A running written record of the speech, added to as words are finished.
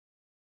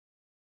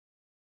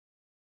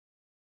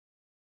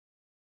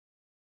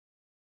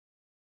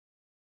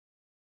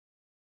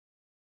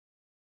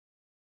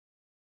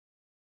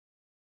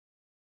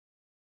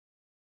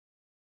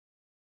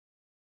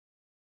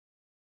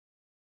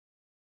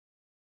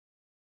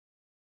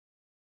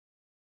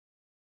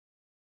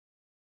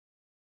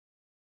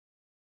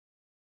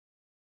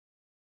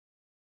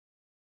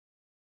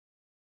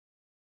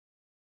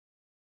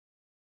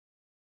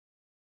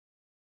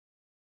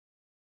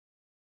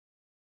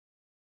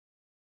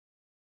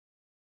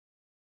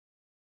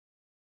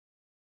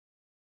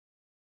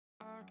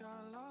I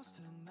got lost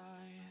at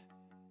night,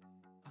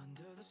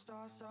 under the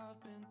stars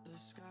up in the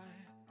sky.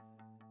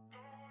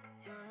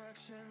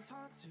 Directions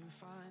hard to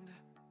find,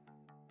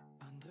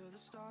 under the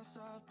stars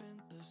up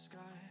in the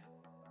sky.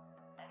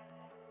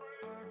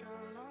 I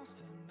got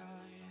lost at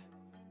night,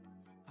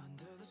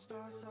 under the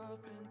stars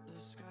up in the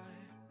sky.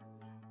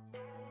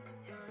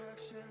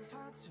 Directions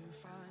hard to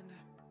find,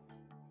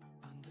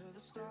 under the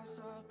stars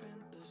up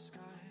in the sky.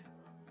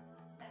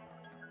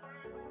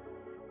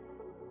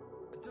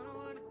 I don't know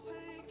where to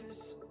take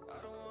this,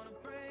 I don't wanna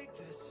break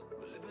this.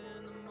 We're living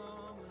in the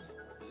moment,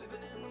 we're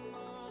living in the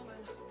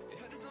moment. Your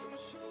head is on my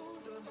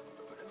shoulder,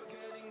 but never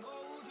getting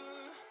older.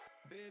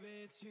 Baby,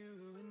 it's you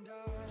and I.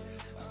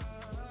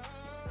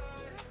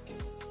 You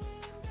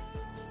and I.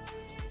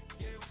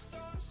 Yeah, we're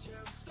stars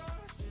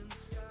in the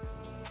sky.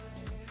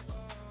 Oh,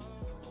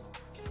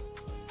 you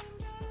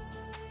and I.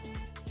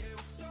 Yeah,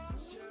 we're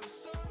stars in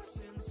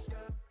the sky.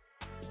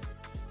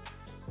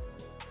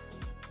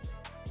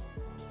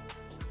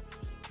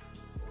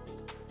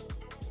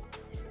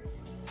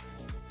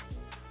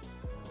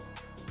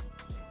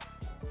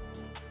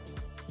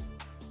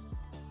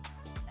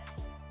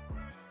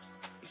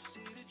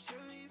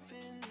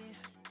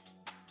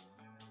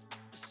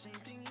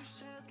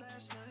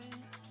 Last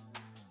night,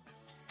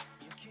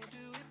 you can't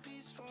do it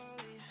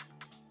peacefully.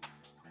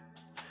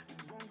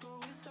 You won't go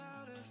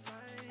without a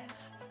fight.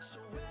 So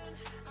when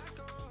I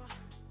go,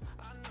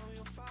 I know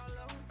you'll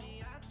follow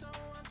me. I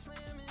don't want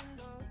slamming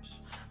doors,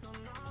 no,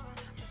 no.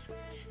 Just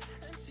wait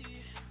and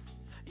see,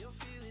 you'll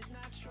feel it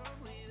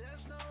naturally.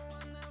 There's no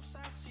one else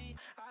I see,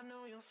 I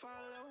know you'll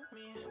follow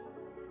me.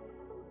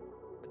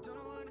 I don't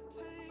know where to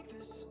take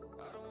this,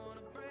 I don't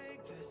wanna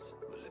break this.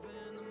 We're living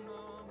in the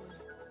moment,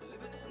 we're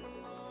living in the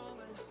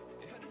moment.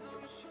 Your head is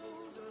on my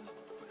shoulder,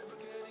 we're never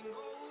getting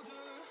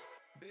older.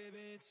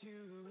 Baby, it's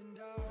you and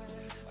I.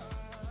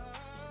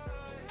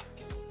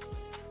 You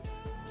and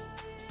I.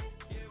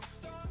 Yeah, we're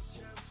stars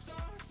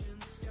in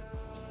the sky.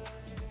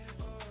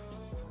 Oh,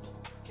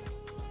 you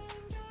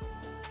and I.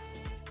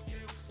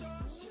 Yeah, we're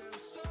stars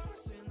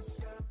in the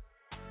sky.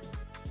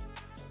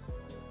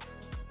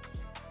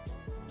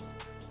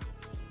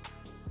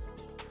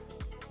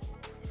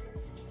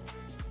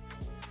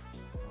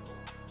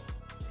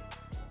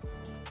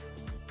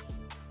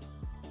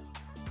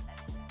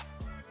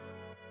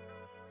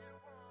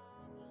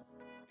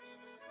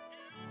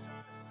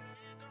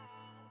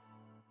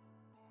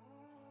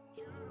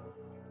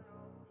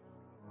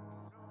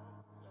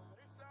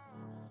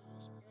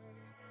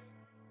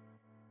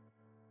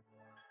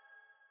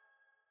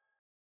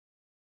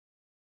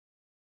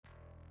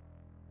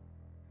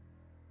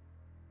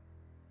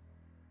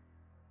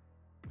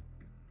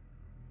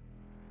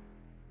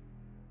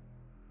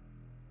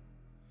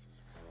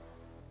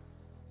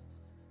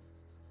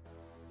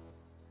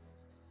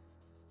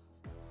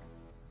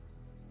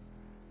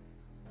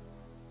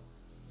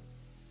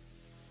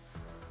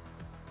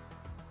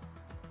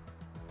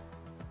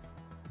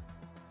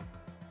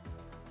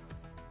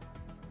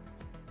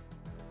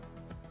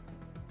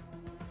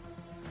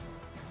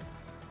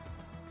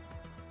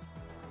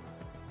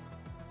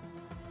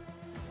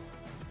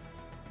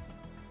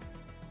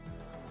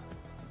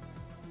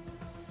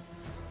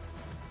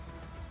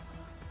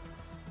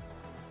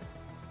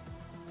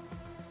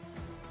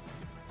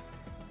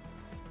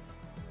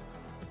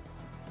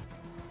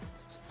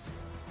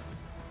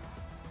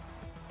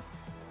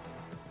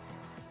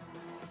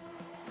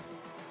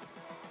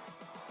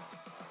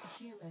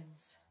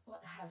 Humans,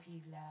 what have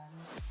you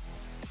learned?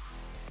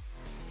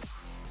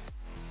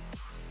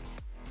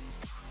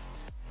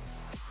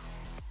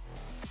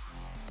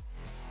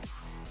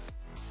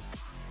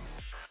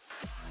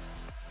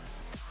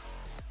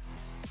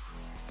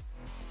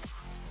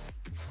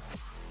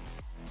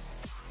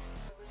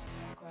 I was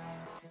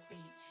programmed to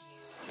beat you.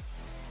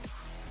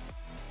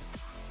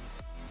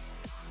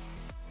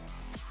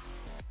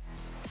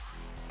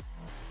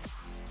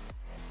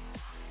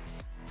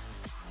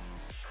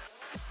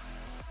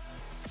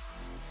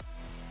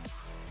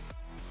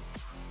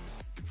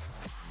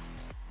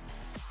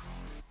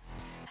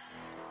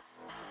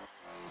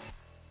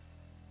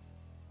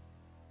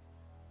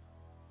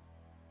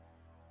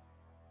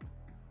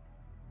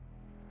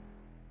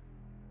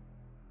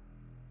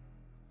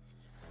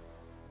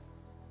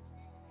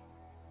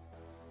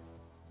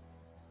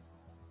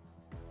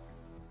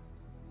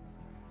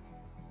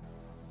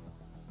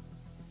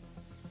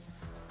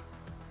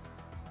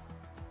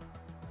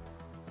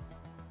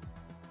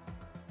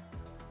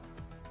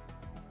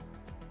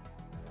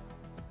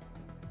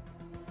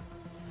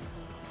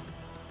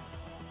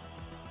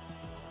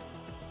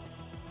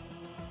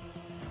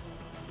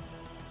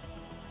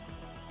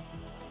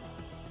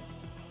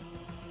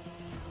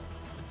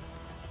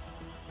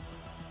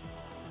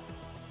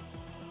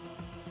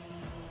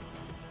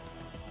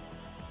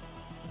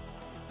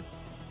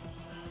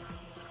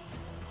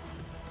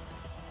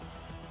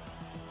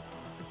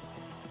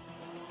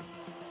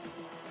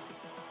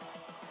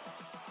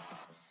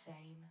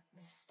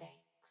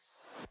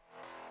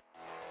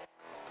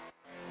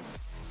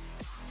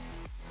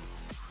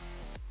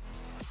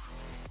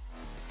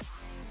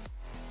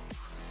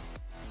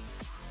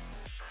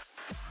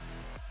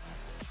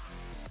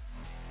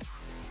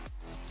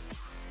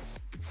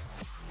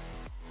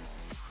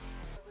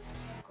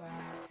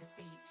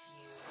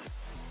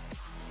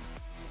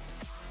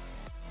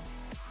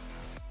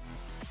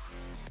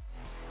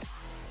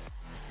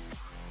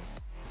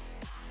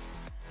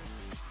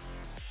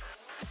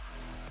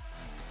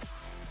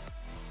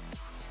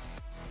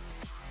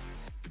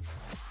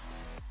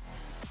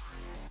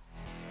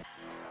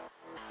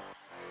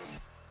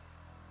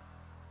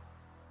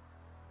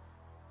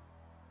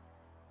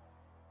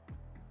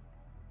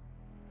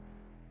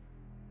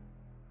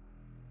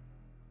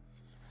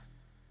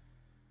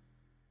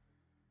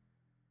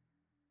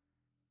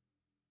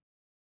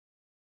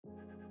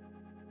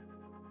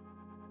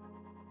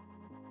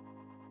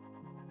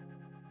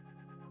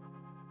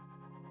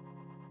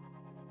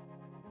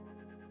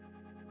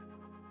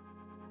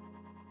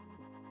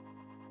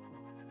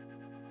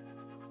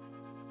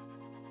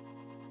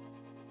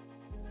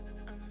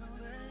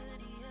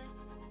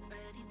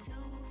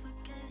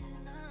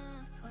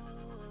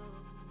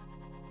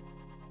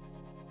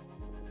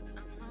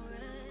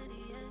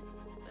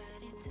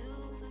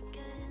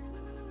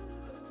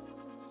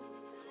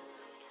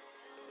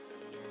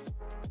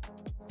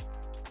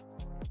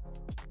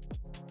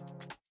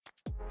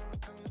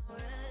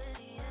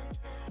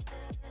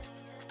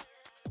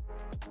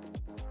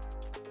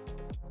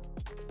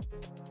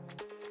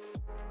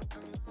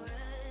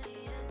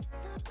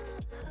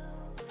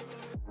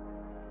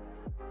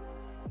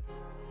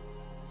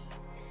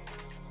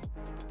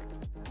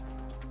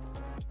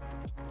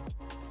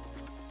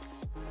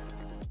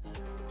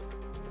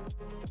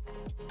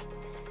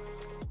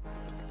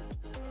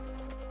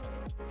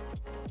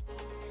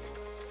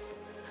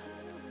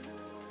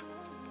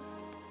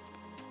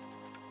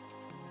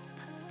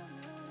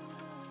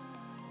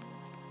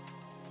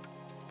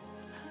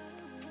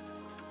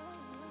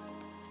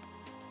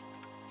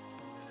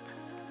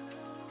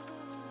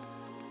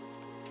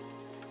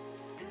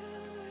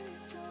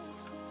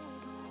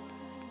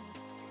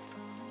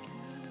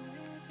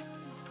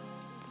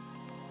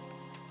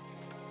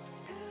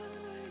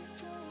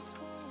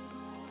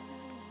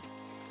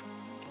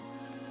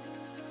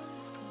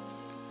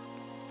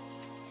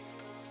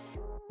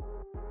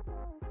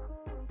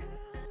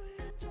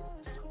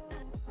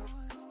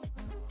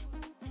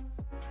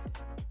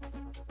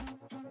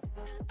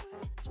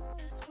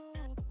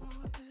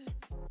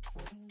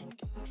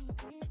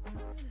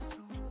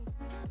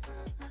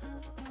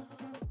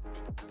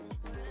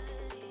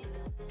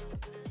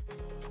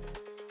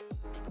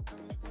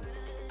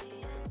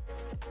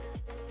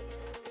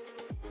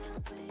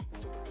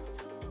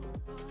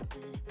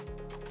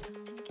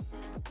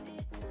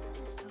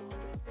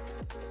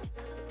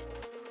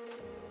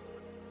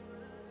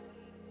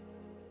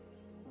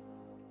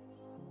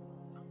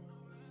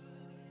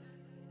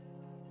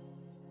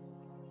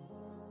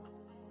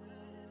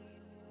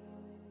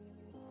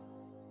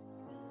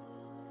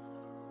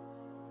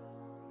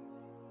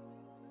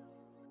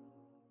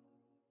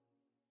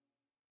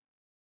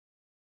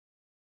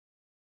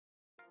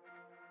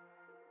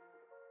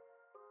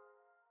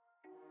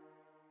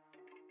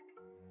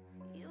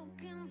 You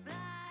can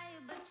fly,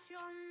 but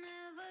you'll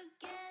never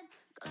get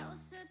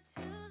closer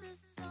to the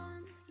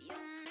sun. You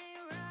may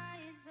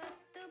rise at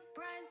the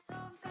price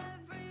of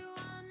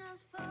everyone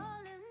else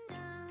falling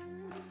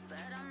down,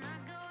 but I'm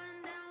not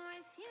going down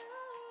with you.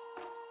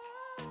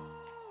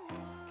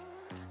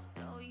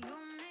 So you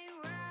may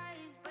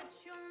rise, but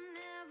you'll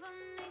never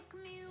make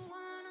me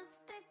wanna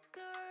stick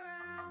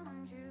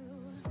around you.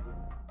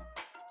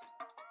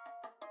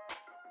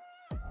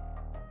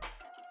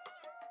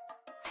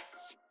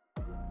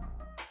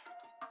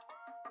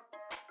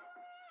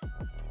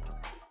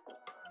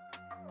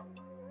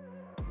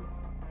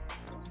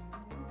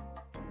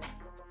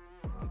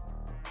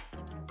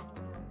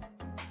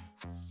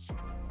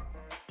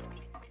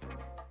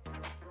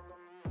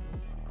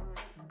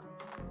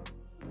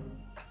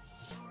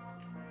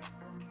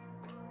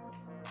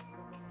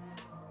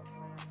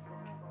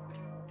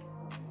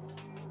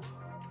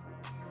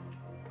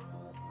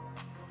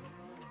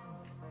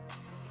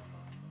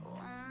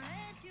 Won't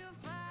let you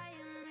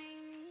fire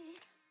me,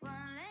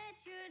 won't let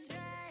you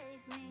drag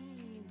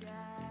me down.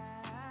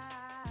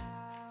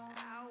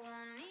 I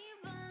won't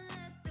even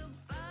let the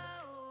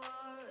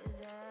power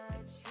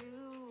that you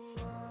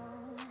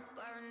own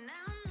burn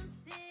down the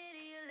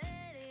city,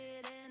 let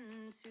it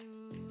into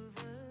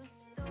the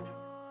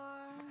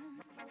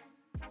storm.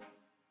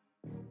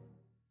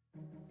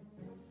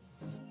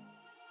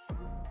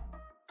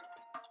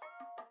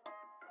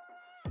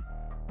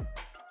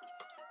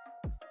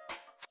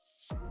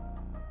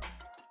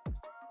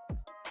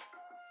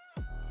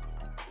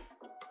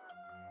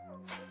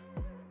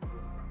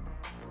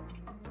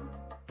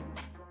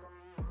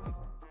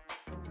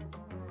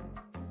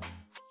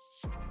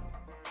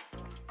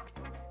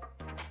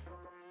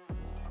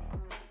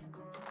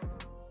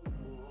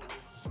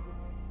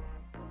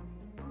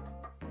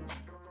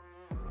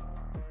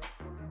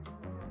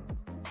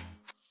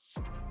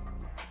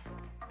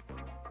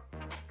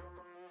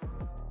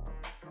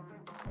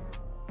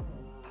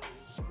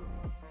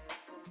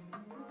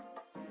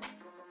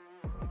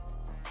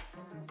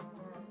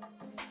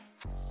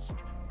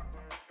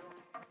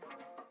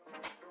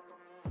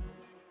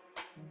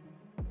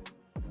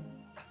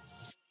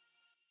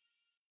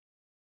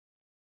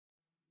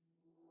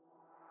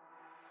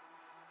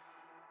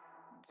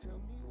 Tell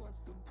me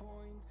what's the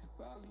point if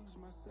I lose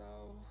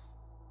myself?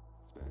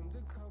 Spend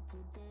a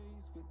couple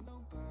days with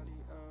nobody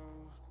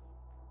else,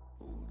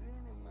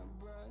 holding in my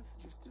breath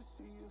just to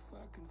see if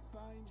I can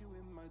find you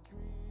in my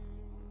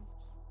dreams.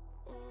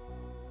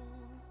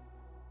 Oh,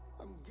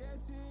 I'm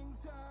getting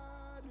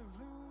tired of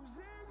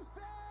losing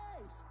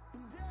faith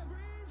in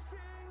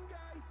everything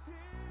I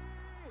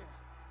see.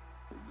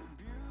 The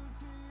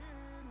beauty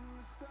in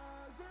the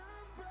stars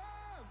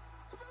above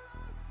have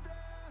lost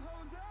their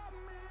hold on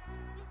me.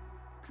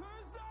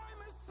 'Cause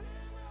I'm a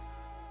sinner,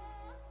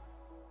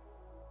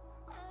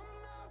 I'm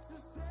not a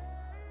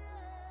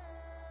saint,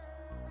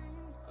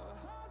 a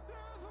heart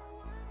of a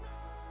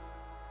winner.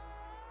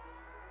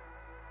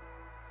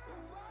 So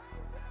why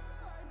do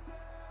I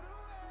turn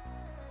away?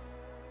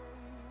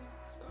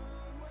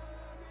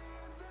 Somewhere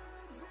in the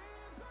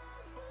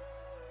deepest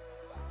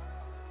blue I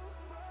will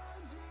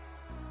find you.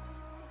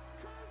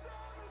 'Cause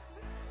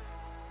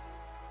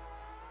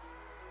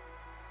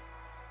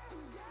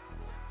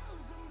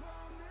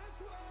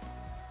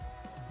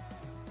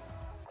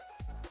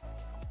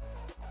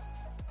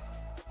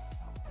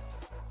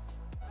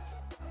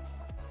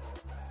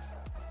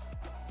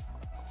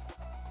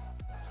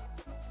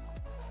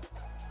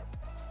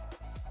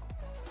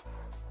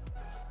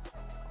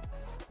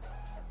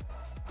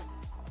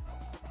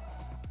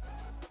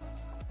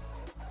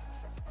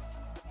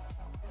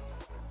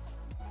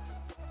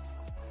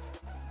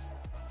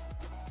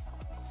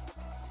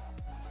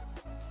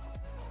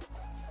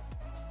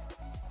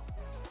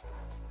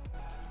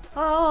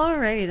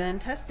Alrighty then,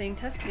 testing,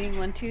 testing,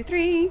 1, 2,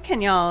 3.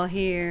 Can y'all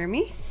hear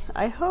me?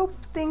 I hope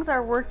things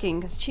are working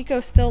because Chico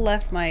still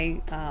left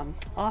my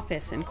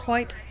office in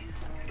quite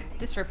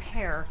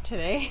disrepair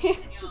today.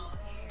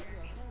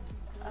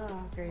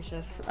 Oh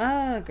gracious,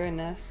 oh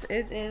goodness,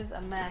 it is a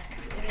mess.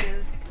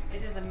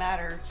 It is a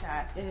matter,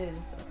 chat. It is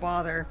a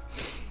bother.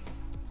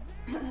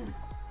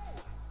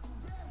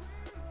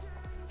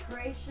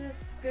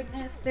 Gracious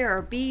goodness, there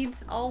are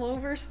beads all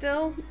over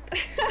still.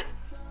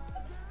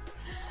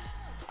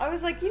 I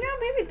was like, you know,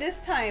 maybe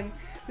this time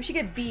we should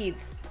get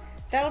beads.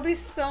 That'll be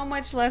so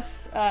much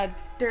less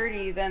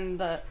dirty than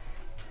the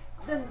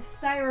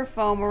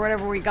styrofoam or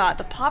whatever we got.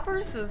 The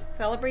poppers, those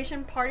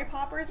celebration party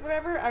poppers,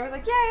 whatever. I was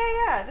like,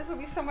 yeah. This will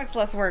be so much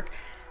less work.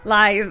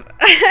 Lies.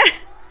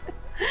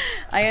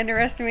 I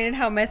underestimated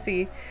how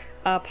messy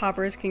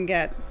poppers can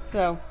get.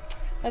 So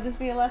let this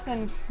be a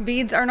lesson.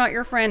 Beads are not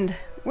your friend.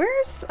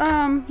 Where's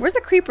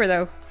the creeper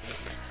though?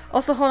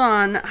 Also, hold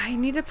on. I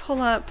need to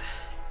pull up.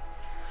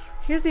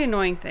 Here's the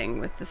annoying thing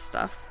with this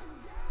stuff.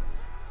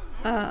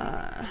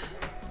 Hold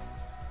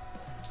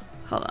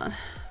on.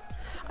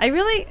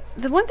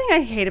 The one thing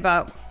I hate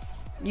about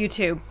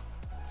YouTube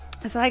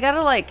is that I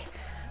gotta like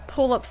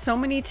pull up so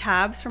many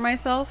tabs for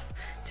myself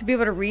to be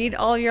able to read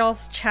all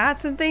y'all's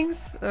chats and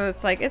things. So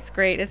it's like, it's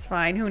great, it's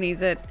fine, who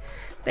needs it?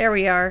 There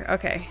we are,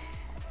 okay.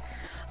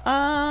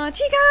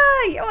 Chica!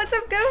 Yo, what's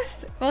up,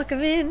 Ghost?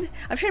 Welcome in.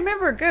 I'm trying to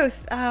remember,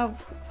 Ghost,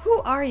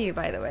 who are you,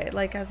 by the way?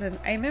 Like, as in,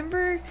 I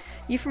remember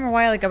you from a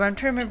while ago, but I'm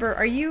trying to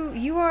remember,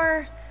 you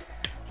are,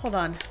 hold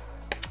on.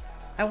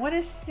 I want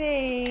to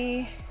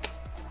say,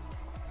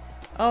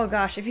 oh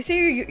gosh, if you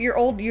say your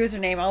old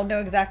username, I'll know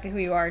exactly who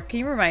you are. Can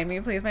you remind me,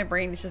 please? My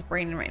brain is just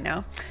braining right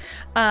now.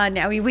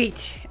 Now we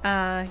wait.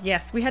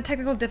 Yes, we had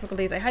technical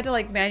difficulties. I had to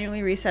like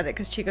manually reset it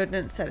because Chico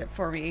didn't set it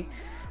for me.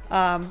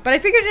 But I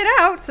figured it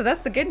out, so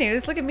that's the good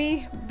news. Look at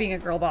me being a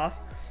girl boss.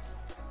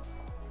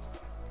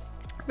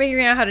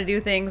 Figuring out how to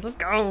do things. Let's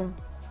go.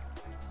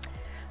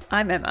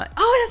 I'm Emma.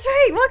 Oh, that's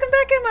right. Welcome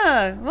back,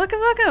 Emma. Welcome,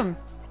 welcome.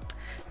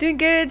 Doing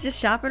good. Just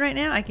shopping right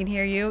now. I can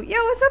hear you.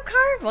 Yo, what's up,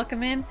 Car?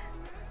 Welcome in.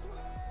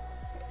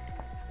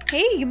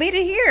 Hey, you made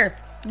it here.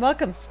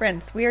 Welcome,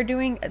 friends. We are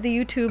doing the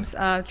YouTube's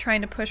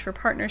trying to push for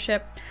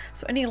partnership.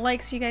 So any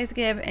likes you guys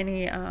give,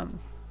 any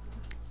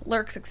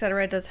lurks,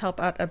 etc., does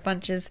help out a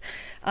bunches.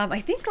 I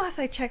think last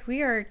I checked,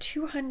 we are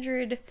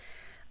 200.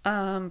 We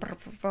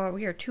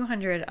are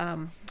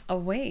 200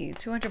 away,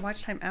 200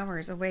 watch time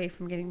hours away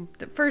from getting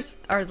the first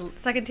or the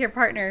second tier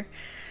partner.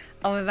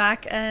 I'll be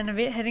back in a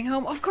bit, heading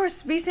home. Of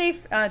course, be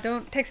safe.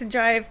 Don't text and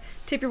drive.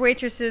 Tip your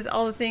waitresses.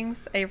 All the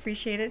things. I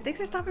appreciate it. Thanks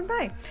for stopping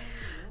by.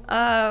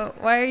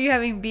 Why are you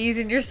having bees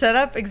in your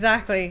setup?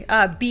 Exactly.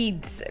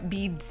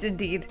 Beads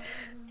indeed.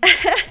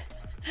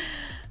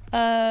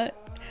 I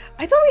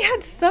thought we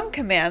had some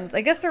commands.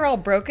 I guess they're all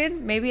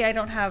broken. Maybe I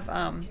don't have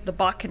the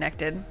bot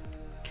connected.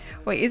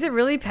 Wait, is it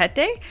really pet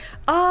day?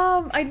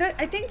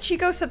 I think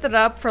Chico set that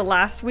up for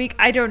last week.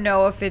 I don't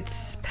know if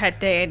it's pet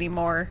day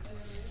anymore.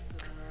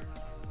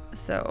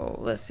 So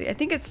let's see. I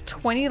think it's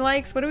 20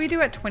 likes. What do we do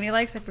at 20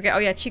 likes? I forget. Oh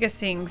yeah, Chica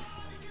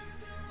sings.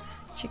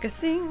 Chica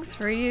sings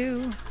for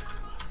you.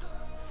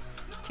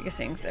 Chica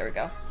sings. There we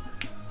go.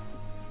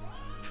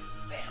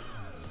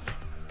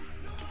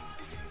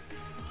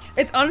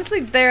 It's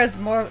honestly there as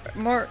more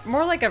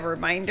like a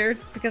reminder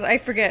because I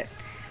forget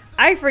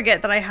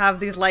that I have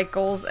these like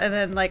goals, and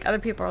then like other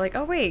people are like,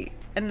 oh wait,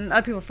 and then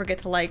other people forget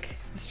to like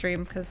the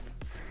stream because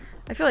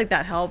I feel like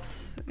that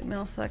helps. Give me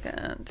a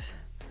second.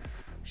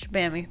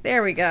 Shabammy.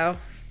 There we go.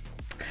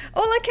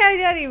 Hola, Catty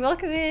Daddy.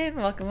 Welcome in.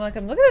 Welcome,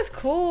 welcome. Look at this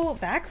cool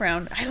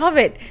background. I love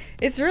it.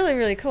 It's really,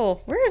 really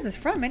cool. Where is this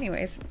from,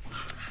 anyways?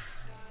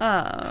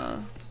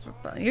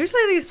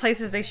 Usually these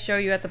places they show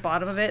you at the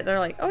bottom of it. They're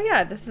like, oh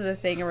yeah, this is a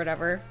thing or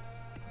whatever.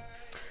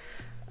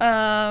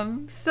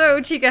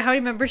 So Chica, how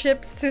many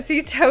memberships to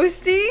see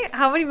Toasty?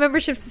 How many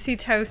memberships to see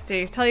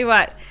Toasty? Tell you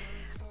what,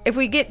 if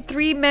we get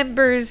 3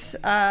 members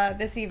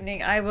this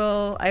evening, I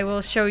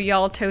will show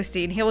y'all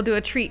Toasty, and he will do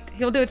a treat.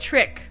 He'll do a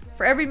trick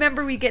for every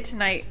member we get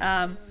tonight,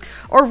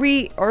 or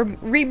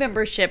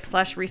re-membership /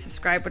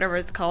 resubscribe, whatever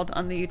it's called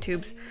on the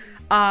YouTubes.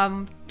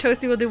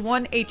 Toasty will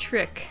do a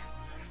trick,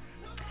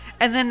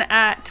 and then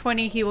at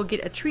 20 he will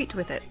get a treat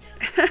with it.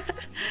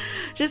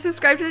 Just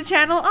subscribe to the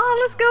channel. Oh,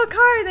 let's go,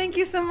 Car. Thank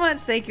you so much.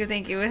 Thank you.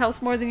 It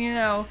helps more than you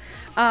know.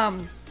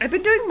 I've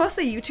been doing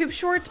mostly YouTube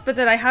shorts, but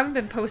then I haven't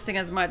been posting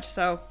as much,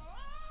 so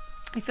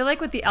I feel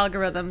like with the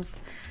algorithms,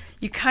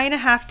 you kind of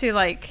have to you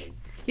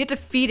have to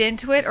feed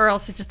into it, or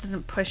else it just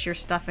doesn't push your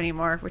stuff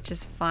anymore, which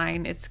is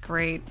fine. It's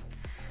great.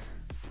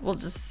 We'll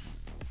just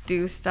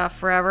do stuff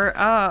forever.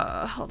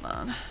 Oh, hold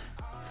on.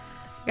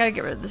 I gotta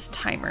get rid of this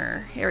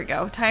timer. Here we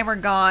go. Timer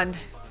gone.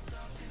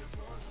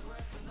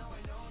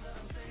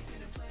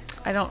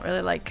 I don't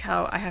really like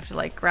how I have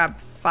to grab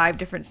 5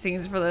 different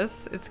scenes for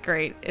this. It's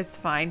great. It's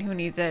fine. Who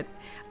needs it?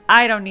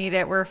 I don't need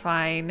it. We're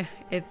fine.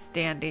 It's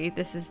dandy.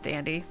 This is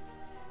dandy.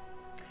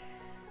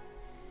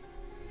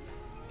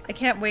 I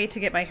can't wait to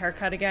get my hair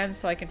cut again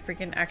so I can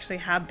freaking actually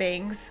have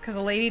bangs, because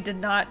the lady did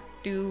not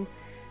do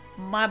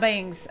my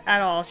bangs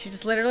at all. She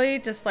just literally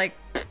just like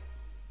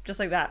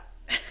that.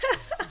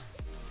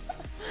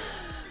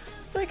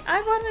 It's like,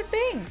 I wanted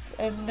bangs.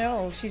 And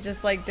no, she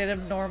just like did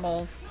them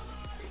normal.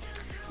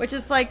 Which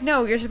is like,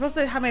 no, you're supposed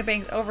to have my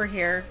bangs over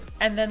here.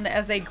 And then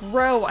as they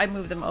grow, I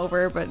move them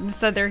over. But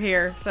instead they're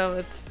here.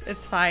 So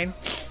it's fine.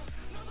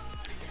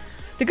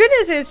 The good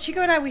news is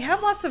Chico and I, we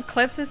have lots of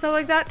clips and stuff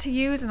like that to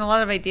use and a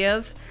lot of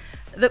ideas.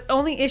 The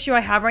only issue I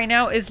have right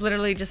now is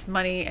literally just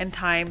money and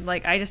time.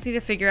 Like, I just need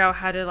to figure out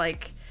how to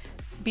like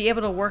be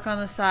able to work on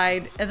the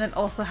side and then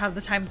also have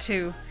the time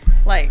to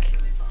like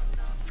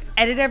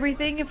edit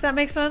everything, if that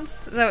makes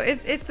sense. So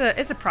it's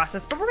a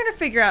process, but we're gonna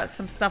figure out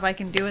some stuff I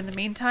can do in the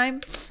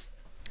meantime.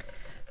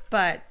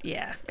 But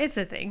yeah, it's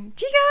a thing.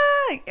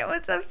 Chica, yeah,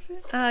 what's up?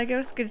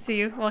 Ghost, good to see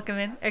you. Welcome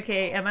in.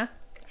 Okay, Emma.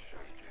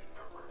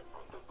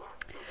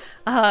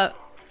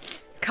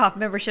 Cough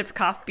memberships,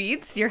 cough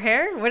beads. Your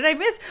hair? What did I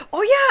miss?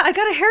 Oh yeah, I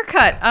got a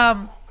haircut.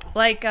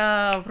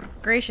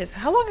 Gracious,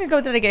 how long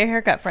ago did I get a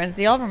haircut, friends?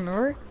 Do y'all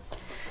remember?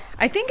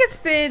 I think it's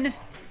been.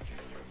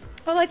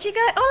 Hola, Chica.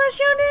 Hola,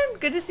 Shonen.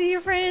 Good to see you,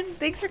 friend.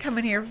 Thanks for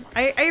coming here.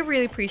 I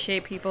really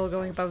appreciate people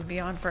going above and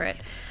beyond for it.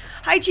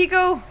 Hi,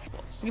 Chico.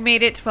 You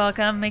made it.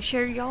 Welcome. Make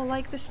sure y'all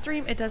like the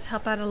stream. It does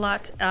help out a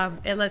lot.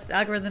 It lets the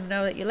algorithm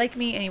know that you like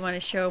me and you want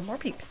to show more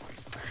peeps.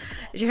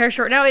 Is your hair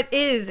short? Now it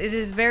is. It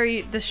is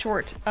very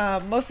short.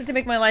 Mostly to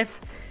make my life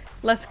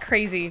less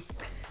crazy.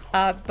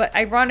 But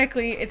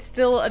ironically, it's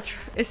still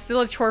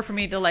a chore for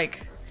me to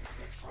like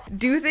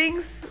do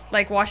things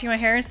like washing my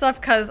hair and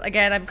stuff. Because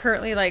again, I'm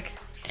currently like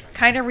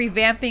kind of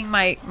revamping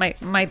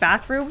my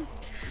bathroom.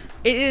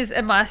 It is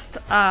a must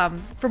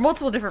for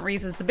multiple different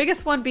reasons. The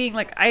biggest one being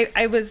like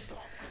I was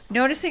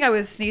noticing I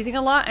was sneezing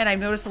a lot and I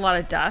noticed a lot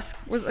of dust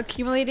was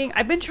accumulating.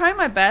 I've been trying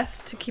my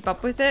best to keep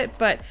up with it,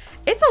 but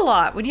it's a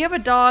lot. When you have a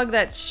dog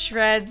that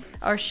sheds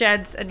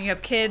and you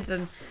have kids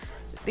and,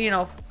 you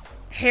know,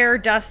 hair,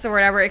 dust or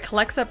whatever, it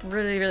collects up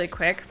really, really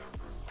quick.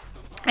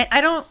 And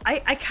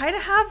I kind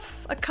of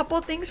have a couple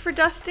of things for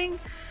dusting,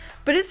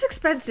 but it's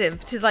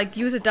expensive to like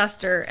use a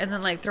duster and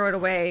then like throw it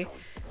away.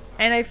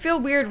 And I feel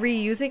weird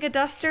reusing a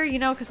duster, you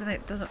know, because then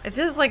it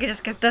feels like it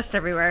just gets dust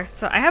everywhere.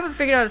 So I haven't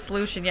figured out a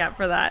solution yet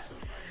for that.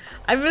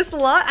 I miss a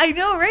lot. I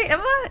know, right,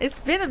 Emma? It's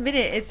been a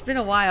minute. It's been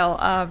a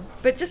while.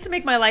 But just to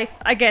make my life,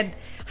 again,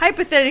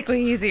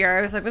 hypothetically easier,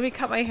 I was like, let me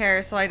cut my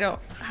hair so I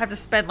don't have to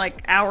spend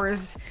like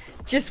hours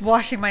just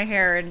washing my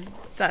hair and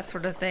that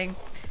sort of thing.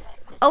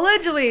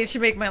 Allegedly, it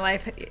should make my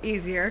life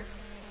easier.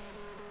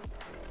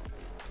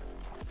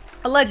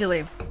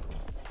 Allegedly.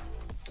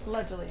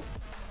 Allegedly.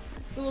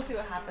 So we'll see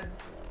what happens.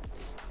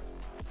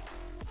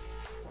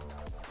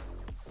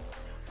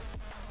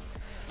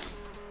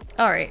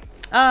 Alright.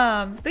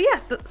 But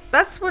yes,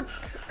 that's what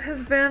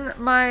has been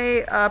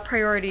my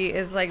priority,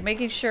 is like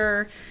making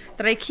sure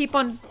that I keep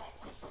on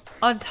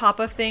top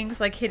of things,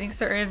 like hitting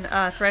certain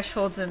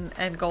thresholds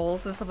and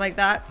goals and stuff like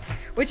that,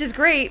 which is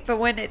great. But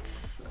when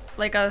it's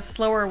like a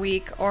slower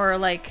week or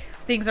like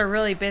things are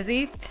really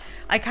busy,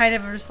 I kind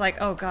of am just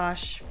like, oh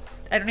gosh,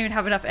 I don't even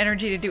have enough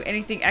energy to do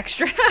anything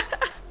extra.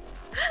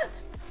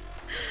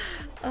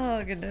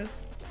 Oh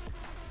goodness.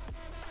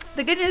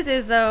 The good news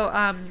is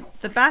though,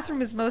 the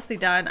bathroom is mostly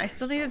done. I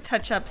still need to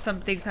touch up some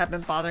things that have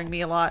been bothering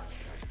me a lot.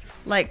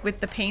 Like with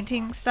the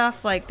painting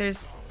stuff, like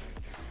it's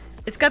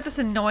got this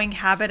annoying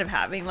habit of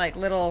having like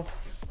little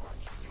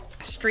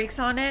streaks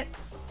on it.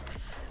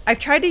 I've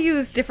tried to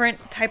use different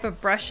type of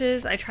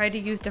brushes. I tried to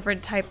use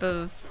different type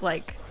of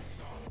like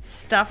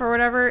stuff or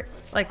whatever,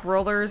 like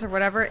rollers or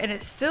whatever, and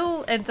it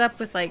still ends up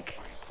with like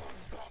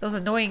those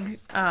annoying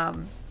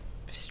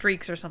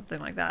streaks or something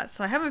like that.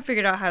 So I haven't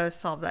figured out how to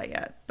solve that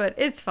yet, but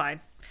it's fine.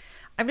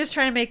 I'm just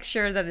trying to make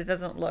sure that it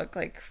doesn't look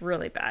like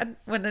really bad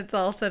when it's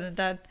all said and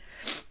done.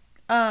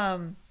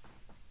 The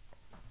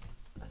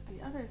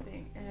other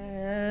thing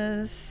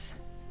is,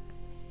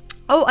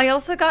 oh, I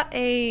also got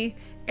a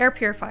air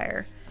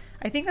purifier.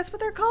 I think that's what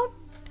they're called.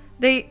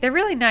 They're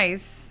really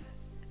nice.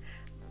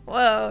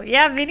 Whoa,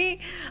 yeah, Minnie.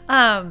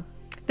 They're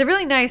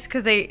really nice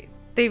because they've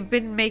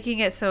been making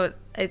it so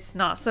it's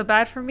not so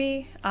bad for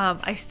me.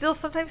 I still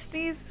sometimes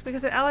sneeze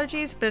because of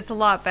allergies, but it's a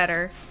lot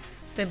better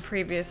than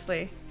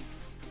previously.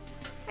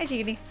 Hi,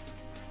 Genie.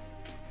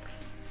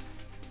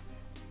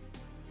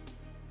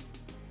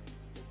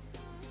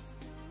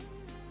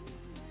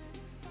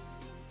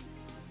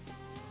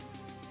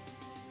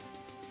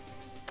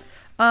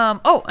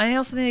 Oh, I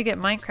also need to get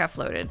Minecraft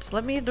loaded, so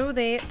let me do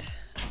that.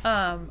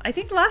 I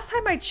think last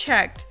time I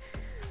checked,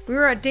 we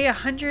were at day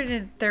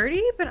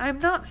 130, but I'm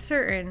not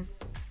certain.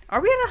 Are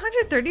we at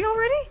 130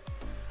 already?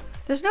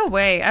 There's no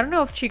way. I don't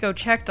know if Chico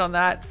checked on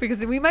that, because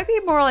we might be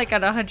more like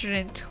at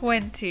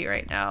 120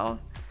 right now.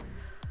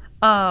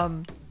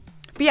 But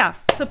yeah,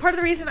 so part of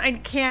the reason I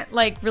can't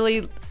like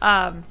really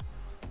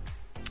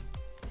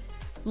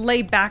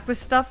lay back with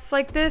stuff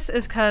like this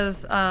is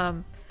because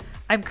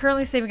I'm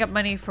currently saving up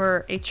money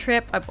for a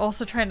trip. I'm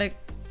also trying to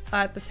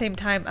at the same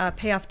time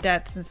pay off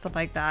debts and stuff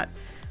like that.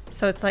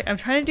 So it's like I'm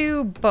trying to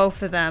do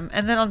both of them,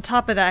 and then on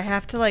top of that I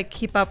have to like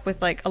keep up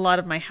with like a lot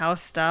of my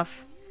house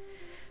stuff,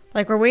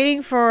 Like, we're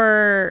waiting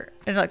for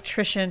an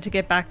electrician to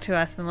get back to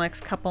us in the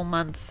next couple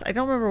months. I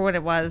don't remember when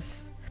it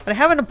was, but I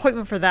have an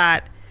appointment for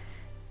that.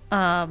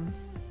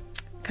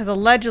 Because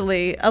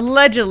allegedly,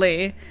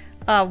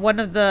 one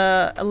of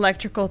the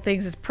electrical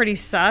things is pretty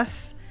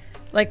sus.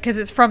 Like, because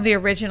it's from the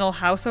original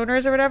house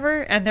owners or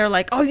whatever. And they're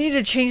like, oh, you need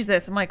to change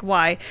this. I'm like,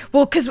 why?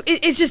 Well, because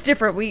it's just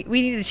different. We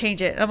need to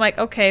change it. And I'm like,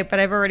 okay, but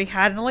I've already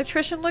had an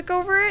electrician look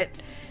over it.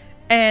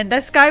 And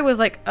this guy was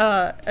like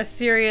a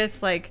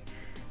serious, like,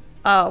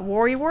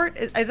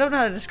 worrywart. I don't know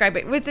how to describe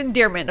it. With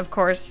endearment, of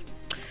course.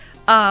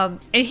 And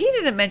he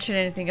didn't mention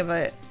anything of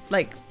it,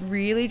 like,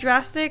 really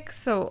drastic.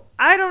 So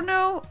I don't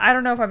know. I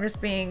don't know if I'm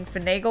just being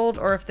finagled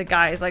or if the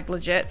guy is, like,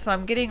 legit. So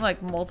I'm getting,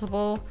 like,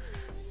 multiple,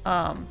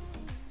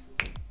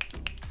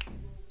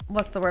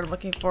 what's the word I'm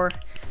looking for?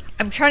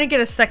 I'm trying to get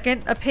a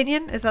second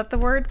opinion. Is that the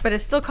word? But it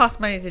still costs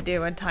money to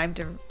do and time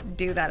to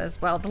do that as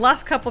well. The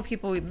last couple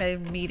people we've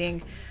been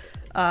meeting,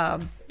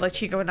 like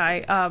Chico and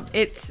I,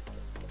 it's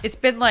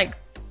been like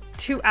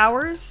 2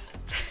 hours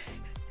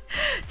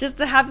just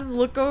to have them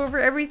look over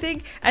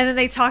everything, and then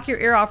they talk your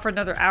ear off for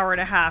another hour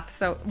and a half.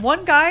 So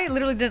one guy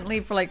literally didn't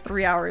leave for like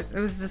 3 hours. It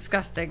was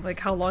disgusting, like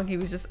how long he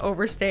was just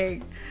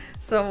overstaying.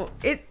 So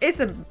it's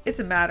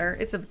a matter.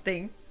 It's a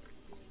thing.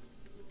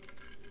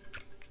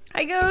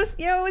 Hi, Ghost.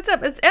 Yo, what's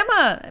up? It's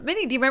Emma.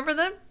 Minnie, do you remember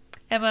them?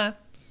 Emma,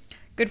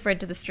 good friend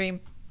to the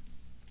stream.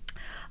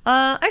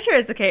 I'm sure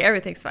it's okay.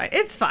 Everything's fine.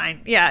 It's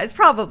fine. Yeah, it's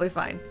probably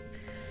fine.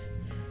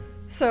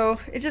 So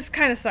it just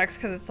kind of sucks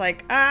because it's like,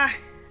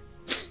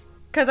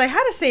 because I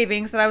had a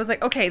savings that I was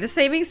like, okay, the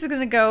savings is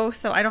going to go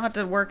so I don't have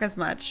to work as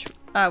much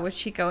with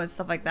Chico and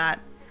stuff like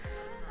that.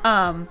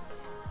 But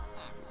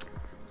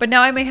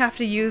now I may have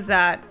to use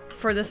that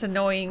for this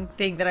annoying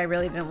thing that I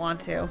really didn't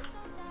want to,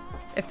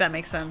 if that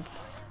makes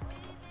sense.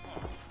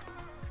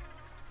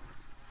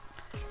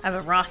 I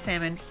have a raw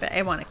salmon, but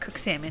I want to cook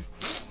salmon.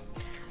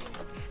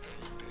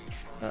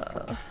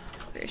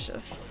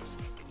 Gracious.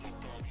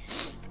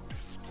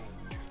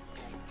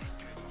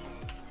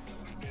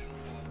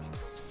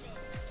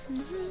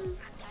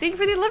 Thank you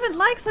for the 11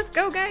 likes. Let's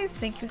go, guys.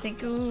 Thank you,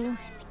 thank you.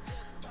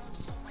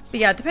 But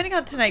yeah, depending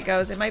on how tonight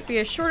goes, it might be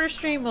a shorter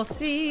stream. We'll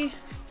see.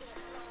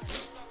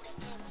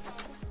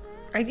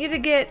 I need to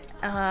get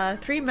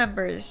 3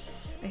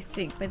 members, I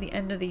think, by the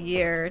end of the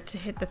year to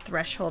hit the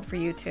threshold for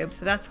YouTube.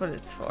 So that's what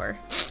it's for.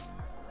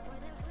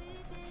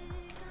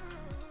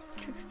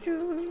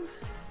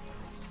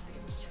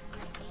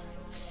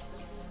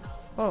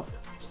 Oh,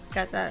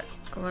 got that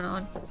going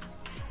on.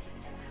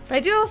 But I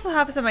do also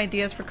have some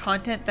ideas for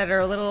content that are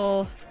a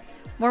little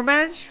more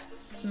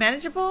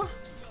manageable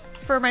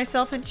for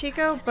myself and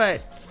Chico.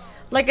 But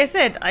like I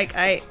said,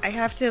 I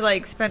have to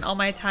like spend all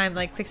my time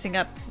like fixing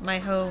up my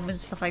home and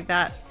stuff like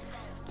that.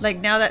 Like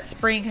now that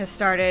spring has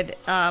started,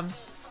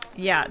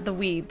 yeah, the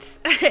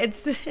weeds.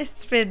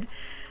 it's been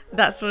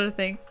that sort of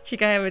thing.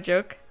 Chica, I have a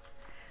joke.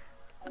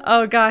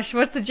 Oh gosh,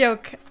 what's the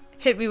joke?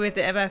 Hit me with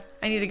it, Emma.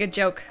 I need a good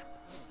joke.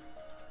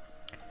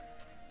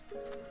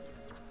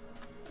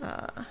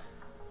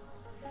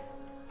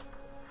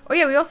 Oh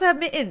yeah, we also have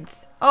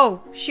Mittens.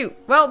 Oh, shoot.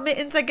 Well,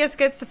 Mittens, I guess,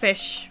 gets the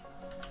fish.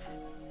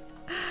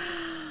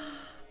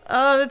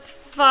 Oh, that's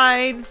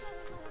fine.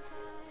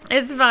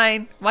 It's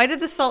fine. Why did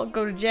the salt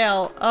go to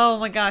jail? Oh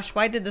my gosh,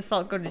 why did the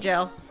salt go to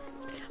jail?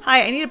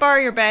 Hi, I need to borrow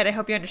your bed. I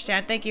hope you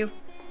understand. Thank you.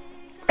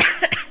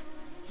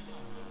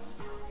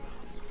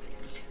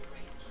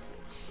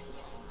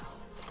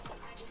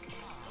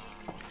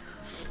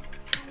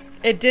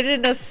 It did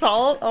an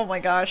assault? Oh my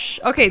gosh.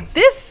 Okay,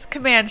 this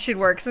command should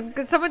work. So,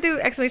 could someone do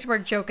exclamation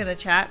mark joke in the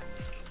chat?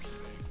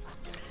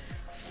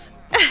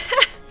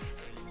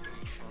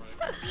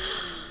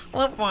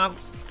 Womp womp.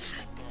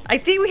 I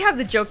think we have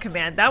the joke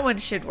command. That one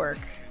should work.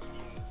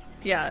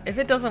 Yeah, if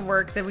it doesn't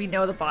work, then we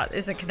know the bot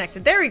isn't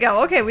connected. There we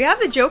go. Okay, we have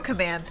the joke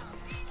command.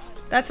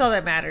 That's all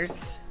that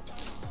matters.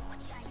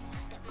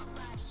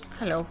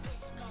 Hello.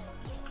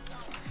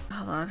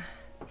 Hold on.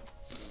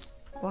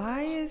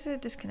 Why is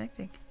it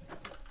disconnecting?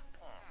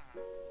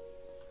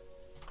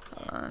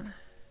 On.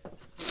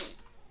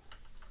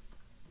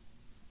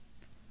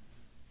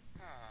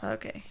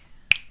 Okay.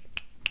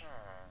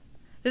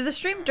 Did the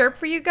stream derp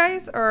for you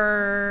guys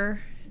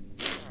or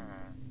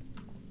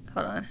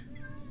hold on.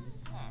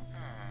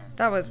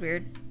 That was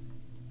weird.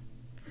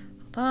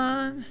 Hold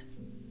on.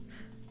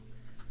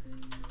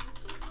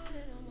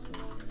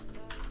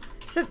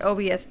 It said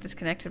OBS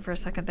disconnected for a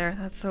second there.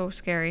 That's so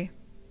scary.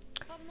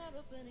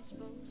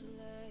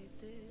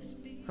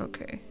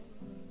 Okay.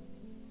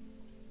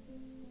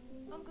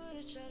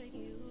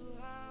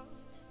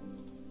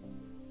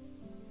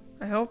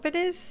 I hope it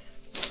is.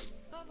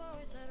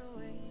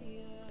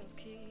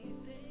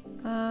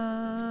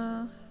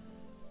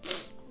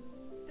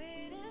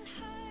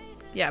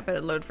 Yeah, but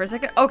it loaded for a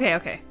second. Okay,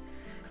 okay.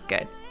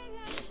 Good.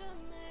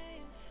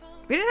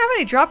 We didn't have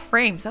any drop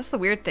frames. That's the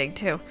weird thing,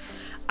 too.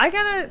 I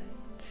gotta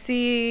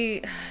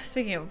see...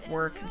 Speaking of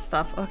work and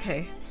stuff.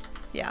 Okay.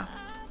 Yeah.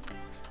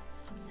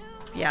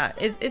 Yeah,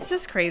 it's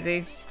just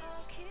crazy.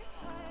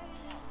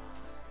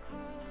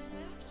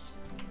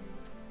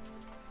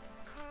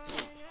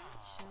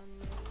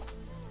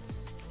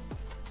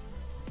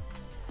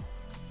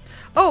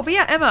 Oh, but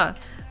yeah, Emma.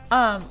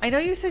 I know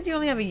you said you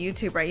only have a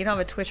YouTube, right? You don't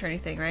have a Twitch or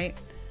anything, right?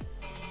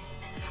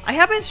 I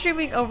have been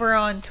streaming over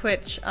on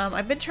Twitch.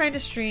 I've been trying to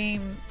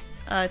stream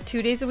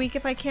 2 days a week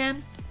if I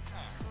can.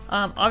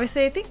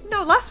 Obviously, I think,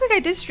 no, last week I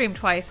did stream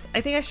twice.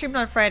 I think I streamed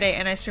on Friday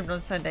and I streamed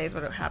on Sunday is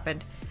what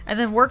happened. And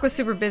then work was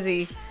super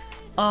busy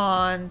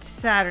on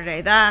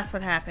Saturday. That's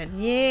what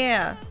happened.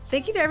 Yeah.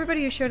 Thank you to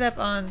everybody who showed up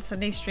on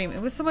Sunday's stream.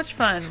 It was so much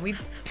fun. We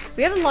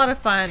had a lot of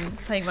fun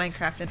playing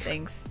Minecraft and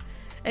things.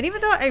 And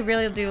even though I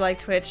really do like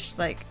Twitch,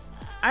 like,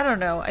 I don't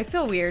know, I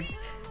feel weird.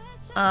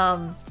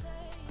 About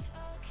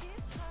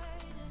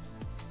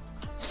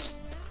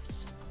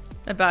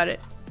it.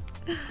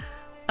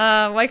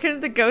 Why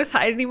couldn't the ghost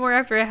hide anymore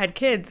after I had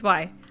kids?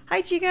 Why?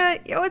 Hi, Chica.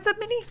 Yo, what's up,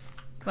 Minnie?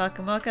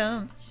 Welcome,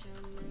 welcome.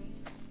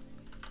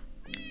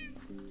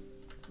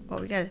 Oh,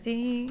 we got a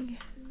thing.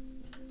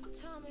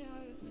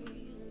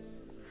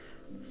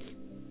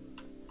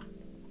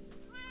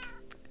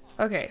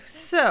 Okay,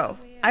 so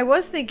I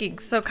was thinking,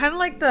 so kind of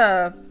like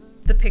the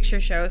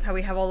picture shows how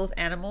we have all those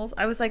animals.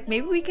 I was like,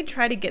 maybe we can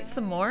try to get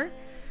some more.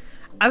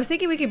 I was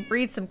thinking we could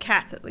breed some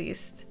cats at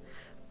least.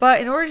 But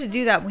in order to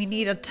do that, we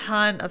need a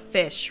ton of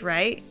fish,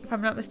 right? If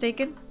I'm not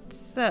mistaken.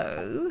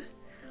 So,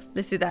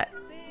 let's do that.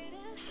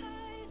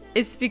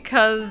 It's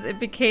because it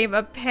became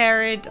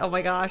apparent. Oh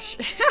my gosh.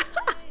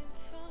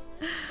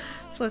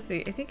 So let's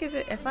see. I think, is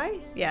it FI?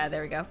 Yeah,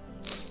 there we go.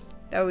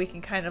 Oh, we can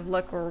kind of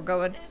look where we're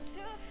going.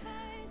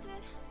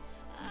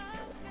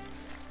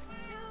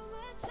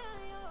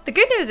 The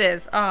good news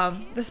is,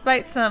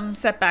 despite some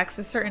setbacks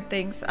with certain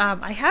things,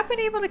 I have been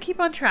able to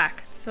keep on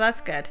track. So that's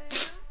good.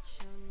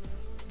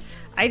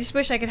 I just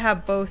wish I could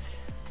have both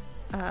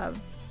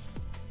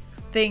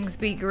things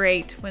be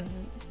great when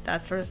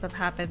that sort of stuff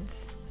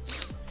happens.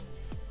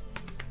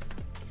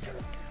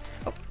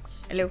 Oh,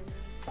 hello.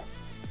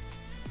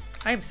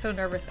 I am so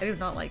nervous. I do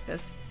not like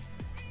this.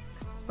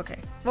 Okay.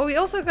 Well, we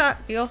also got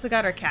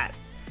our cat.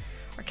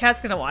 Our cat's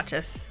gonna watch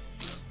us.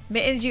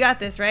 Mittens, you got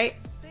this, right?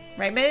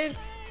 Right,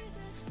 Mittens?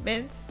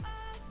 Mittens?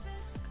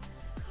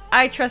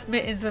 I trust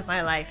Mittens with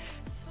my life.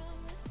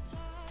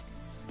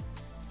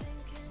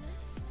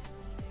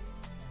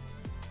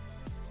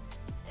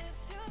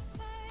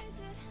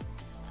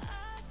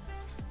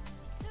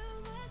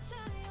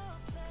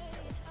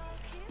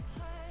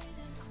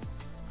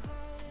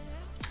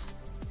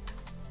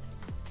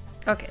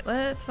 Okay,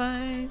 let's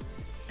find.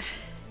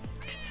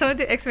 Someone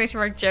did exclamation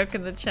mark joke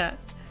in the chat.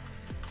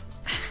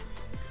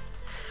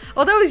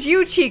 Oh, that was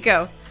you,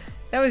 Chico.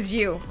 That was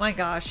you. My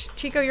gosh.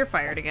 Chico, you're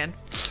fired again.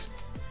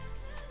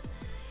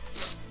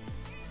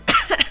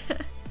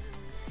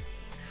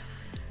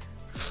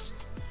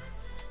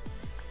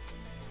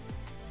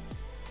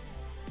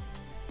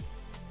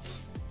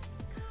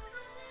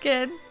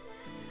 Good.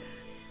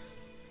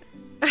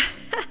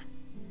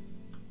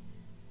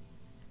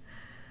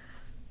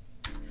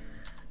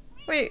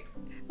 Wait,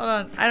 hold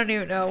on. I don't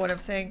even know what I'm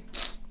saying.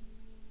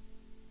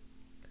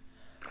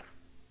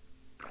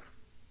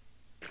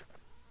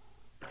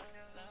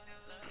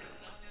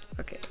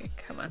 Okay,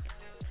 come on.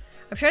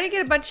 I'm trying to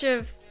get a bunch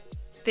of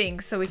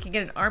things so we can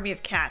get an army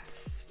of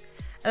cats.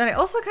 And then I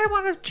also kind of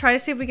want to try to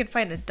see if we can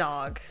find a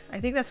dog.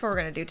 I think that's what we're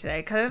going to do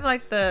today. Kind of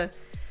like the...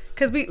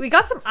 Because we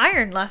got some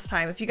iron last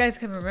time, if you guys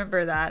can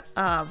remember that.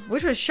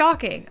 Which was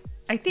shocking,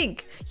 I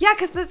think. Yeah,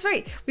 because that's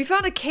right. We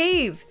found a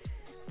cave.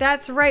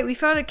 That's right. We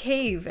found a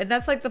cave. And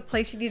that's like the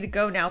place you need to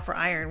go now for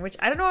iron. Which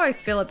I don't know how I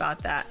feel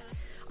about that.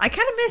 I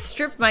kind of miss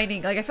strip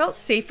mining. Like I felt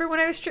safer when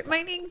I was strip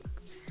mining.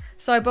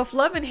 So I both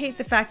love and hate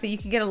the fact that you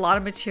can get a lot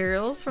of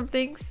materials from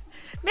things.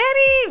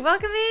 Maddie,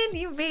 welcome in.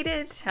 You made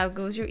it. How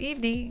goes your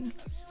evening?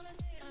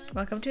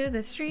 Welcome to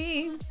the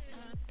stream.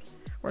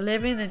 We're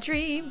living the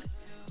dream.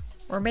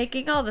 We're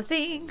making all the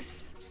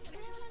things.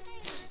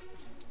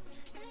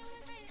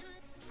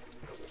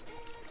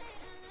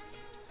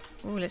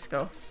 Ooh, let's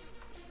go.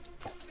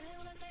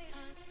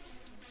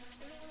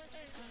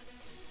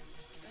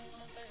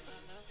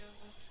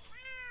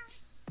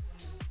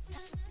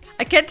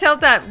 I can't tell if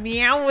that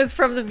meow was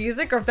from the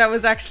music or if that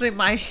was actually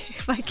my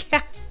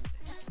cat.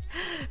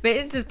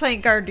 Mittens is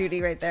playing guard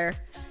duty right there.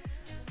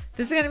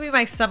 This is gonna be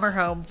my summer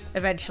home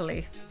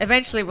eventually.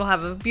 Eventually we'll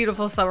have a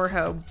beautiful summer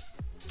home.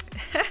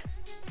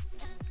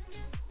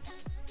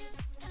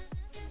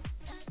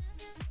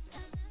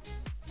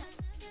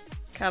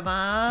 Come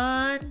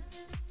on.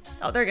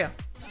 Oh, there we go.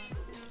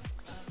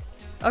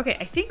 Okay,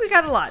 I think we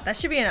got a lot. That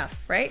should be enough,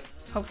 right?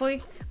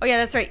 Hopefully. Oh yeah,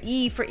 that's right.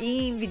 E for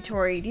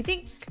inventory. Do you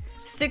think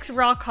 6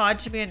 raw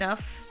cod should be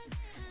enough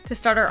to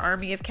start our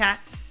army of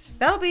cats?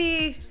 That'll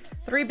be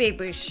 3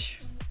 babies.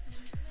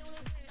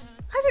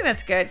 I think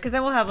that's good, because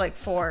then we'll have like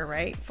 4,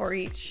 right? 4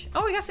 each.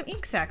 Oh, we got some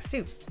ink sacks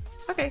too.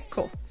 Okay,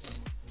 cool.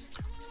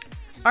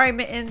 All right,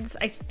 Mittens.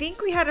 I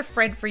think we had a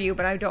friend for you,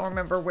 but I don't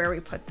remember where we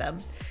put them.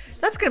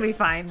 That's gonna be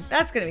fine.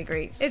 That's gonna be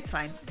great. It's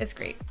fine. It's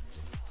great.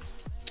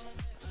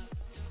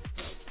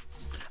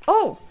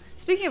 Oh,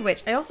 speaking of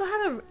which, I also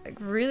had a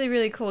really,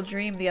 really cool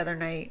dream the other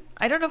night.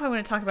 I don't know if I'm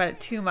going to talk about it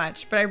too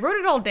much, but I wrote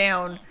it all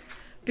down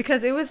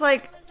because it was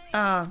like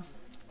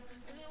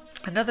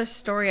another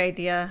story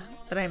idea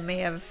that I may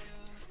have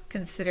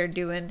consider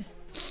doing.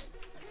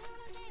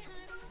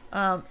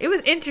 It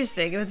was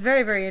interesting. It was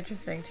very, very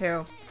interesting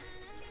too.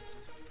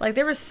 Like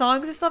there were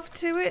songs and stuff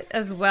to it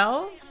as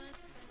well.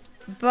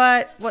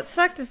 But what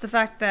sucked is the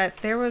fact that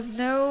there was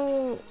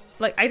no,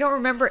 like, I don't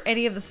remember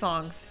any of the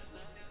songs.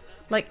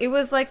 Like it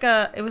was like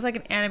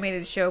an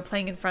animated show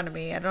playing in front of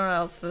me. I don't know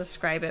how else to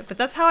describe it, but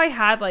that's how I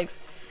had like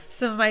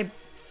some of my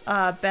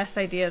best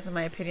ideas in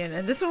my opinion.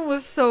 And this one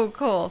was so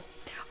cool.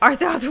 Are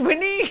thou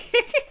winning?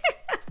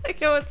 I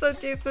know it's so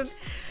Jason.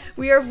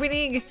 We are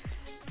winning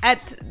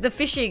at the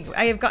fishing.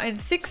 I have gotten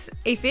 6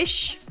 a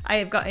fish. I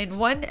have gotten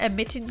 1 a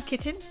mitten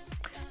kitten.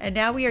 And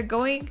now we are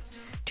going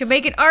to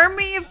make an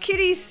army of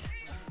kitties.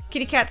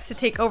 Kitty cats to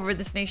take over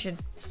this nation.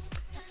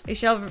 They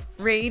shall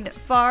reign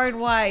far and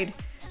wide.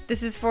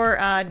 This is for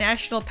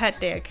National Pet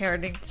Day,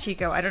 according to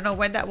Chico. I don't know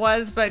when that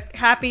was, but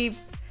happy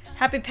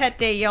Pet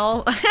Day,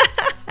 y'all.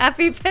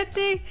 Happy Pet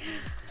Day.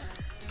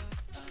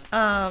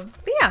 But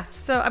yeah,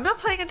 so I'm not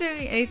planning on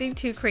doing anything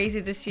too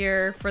crazy this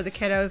year for the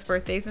kiddos'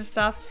 birthdays and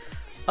stuff.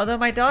 Although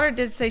my daughter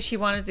did say she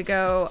wanted to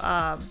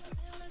go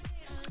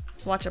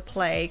watch a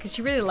play because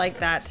she really liked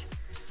that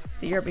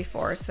the year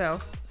before. So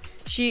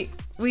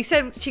we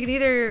said she could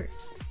either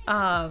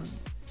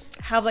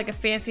have like a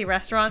fancy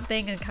restaurant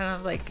thing and kind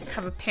of like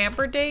have a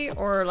pamper day,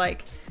 or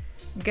like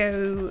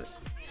go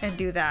and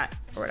do that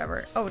or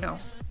whatever. Oh no,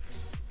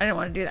 I didn't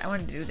want to do that. I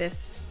wanted to do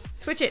this.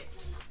 Switch it.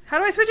 How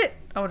do I switch it?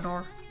 Oh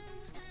no.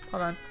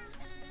 Hold on.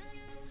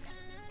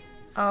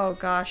 Oh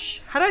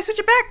gosh. How do I switch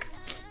it back?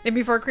 And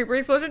before creeper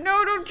explosion.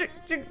 No, don't.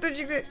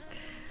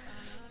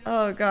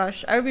 Oh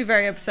gosh. I would be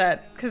very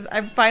upset because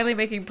I'm finally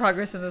making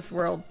progress in this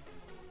world.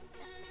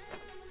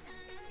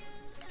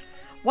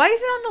 Why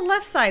is it on the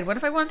left side? What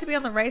if I want it to be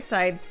on the right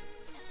side?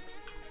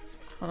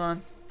 Hold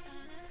on.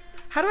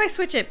 How do I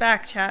switch it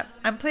back, chat?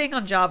 I'm playing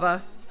on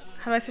Java.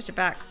 How do I switch it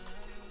back?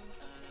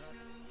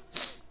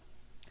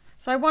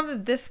 So I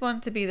wanted this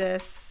one to be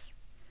this.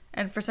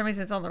 And for some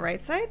reason it's on the right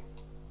side?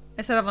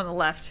 Instead of on the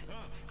left.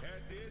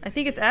 I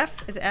think it's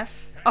F. Is it F?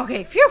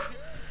 Okay, phew!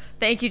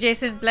 Thank you,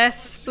 Jason.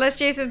 Bless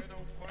Jason.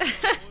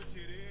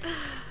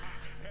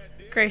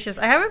 Gracious.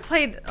 I haven't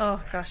played,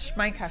 oh gosh,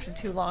 Minecraft in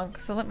too long.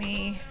 So let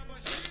me...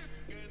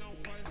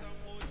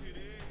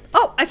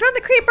 Oh, I found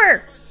the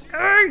creeper!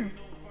 Urgh.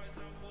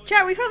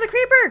 Chat, we found the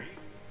creeper!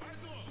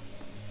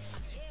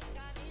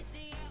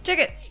 Check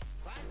it!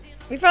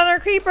 We found our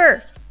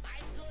creeper!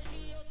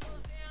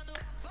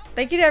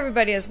 Thank you to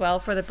everybody as well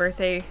for the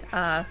birthday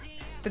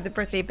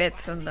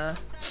bits and the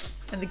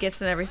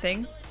gifts and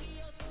everything.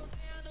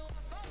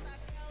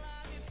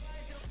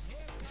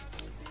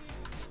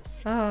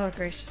 Oh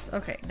gracious.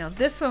 Okay, now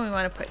this one we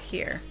want to put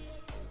here.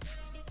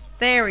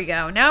 There we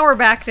go. Now we're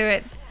back to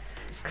it.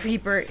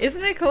 Creeper.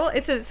 Isn't it cool?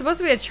 It's supposed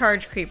to be a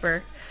charge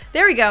creeper.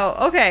 There we go.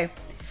 Okay.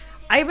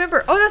 I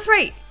remember. Oh, that's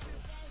right.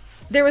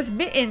 There was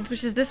Mittens,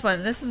 which is this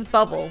one. This is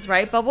Bubbles,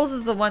 right? Bubbles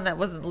is the one that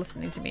wasn't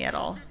listening to me at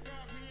all.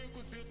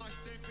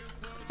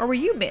 Or were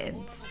you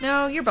Mittens?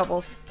 No, you're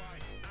Bubbles.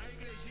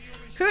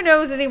 Who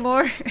knows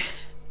anymore?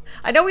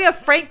 I know we have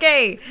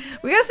Frankie.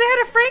 We gotta say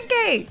hi to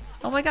Frankie.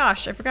 Oh my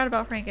gosh, I forgot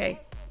about Frankie.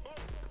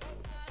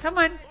 Come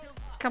on.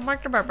 Come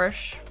back to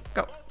Barbush.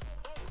 Go.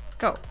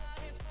 Go.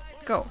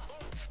 Go.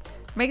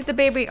 Make the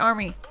baby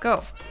army.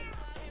 Go.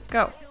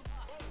 Go.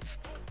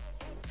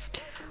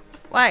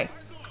 Why?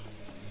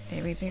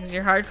 Maybe things in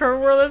your hardcore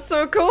world. That's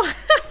so cool.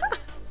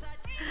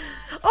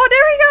 Oh,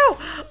 there we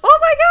go. Oh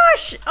my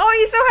gosh. Oh,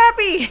 he's so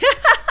happy.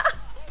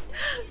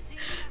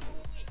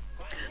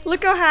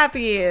 Look how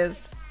happy he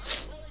is.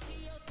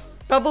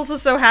 Bubbles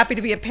is so happy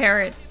to be a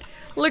parent.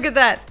 Look at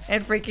that.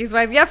 And Freaky's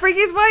wife. Yeah,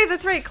 Freaky's wife.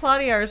 That's right.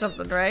 Claudia or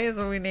something, right? Is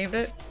what we named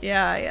it.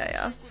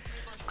 Yeah.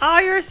 Oh,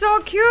 you're so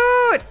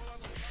cute.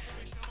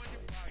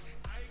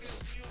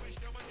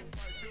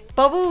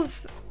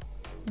 Bubbles.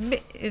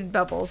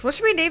 Bubbles. What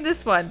should we name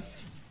this one?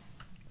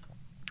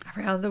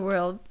 Around the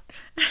world.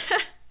 I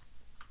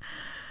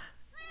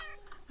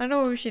don't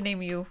know what we should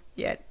name you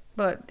yet.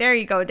 But there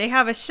you go. They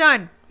have a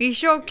son. He's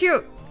so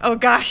cute. Oh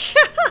gosh.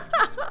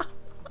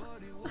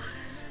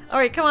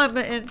 Alright, come on,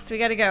 Mittens. We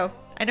gotta go.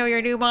 I know you're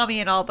a new mommy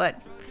and all,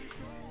 but...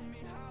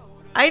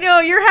 I know,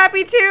 you're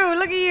happy too.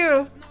 Look at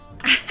you.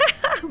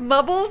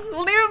 Mubbles?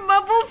 We'll name him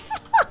Mubbles.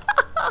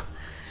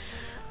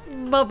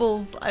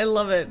 Mubbles. I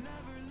love it.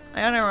 I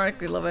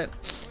unironically love it.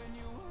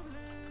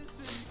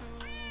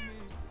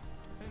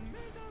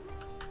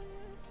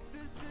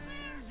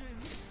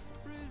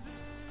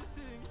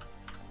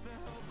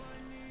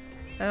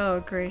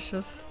 Oh,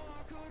 gracious.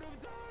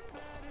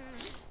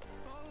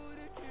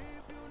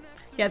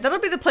 Yeah, that'll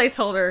be the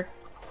placeholder.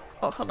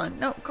 Oh, hold on.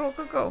 No,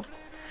 go.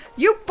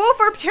 You both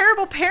are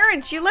terrible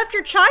parents. You left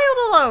your child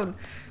alone.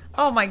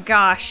 Oh my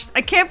gosh.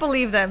 I can't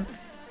believe them.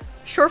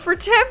 Short for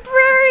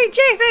temporary,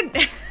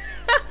 Jason.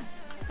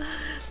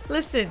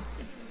 Listen,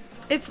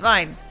 it's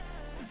fine.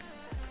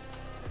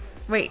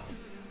 Wait.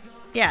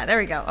 Yeah, there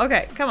we go.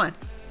 Okay, come on.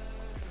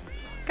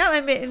 Got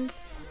my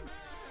Mittens.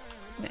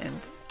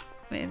 Mittens,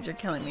 you're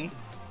killing me.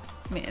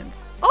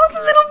 Mittens. Oh, the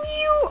little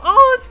Mew!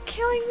 Oh, it's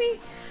killing me.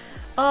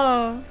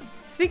 Oh,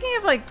 speaking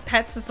of like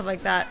pets and stuff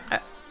like that,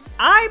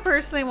 I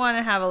personally want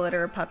to have a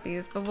litter of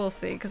puppies, but we'll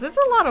see, because it's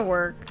a lot of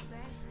work.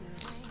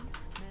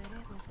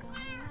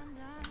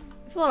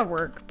 It's a lot of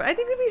work, but I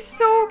think it'd be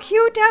so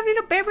cute to have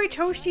little baby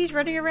toasties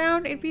running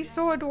around. It'd be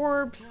so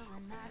adorbs.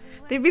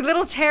 They'd be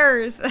little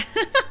terrors.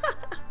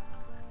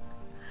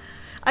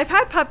 I've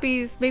had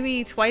puppies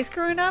maybe twice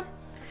growing up,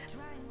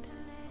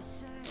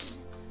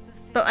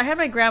 but I had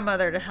my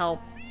grandmother to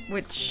help,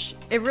 which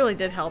it really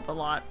did help a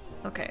lot.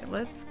 Okay,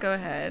 let's go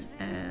ahead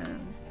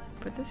and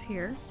put this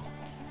here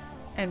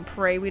and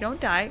pray we don't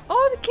die.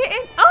 Oh, the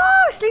kitten!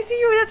 Oh, sleeps with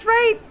you. That's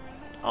right.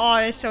 Oh,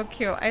 it's so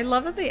cute. I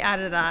love that they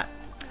added that.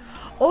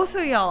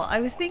 Also, y'all,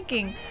 I was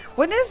thinking,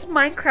 when is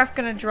Minecraft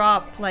gonna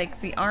drop like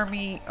the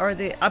army or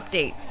the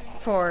update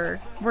for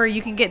where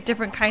you can get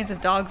different kinds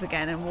of dogs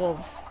again and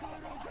wolves?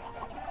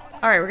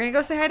 Alright, we're gonna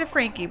go say hi to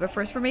Frankie, but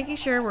first we're making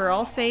sure we're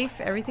all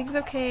safe, everything's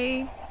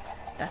okay,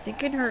 nothing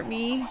can hurt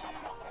me.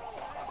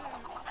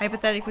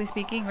 Hypothetically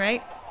speaking,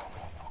 right?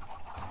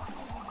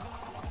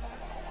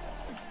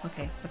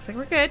 Okay, looks like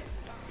we're good.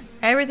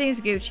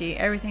 Everything's Gucci,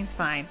 everything's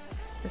fine.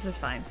 This is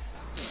fine.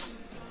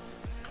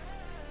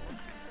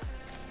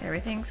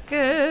 Everything's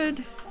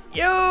good.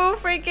 Yo,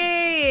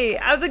 Frankie!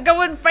 How's it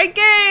going,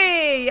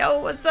 Frankie? Yo,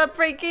 what's up,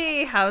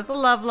 Frankie? How's the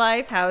love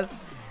life? How's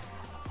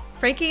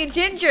Frankie and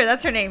Ginger?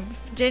 That's her name.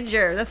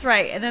 Ginger, that's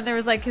right. And then there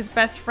was like his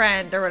best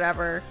friend or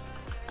whatever.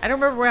 I don't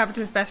remember what happened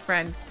to his best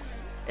friend.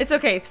 It's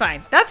okay, it's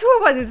fine. That's who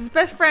it was. It was his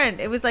best friend.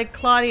 It was like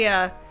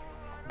Claudia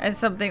and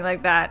something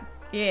like that.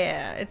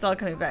 Yeah, it's all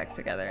coming back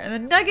together. And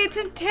then Nuggets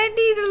and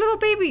Tendy, the little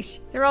babies.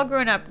 They're all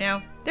grown up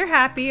now. They're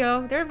happy,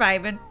 oh, they're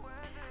vibing.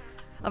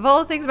 Of all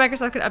the things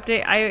Microsoft could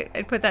update,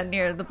 I'd put that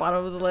near the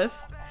bottom of the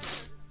list.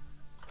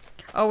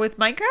 Oh, with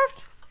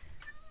Minecraft?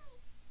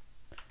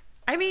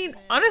 I mean,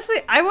 honestly,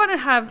 I want to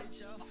have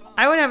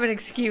an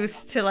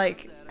excuse to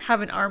like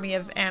have an army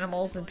of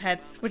animals and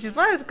pets, which is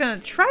what I was gonna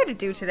try to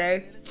do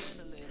today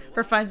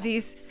for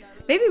funsies.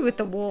 Maybe with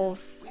the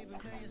wolves.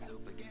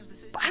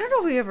 But I don't know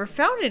if we ever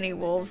found any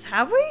wolves,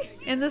 have we?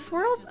 In this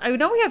world? I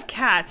know we have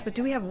cats, but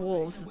do we have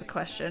wolves is the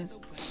question.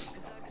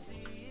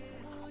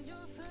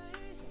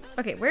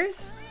 Okay,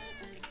 where's...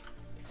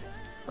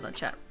 Hold on,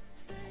 chat.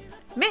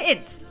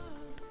 Mittens!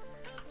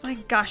 My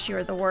gosh, you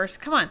are the worst.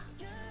 Come on.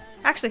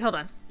 Actually, hold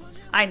on.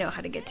 I know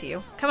how to get to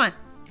you. Come on.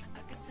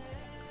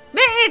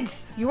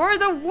 Mittens! You are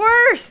the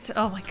worst!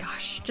 Oh my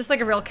gosh. Just like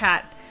a real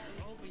cat.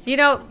 You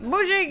know,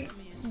 Mojang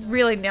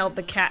really nailed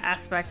the cat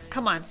aspect.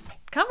 Come on.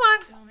 Come on.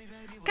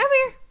 Come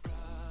here.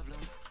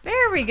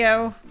 There we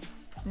go.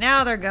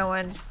 Now they're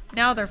going.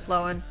 Now they're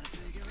flowing.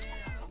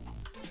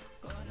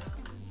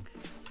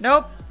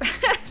 Nope.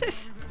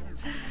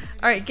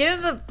 Alright, get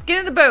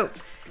in the boat.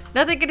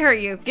 Nothing can hurt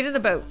you. Get in the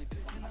boat.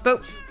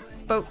 Boat.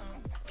 Boat.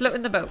 Float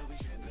in the boat.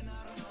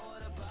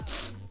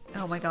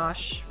 Oh my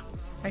gosh.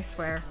 I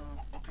swear.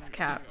 This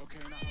cat.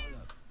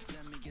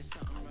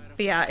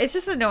 But yeah, it's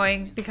just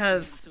annoying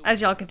because, as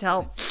y'all can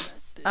tell,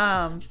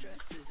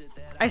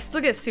 I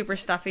still get super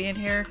stuffy in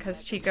here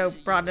because Chico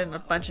brought in a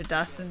bunch of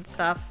dust and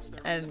stuff,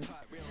 and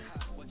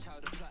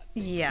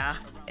yeah,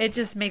 it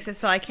just makes it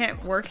so I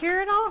can't work here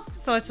at all.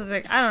 So it's just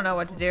like, I don't know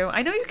what to do.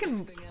 I know you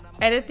can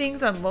edit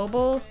things on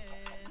mobile,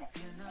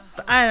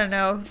 but I don't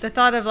know. The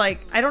thought of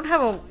like, I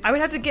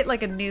would have to get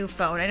like a new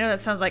phone. I know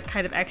that sounds like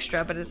kind of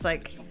extra, but it's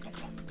like,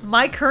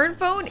 my current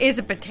phone is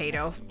a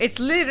potato. It's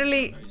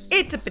literally,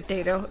 it's a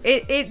potato.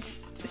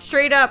 It's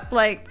straight up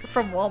like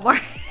from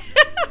Walmart.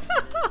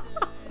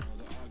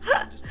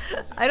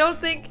 I don't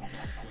think,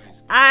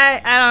 I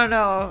don't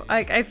know.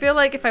 Like, I feel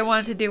like if I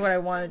wanted to do what I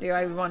want to do,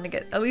 I would want to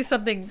get at least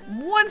something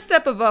one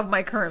step above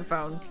my current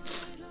phone.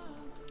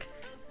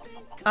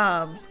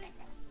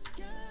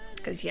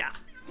 Cause yeah,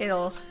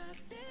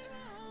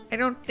 I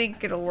don't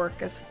think it'll work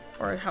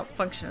or how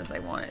function as I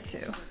want it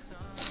to.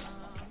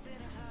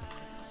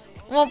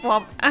 Womp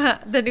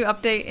womp. The new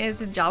update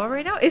is in Java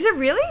right now. Is it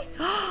really?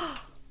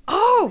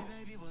 Oh,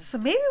 so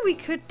maybe we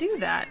could do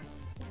that.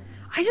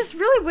 I just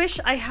really wish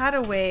I had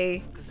a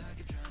way.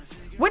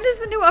 When does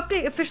the new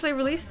update officially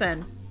release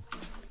then?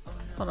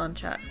 Hold on,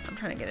 chat. I'm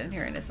trying to get in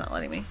here and it's not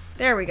letting me.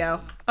 There we go.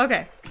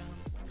 Okay.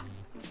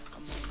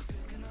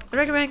 I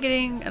recommend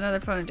getting another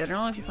phone in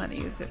general if you plan to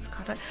use it for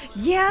contact.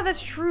 Yeah,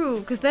 that's true.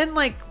 Because then,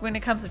 like, when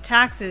it comes to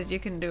taxes, you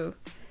can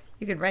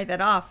write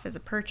that off as a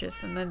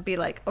purchase and then be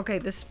like, okay,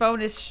 this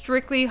phone is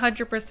strictly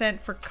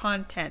 100% for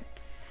content.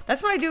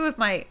 That's what I do with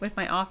my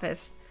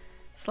office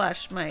 /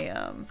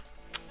 my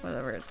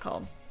whatever it's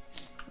called.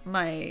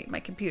 My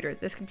computer.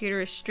 This computer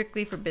is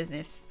strictly for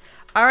business.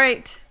 All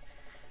right.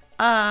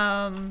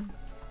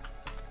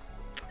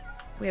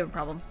 We have a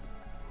problem.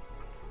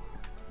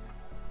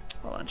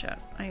 Hold on,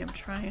 chat. I am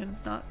trying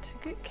not to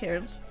get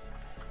killed.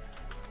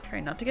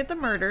 Trying not to get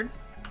them murdered.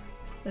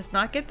 Let's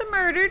not get them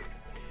murdered.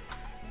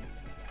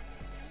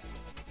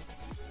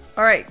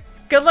 All right.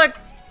 Good luck.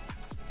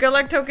 Good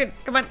luck, Token.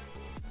 Come on.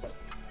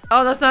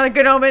 Oh, that's not a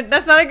good omen.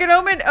 That's not a good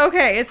omen.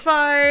 Okay, it's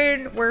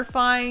fine. We're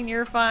fine.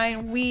 You're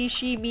fine. We,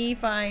 she, me,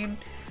 fine.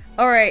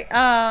 All right.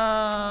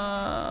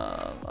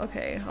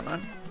 Okay, hold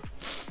on.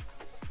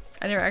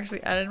 I never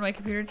actually added my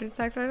computer to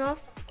tax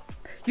write-offs.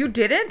 You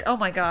didn't? Oh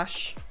my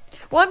gosh.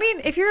 Well, I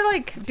mean, if you're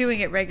like doing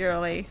it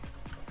regularly,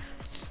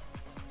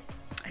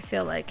 I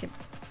feel like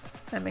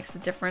that makes the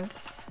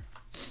difference.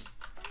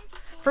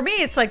 For me,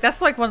 it's like,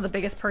 that's like one of the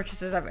biggest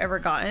purchases I've ever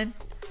gotten.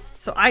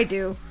 So I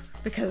do,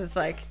 because it's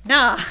like,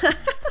 nah.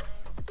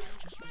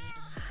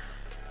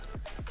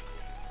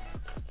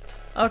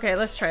 Okay,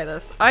 let's try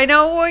this. I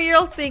know what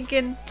you're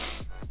thinking.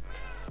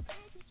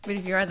 But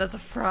if you're right, that's a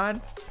fraud.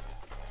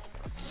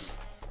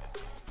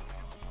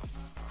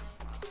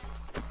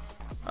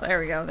 Oh, there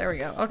we go. There we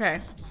go. Okay.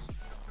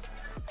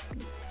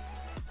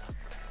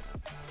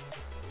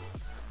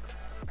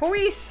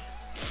 Police!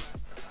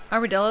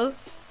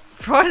 Armadillos?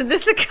 Fraud in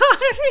this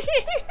economy!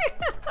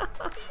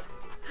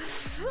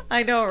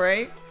 I know,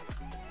 right?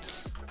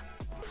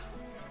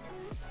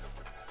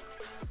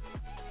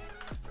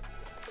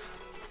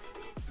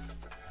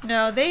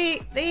 No,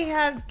 they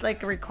had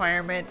like a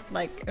requirement,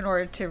 like in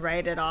order to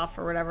write it off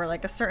or whatever,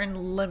 like a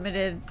certain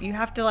limited, you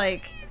have to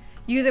like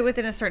use it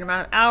within a certain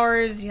amount of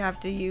hours, you have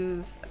to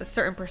use a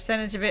certain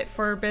percentage of it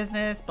for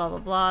business, blah blah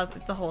blah.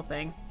 It's a whole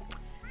thing.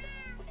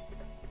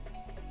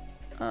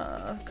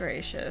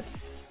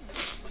 Gracious.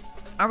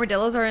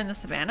 Armadillos are in the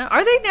savannah.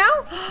 Are they now?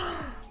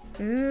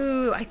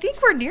 Ooh, I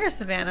think we're near a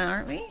savannah,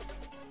 aren't we?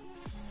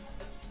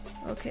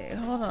 Okay,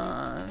 hold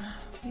on.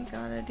 We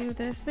gotta do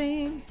this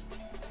thing.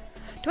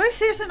 Do I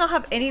seriously not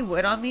have any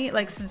wood on me?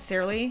 Like,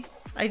 sincerely?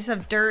 I just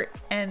have dirt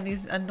and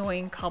these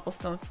annoying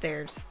cobblestone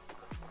stairs.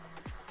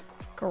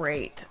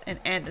 Great.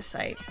 And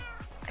andesite.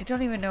 I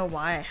don't even know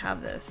why I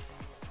have this.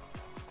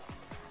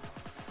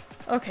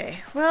 Okay,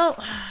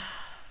 well,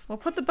 we'll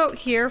put the boat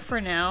here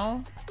for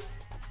now.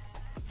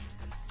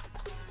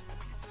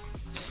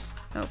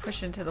 Oh,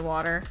 push into the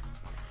water.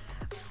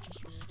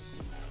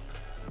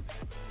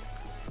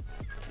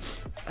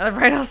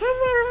 Right else in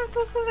there with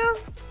this one out.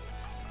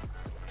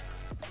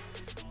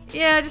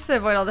 Yeah, just to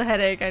avoid all the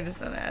headache, I just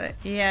don't add it.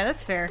 Yeah,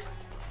 that's fair.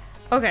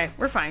 Okay,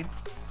 we're fine.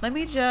 Let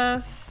me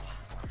just...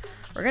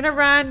 We're gonna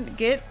run,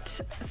 get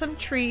some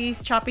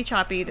trees,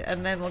 choppy-choppied,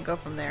 and then we'll go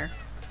from there.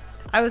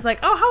 I was like,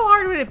 oh, how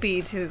hard would it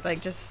be to,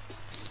 like, just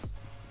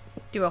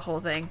do a whole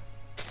thing?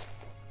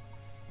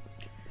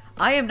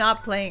 I am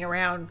not playing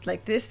around.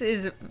 Like, this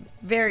is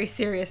very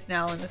serious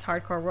now in this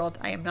hardcore world.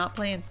 I am not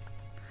playing.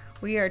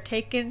 We are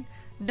taking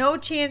no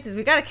chances.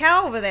 We got a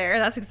cow over there.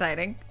 That's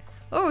exciting.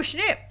 Oh,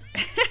 snip.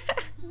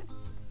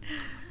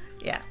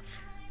 Yeah,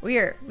 we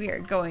are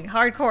going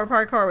hardcore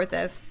parkour with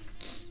this.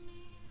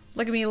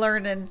 Look at me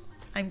learning.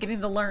 I'm getting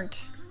the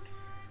learnt.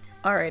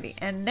 Alrighty,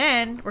 and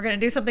then we're gonna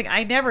do something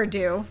I never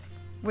do,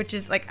 which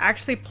is like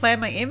actually plan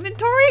my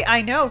inventory.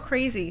 I know,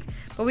 crazy,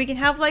 but we can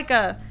have like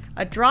a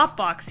drop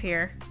box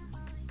here.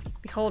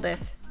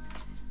 Beholdeth.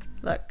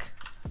 Look.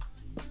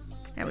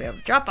 Now we have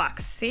a drop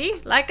box.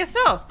 See, like a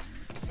so,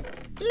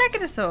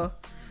 like a so.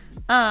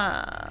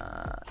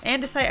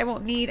 Andesite I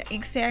won't need,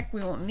 ink sac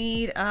we won't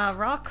need,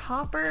 raw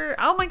copper.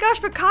 Oh my gosh,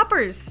 but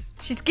coppers!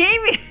 She's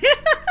gaming!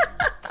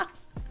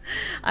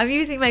 I'm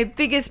using my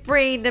biggest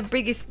brain, the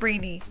biggest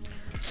brainy.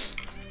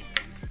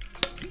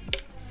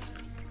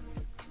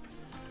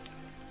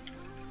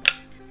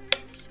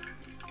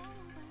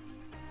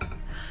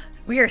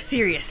 We are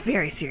serious,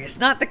 very serious.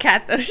 Not the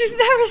cat though, she's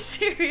never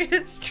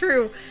serious.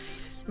 True.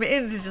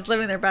 Mittens is just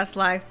living their best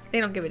life. They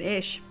don't give an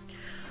ish.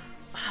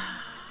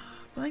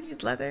 Well, I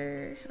need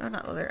leather. Oh,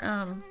 not leather.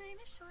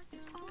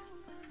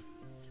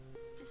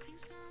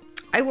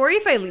 I worry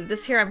if I leave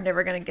this here, I'm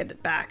never going to get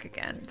it back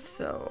again.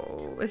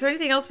 So, is there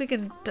anything else we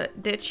can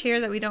ditch here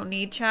that we don't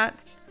need, chat?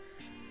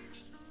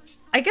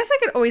 I guess I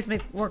could always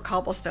make more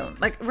cobblestone.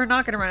 Like, we're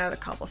not going to run out of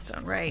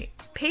cobblestone, right?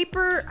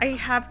 Paper. I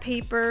have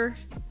paper.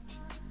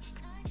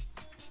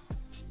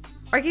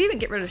 Or I could even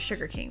get rid of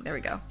sugarcane. There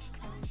we go.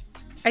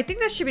 I think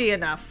that should be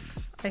enough.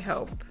 I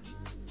hope.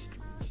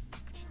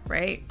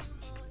 Right?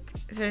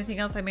 Is there anything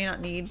else I may not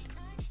need?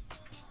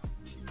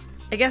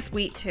 I guess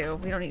wheat too.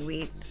 We don't need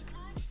wheat.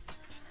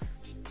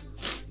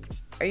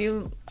 Are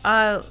you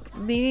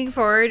leaning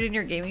forward in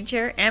your gaming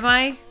chair? Am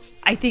I?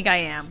 I think I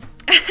am.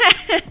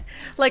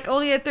 Like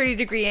only a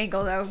 30-degree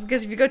angle though,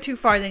 because if you go too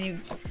far then you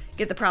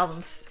get the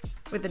problems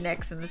with the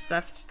necks and the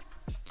stuffs.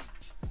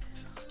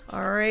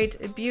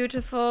 Alright,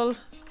 beautiful.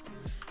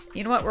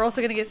 You know what? We're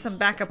also gonna get some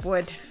backup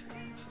wood.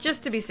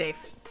 Just to be safe.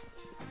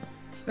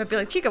 You might be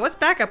like, Chica, what's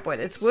backup wood?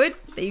 It's wood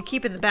that you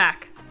keep in the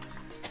back.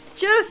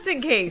 Just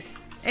in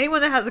case. Anyone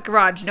that has a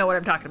garage know what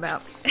I'm talking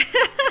about.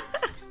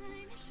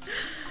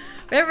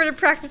 Remember to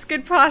practice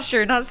good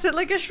posture, not sit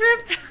like a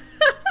shrimp.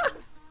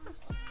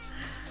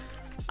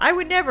 I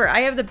would never.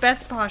 I have the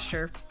best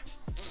posture.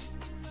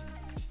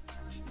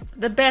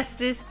 The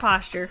bestest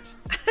posture.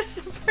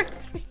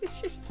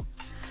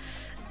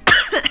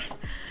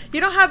 You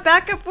don't have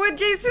backup wood,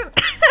 Jason?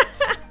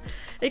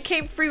 It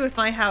came free with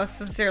my house,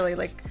 sincerely.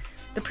 Like,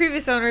 the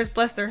previous owners,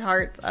 bless their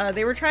hearts,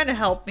 they were trying to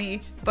help me,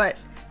 but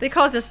they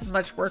caused just as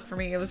much work for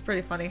me. It was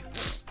pretty funny.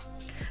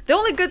 The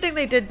only good thing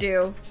they did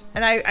do,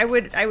 and I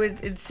would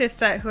insist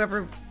that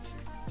whoever,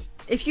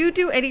 if you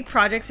do any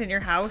projects in your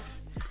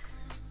house,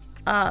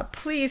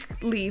 please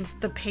leave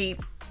the paint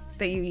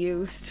that you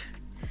used.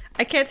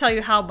 I can't tell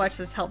you how much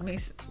this helped me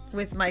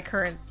with my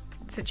current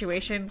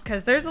situation,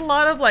 because there's a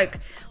lot of like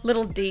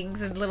little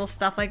dings and little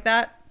stuff like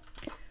that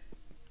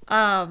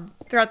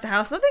throughout the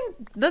house.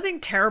 Nothing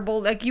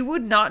terrible. Like you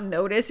would not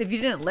notice if you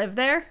didn't live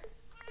there.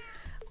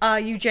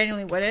 You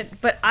genuinely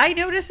wouldn't. But I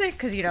notice it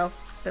because, you know,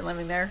 been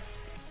living there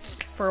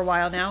for a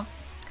while now.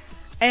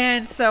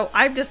 And so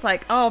I'm just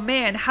like, oh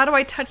man, how do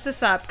I touch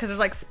this up? Because there's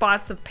like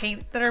spots of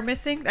paint that are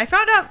missing. I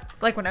found out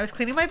like when I was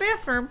cleaning my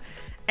bathroom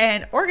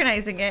and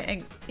organizing it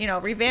and, you know,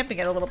 revamping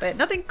it a little bit.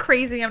 Nothing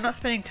crazy. I'm not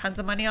spending tons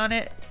of money on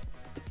it.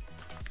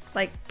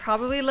 Like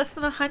probably less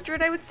than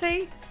 100, I would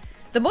say.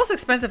 The most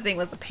expensive thing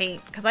was the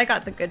paint, because I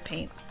got the good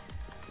paint.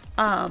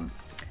 And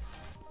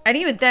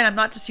even then, I'm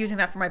not just using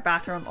that for my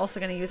bathroom. I'm also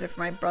going to use it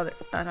for my brother,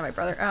 not my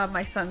brother,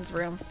 my son's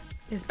room,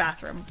 his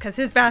bathroom, because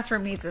his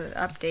bathroom needs an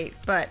update.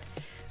 But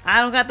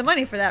I don't got the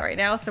money for that right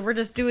now, so we're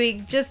just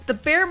doing just the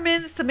bare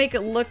minimums to make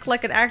it look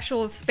like an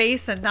actual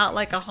space and not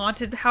like a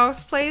haunted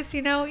house place.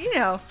 You know,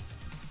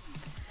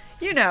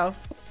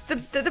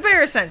 the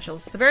bare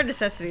essentials, the bare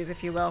necessities,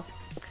 if you will.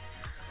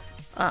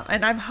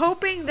 And I'm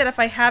hoping that if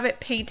I have it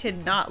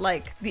painted not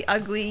like the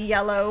ugly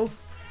yellow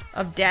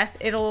of death,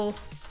 it'll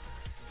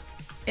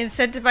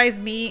incentivize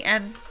me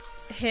and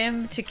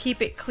him to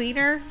keep it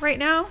cleaner right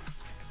now.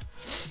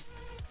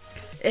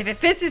 If it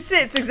fits, it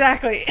sits,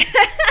 exactly.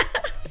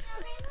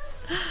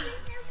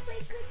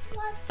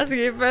 That's a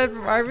good friend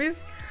from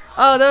Arby's.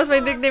 Oh, that was my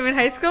nickname in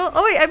high school?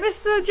 Oh wait, I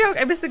missed the joke.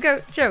 I missed the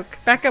goat joke.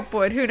 Back up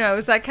wood. Who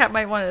knows? That cat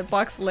might want a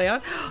box to lay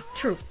on.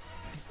 True.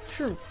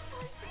 True.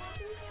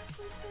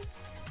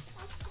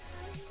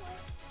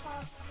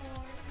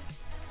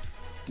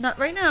 Not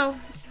right now.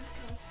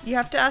 You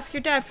have to ask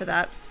your dad for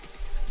that.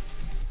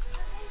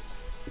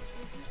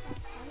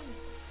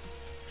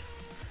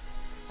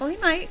 Well, he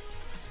might.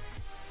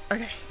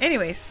 Okay.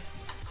 Anyways.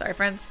 Sorry,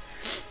 friends.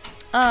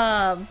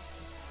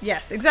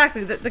 Yes,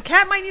 exactly. The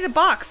cat might need a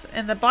box,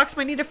 and the box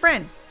might need a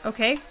friend.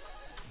 Okay?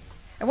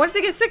 And what if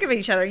they get sick of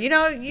each other? You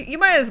know, you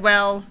might as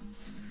well.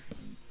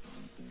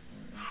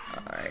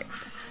 Alright.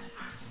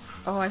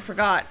 Oh, I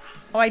forgot.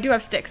 Oh, I do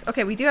have sticks.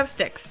 Okay, we do have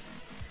sticks.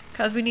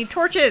 Because we need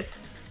torches.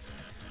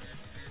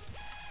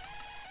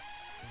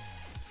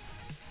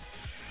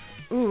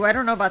 Ooh, I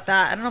don't know about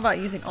that. I don't know about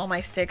using all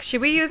my sticks.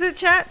 Should we use it,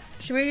 chat?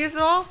 Should we use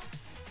it all?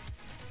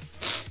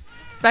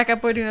 Back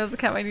up wood, who knows the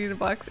cat might need a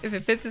box. If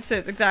it fits, it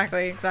sits.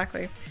 Exactly,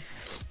 exactly.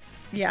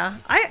 Yeah,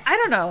 I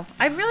don't know.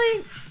 I'm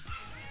really...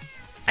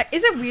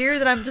 is it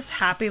weird that I'm just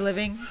happy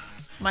living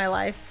my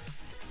life?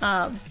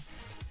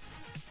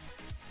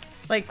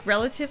 Like,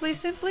 relatively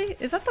simply?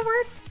 Is that the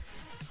word?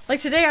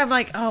 Like, today I'm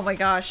like, oh my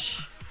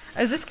gosh.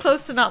 I was this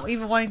close to not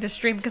even wanting to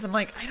stream because I'm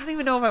like, I don't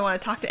even know if I want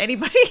to talk to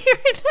anybody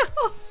right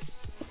now.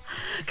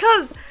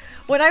 Because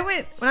when I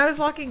was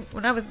walking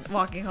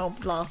home,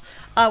 blah,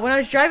 when I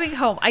was driving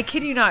home, I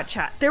kid you not,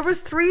 chat, there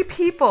was 3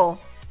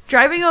 people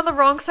driving on the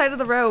wrong side of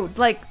the road.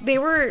 Like they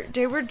were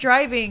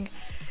driving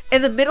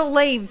in the middle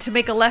lane to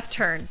make a left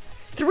turn.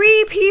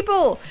 3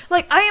 people!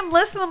 Like I am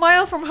less than a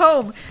mile from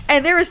home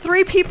and there is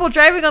 3 people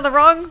driving on the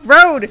wrong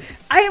road.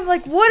 I am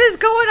like, what is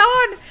going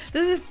on?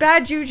 This is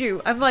bad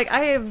juju. I'm like,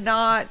 I am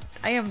not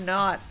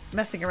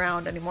messing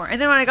around anymore.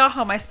 And then when I got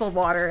home, I spilled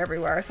water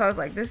everywhere. So I was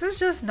like, this is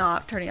just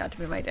not turning out to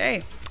be my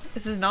day.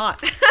 This is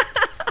not.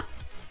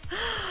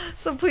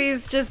 So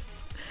please just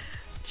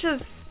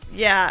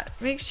yeah,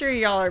 make sure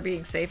y'all are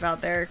being safe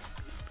out there,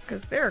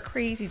 because there are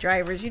crazy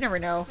drivers. You never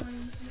know.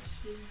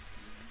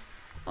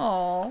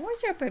 Oh,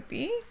 what's up,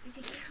 puppy?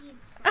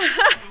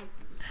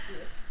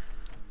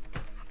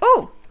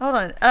 Oh, hold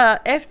on.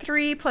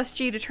 F3 plus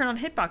G to turn on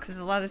hitboxes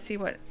allow to see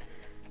what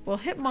will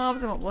hit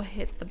mobs and what will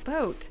hit the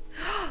boat.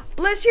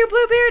 Bless you,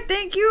 Bluebeard.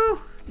 Thank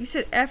you. You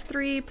said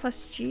F3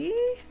 plus G?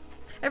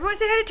 Everyone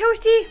say hi to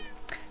Toasty.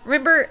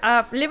 Remember,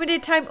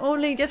 limited time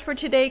only just for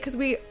today, because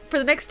for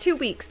the next 2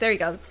 weeks. There you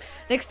go.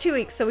 Next 2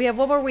 weeks. So we have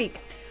 1 more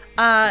week.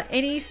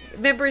 Any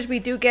members we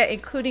do get,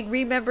 including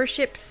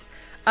re-memberships,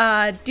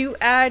 do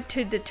add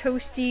to the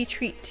Toasty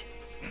treat.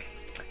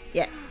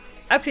 Yeah.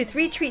 Up to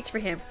 3 treats for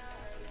him.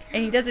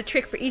 And he does a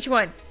trick for each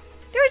one.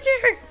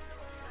 Toaster!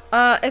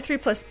 F3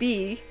 plus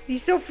B.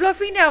 He's so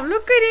fluffy now.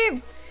 Look at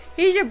him.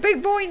 He's a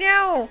big boy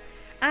now.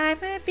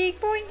 I'm a big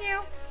boy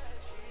now.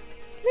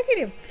 Look at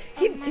him.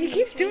 He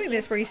keeps doing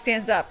this where he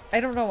stands up. I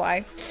don't know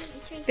why.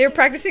 They're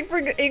practicing for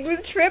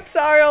England trip.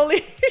 Sorry,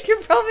 Oli.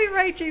 You're probably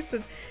right,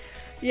 Jason.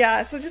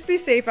 Yeah, so just be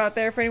safe out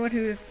there for anyone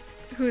who's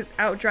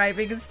out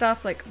driving and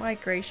stuff. Like, my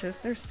gracious,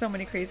 there's so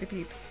many crazy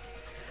peeps.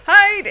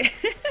 Hide!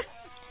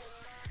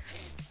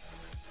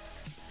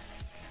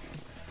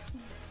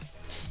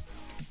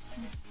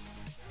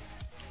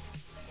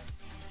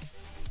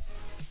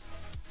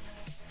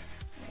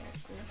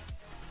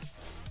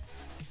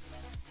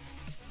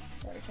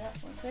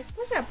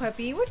 What's up,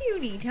 puppy? What do you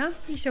need, huh?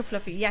 He's so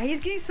fluffy. Yeah, he's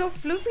getting so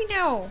fluffy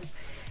now.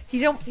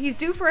 He's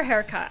due for a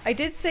haircut. I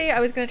did say I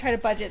was gonna try to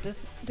budget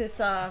this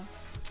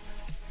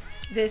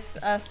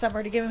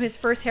summer to give him his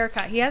first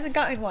haircut. He hasn't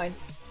gotten one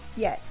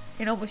yet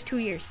in almost 2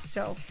 years.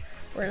 So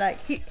we're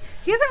like, he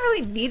hasn't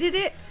really needed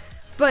it,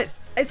 but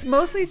it's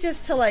mostly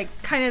just to like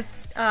kind of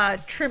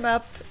trim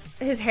up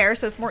his hair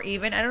so it's more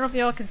even. I don't know if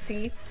y'all can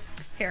see.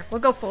 Here,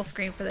 we'll go full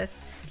screen for this.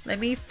 Let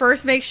me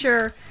first make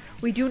sure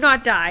we do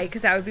not die,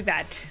 because that would be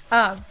bad.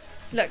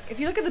 Look, if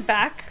you look at the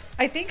back,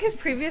 I think his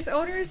previous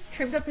owners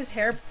trimmed up his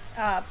hair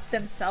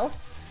themselves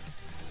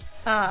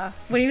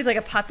when he was like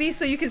a puppy.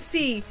 So you can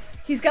see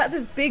he's got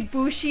this big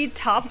bushy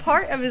top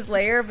part of his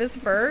layer of his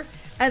fur,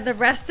 and the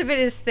rest of it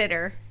is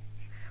thinner,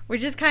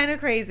 which is kind of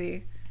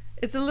crazy.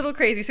 It's a little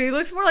crazy. So he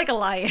looks more like a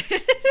lion.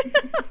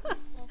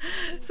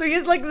 So he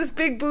has like this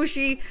big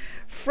bushy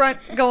front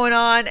going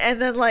on,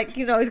 and then like,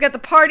 you know, he's got the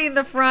party in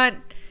the front,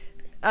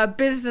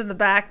 business in the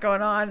back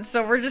going on.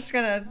 So we're just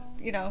gonna,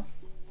 you know,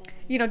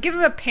 give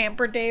him a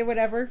pamper day,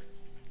 whatever.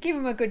 Give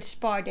him a good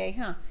spa day,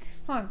 huh?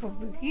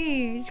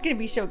 He's gonna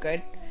be so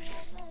good.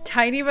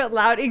 Tiny but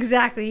loud,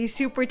 exactly. He's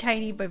super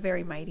tiny but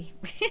very mighty.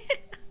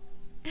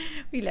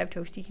 We love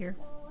Toasty here.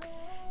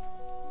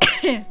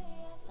 You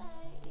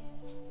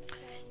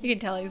can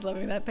tell he's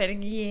loving that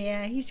petting.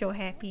 Yeah, he's so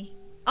happy.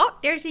 Oh,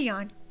 there's the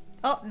yawn.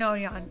 Oh, no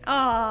yawn.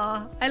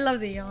 Oh, I love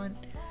the yawn.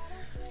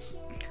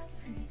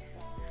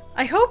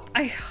 I hope,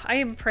 I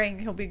am praying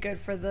he'll be good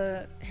for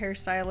the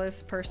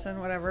hairstylist person,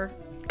 whatever.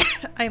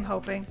 I am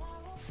hoping.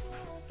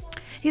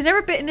 He's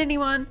never bitten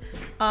anyone.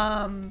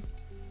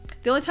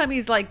 The only time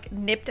he's like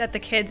nipped at the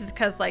kids is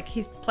because like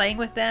he's playing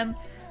with them.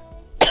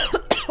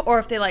 Or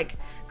if they like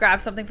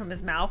grab something from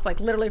his mouth, like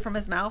literally from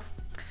his mouth.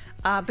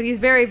 But he's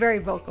very, very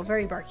vocal,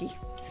 very barky.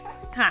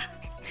 Ha.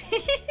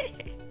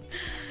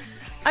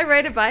 I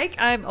ride a bike.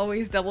 I'm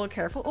always double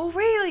careful. Oh,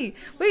 really?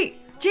 Wait,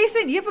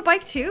 Jason, you have a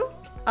bike too?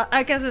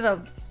 I guess it's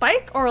a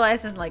bike, or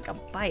as in like a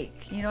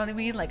bike. You know what I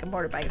mean? Like a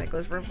motorbike that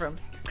goes vroom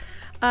vrooms.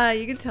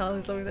 You can tell I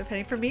was loving the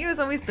penny. For me, it was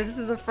always business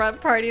in the front,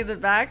 party in the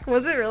back.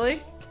 Was it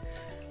really?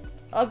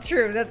 Oh,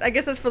 true. I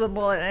guess that's for the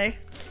mullet, eh?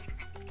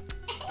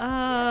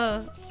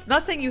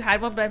 Not saying you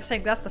had one, but I'm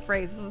saying that's the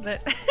phrase, isn't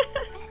it?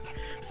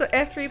 So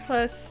F3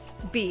 plus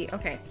B.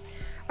 Okay.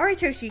 All right,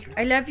 Toshi.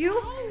 I love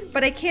you,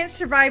 but I can't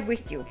survive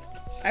with you.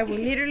 I will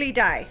literally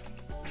die.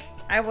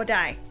 I will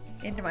die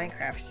in the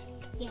Minecrafts.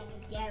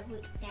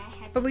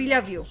 But we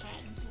love you.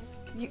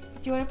 Do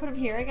you want to put him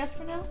here, I guess,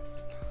 for now?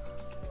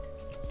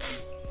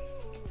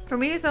 For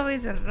me, it's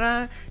always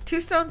 2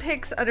 stone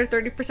picks under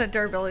 30%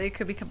 durability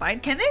could be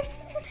combined. Can they?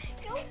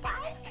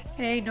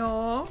 Hey,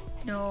 no.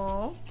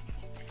 No.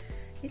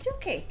 It's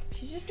okay.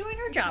 She's just doing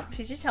her job.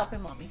 She's just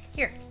helping mommy.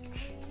 Here.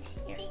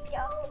 Here.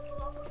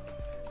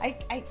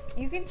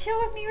 You can chill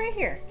with me right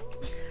here.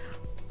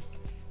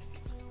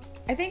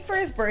 I think for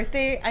his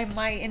birthday, I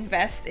might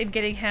invest in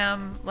getting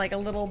him like a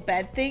little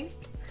bed thing.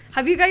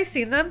 Have you guys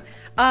seen them?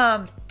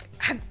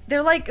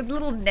 They're like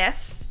little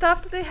nest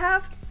stuff that they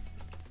have.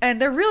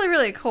 And they're really,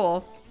 really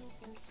cool.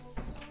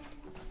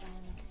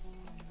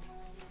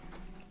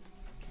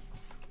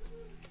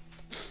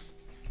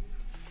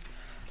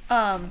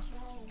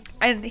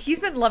 And he's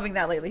been loving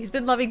that lately. He's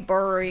been loving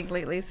burrowing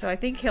lately, so I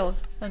think he'll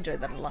enjoy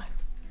that a lot.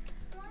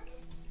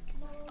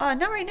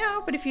 Not right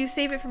now, but if you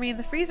save it for me in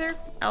the freezer,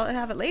 I'll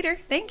have it later.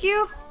 Thank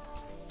you.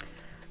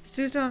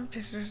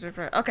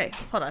 Okay,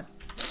 hold on.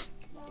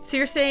 So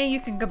you're saying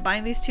you can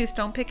combine these 2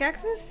 stone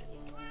pickaxes?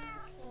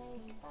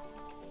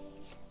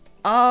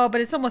 Oh, but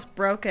it's almost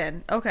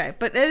broken. Okay,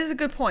 but that is a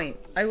good point.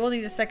 I will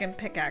need a second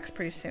pickaxe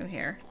pretty soon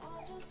here.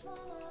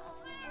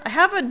 I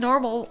have a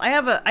normal, I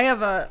have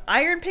a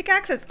iron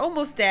pickaxe that's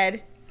almost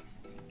dead.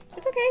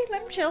 It's okay,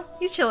 let him chill.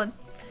 He's chilling.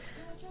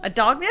 A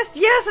dog nest?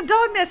 Yes, a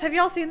dog nest. Have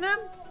y'all seen them?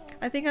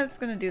 I think I was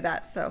gonna do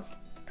that. So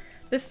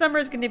this summer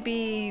is gonna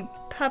be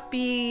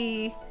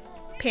puppy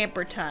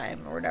pamper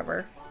time or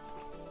whatever.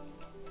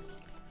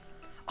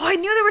 Oh, I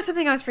knew there was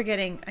something I was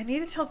forgetting. I need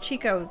to tell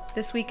Chico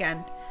this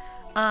weekend.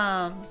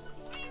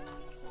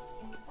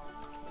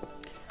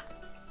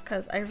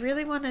 Because I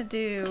really want to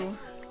do...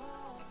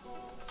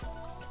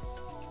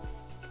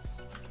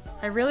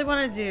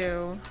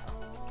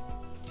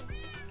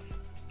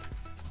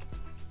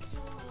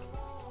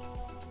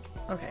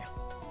 Okay.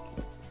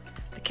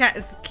 The cat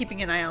is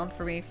keeping an eye on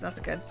for me. That's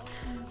good.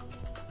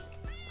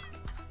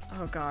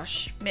 Oh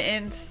gosh.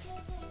 Mittens.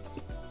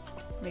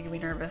 Making me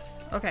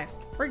nervous. Okay.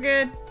 We're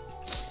good.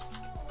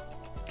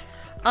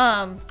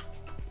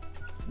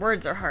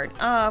 Words are hard.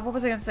 What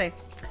was I gonna say?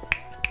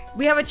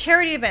 We have a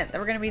charity event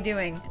that we're gonna be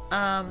doing.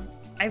 I'm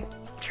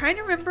trying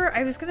to remember.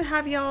 I was gonna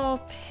have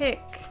y'all pick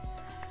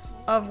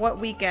of what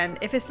weekend.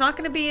 If it's not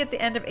gonna be at the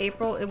end of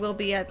April, it will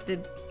be at the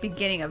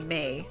beginning of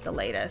May, the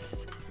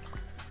latest.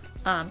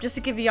 Just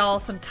to give y'all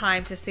some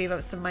time to save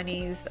up some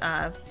monies,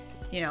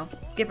 you know,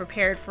 get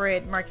prepared for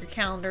it, mark your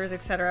calendars,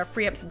 etc.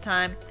 Free up some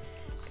time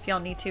if y'all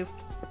need to.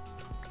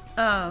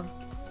 I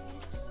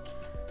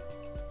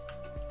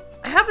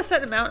have a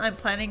set amount I'm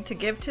planning to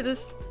give to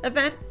this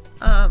event.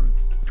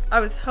 I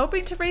was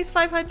hoping to raise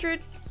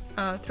 500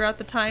 throughout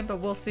the time, but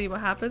we'll see what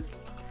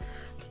happens.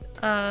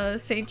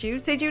 St.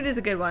 Jude. St. Jude is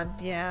a good one.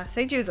 Yeah,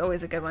 St. Jude is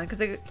always a good one because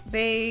I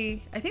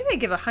think they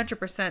give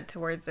 100%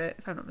 towards it,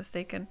 if I'm not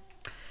mistaken.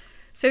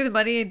 Save the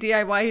money and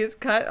DIY his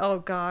cut. Oh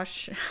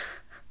gosh.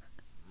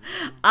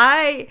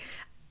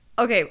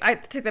 Okay, I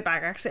take that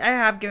back. Actually, I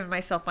have given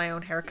myself my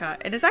own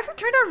haircut, and it's actually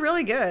turned out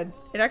really good.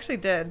 It actually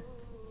did.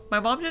 My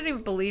mom didn't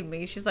even believe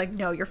me. She's like,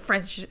 "No, your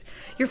friends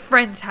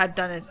had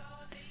done it."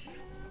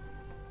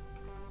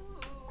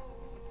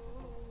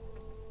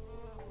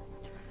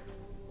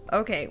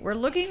 Okay, we're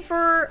looking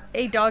for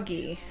a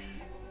doggy.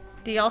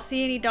 Do y'all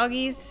see any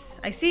doggies?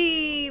 I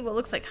see what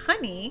looks like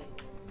honey.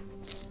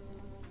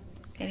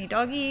 Any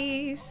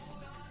doggies?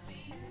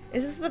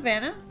 Is this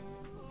Savannah?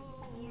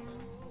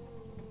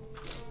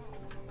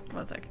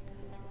 One sec.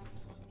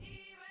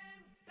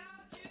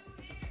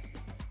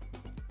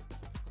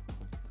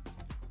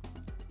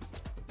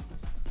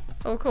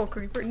 Oh, cool,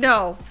 creeper.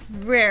 No,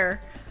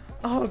 where?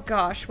 Oh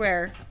gosh,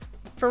 where?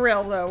 For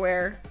real though,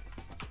 where?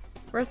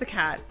 Where's the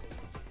cat?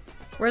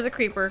 Where's the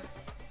creeper?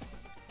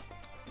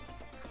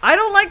 I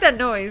don't like that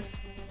noise.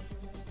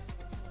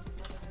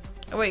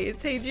 Oh, wait,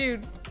 it's Hey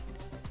Jude.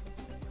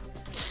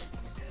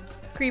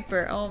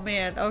 Creeper. Oh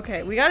man.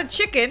 Okay, we got a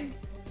chicken,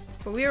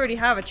 but we already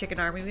have a chicken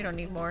army. We don't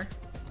need more.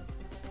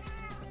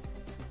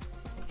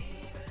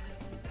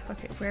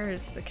 Okay, where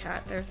is the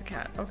cat? There's the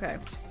cat. Okay.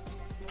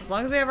 As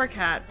long as we have our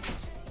cat,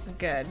 we're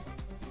good.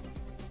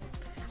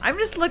 I'm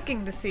just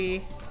looking to see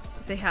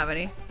if they have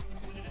any.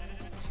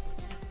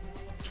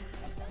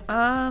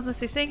 Let's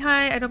see. Saying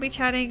hi. I don't be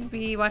chatting.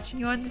 Be watching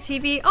you on the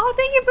TV. Oh,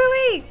 thank you,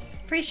 Bowie.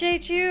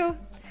 Appreciate you.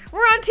 We're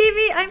on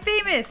TV. I'm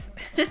famous.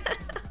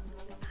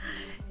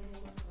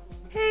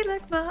 Hey,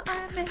 look, Ma,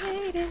 I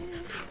made it.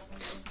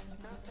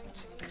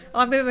 Oh,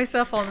 I'm making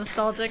myself all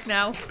nostalgic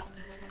now.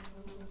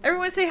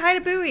 Everyone say hi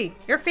to Bowie.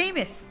 You're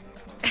famous.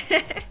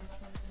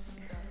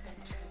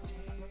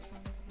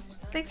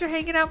 Thanks for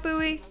hanging out,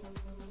 Bowie.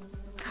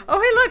 Oh,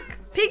 hey, look.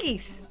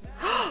 Piggies.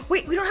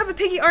 Wait, we don't have a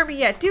piggy army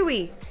yet, do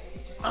we?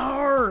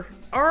 Arr.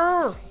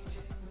 Arr.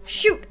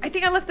 Shoot, I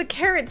think I left the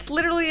carrots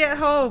literally at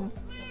home.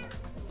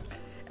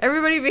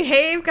 Everybody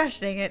behave. Gosh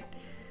dang it.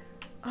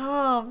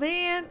 Oh,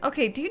 man.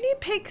 Okay, do you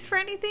need pigs for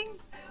anything?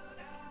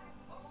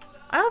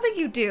 I don't think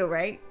you do,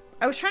 right?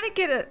 I was trying to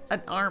get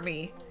an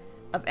army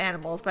of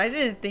animals, but I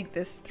didn't think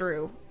this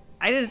through.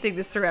 I didn't think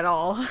this through at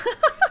all.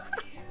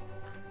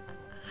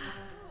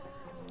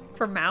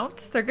 For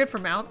mounts? They're good for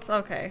mounts?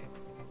 Okay.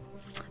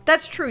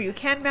 That's true. You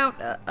can mount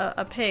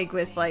a pig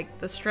with, like,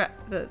 the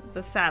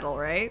saddle,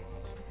 right?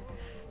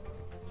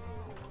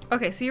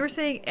 Okay, so you were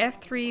saying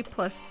F3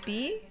 plus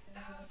B?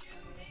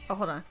 Oh,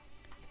 hold on.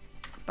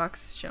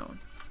 Box shown.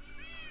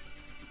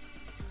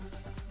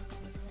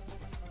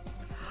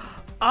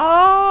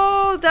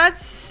 Oh,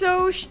 that's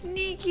so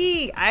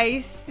sneaky. I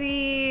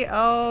see.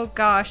 Oh,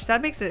 gosh.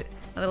 That makes it...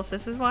 My little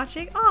sis is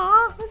watching.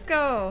 Aw, let's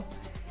go.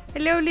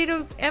 Hello,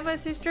 little Emma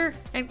sister.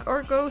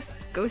 Or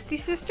ghosty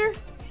sister?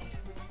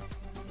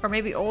 Or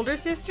maybe older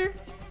sister?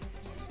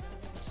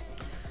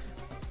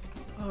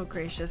 Oh,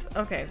 gracious.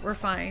 Okay, we're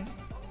fine.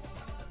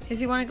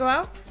 Does he want to go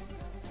out?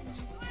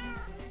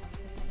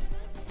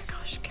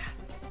 Gosh, cat.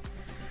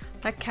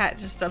 That cat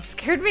just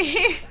scared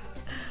me.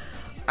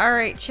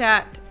 Alright,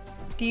 chat.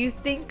 Do you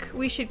think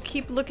we should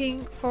keep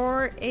looking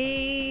for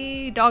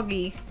a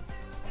doggy?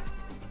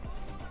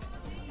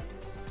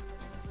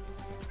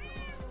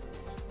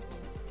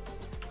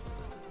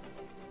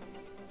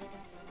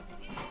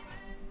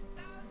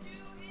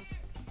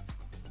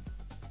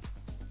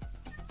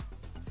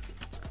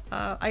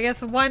 I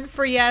guess 1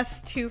 for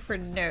yes, 2 for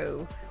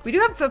no. We do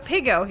have a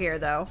piggo here,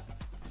 though.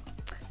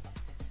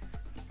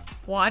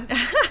 1.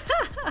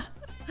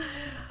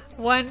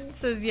 1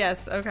 says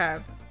yes. Okay.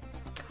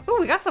 Oh,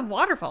 we got some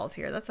waterfalls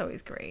here. That's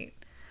always great.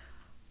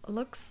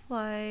 Looks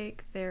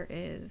like there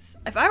is...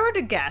 If I were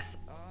to guess,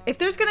 if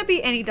there's going to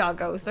be any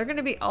doggos, they're going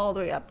to be all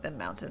the way up the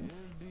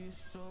mountains.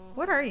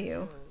 What are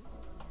you?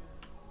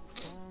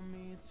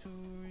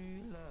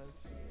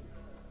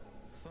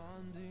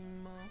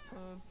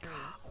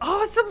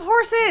 Oh, some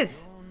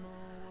horses!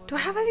 Do I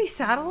have any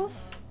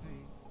saddles?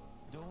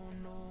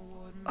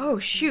 Oh,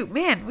 shoot.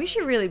 Man, we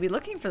should really be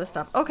looking for this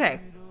stuff. Okay.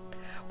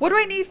 What do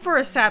I need for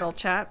a saddle,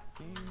 chat?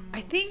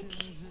 I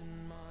think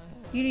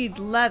you need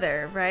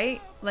leather, right?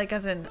 Like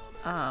as in,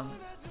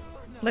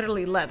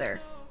 literally leather,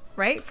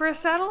 right? For a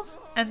saddle?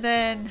 And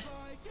then...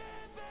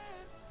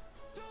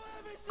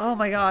 Oh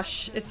my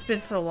gosh. It's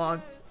been so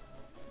long.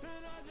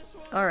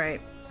 Alright.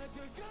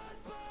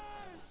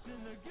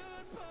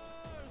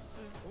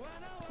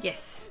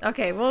 Yes.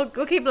 Okay, we'll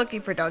keep looking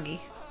for doggy.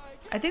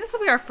 I think this will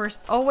be our first...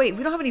 Oh, wait.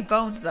 We don't have any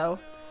bones, though.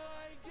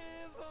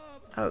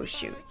 Oh,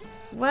 shoot.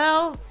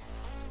 Well,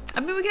 I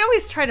mean, we can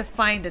always try to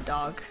find a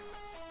dog.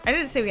 I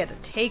didn't say we had to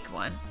take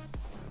one.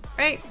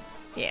 Right?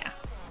 Yeah.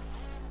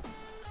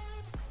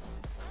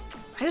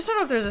 I just don't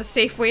know if there's a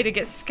safe way to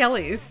get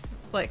skellies.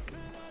 Like,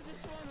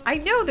 I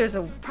know there's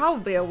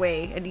probably a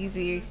way, an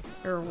easier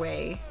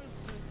way.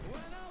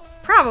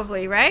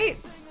 Probably, right?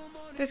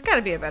 There's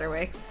gotta be a better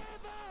way.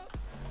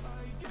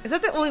 Is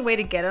that the only way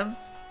to get them?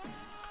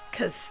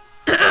 Because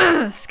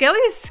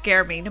skellies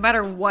scare me no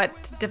matter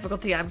what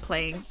difficulty I'm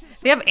playing.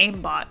 They have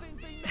aimbot.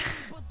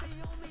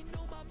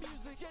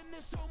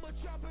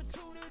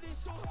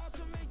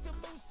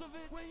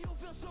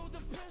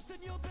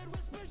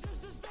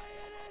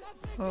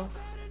 Oh,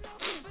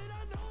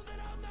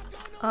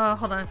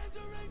 Hold on.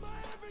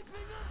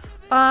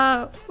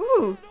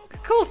 Ooh,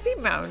 cool seat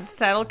mount.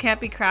 Saddle can't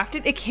be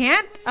crafted. It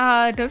can't?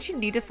 Don't you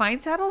need to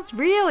find saddles?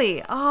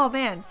 Really? Oh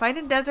man, find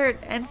in desert,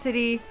 end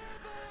city,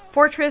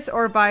 fortress,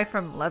 or buy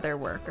from leather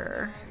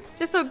worker.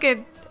 Just don't get,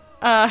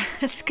 a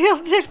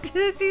skill tip to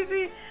this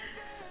easy.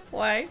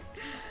 Why?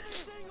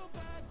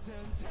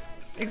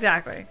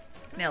 Exactly.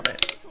 Nailed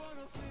it.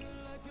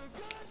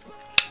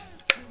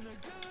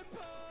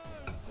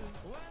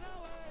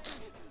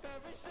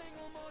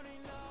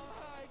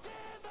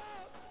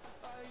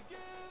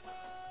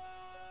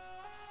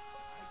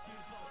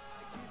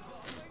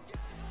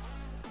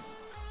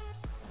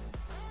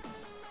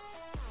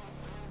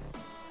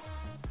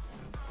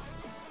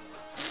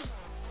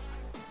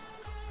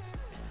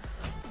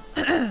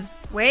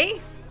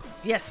 Way?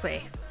 Yes,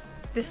 way.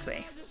 This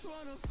way.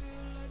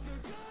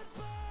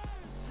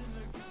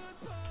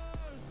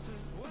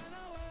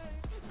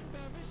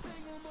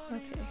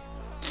 Okay.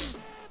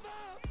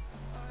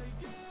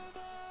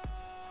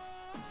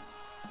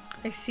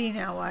 I see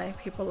now why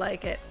people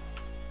like it.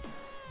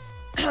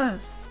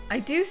 I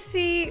do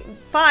see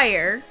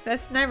fire.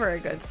 That's never a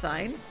good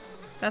sign.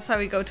 That's why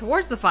we go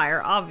towards the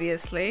fire,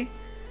 obviously.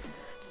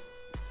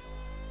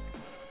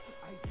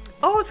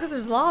 Oh, it's because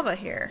there's lava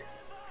here.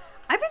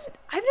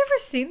 I've never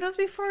seen those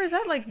before. Is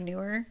that like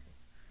newer?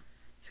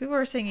 So people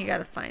were saying you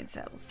gotta find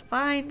saddles.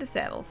 Find the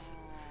saddles.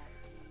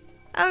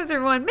 How's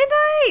everyone?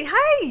 Midnight!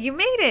 Hi! You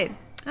made it!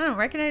 I don't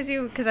recognize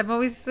you because I'm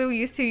always so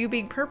used to you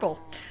being purple.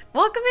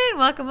 Welcome in!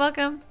 Welcome,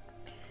 welcome.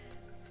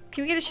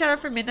 Can we get a shout out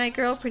for Midnight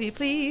Girl? Pretty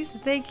please.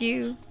 Thank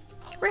you.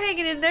 We're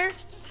hanging in there.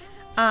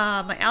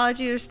 My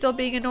allergies are still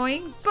being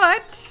annoying,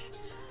 but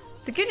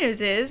the good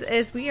news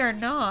is we are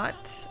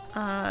not,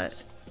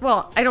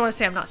 well, I don't want to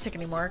say I'm not sick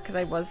anymore because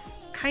I was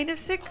kind of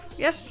sick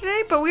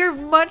yesterday, but we are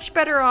much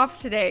better off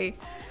today.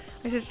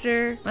 My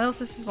little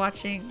sister's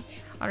watching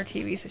on her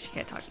TV, so she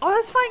can't talk. Oh,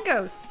 that's fine,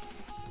 Ghost.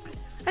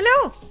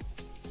 Hello.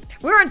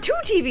 We're on 2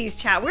 TVs,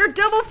 chat. We're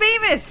double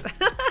famous.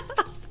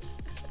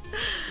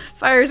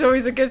 Fire is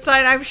always a good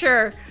sign, I'm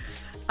sure.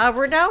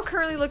 We're now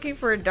currently looking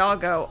for a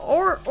doggo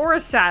or a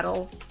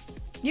saddle.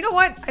 You know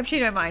what? I've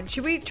changed my mind.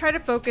 Should we try to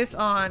focus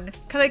on...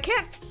 Because I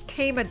can't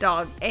tame a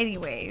dog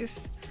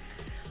anyways.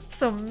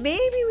 So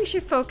maybe we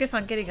should focus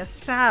on getting a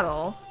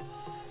saddle.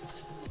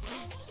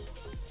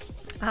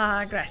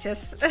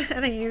 Gracias.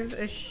 And I use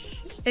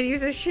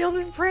a shield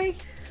and pray.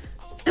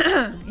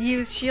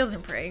 Use shield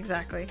and pray,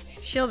 exactly.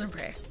 Shield and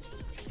pray.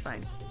 It's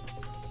fine.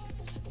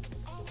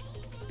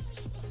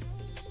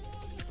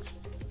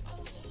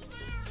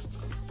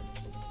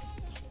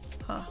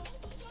 Huh.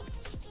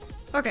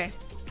 Okay.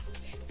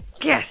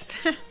 Gasp!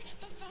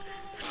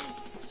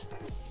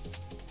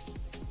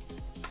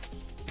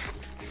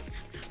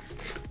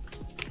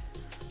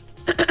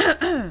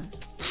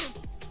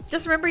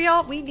 Just remember,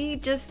 y'all, we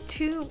need just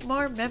 2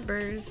 more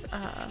members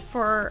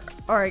or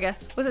I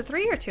guess, was it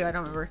 3 or 2? I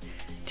don't remember.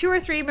 2 or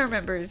 3 more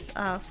members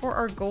for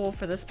our goal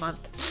for this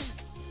month.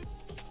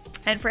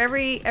 And for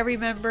every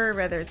member,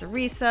 whether it's a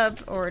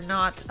resub or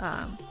not,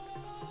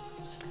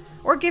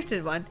 or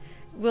gifted one,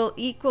 will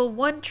equal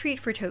 1 treat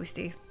for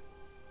Toasty.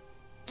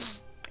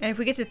 And if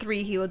we get to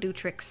 3, he will do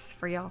tricks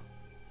for y'all.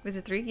 Was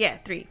it 3? Yeah,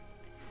 3.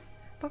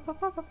 Ba, ba,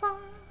 ba, ba, ba.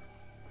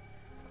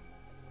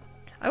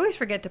 I always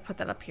forget to put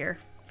that up here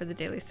for the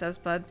daily subs,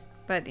 bud.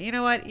 But you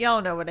know what?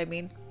 Y'all know what I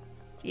mean.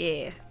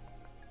 Yeah.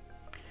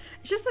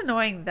 It's just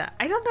annoying that...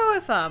 I don't know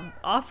if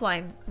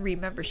offline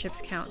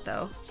re-memberships count,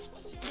 though.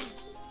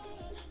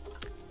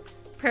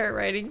 Parrot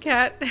riding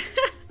cat.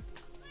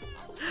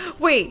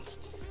 Wait.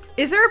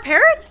 Is there a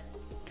parrot?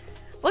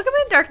 Welcome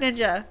in, Dark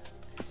Ninja.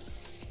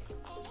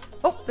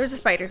 Oh, there's a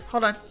spider.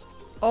 Hold on.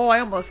 Oh, I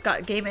almost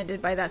got game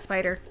ended by that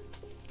spider.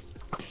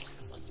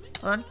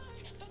 Hold on.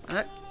 Hold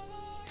on.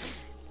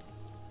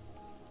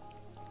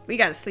 We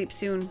gotta sleep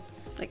soon.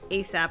 Like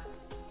ASAP.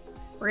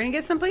 We're gonna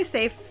get someplace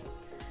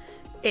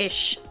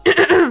safe-ish.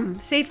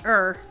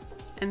 Safer.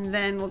 And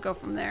then we'll go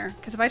from there.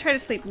 Because if I try to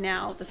sleep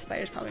now, the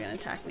spider's probably gonna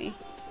attack me.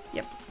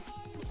 Yep.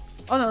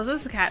 Oh no, this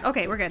is a cat.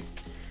 Okay, we're good.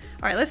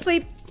 Alright, let's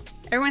sleep.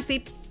 Everyone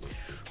sleep.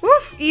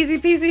 Woof! Easy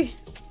peasy.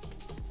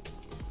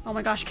 Oh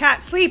my gosh,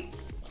 cat, sleep!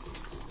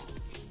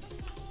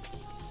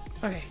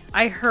 Okay,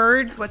 I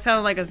heard what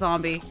sounded like a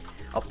zombie.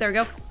 Oh, there we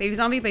go. Baby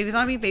zombie, baby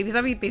zombie, baby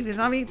zombie, baby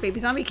zombie, baby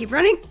zombie. Keep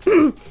running.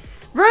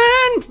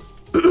 Run!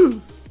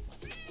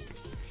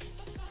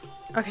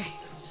 Okay.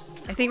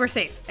 I think we're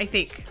safe. I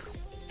think.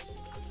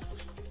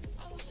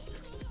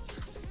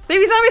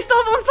 Baby zombie's still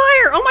on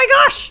fire! Oh my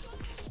gosh!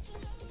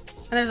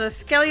 And there's a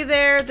skelly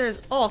there. There's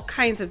all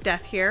kinds of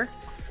death here.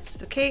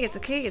 It's okay, it's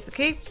okay, it's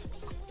okay.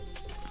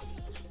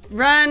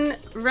 Run,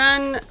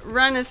 run,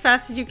 run as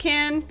fast as you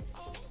can.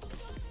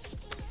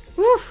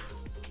 Woof.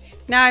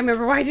 Now I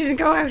remember why I didn't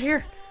go out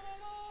here.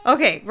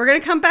 Okay, we're gonna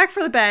come back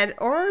for the bed,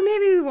 or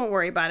maybe we won't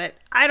worry about it.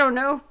 I don't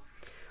know.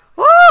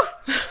 Woo!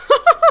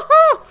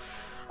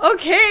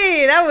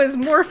 Okay, that was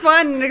more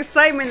fun and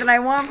excitement than I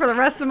want for the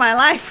rest of my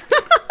life.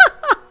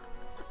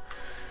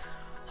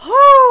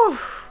 Whew.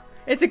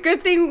 It's a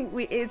good thing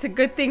we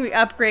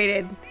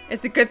upgraded.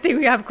 It's a good thing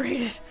we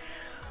upgraded.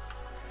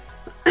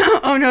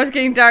 Oh no, it's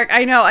getting dark.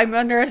 I know. I'm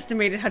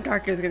underestimated how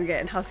dark it was going to get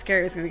and how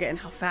scary it was going to get and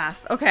how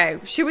fast. Okay,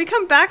 should we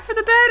come back for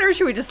the bed or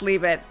should we just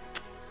leave it?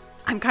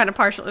 I'm kind of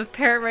partial. Is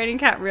parrot riding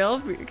cat real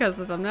because of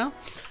the thumbnail?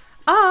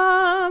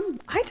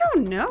 I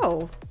don't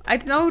know. I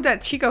know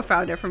that Chico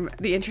found it from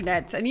the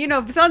internet. And you know,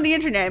 if it's on the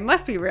internet, it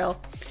must be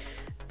real.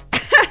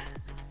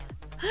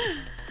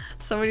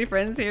 So many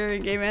friends here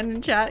in Game and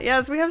in chat.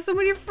 Yes, we have so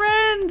many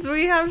friends.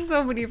 We have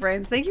so many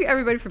friends. Thank you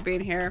everybody for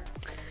being here.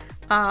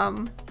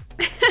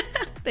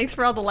 Thanks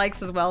for all the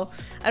likes as well.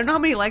 I don't know how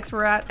many likes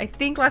we're at. I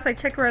think last I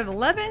checked we're at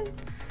 11.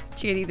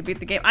 Gee, I need to beat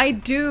the game. I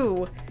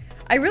do.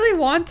 I really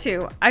want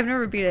to. I've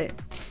never beat it.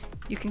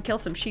 You can kill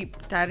some sheep.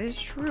 That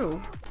is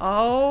true.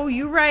 Oh,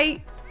 you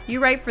right.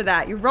 You right for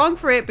that. You're wrong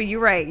for it, but you're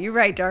right. You're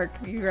right, Dark.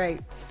 You're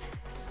right.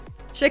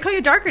 Should I call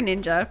you Dark or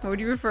Ninja? What would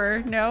you prefer?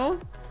 No?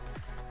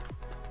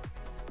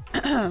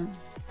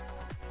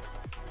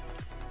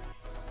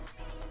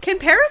 Can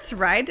parrots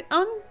ride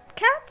on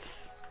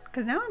cats?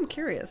 Because now I'm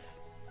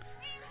curious.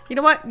 You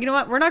know what? You know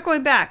what? We're not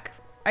going back.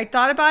 I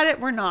thought about it.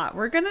 We're not.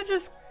 We're gonna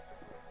just...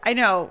 I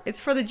know.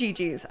 It's for the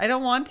GGs. I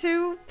don't want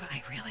to, but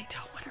I really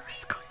don't want to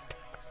risk going back.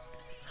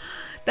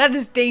 That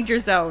is danger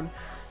zone.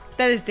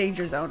 That is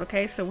danger zone,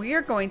 okay? So we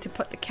are going to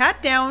put the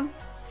cat down.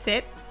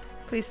 Sit.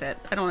 Please sit.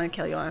 I don't want to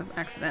kill you on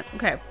accident.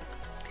 Okay.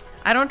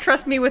 I don't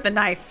trust me with a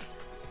knife.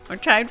 I'm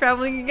time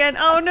traveling again.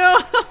 Oh no!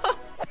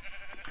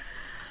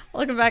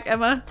 Welcome back,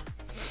 Emma.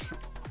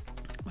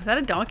 Was that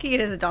a donkey? It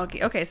is a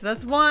donkey. Okay, so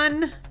that's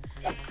one.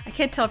 I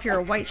can't tell if you're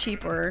a white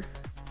sheep or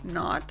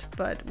not,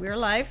 but we're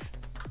alive.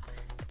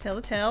 Tell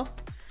the tale.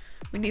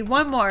 We need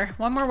one more.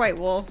 One more white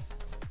wool.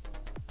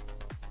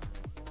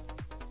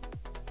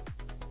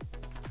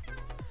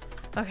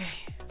 Okay,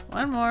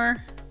 one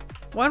more.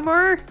 One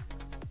more.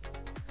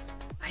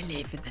 I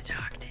live in the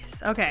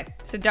darkness. Okay,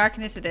 so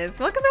darkness it is.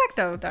 Welcome back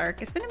though,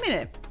 Dark. It's been a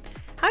minute.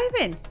 How you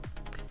been?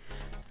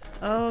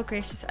 Oh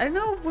gracious. I don't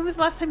know when was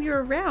the last time you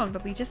were around,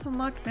 but we just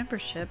unlocked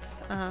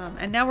memberships.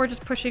 And now we're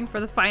just pushing for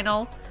the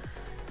final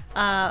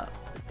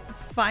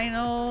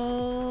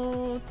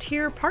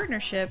tier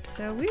partnership.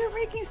 So we are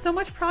making so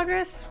much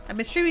progress. I've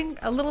been streaming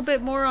a little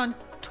bit more on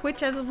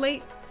Twitch as of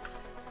late.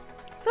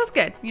 Feels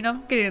good, you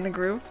know, getting in the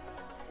groove.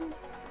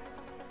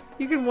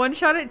 You can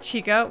one-shot it,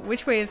 Chica.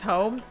 Which way is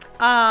home?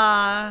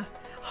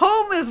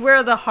 Home is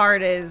where the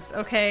heart is,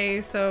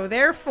 okay? So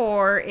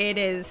therefore, it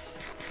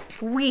is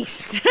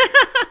west.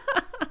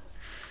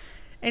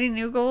 Any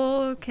new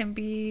goal can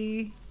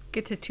be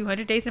get to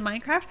 200 days in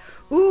Minecraft?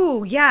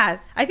 Ooh, yeah.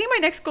 I think my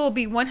next goal will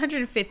be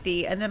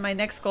 150, and then my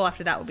next goal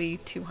after that will be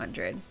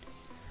 200.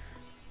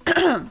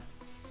 I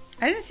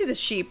didn't see the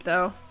sheep,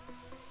 though.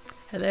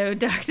 Hello,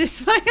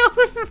 darkness, my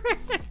old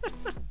friend.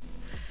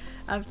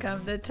 I've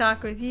come to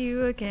talk with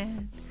you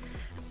again.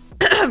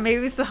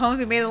 Maybe it's the homes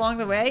we made along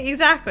the way.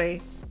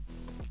 Exactly.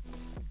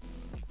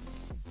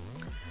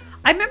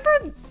 I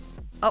remember...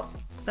 Oh,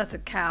 that's a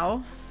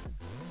cow.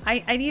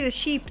 I need a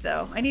sheep,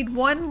 though. I need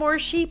one more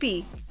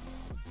sheepy.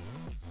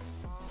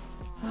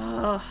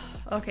 Oh,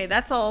 okay,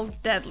 that's all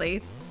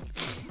deadly.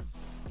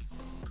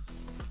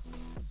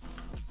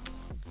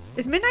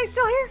 Is Midnight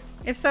still here?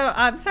 If so,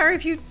 I'm sorry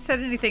if you said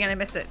anything and I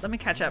missed it. Let me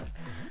catch up.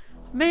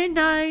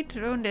 Midnight,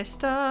 ¿dónde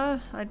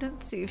está? I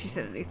didn't see if she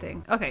said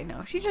anything. Okay,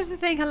 no, she's just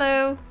saying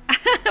hello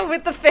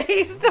with the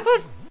face.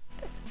 Don't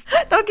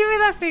give me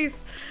that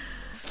face.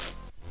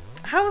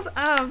 How's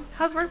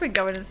work been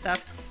going and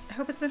stuff? I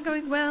hope it's been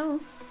going well.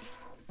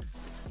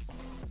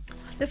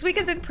 This week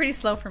has been pretty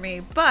slow for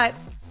me, but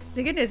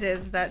the good news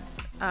is that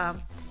I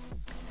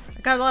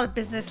got a lot of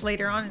business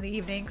later on in the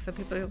evening, so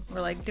people were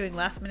like doing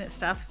last minute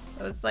stuff.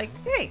 So it's like,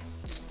 hey,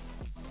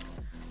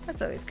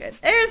 that's always good.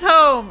 There's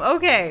home.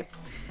 Okay.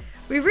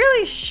 We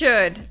really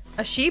should.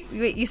 A sheep?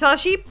 Wait, you saw a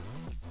sheep?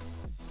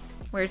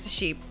 Where's the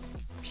sheep?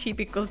 Sheep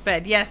equals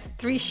bed. Yes,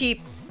 3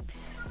 sheep.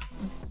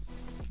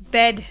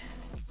 Bed.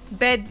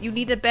 Bed. You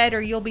need a bed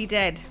or you'll be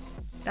dead.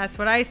 That's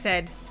what I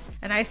said.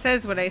 And I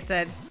says what I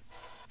said.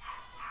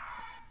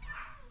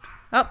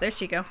 Oh, there's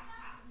Chico.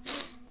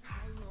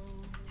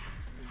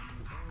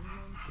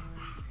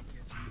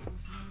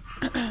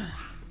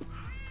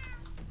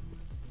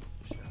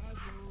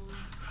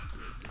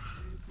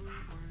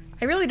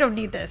 I really don't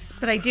need this,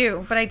 but I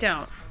do, but I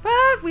don't.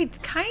 But we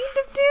kind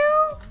of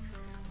do.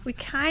 We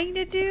kind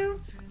of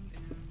do.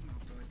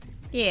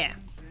 Yeah.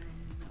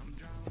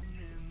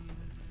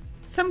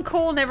 Some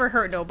coal never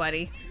hurt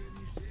nobody.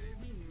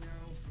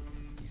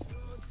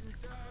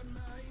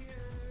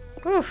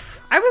 Oof.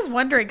 I was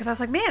wondering, because I was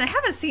like, man, I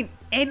haven't seen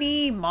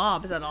any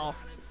mobs at all.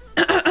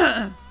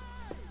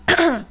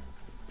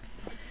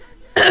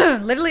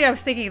 Literally, I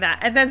was thinking that.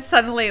 And then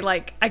suddenly,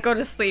 like, I go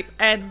to sleep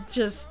and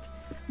just...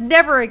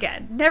 Never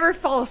again. Never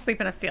fall asleep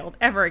in a field.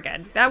 Ever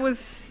again. That was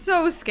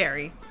so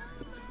scary.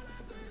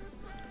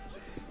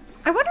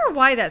 I wonder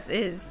why that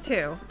is,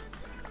 too.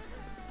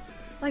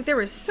 Like, there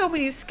were so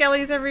many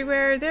skellies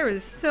everywhere. There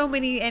was so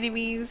many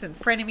enemies and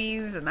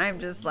frenemies. And I'm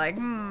just like,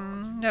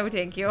 no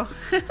thank you.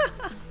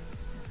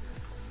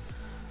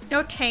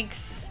 No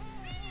tanks.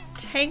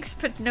 Tanks,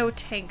 but no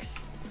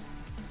tanks.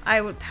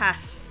 I would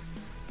pass.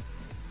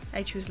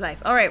 I choose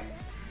life. All right,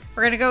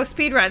 we're gonna go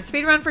speed run.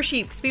 Speed run for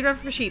sheep. Speed run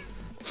for sheep.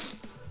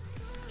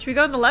 Should we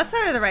go on the left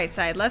side or the right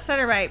side? Left side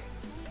or right?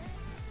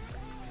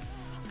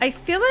 I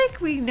feel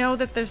like we know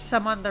that there's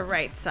some on the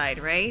right side,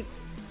 right?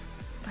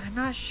 But I'm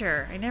not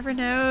sure. I never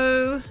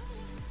know.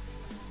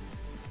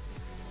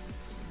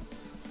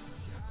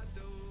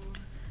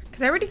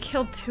 Because I already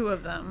killed 2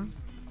 of them.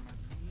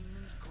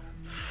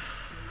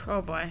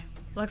 Oh boy.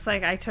 Looks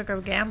like I took a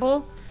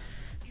gamble.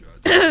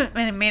 And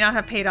it may not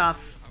have paid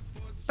off.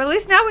 But at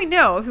least now we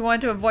know if we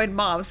want to avoid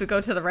mobs, we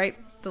go to the right,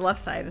 the left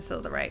side instead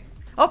of the right.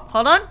 Oh,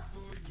 hold on.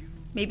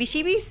 Maybe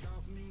sheepies?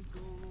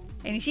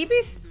 Any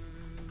sheepies?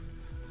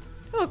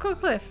 Oh, cool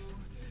cliff.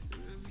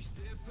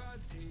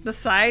 The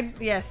side?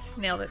 Yes,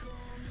 nailed it.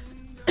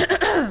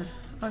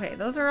 Okay,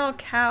 those are all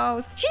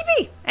cows.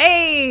 Sheepy!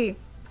 Hey!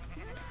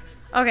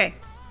 Okay.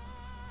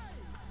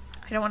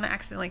 I don't want to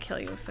accidentally kill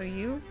you, so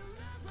you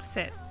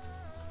sit.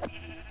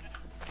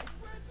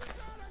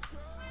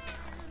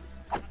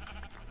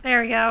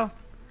 There we go.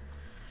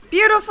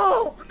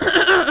 Beautiful!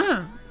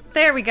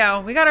 There we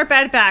go. We got our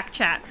bed back,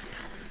 chat.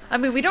 I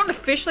mean, we don't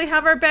officially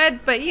have our bed,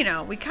 but you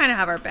know, we kind of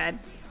have our bed.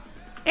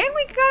 And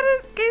we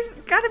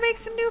gotta make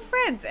some new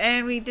friends.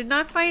 And we did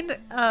not find,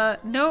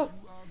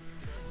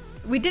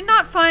 we did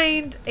not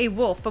find a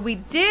wolf, but we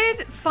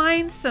did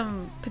find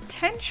some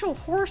potential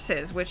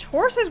horses, which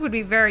horses would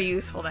be very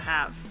useful to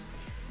have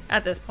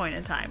at this point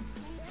in time.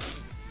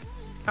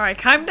 All right,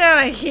 calm down,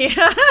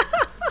 IKEA.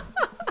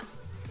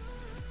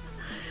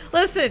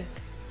 Listen,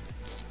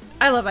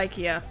 I love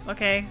IKEA.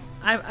 Okay,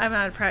 I'm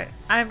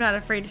not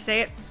afraid to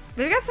say it.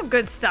 They got some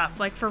good stuff,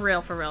 like for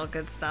real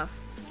good stuff.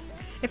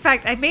 In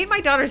fact, I made my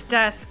daughter's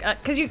desk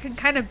because you can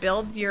kind of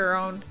build your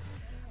own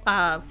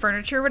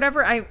furniture or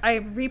whatever. I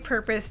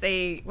repurposed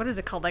a, what is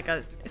it called? Like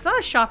a, it's not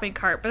a shopping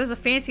cart, but there's a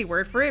fancy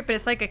word for it, but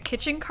it's like a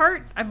kitchen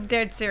cart. I'm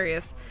dead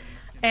serious.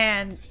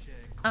 And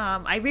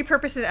I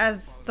repurposed it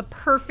as the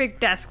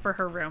perfect desk for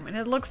her room, and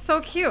it looks so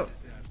cute.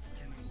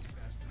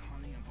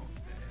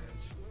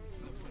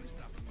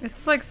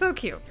 It's like so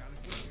cute.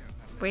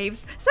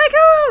 Waves.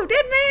 Psycho!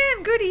 Dead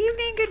man! Good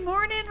evening, good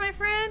morning, my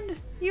friend.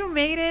 You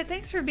made it.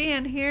 Thanks for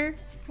being here.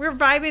 We're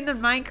vibing in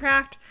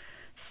Minecraft.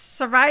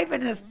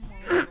 Surviving as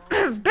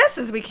best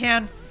as we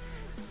can.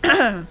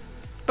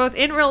 Both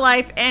in real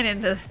life and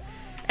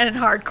in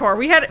hardcore.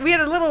 We had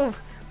a little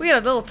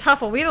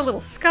tuffle. We had a little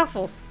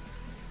scuffle.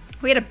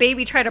 We had a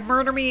baby try to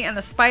murder me and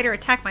a spider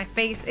attack my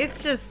face.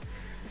 It's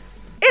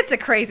a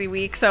crazy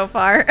week so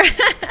far.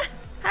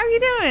 How are you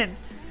doing?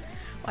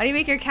 Why do you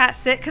make your cat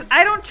sit? Because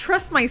I don't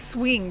trust my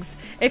swings.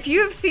 If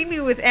you have seen me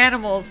with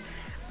animals,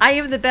 I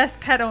am the best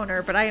pet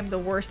owner, but I am the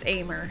worst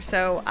aimer.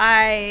 So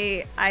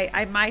I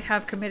might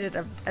have committed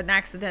an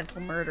accidental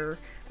murder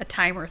a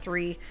time or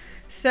 3.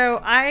 So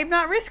I'm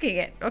not risking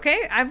it,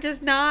 okay? I'm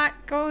just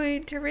not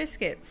going to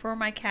risk it for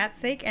my cat's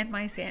sake and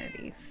my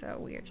sanity. So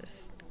we are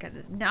just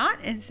gonna not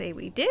and say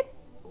we did.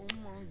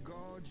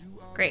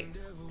 Great.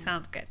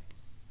 Sounds good.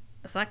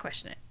 Let's not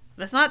question it.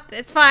 Let's not,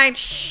 it's fine.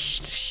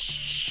 Shh, shh.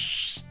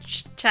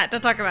 Chat,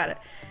 don't talk about it.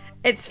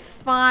 It's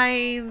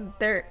fine.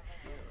 They're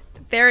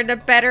in a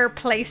better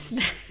place.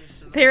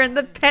 They're in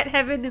the pet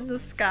heaven in the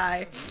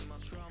sky.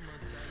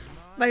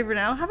 Bye for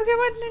now. Have a good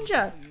one,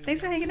 Ninja. Thanks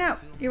for hanging out.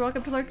 You're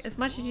welcome to lurk as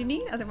much as you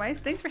need. Otherwise,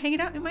 thanks for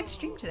hanging out in my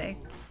stream today.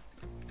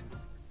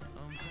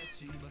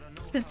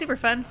 It's been super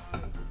fun.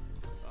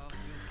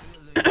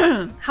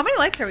 How many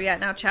likes are we at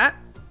now, chat?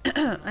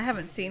 I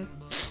haven't seen.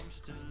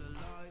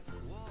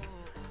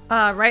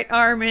 Right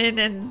arm in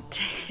and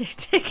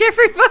take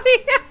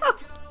everybody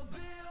out.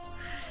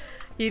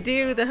 You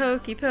do the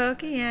hokey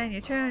pokey and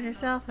you turn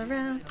yourself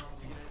around.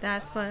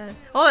 That's what.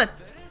 Hold on.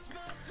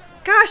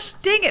 Gosh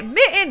dang it,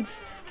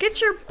 Mittens!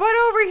 Get your butt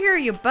over here,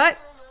 you butt.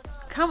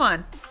 Come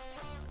on.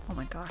 Oh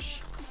my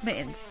gosh.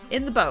 Mittens.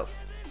 In the boat.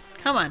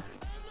 Come on.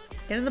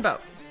 Get in the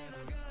boat.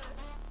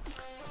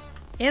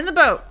 In the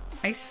boat.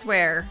 I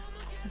swear.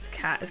 This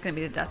cat is going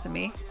to be the death of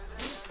me.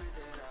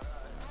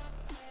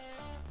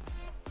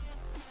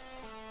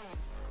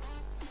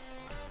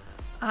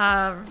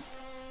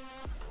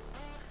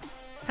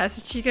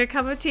 Pastor Chica,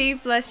 cup of tea.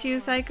 Bless you,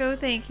 Psycho.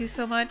 Thank you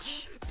so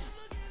much.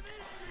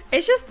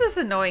 It's just this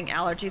annoying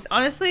allergies.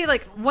 Honestly,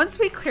 like, once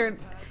we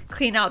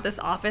clean out this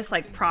office,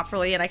 like,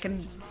 properly, and I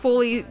can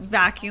fully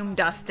vacuum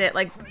dust it,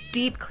 like,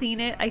 deep clean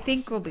it, I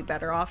think we'll be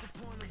better off.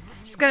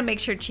 Just gotta make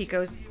sure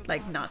Chico's,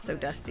 like, not so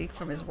dusty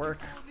from his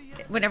work.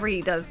 Whenever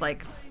he does,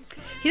 like...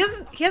 He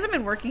hasn't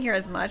been working here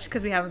as much,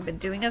 because we haven't been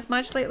doing as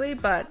much lately,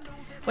 but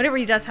whenever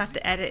he does have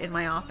to edit in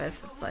my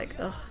office, it's like,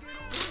 ugh.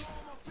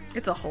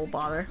 It's a whole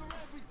bother.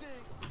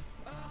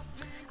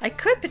 I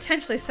could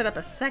potentially set up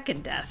a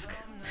second desk,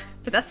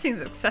 but that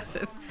seems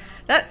excessive.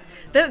 At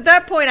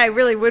that point, I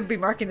really would be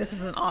marking this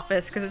as an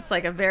office because it's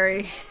like a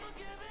very.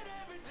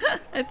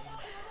 It's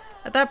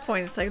at that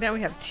point, it's like now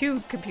we have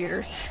 2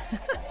 computers,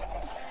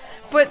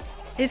 but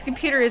his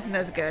computer isn't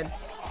as good.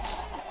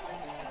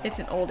 It's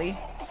an oldie.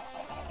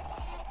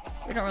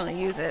 We don't really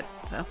use it,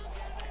 so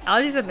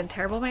allergies have been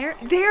terrible. My ear.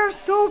 They are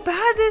so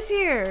bad this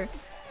year.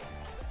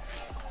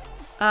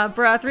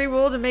 Bruh, 3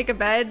 wool to make a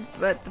bed,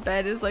 but the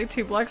bed is like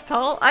 2 blocks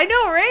tall. I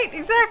know, right?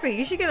 Exactly.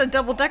 You should get a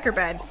double-decker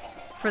bed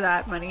for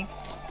that money.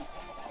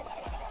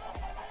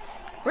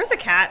 Where's the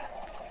cat?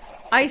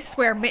 I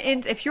swear,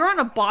 Mittens, if you're on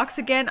a box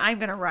again, I'm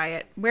gonna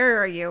riot.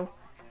 Where are you?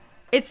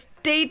 It's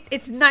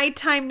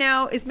nighttime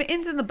now. Is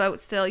Mittens in the boat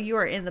still? You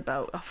are in the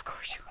boat. Oh, of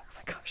course you are. Oh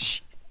my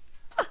gosh.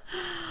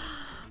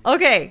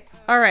 Okay.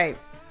 Alright.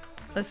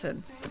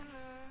 Listen.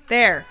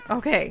 There.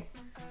 Okay.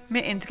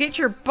 Mittens, get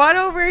your butt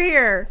over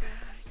here.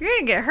 You're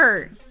gonna get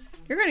hurt.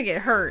 You're gonna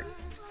get hurt.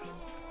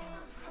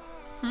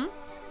 Hmm?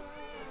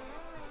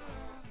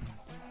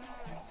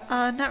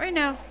 Not right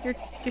now. Your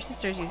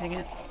sister's using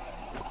it.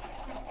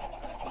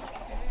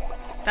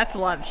 That's a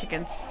lot of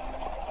chickens.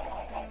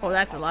 Oh,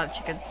 that's a lot of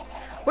chickens.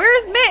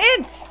 Where's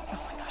Mittens?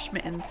 Oh my gosh,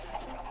 Mittens.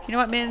 You know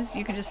what, Mittens?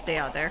 You can just stay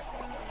out there.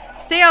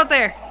 Stay out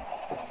there.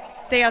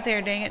 Stay out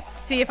there, dang it.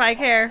 See if I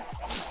care.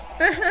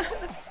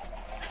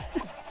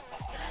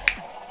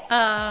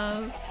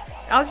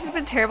 Alex has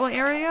been terrible in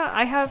area.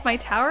 I have my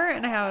tower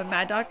and I have a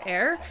Mad Dog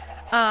Air.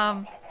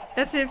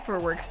 That's it for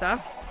work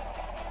stuff.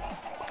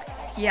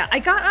 Yeah, I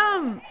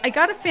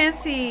got a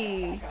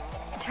fancy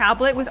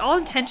tablet with all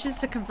intentions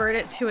to convert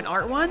it to an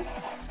art one.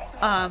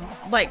 And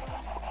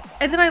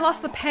then I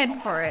lost the pen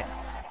for it.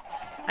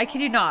 I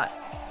kid you not.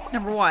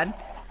 Number 1.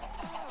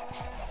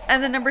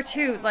 And then number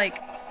 2,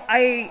 like,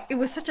 it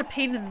was such a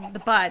pain in the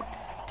butt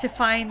to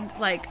find,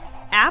 like,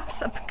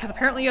 apps, because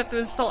apparently you have to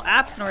install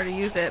apps in order to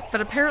use it, but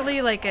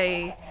apparently, like,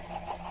 an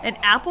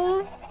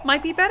Apple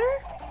might be better?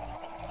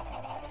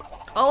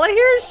 All I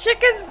hear is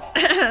chickens!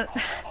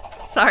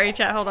 Sorry,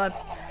 chat, hold on.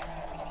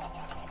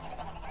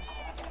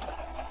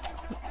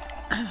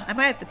 I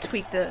might have to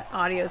tweak the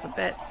audios a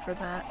bit for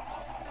that.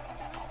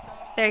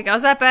 There you go.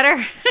 Is that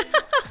better?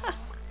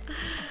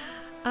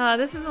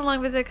 This is a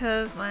long visit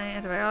because my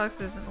antibiotics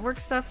doesn't work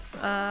stuffs.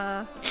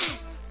 I've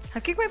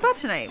kicked my butt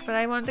tonight, but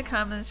I wanted to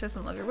come and show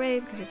some love your way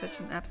because you're such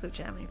an absolute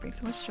gem and you bring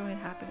so much joy and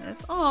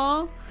happiness.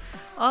 Aww.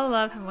 All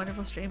love. Have a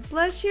wonderful stream.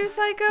 Bless you,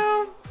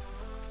 Psycho.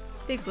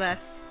 Big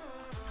bless.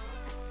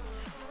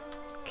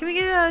 Can we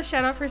get a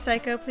shout out for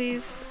Psycho,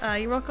 please?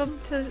 You're welcome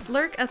to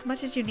lurk as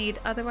much as you need.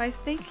 Otherwise,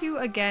 thank you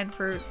again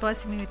for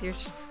blessing me with your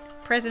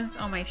presence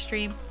on my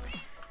stream.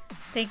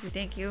 Thank you,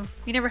 thank you.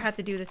 You never have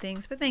to do the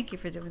things, but thank you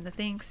for doing the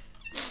things.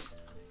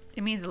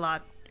 It means a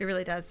lot. It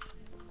really does.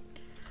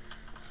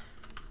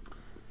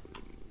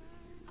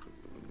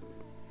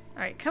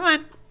 Alright, come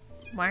on.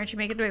 Why aren't you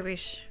making the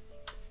babies?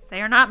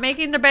 They are not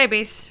making the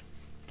babies.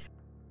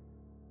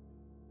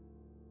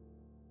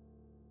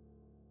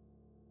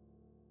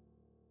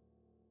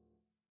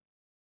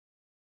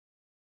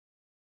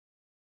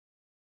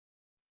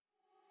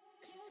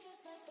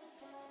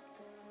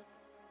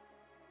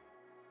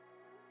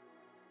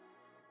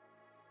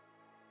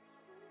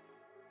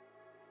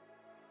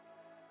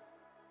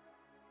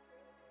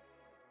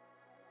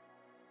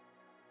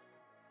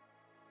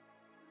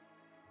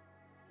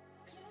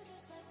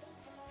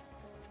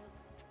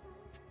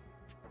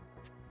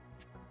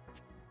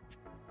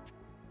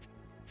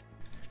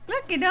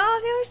 Look at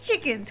all those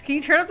chickens. Can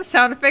you turn up the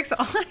sound effects?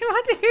 All I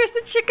want to hear is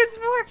the chickens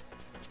more.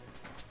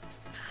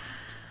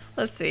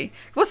 Let's see.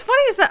 What's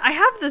funny is that I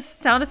have the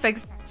sound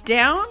effects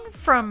down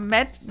from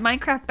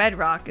Minecraft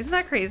Bedrock. Isn't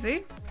that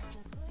crazy?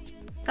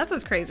 That's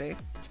what's crazy.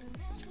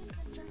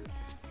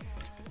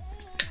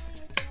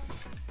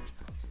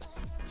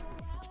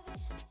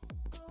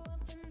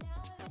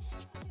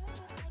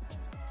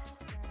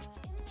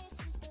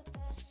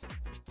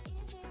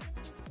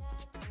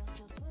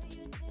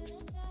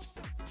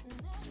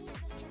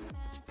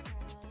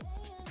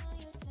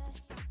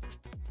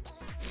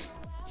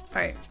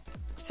 Alright.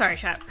 Sorry,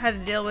 chat. Had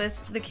to deal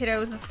with the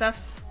kiddos and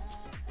stuffs.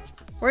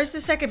 Where's the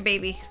second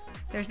baby?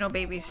 There's no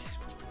babies.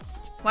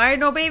 Why are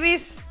no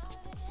babies?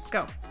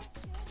 Go.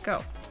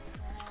 Go.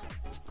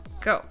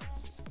 Go.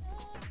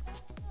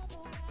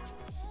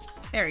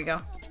 There we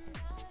go.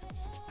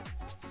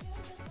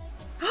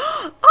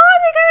 Oh,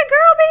 they got a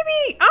girl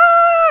baby!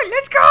 Oh,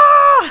 let's go!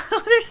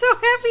 Oh, they're so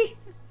happy.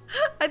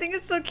 I think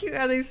it's so cute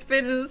how they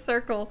spin in a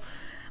circle.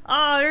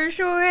 Oh, they're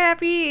so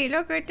happy.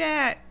 Look at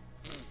that.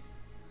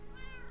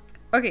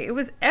 Okay, it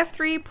was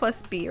F3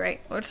 plus B,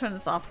 right? We'll turn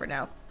this off for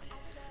now.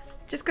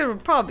 Just gonna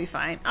probably be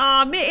fine.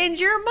 Aw,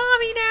 Mittens, you're a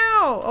mommy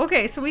now!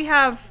 Okay, so we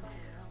have...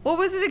 What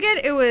was it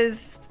again? It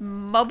was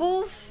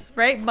Mubbles,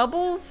 right?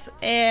 Mubbles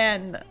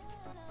and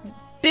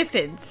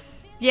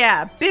Biffins.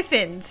 Yeah,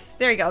 Biffins.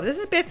 There you go. This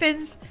is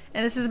Biffins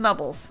and this is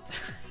Mubbles.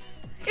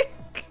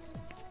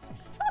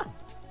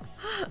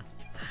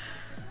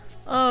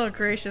 Oh,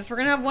 gracious. We're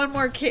gonna have one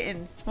more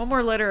kitten. One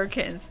more litter of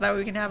kittens so that way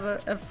we can have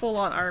a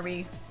full-on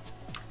army.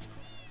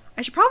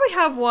 I should probably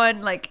have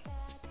one, like,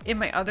 in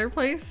my other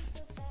place.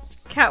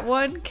 Cat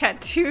 1, Cat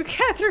 2,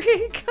 Cat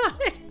 3,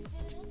 got it.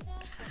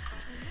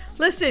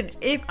 Listen,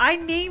 if I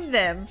name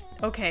them,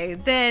 okay,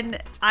 then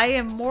I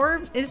am more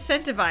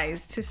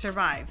incentivized to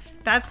survive.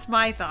 That's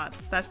my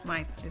thoughts. That's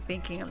my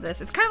thinking of this.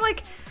 It's kind of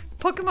like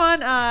Pokemon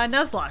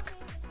Nuzlocke,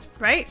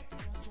 right?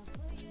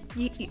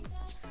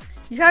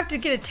 You have to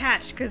get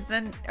attached, because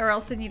then, or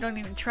else then you don't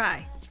even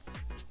try.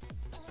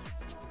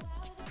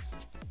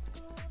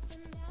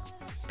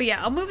 But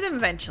yeah, I'll move them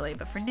eventually.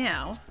 But for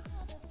now...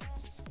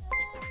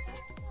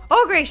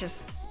 Oh,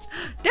 gracious.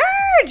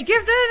 Dirge!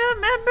 Gifted a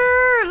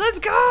member! Let's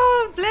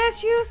go!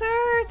 Bless you,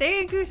 sir!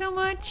 Thank you so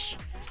much.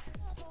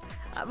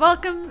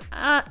 Welcome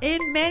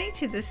in, Manny,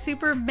 to the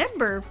super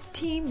member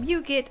team.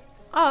 You get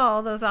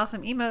all those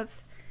awesome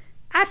emotes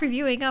at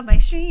reviewing of my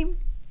stream.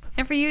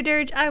 And for you,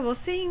 Dirge, I will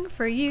sing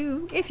for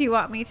you if you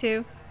want me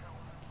to.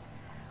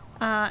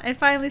 And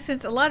finally,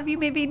 since a lot of you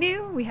may be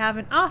new, we have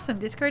an awesome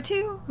Discord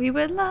too. We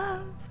would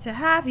love to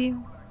have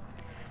you.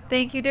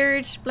 Thank you,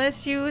 Dirge.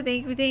 Bless you.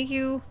 Thank you, thank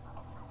you.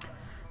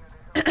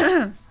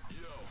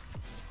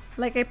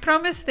 Like I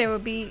promised, there will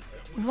be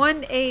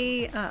one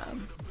a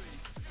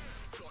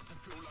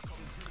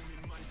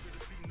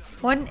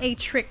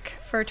trick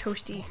for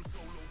Toasty.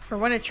 Or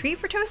one a treat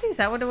for Toasty? Is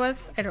that what it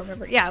was? I don't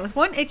remember. Yeah, it was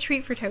one a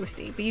treat for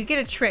Toasty. But you get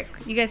a trick.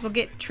 You guys will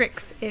get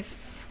tricks if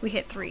we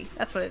hit 3.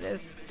 That's what it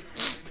is.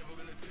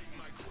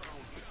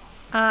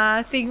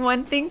 Thing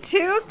 1, thing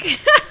 2.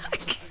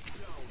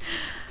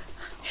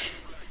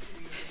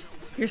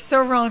 You're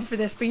so wrong for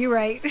this, but you're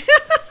right.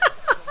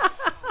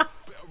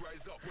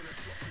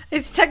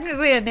 It's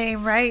technically a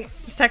name, right?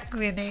 It's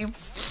technically a name.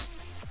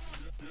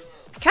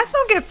 Cats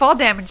don't get fall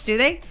damage, do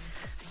they?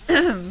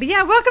 But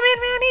yeah, welcome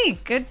in, Manny.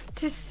 Good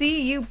to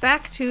see you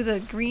back to the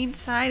green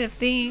side of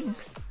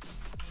things.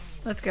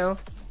 Let's go.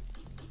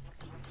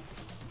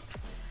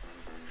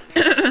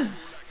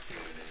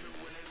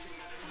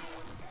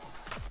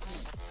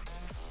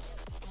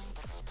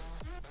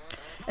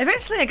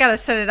 Eventually I gotta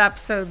set it up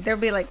so there'll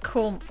be like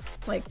cool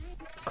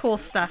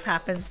stuff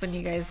happens when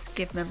you guys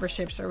give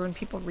memberships or when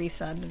people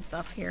resub and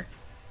stuff here.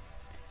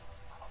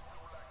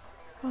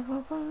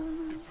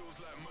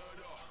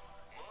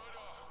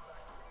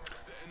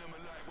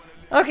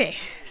 Okay,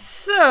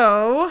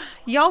 so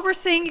y'all were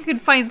saying you could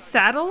find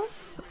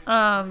saddles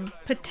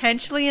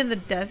potentially in the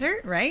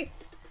desert, right?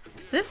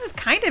 This is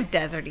kind of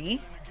deserty.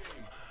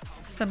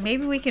 So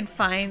maybe we can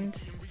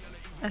find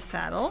a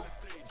saddle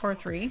or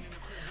 3.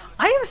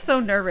 I am so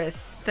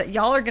nervous that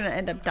y'all are gonna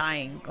end up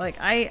dying. Like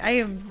I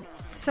am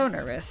so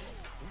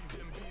nervous.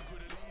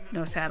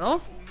 No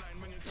saddle.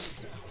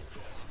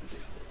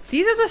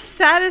 These are the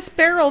saddest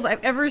barrels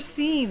I've ever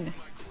seen.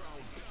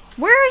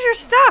 Where is your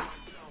stuff?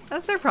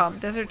 That's their problem.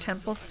 Desert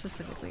temple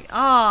specifically.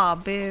 Ah,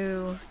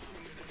 boo.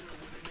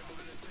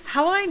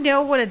 How will I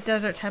know what a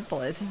desert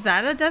temple is? Is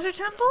that a desert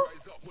temple?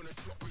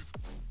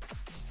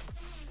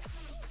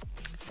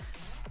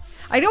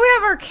 I know we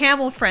have our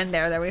camel friend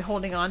there that we're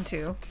holding on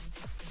to.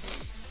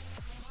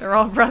 They're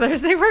all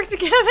brothers. They work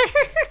together.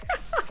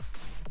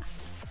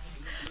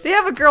 They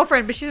have a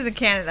girlfriend, but she's in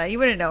Canada. You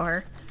wouldn't know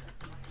her.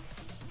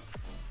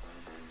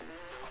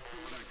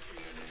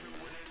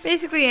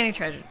 Basically any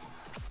treasure.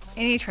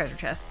 Any treasure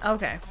chest.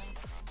 Okay.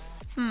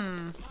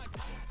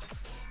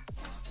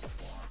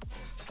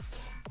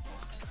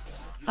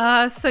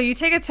 So you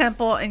take a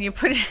temple and you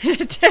put it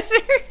in a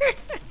desert.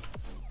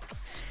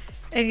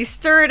 And you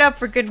stir it up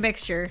for good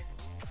mixture.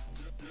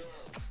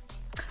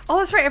 Oh,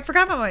 that's right. I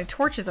forgot about my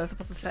torches I was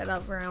supposed to set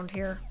up around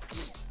here.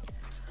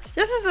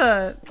 This is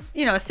a,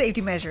 you know, a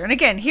safety measure. And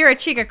again, here at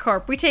Chica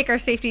Corp, we take our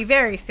safety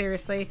very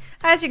seriously.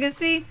 As you can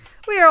see,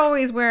 we are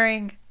always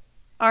wearing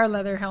our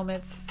leather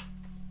helmets.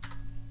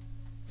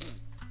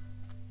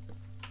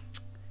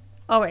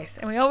 Always.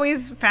 And we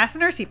always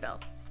fasten our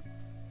seatbelt.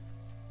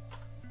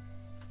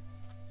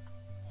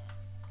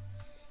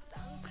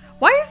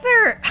 Why is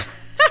there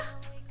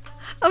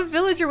a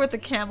villager with a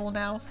camel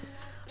now?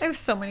 I have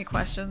so many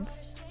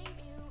questions.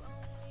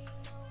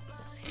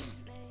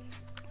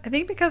 I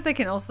think because they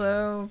can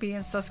also be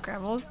in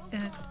Susgravel.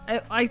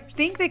 I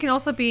think they can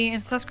also be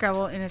in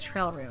Susgravel in a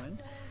trail ruin.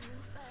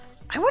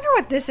 I wonder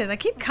what this is. I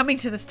keep coming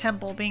to this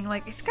temple being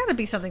like, it's gotta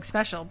be something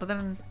special, but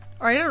then,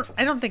 or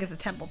I don't think it's a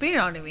temple, but you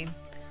know what I mean.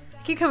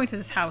 I keep coming to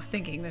this house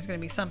thinking there's gonna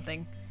be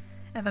something,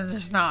 and then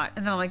there's not,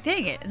 and then I'm like,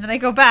 dang it, and then I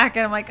go back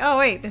and I'm like, oh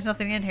wait, there's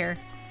nothing in here.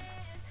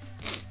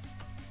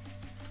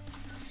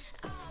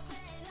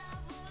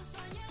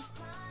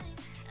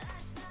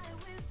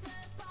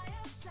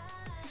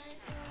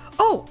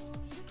 Oh!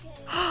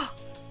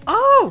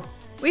 Oh!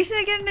 We just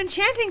need to get an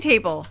enchanting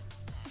table.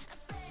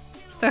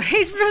 Sorry,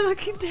 we're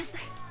looking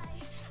different.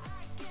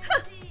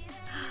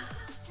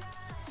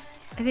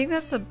 I think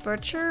that's a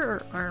butcher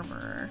or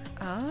armorer.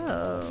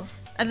 Oh.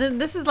 And then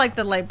this is like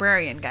the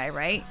librarian guy,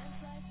 right?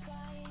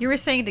 You were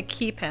saying to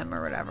keep him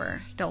or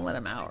whatever. Don't let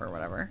him out or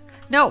whatever.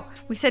 No!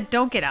 We said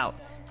don't get out.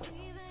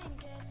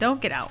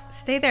 Don't get out.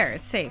 Stay there.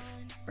 It's safe.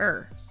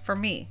 For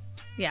me.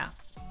 Yeah.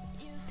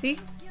 See?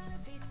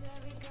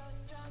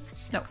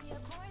 No.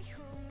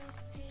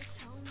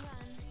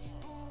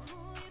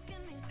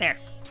 There.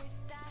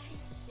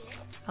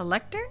 A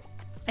lectern?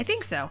 I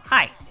think so.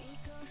 Hi.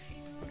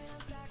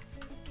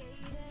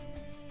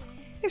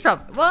 He's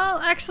probably... Well,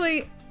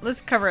 actually,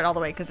 let's cover it all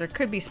the way because there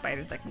could be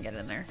spiders that can get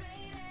in there.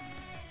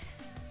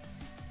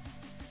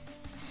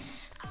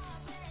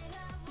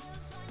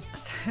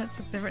 That's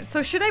different.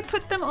 So should I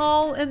put them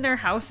all in their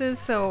houses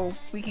so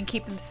we can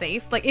keep them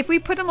safe? Like, if we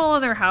put them all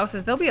in their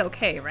houses, they'll be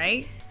okay,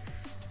 right?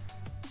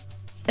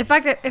 In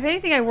fact, if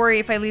anything, I worry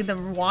if I leave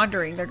them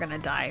wandering, they're gonna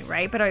die,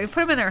 right? But if I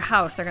put them in their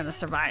house, they're gonna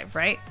survive,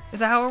 right? Is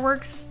that how it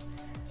works?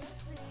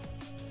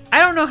 I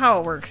don't know how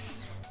it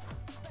works.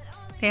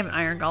 They have an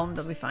iron golem,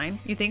 they'll be fine.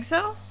 You think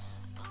so?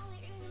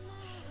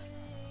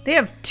 They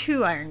have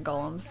 2 iron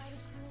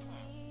golems.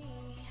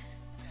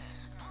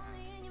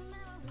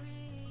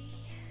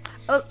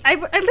 I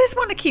at least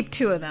want to keep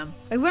 2 of them.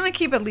 I want to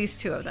keep at least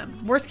 2 of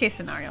them. Worst case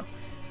scenario.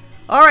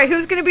 Alright,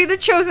 who's gonna be the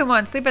chosen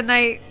one? Sleep at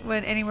night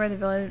when anywhere in the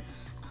village.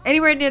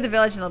 Anywhere near the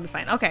village and they'll be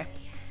fine. Okay.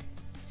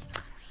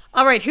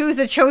 Alright, who's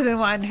the chosen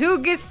one?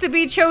 Who gets to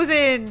be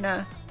chosen?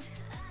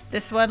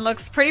 This one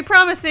looks pretty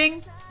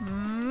promising.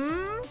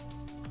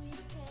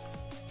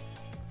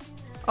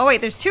 Oh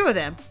wait, there's 2 of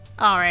them.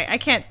 Alright, I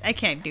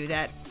can't do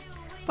that.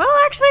 Well,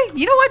 actually,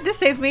 you know what? This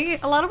saves me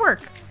a lot of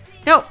work.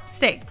 No,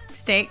 stay.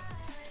 Stay.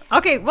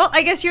 Okay, well,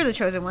 I guess you're the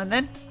chosen one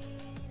then.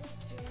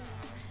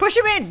 Push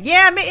him in.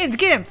 Yeah, Mittens,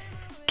 get him.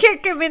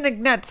 Kick him in the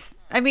nuts.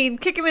 I mean,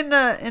 kick him in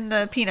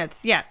the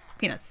peanuts. Yeah,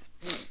 peanuts.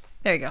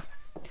 There you go.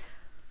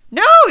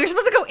 No, you're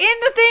supposed to go in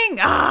the thing.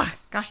 Ah,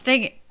 gosh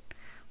dang it.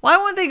 Why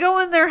won't they go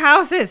in their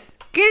houses?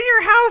 Get in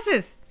your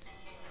houses.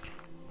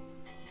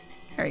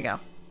 There you go.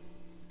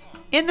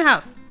 In the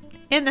house.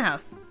 In the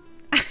house.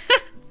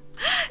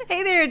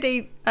 Hey there,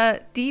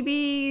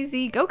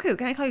 DBZ Goku.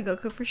 Can I call you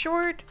Goku for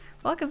short?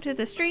 Welcome to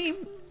the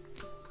stream.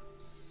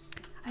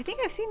 I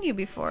think I've seen you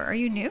before. Are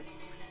you new?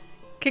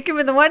 Kick him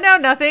in the what now?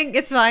 Nothing.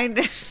 It's fine.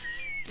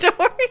 Don't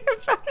worry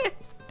about it.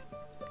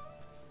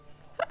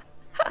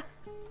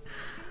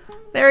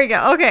 There we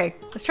go. Okay.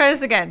 Let's try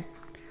this again.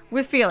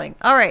 With feeling.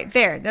 Alright,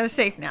 there. They're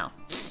safe now.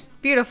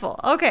 Beautiful.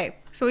 Okay.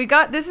 So we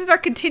got... This is our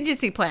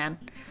contingency plan.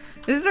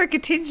 This is our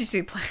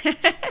contingency plan.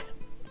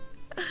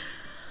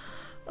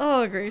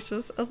 Oh,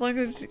 gracious. As long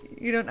as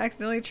you don't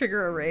accidentally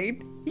trigger a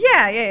raid.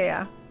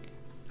 Yeah.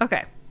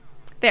 Okay.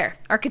 There.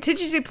 Our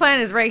contingency plan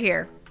is right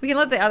here. We can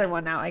let the other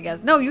one out, I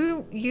guess. No,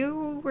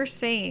 you were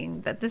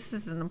saying that this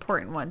is an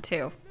important one,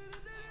 too.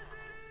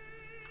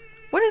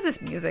 What is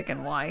this music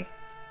and why?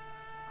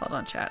 Hold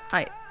on, chat.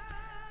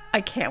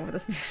 I can't with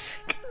this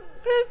music.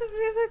 What is this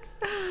music?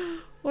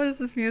 What is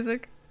this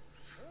music?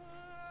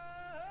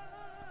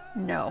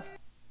 No.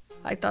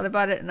 I thought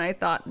about it and I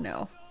thought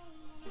no.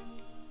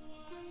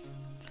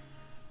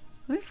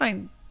 Let me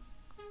find...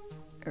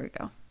 There we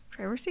go.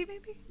 Driver's seat,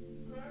 maybe?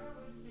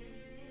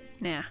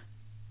 Nah.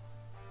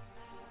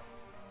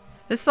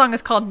 This song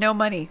is called No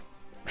Money.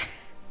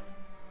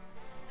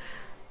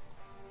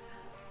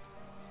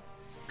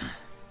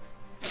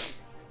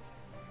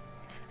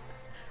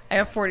 I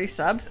have 40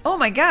 subs. Oh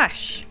my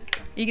gosh.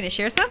 Are you gonna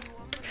share some?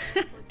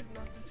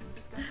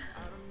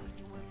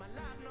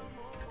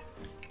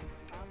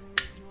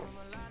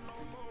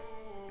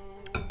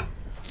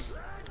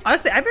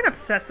 Honestly, I've been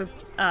obsessed with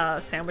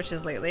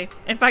sandwiches lately.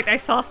 In fact, I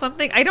saw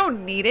something. I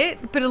don't need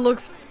it, but it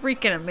looks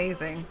freaking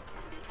amazing.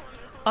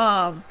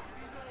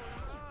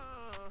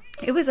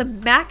 It was a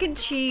mac and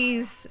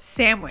cheese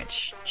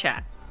sandwich,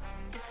 chat.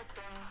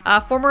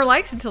 4 more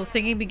likes until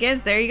singing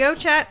begins. There you go,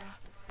 chat.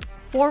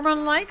 4 more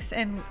likes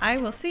and I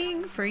will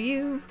sing for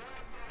you.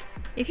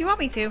 If you want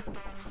me to.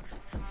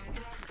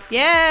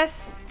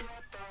 Yes!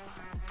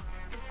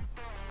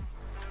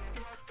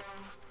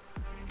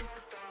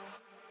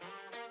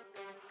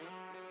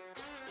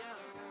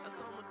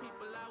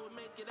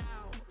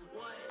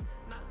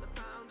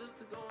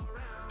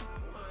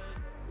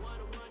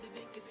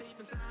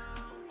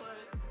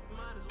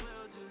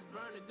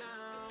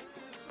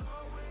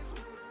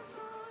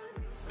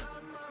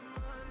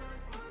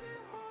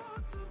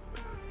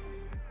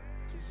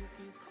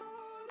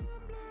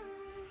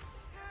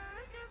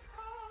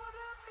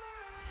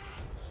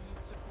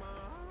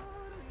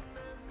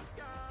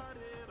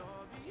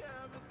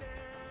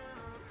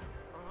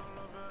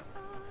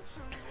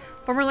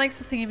 Former likes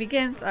to singing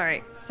begins.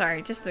 Alright,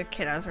 sorry, just the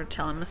kiddos were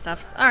telling me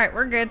stuff. Alright,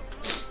 we're good.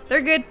 They're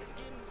good.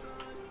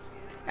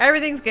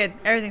 Everything's good.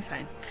 Everything's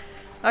fine.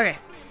 Okay.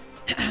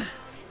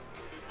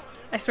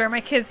 I swear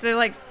my kids, they're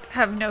like,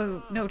 have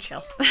no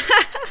chill.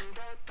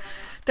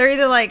 They're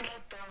either like,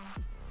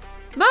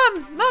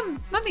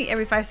 Mommy,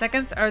 every 5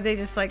 seconds, or they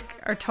just like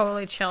are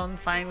totally chill and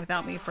fine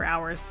without me for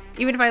hours.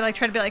 Even if I like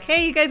try to be like,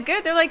 hey, you guys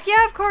good? They're like,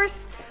 yeah, of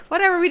course.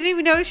 Whatever, we didn't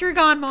even notice you were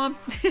gone, Mom.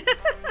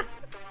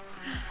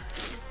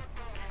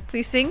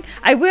 Please sing.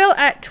 I will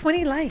at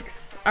 20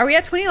 likes. Are we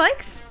at 20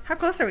 likes? How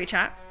close are we,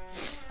 chat?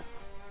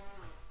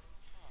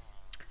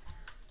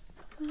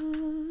 Are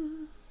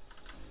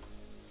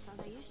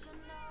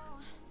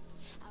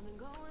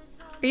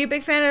you a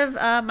big fan of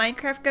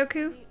Minecraft,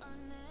 Goku?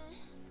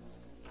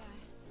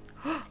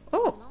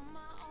 Oh,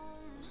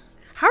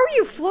 how are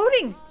you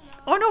floating?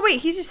 Oh no,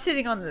 wait, he's just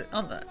sitting on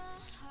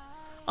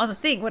the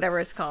thing, whatever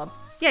it's called.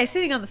 Yeah, he's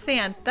sitting on the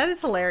sand. That is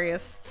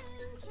hilarious.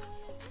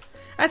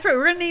 That's right.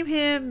 We're gonna name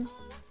him.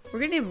 We're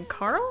gonna name him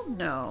Carl?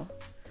 No.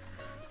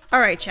 All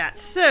right, chat.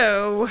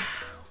 So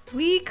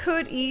we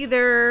could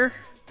either.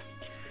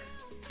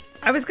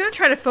 I was gonna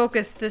try to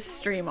focus this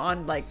stream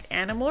on like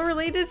animal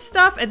related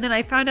stuff, and then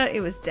I found out it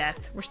was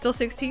death. We're still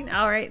 16.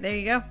 All right, there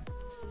you go.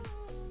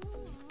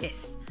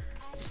 Yes.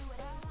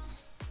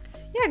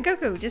 yeah,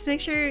 Goku, just make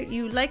sure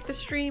you like the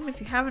stream if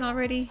you haven't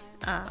already.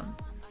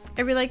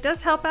 Every like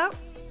does help out.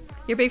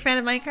 You're a big fan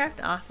of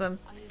Minecraft? Awesome.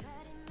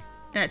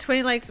 And at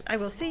 20 likes, I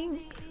will sing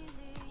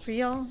for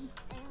y'all.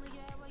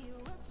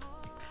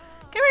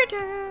 Come here,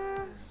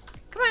 Tara.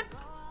 Come on.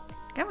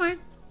 Come on.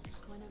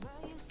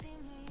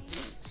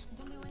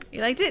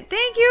 You liked it?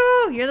 Thank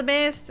you! You're the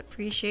best.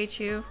 Appreciate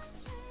you.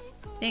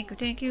 Thank you,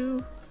 thank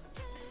you.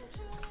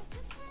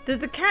 Did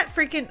the cat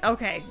freaking...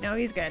 Okay, no,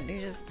 he's good.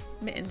 He's just...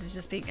 Mittens is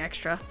just being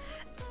extra.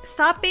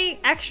 Stop being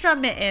extra,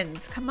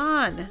 Mittens. Come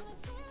on.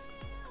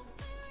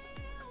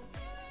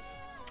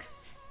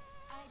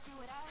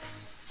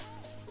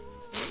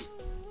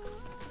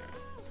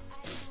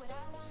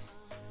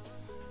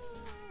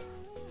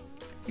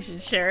 You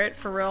should share it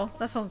for real.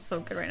 That sounds so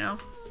good right now.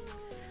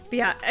 But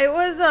yeah, it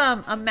was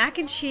a mac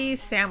and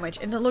cheese sandwich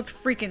and it looked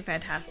freaking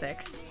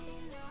fantastic.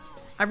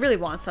 I really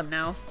want some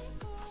now.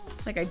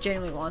 Like I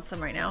genuinely want some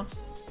right now.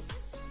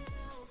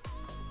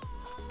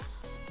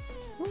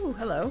 Ooh,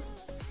 hello.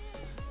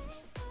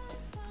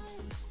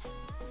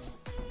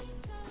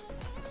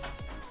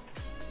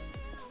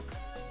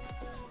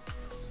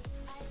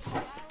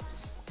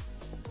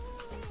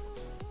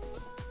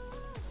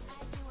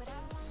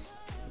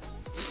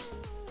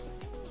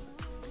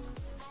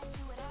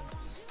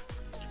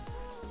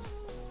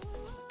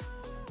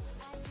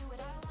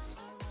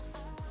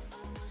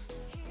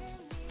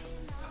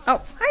 Oh,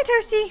 hi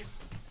Toasty!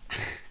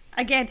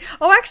 Again.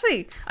 Oh,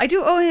 actually, I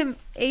do owe him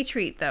a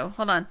treat though.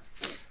 Hold on.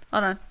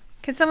 Hold on.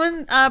 Can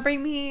someone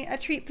bring me a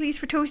treat please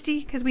for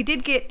Toasty? Because we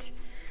did get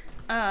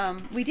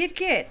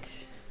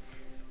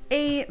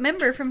a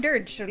member from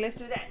Dirge, so let's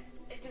do that.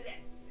 Let's do that.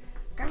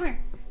 Come here.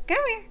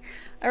 Come here.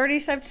 I already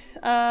subbed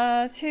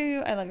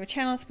to I love your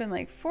channel. It's been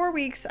like 4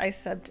 weeks. I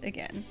subbed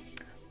again.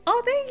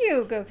 Oh, thank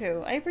you,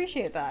 Goku. I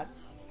appreciate that.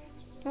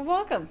 Well,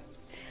 welcome.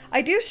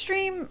 I do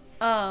stream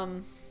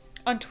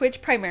on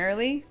Twitch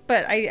primarily,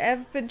 but I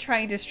have been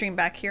trying to stream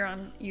back here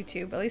on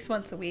YouTube at least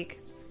once a week.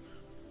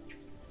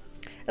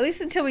 At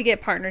least until we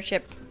get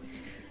partnership.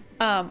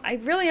 I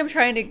really am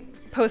trying to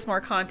post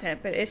more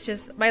content, but it's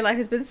just my life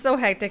has been so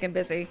hectic and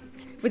busy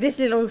with this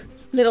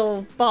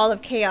little ball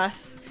of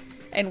chaos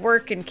and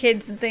work and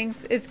kids and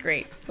things. It's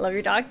great. Love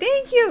your dog.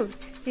 Thank you.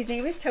 His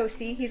name is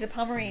Toasty. He's a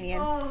Pomeranian.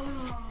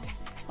 Oh.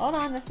 Hold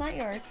on, that's not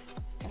yours.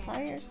 That's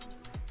not yours.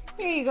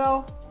 Here you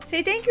go.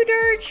 Say thank you,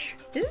 Dirge.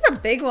 This is a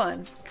big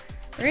one.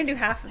 We're gonna do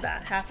half of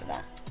that. Half of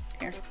that.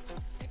 Here.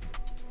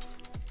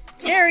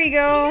 There you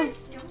go.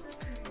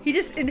 He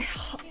just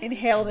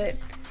inhaled it.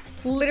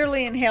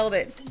 Literally inhaled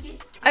it.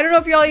 I don't know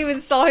if y'all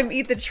even saw him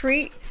eat the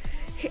treat.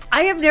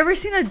 I have never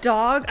seen a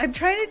dog. I'm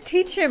trying to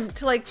teach him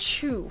to like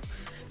chew,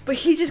 but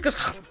he just goes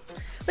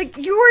like,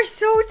 you are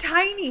so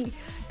tiny.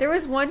 There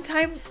was one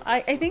time, I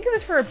think it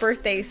was for a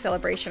birthday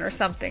celebration or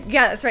something.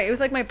 Yeah, that's right. It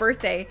was like my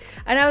birthday.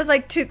 And I was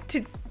like, to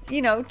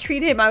you know,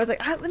 treat him. I was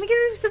like, let me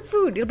get him some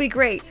food. It'll be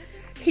great.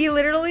 He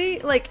literally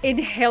like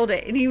inhaled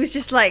it and he was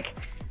just like,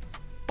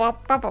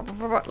 bop, bop, bop, bop,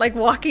 bop, like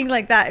walking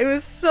like that. It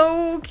was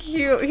so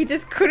cute. He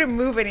just couldn't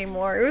move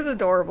anymore. It was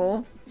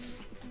adorable.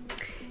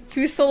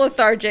 He was so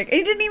lethargic. And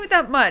he didn't eat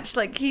that much.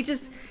 Like he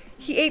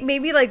ate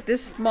maybe like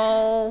this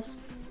small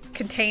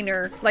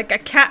container, like a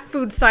cat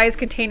food size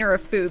container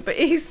of food, but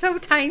he's so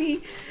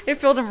tiny it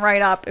filled him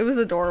right up. It was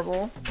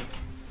adorable.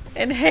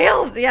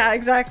 Inhaled. Yeah,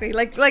 exactly.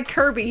 Like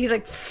Kirby. He's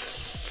like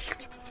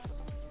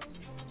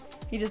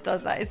he just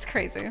does that. It's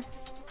crazy.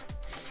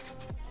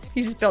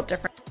 He's just built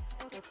different.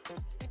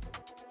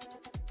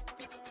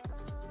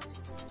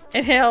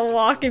 Inhale,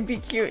 walk, and be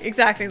cute.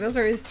 Exactly. Those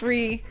are his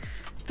three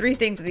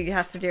things that he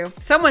has to do.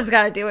 Someone's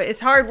got to do it. It's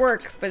hard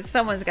work, but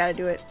someone's got to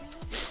do it.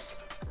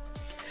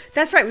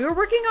 That's right. We were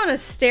working on a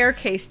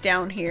staircase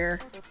down here,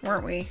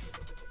 weren't we?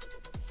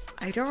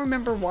 I don't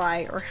remember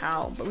why or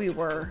how, but we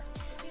were.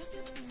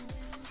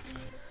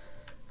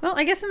 Well,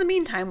 I guess in the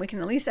meantime, we can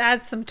at least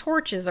add some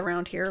torches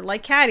around here,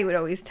 like Caddy would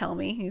always tell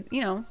me.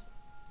 You know,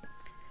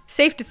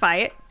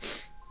 safetify it.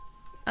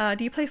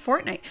 Do you play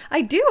Fortnite?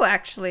 I do,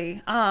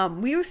 actually.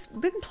 We've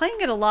been playing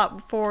it a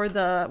lot for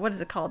the, what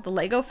is it called? The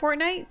Lego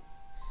Fortnite?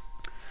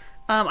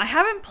 I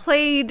haven't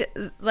played,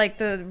 like,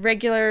 the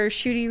regular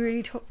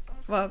Rudy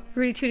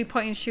Tooty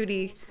Point and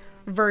Shooty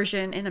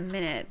version in a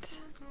minute.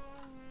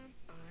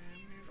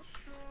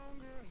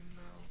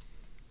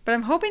 But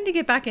I'm hoping to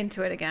get back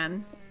into it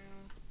again.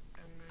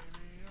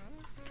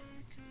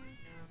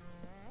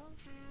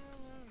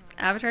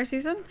 Avatar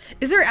season?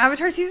 Is there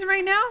Avatar season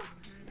right now?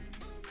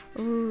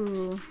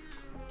 Ooh.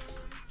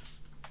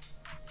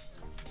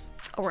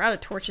 Oh, we're out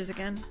of torches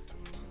again.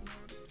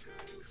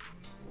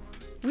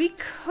 We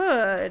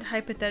could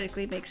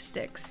hypothetically make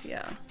sticks,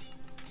 yeah.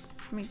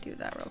 Let me do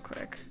that real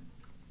quick.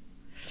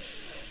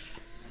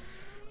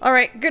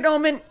 Alright, Good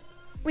Omen.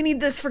 We need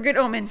this for Good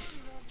Omen.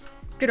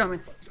 Good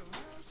Omen.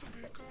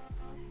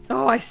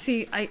 Oh, I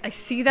see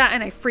that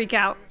and I freak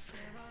out.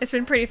 It's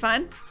been pretty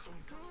fun.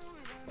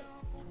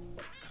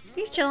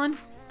 He's chilling.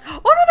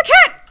 Oh no, the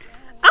cat!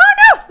 Oh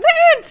no!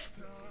 Mans!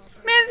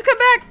 Mans, come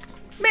back!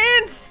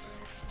 Mans!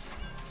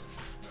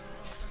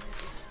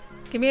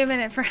 Give me a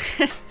minute,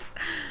 friends.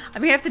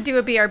 I'm gonna have to do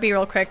a BRB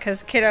real quick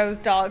because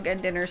kiddos, dog,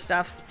 and dinner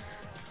stuffs.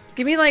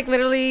 Give me like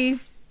literally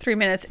 3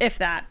 minutes, if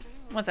that.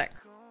 One sec.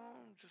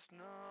 Just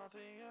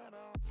nothing at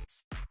all.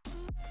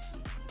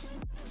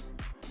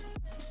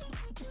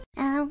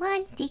 I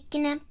was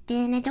taken up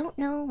and I don't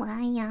know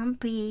why. I'm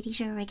pretty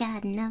sure I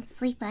got enough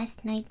sleep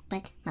last night,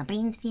 but my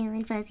brain's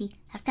feeling fuzzy.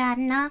 I've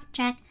gotten off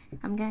track.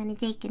 I'm gonna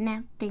take a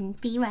nap and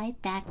be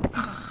right back.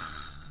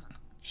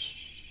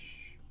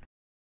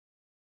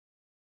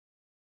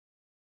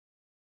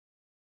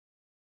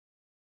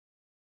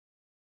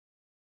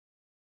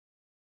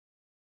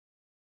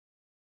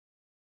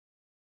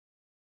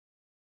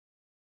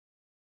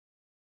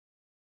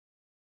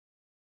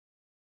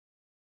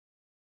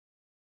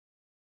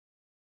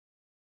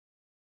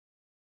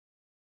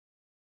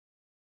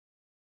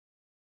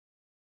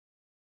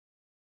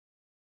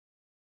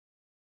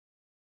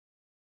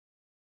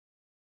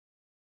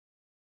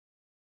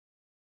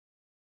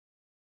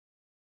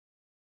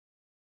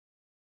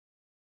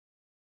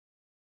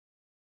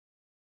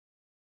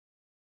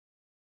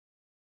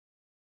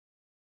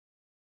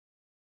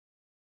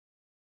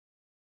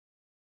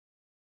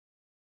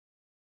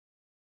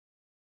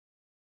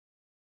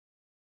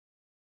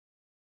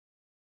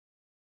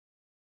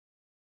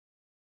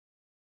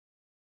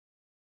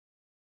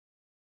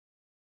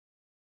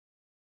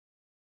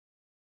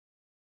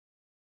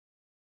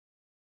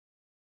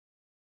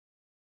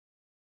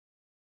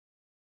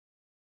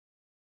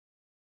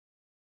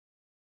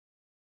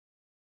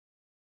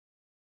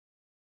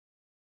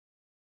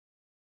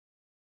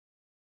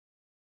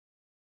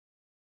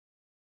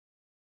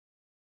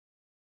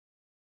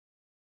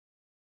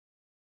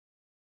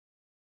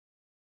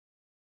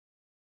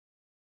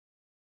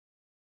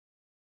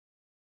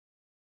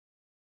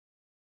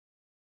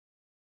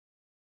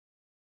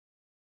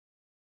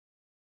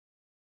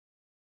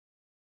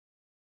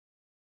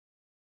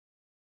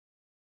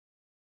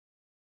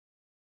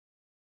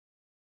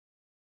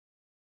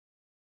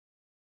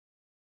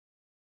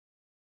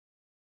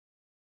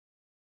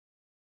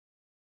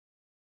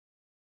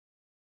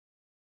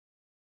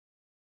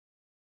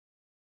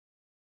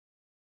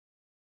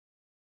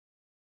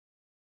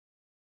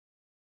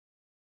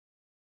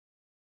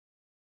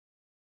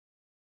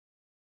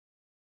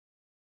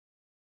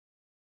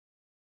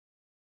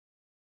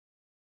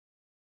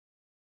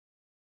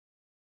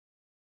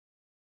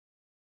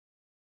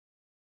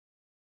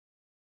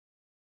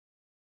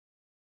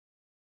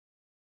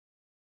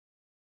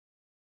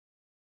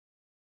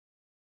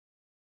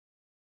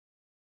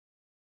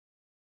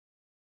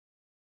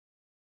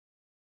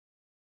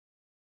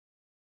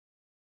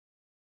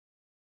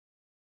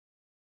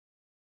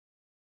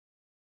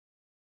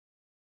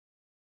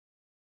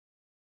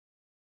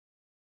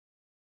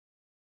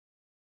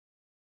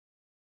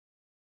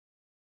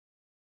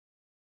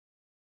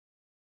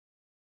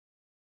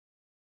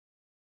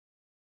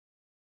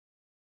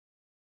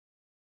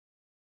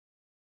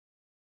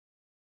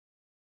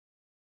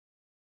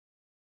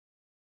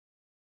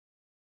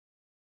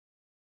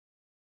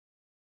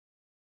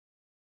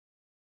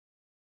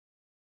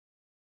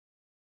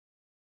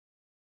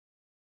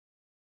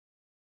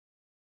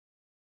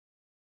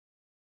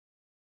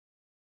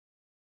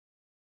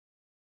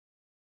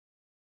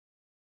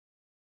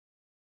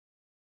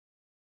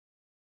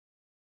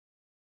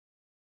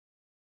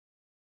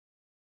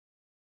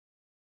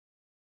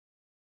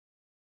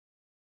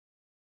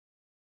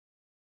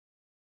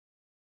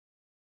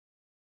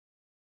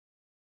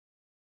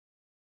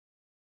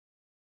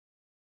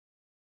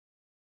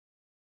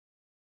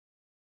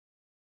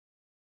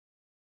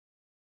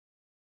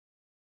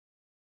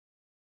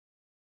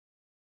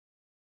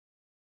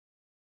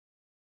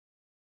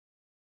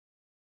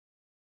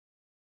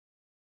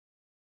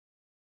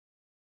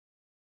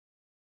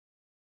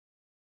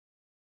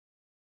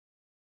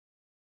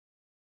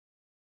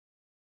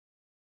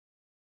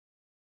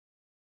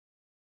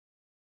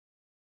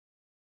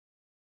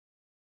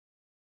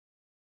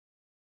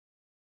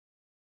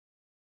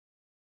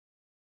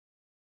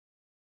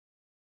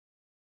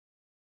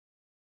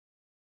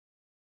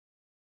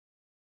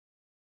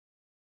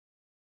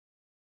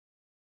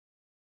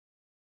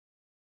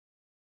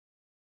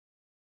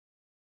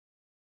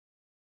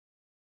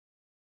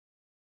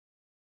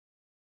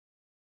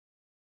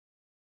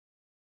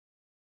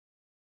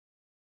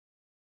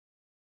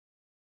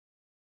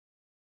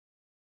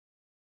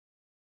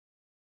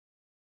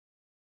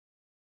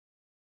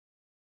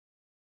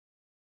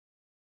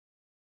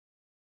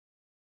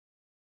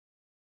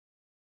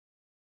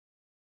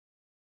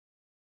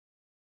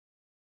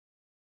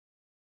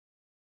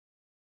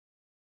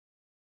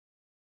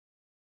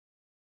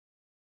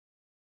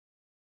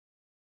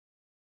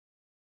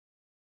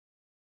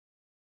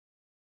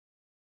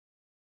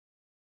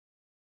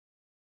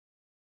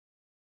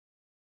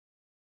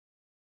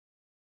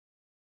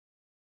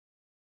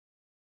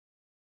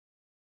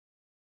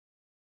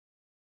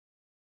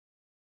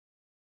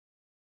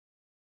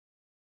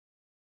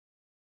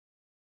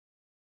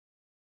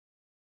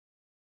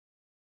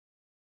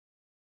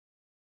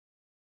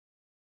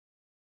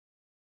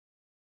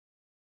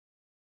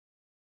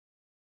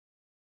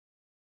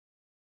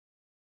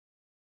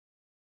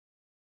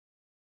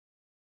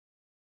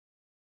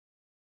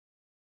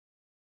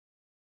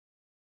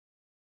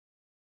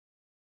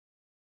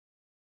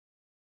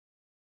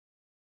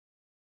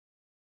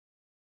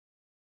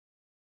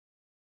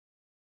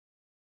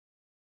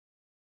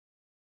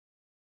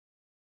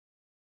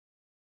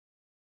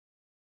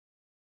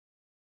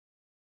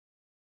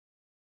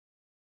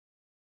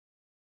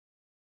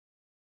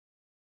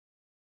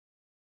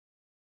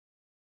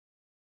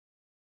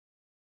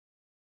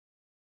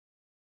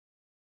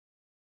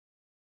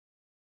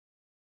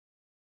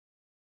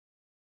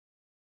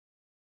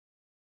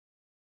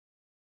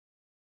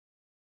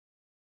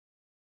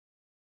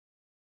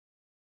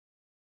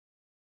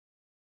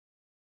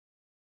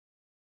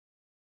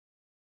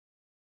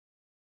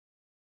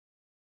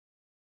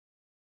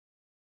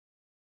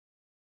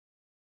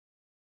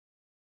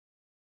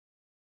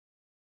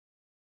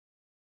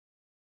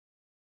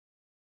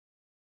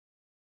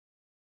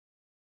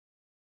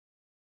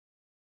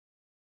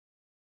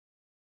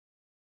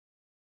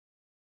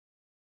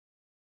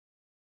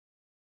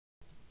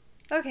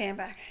 Okay, I'm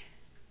back.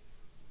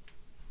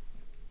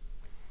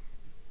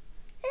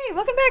 Hey,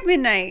 welcome back,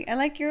 Midnight. I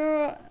like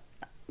your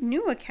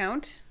new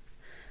account.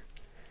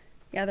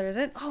 Yeah, there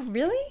isn't. Oh,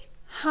 really?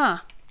 Huh.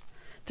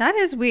 That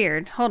is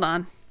weird. Hold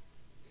on.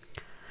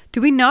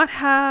 Do we not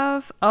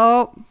have...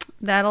 Oh,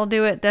 that'll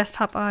do it.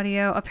 Desktop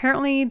audio.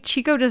 Apparently,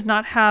 Chico does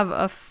not have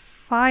a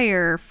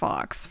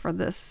Firefox for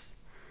this.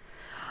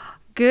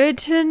 Good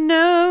to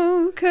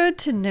know. Good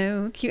to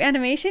know. Cute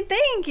animation.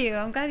 Thank you.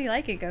 I'm glad you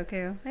like it,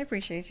 Goku. I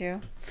appreciate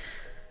you.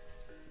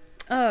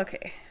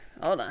 Okay.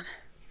 Hold on.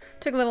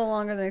 Took a little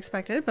longer than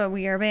expected, but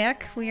we are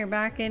back. We are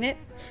back in it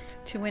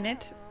to win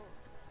it.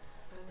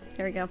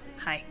 There we go.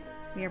 Hi.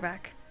 We are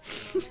back.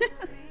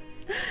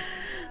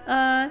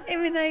 Hey,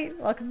 Midnight.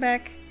 Welcome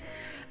back.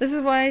 This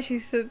is why she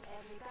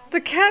sits the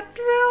cat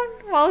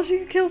down while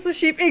she kills the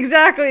sheep.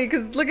 Exactly,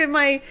 because look at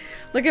my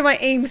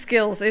aim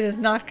skills. It is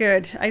not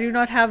good. I do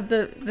not have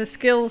the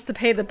skills to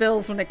pay the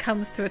bills when it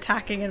comes to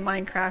attacking in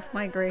Minecraft.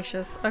 My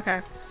gracious. Okay.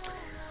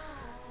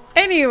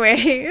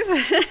 Anyways.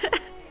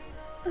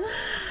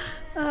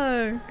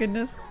 Oh,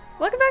 goodness.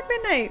 Welcome back,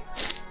 Midnight.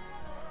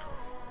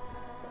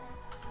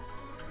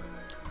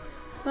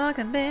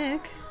 Welcome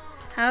back.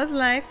 How's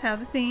life? How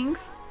the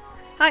things?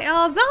 Hi,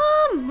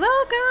 Azam!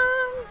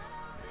 Welcome!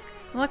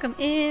 Welcome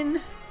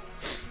in.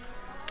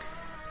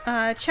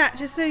 Chat,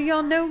 just so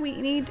y'all know, we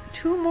need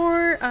 2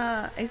 more,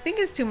 I think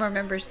it's 2 more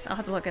members. I'll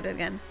have to look at it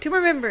again. 2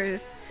 more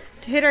members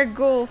to hit our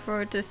goal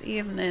for this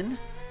evening.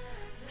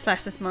 /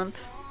 this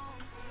month.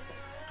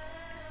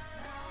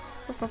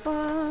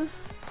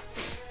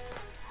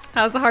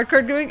 How's the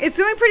hardcore doing? It's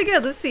doing pretty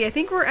good. Let's see. I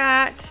think we're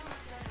at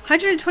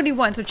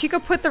 121. So Chico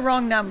put the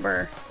wrong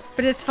number,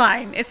 but it's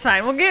fine. It's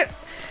fine. We'll get...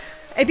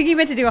 I think he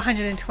meant to do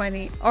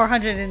 120 or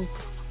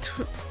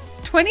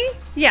 120.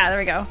 Yeah, there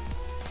we go.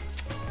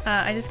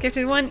 I just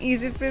gifted 1.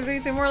 Easy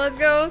busy. 2 more. Let's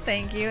go.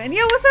 Thank you. And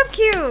yo, what's up,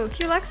 Q?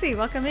 Q Lexi,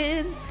 welcome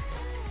in. Do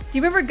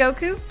you remember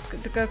Goku?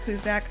 The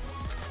Goku's back.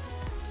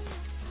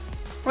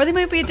 Or they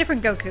might be a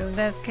different Goku. In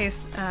that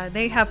case,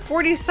 they have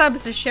 40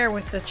 subs to share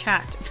with the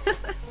chat.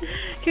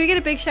 Can we get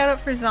a big shout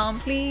out for Zom,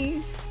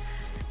 please?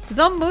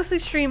 Zom mostly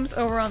streams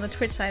over on the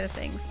Twitch side of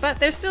things, but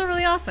they're still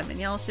really awesome, and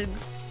y'all should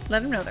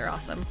let them know they're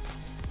awesome.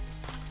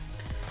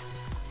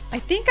 I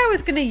think I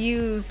was gonna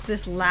use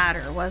this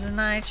ladder, wasn't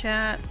I,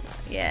 chat?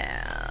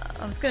 Yeah,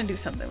 I was gonna do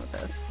something with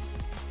this.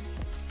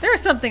 There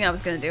was something I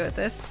was gonna do with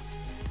this.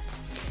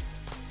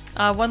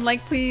 1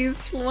 like,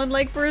 please. 1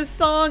 like for a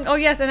song. Oh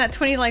yes, and at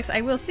 20 likes,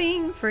 I will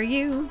sing for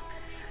you.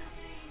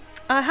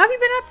 Have you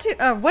been up to?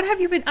 What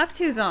have you been up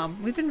to,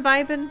 Zom? We've been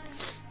vibing,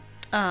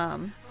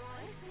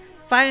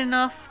 fighting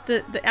off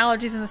the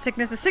allergies and the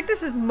sickness. The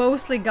sickness is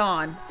mostly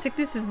gone.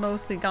 Sickness is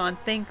mostly gone.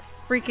 Thank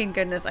freaking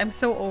goodness. I'm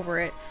so over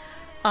it.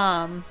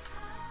 I've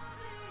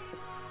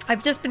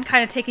just been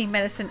kind of taking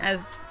medicine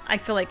as I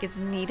feel like it's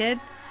needed.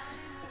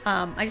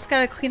 I just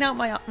gotta clean out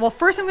my. Well,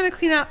 first I'm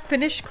gonna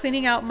finish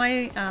cleaning out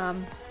my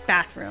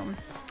bathroom,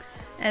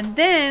 and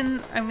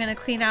then I'm gonna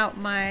clean out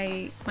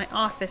my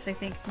office. I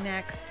think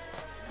next.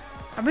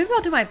 Or maybe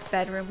I'll do my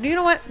bedroom. You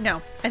know what?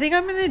 No. I think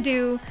I'm gonna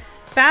do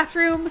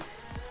bathroom,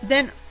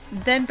 then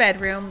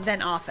bedroom,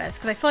 then office.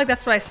 Because I feel like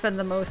that's what I spend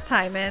the most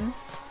time in.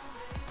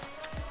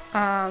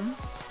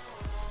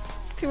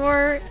 2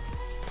 more.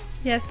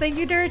 Yes, thank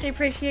you, Dirge. I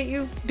appreciate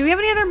you. Do we have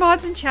any other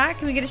mods in chat?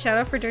 Can we get a shout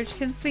out for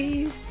Dirgekins,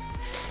 please?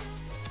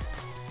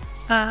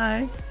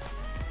 Hey,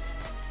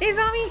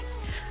 Zombie.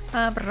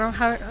 How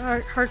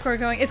hardcore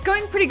going? It's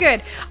going pretty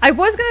good. I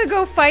was gonna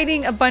go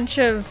fighting a bunch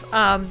of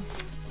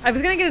I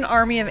was gonna get an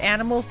army of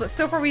animals, but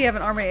so far we have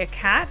an army of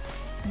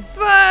cats.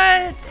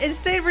 But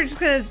instead we're just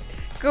gonna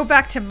go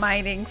back to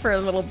mining for a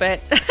little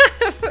bit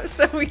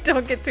so we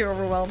don't get too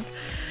overwhelmed.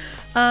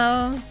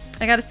 I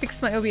gotta fix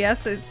my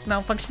OBS. It's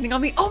malfunctioning on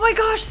me. Oh my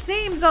gosh,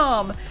 same,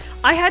 Zom!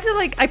 I had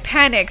to I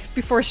panicked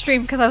before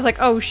stream because I was like,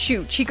 oh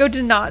shoot, Chico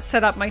did not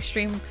set up my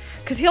stream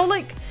because he'll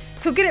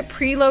get it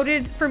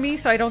preloaded for me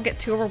so I don't get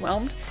too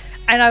overwhelmed.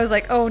 And I was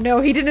like, oh no,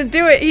 he didn't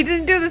do it. He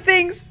didn't do the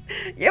things.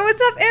 Yo,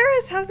 what's up,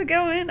 Eris? How's it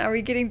going? Are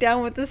we getting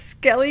down with the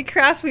skelly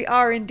crafts? We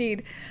are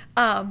indeed.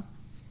 I've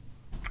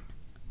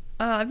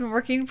been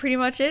working pretty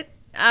much it.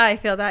 I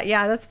feel that.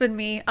 Yeah, that's been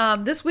me.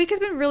 This week has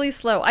been really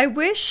slow. I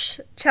wish,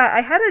 chat,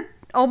 I had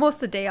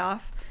almost a day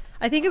off.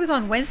 I think it was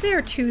on Wednesday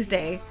or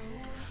Tuesday.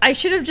 I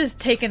should have just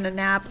taken a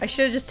nap. I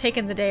should have just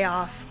taken the day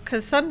off.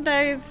 Because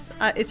sometimes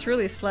it's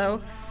really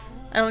slow.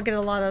 I don't get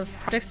a lot of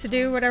projects to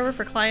do, whatever,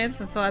 for clients,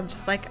 and so I'm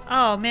just like,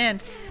 oh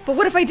man, but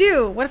what if I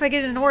do? What if I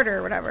get an order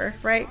or whatever,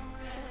 right?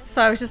 So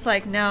I was just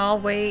like, no, I'll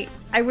wait.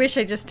 I wish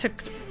I just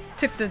took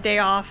the day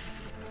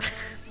off.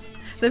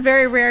 The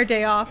very rare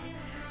day off.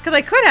 Because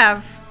I could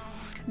have.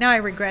 Now I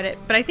regret it.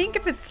 But I think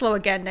if it's slow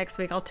again next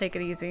week, I'll take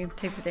it easy,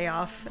 take the day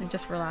off, and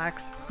just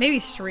relax. Maybe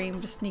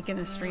stream, just sneak in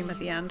a stream at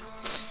the end.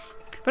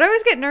 But I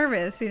always get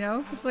nervous, you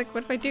know? It's like,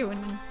 what if I do?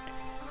 And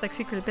it's like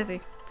secretly busy.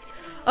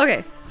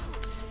 Okay.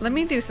 Let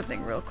me do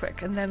something real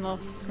quick, and then let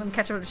me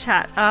catch up with the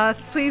chat.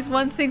 Please,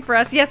 one sing for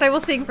us. Yes, I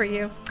will sing for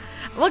you.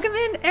 Welcome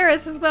in,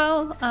 Eris, as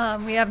well.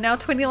 We have now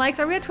 20 likes.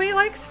 Are we at 20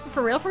 likes?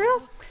 For real, for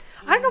real?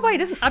 I don't know why it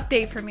doesn't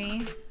update for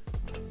me.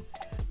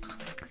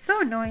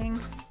 so annoying.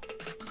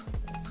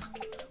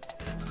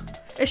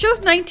 It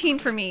shows 19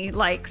 for me,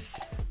 likes.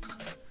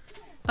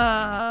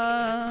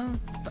 I'm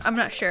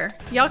not sure.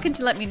 Y'all can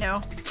let me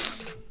know.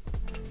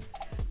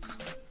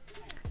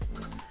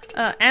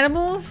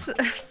 Animals,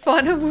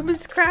 Fauna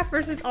Women's Craft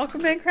versus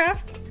Aquaman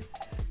Craft.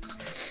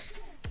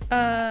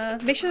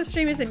 Make sure the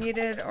stream isn't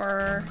muted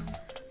or...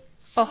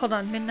 Oh, hold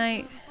on,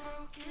 midnight.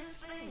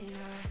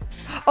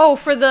 Oh,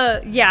 for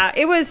the... Yeah,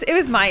 it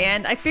was my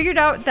end. I figured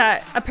out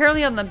that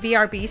apparently on the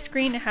BRB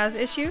screen it has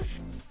issues.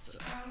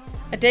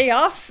 A day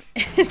off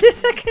in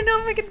this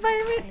economic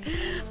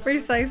environment?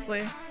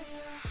 Precisely.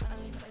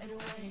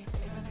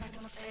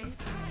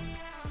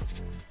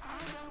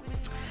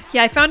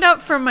 Yeah, I found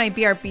out from my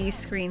BRB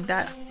screen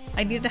that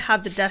I needed to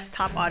have the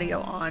desktop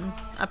audio on,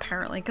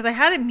 apparently. Because I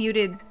had it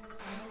muted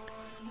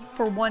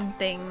for one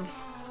thing,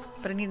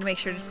 but I need to make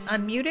sure to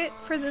unmute it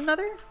for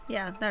another.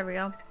 Yeah, there we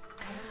go.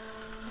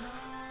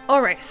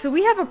 Alright, so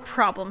we have a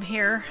problem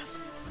here.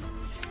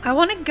 I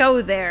want to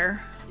go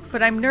there,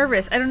 but I'm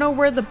nervous. I don't know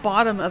where the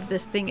bottom of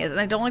this thing is,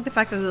 and I don't like the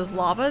fact that there's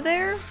lava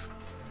there.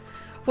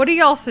 What do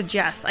y'all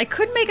suggest? I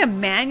could make a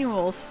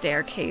manual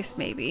staircase,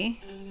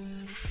 maybe.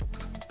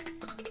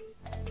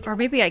 Or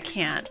maybe I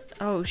can't.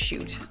 Oh,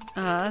 shoot.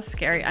 That's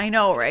scary. I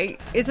know, right?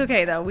 It's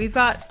okay, though. We've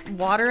got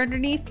water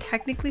underneath,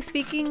 technically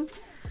speaking.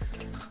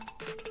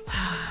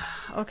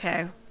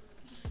 Okay.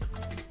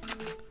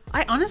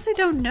 I honestly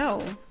don't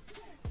know.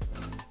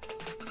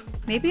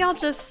 Maybe I'll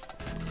just...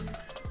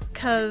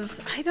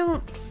 Because I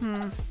don't...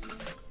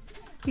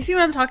 You see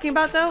what I'm talking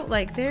about, though?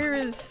 Like,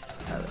 there's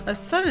a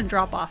sudden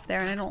drop-off there,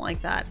 and I don't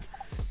like that.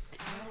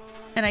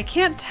 And I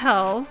can't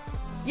tell...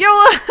 Yo,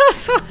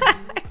 swag!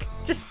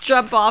 Just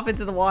jump off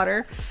into the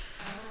water.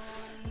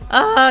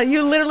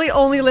 You literally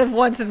only live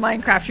once in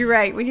Minecraft. You're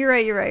right. Well, you're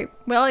right. You're right.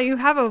 Well, you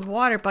have a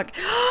water bucket.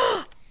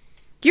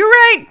 You're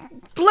right.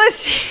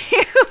 Bless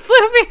you,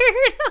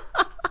 Bluebeard.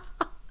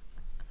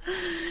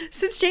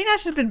 Since Jane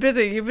Ash has been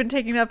busy, you've been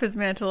taking up his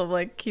mantle of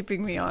like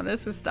keeping me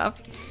honest with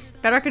stuff.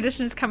 Bedrock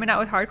Edition is coming out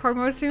with hardcore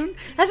mode soon.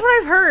 That's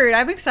what I've heard.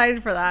 I'm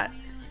excited for that.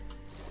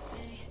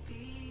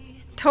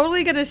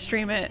 Totally gonna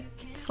stream it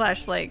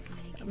 / like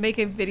make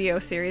a video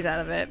series out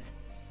of it.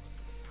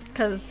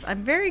 Because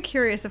I'm very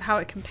curious of how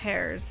it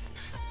compares.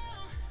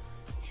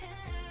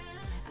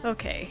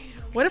 Okay,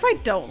 what if I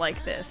don't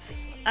like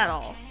this at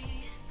all?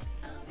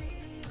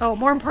 Oh,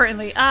 more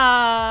importantly,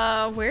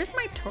 where's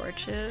my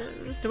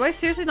torches? Do I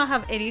seriously not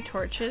have any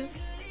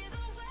torches?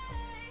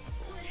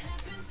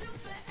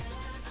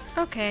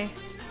 Okay.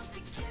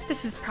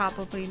 This is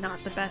probably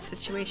not the best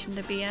situation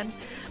to be in,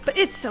 but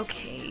it's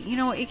okay. You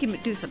know what? You can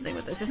do something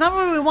with this. It's not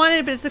what we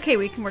wanted, but it's okay.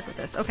 We can work with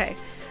this. Okay.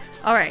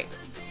 All right.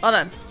 Hold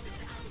on.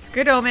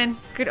 Good omen.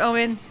 Good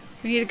omen.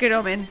 We need a good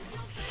omen.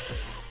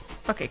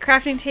 Okay,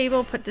 crafting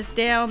table. Put this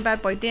down.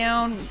 Bad boy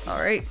down.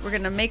 Alright, we're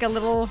gonna make a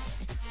little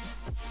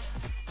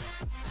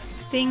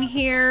thing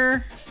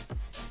here.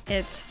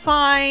 It's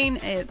fine.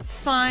 It's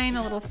fine.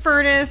 A little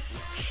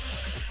furnace.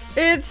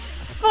 It's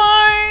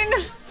fine.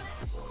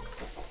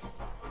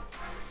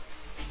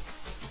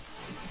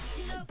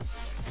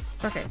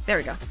 Okay, there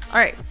we go.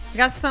 Alright, we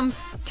got some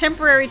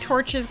temporary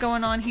torches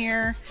going on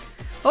here.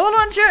 Hold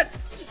on, shit!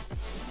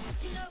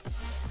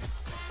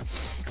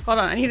 Hold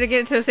on, I need to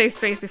get into a safe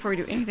space before we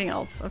do anything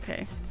else.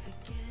 Okay.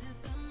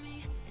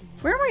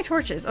 Where are my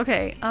torches?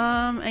 Okay,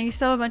 and you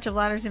still have a bunch of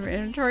ladders in your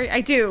inventory? I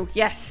do,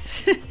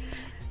 yes.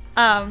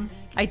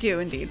 I do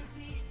indeed.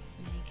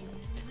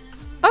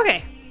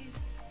 Okay.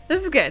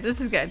 This is good,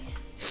 this is good.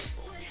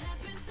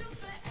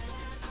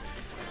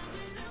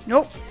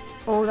 Nope.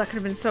 Oh, that could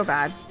have been so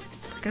bad.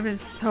 That could have been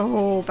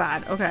so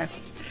bad. Okay.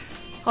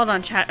 Hold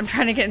on, chat. I'm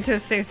trying to get into a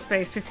safe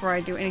space before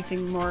I do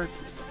anything more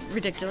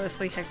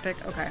ridiculously hectic.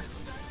 Okay.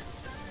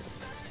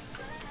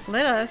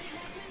 Let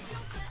us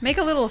make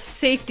a little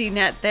safety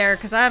net there,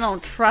 because I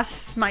don't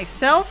trust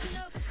myself.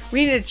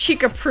 We need to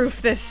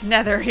Chica-proof this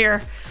nether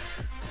here.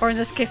 Or in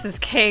this case, this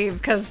cave,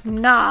 because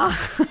nah.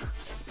 I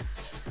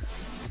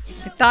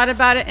thought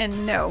about it,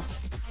 and no.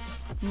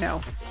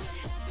 No.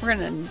 We're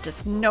gonna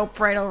just nope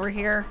right over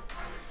here.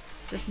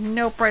 Just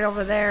nope right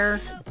over there.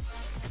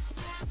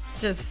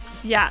 Just,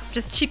 yeah,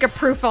 just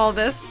Chica-proof all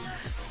this.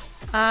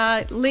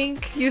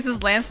 Link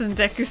uses lamps and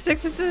Deku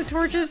sticks instead of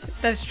torches.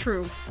 That's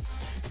true.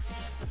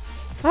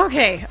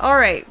 Okay,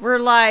 alright, we're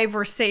live,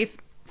 we're safe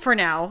for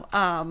now.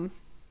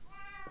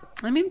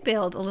 Let me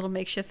build a little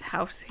makeshift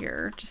house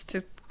here, just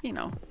to, you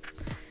know,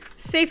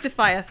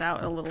 safetify us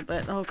out a little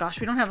bit. Oh gosh,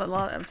 we don't have a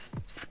lot of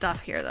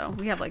stuff here though.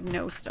 We have like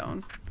no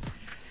stone.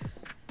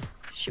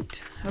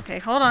 Shoot. Okay,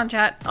 hold on,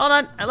 chat. Hold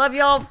on, I love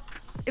y'all.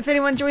 If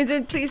anyone joins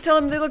in, please tell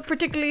them they look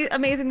particularly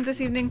amazing this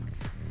evening.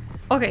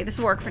 Okay, this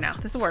will work for now.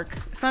 This will work.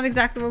 It's not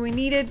exactly what we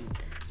needed,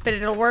 but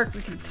it'll work.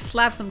 We can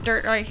slap some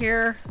dirt right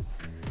here.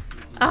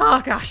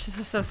 Oh gosh, this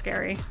is so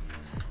scary.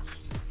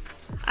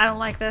 I don't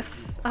like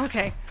this.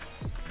 Okay.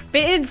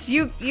 Bids,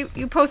 you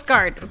post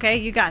guard, okay?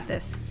 You got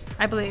this.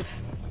 I believe.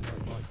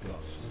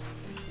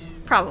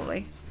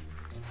 Probably.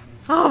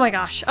 Oh my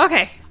gosh.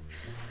 Okay.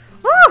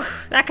 Woo!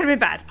 That could have been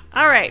bad.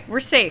 Alright,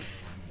 we're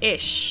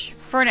safe-ish.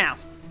 For now.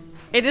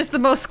 It is the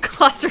most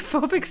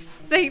claustrophobic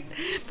state,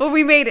 but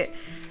we made it.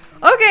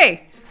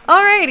 Okay,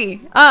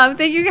 alrighty.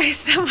 Thank you guys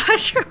so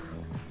much for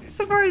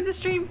supporting the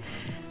stream,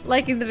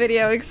 liking the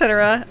video,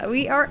 etc.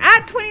 We are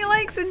at 20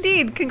 likes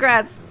indeed.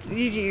 Congrats.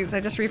 GG's. I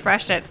just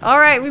refreshed it.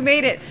 Alright, we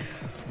made it.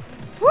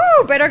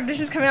 Woo! Bedrock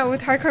Edition is coming out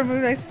with hardcore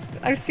movies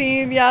I've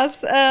seen,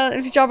 yes.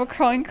 If you drop a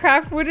crawling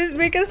crap, would it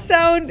make a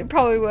sound? It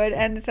probably would.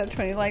 And it's at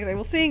 20 likes. I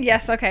will sing.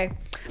 Yes, okay.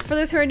 For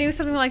those who are new,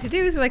 something we like to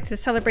do is we like to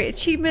celebrate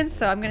achievements.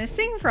 So I'm going to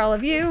sing for all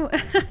of you.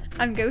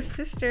 I'm Ghost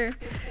Sister.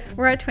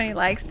 We're at 20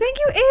 likes. Thank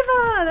you,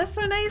 Ava! That's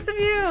so nice of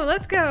you.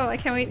 Let's go. I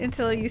can't wait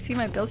until you see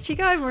my builds,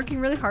 Chica. I'm working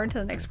really hard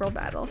until the next world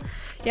battle.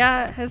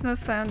 Yeah, it has no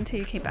sound until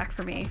you came back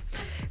for me.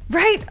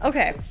 Right?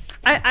 Okay.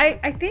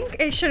 I think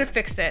it should have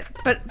fixed it,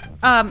 but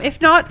if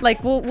not,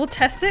 like we'll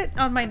test it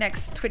on my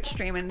next Twitch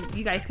stream, and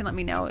you guys can let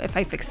me know if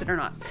I fixed it or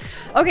not.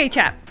 Okay,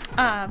 chat.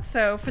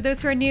 So for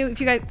those who are new, if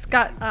you guys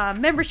got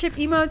membership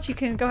emotes, you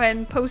can go ahead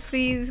and post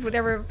these,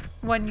 whatever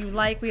one you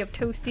like. We have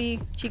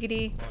Toasty,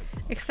 ChicaDeAwesome,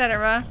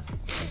 etc.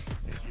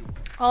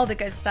 All the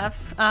good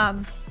stuffs.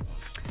 And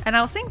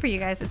I'll sing for you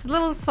guys. It's a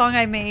little song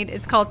I made.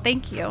 It's called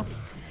Thank You.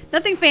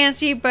 Nothing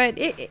fancy, but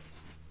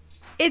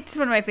it's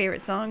one of my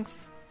favorite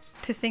songs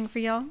to sing for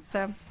y'all,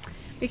 so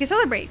we can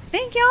celebrate.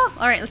 Thank y'all.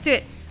 All right, let's do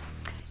it.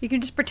 You can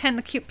just pretend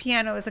the cute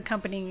piano is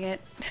accompanying it.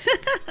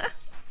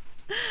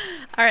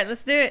 All right,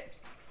 let's do it.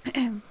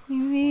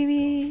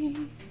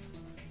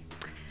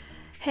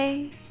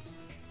 Hey,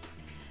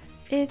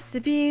 it's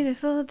a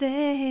beautiful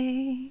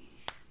day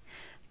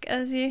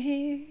 'cause you're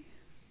here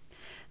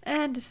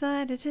and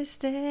decided to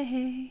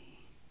stay.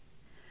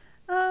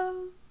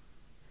 Oh,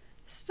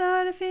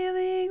 started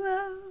feeling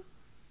low,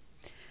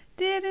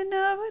 didn't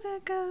know where to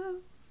go.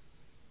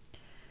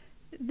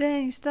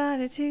 Then you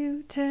started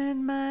to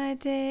turn my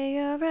day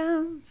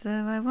around, so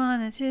I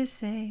wanted to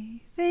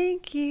say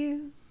thank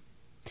you.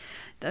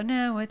 Don't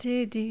know what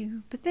to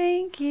do, but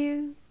thank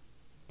you.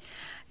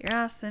 You're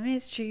awesome,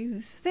 it's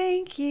true, so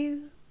thank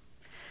you.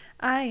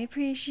 I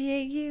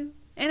appreciate you,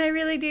 and I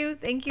really do.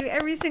 Thank you,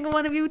 every single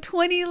one of you.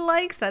 20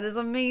 likes, that is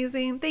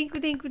amazing. Thank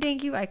you, thank you,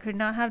 thank you. I could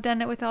not have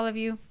done it with all of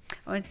you.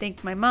 I want to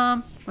thank my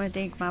mom. I want to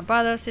thank my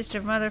brother,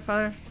 sister, mother,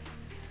 father,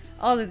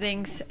 all the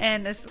things,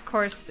 and this, of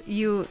course,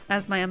 you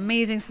as my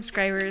amazing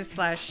subscribers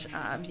slash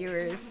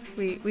viewers.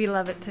 We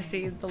love it to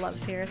see the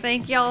loves here.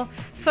 Thank y'all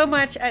so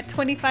much. At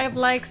 25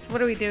 likes, what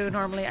do we do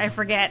normally? I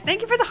forget.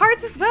 Thank you for the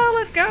hearts as well.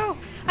 Let's go.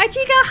 Hi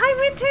Chica, hi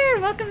Winter,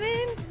 welcome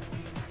in.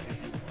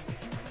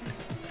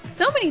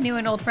 So many new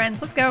and old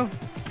friends. Let's go.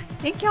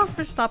 Thank y'all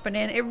for stopping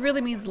in. It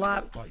really means a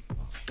lot.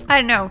 I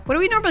don't know, what do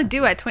we normally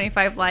do at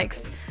 25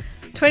 likes?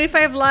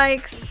 25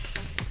 likes.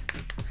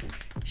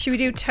 Should we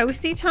do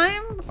toasty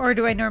time? Or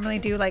do I normally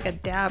do like a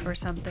dab or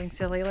something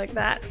silly like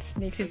that?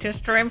 Sneaks into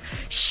stream.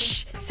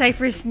 Shh!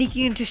 Cypher's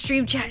sneaking into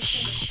stream chat.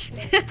 Shh!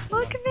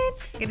 Welcome in.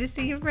 Good to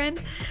see you, friend.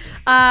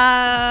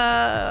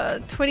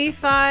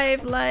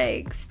 25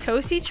 likes.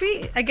 Toasty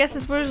treat? I guess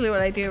it's usually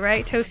what I do,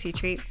 right? Toasty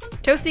treat.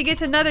 Toasty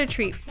gets another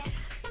treat.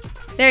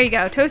 There you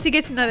go. Toasty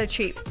gets another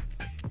treat.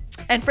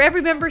 And for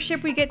every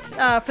membership we get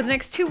for the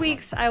next 2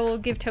 weeks, I will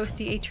give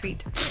Toasty a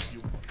treat.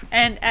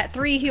 And at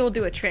 3, he will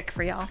do a trick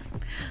for y'all.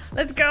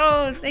 Let's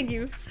go. Thank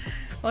you.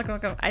 Welcome,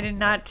 welcome. I did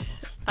not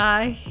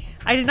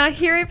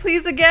hear it.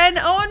 Please again.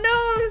 Oh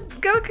no,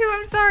 Goku.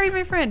 I'm sorry,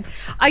 my friend.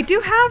 I do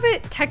have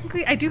it.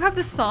 Technically, I do have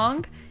the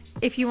song.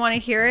 If you want to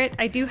hear it,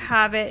 I do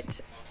have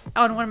it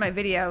on one of my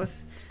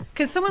videos.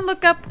 Could someone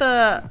look up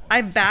the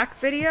 "I'm Back"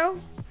 video?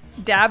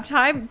 Dab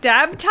time.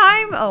 Dab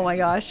time. Oh my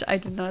gosh, I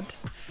did not.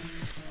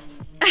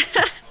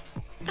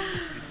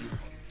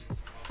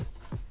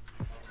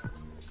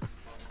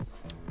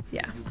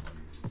 Yeah.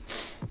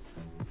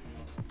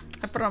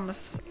 I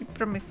promise.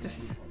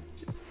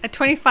 At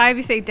 25,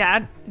 you say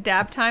dab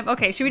time.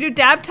 Okay, should we do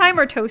dab time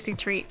or toasty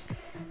treat?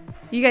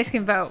 You guys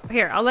can vote.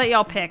 Here, I'll let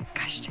y'all pick.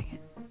 Gosh dang it.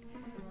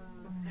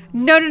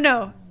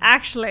 No.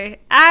 Actually.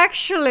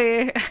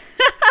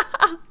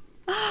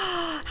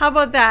 How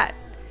about that?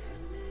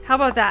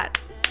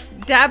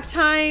 Dab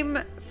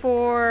time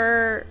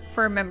for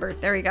a member.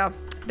 There we go.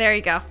 There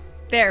you go.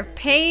 There.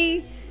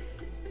 Pay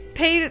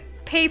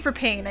for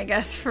pain, I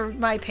guess, for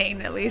my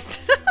pain at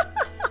least.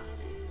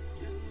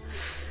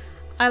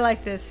 I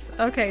like this.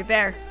 Okay,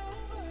 there.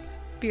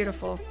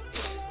 Beautiful.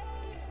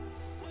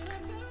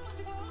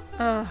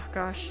 Oh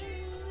gosh.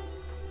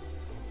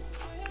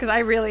 Because I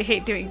really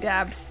hate doing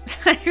dabs.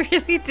 I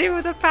really do,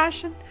 with a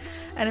passion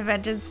and a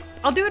vengeance.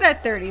 I'll do it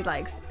at 30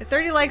 likes. At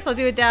 30 likes, I'll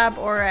do a dab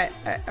or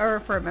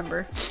for a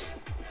member.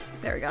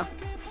 There we go.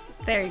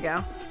 There you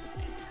go.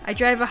 I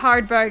drive a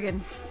hard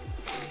bargain.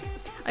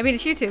 I mean,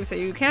 it's YouTube, so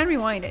you can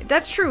rewind it.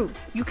 That's true.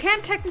 You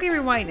can technically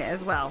rewind it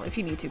as well if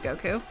you need to,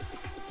 Goku.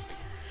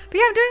 But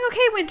yeah, I'm doing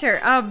okay,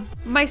 Winter.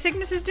 My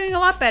sickness is doing a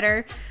lot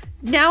better.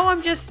 Now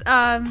I'm just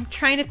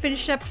trying to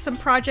finish up some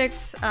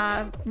projects.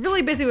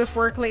 Really busy with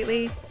work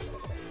lately.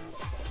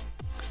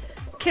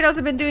 Kiddos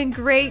have been doing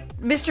great.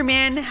 Mr.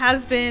 Man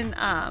has been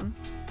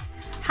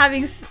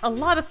having a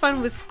lot of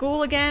fun with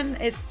school again.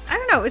 I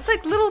don't know, it's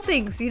like little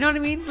things, you know what I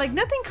mean? Like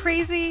nothing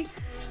crazy.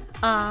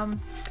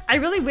 I I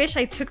really wish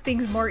I took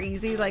things more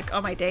easy, like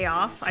on my day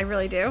off. I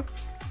really do.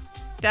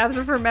 Dabs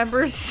are for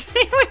members.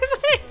 Same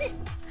thing.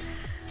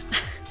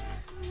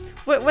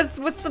 What's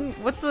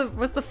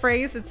the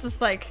phrase? It's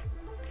just like,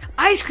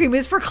 ice cream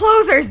is for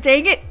closers.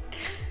 Dang it,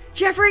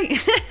 Jeffrey.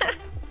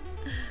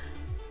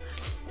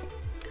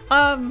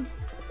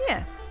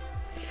 Yeah.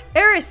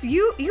 Eris,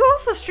 you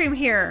also stream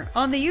here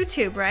on the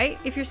YouTube, right?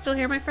 If you're still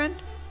here, my friend.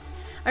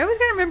 I always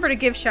gotta remember to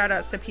give shout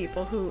outs to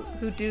people who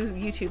do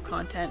YouTube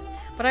content,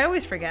 but I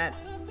always forget.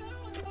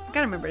 I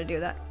gotta remember to do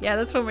that. Yeah,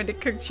 that's one way to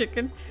cook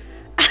chicken.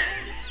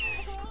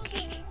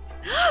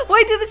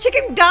 Wait, did the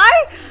chicken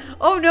die?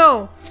 Oh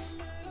no.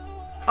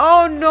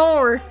 Oh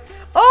no.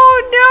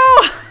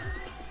 Oh no.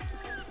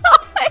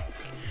 Oh my.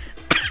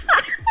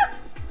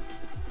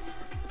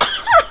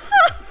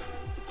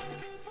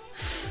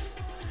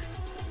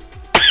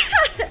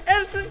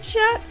 Some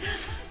chat.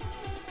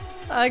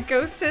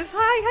 Ghost says hi.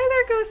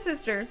 Hi there, Ghost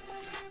sister.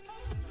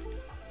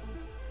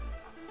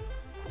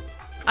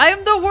 I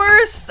am the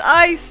worst.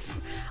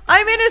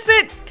 I'm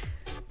innocent.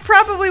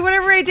 Probably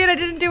whatever I did, I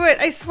didn't do it.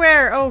 I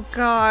swear. Oh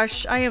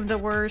gosh, I am the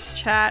worst,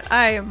 chat.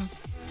 I'm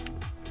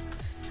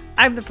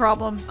the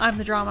problem. I'm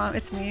the drama.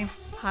 It's me.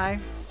 Hi.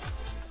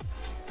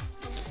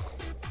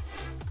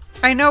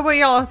 I know what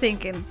y'all are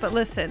thinking, but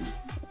listen.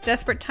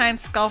 Desperate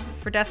times call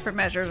for desperate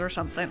measures or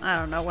something. I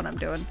don't know what I'm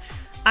doing.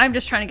 I'm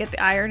just trying to get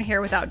the iron here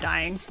without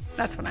dying.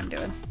 That's what I'm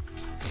doing.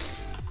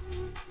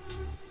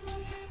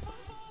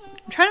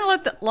 I'm trying to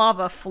let the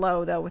lava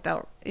flow though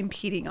without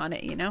impeding on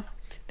it, you know?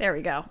 There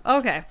we go.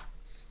 Okay.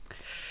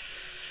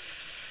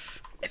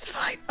 It's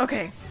fine.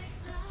 Okay.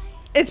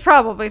 It's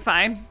probably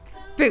fine.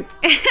 Boo.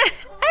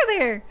 Hi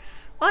there.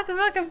 Welcome,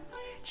 welcome.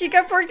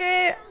 Chica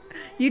Porque.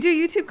 You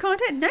do YouTube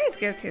content? Nice,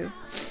 Goku.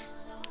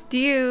 Do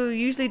you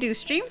usually do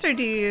streams or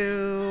do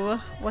you...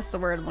 What's the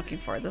word I'm looking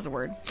for? There's a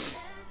word.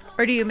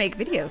 Or do you make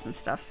videos and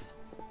stuffs?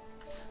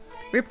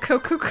 Rip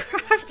Cocoa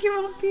Craft, you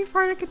won't be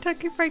part of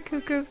Kentucky Fried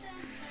Cuckoos.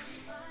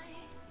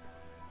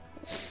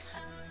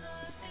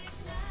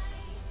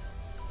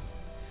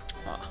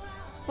 Oh.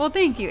 Well,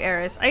 thank you,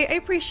 Eris. I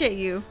appreciate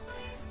you.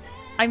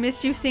 I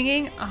missed you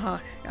singing. Oh,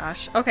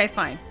 gosh. Okay,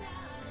 fine.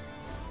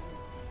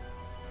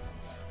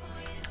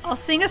 I'll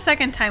sing a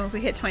second time if we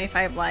hit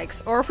 25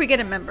 likes. Or if we get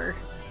a member.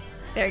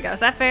 There you go.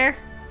 Is that fair?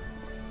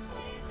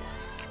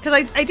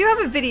 Because I do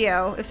have a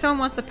video, if someone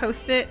wants to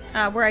post it,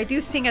 where I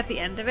do sing at the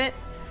end of it.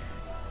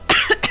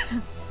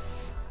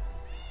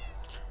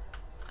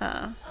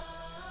 I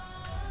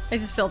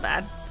just feel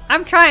bad.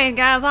 I'm trying,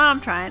 guys. I'm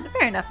trying.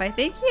 Fair enough, I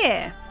think.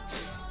 Yeah.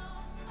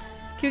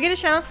 Can we get a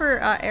shout out for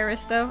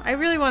Eris, though? I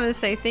really wanted to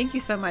say thank you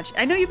so much.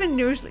 I know you've been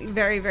usually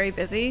very, very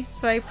busy,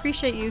 so I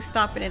appreciate you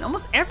stopping in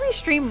almost every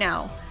stream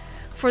now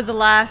for the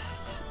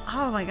last...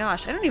 Oh my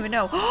gosh, I don't even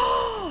know.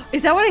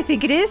 Is that what I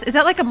think it is? Is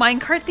that like a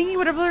minecart thingy,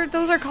 whatever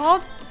those are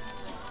called?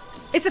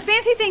 It's a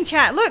fancy thing,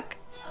 chat. Look.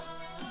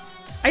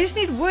 I just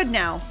need wood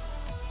now.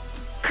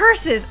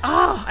 Curses.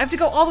 Oh, I have to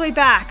go all the way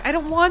back. I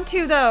don't want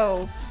to,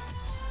 though.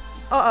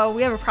 Uh-oh,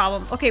 we have a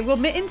problem. Okay, will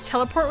Mittens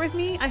teleport with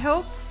me, I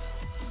hope?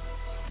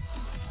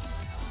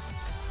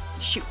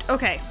 Shoot.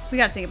 Okay, we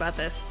gotta think about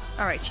this.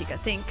 All right, Chica.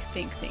 Think.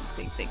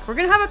 We're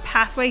gonna have a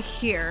pathway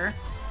here.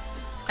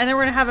 And then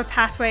we're gonna have a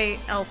pathway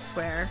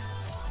elsewhere.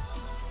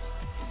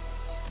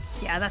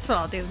 Yeah, that's what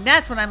I'll do.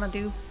 That's what I'm gonna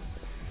do.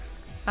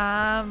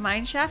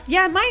 Mine shaft?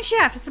 Yeah, mine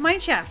shaft! It's a mine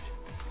shaft.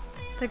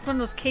 It's like one of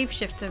those cave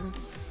shifting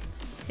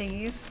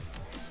thingies.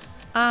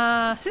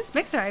 Sis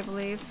Mixer, I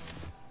believe.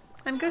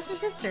 I'm Ghost or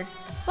Sister.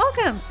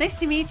 Welcome! Nice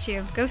to meet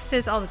you. Ghost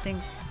says all the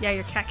things. Yeah,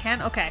 your cat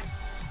can? Okay.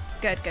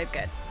 Good.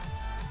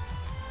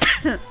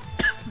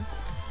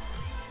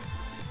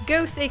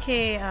 Ghost,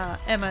 aka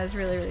Emma, is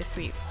really, really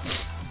sweet.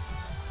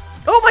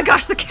 Oh my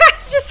gosh, the cat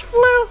just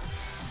flew!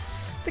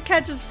 The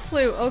cat just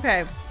flew.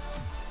 Okay.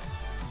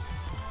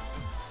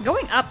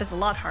 Going up is a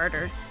lot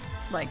harder,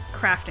 like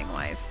crafting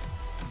wise.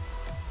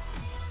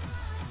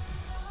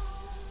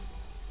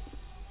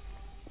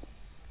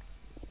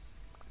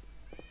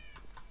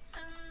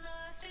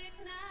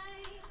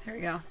 There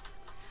we go.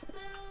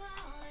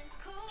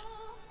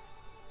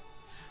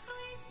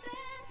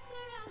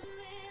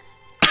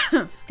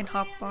 In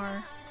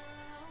hotbar.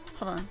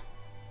 Hold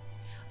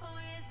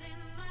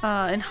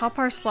on. In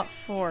hotbar slot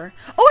 4.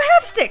 Oh, I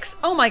have sticks!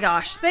 Oh my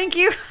gosh, thank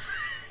you!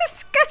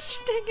 Gosh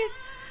dang it.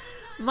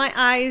 My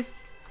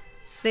eyes,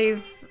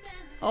 they've...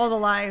 all the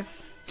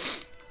lies.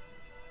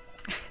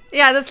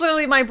 Yeah, that's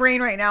literally my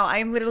brain right now.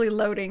 I'm literally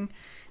loading.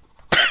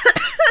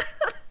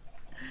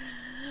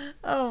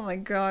 Oh my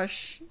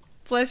gosh.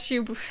 Bless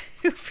you,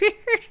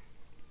 Bluebeard.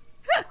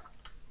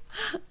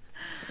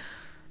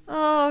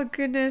 Oh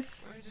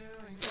goodness.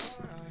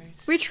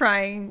 We're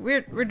trying.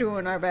 We're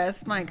doing our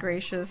best. My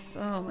gracious.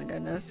 Oh my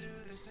goodness.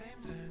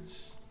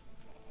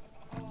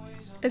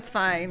 It's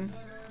fine.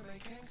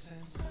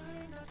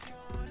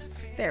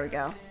 There we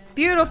go.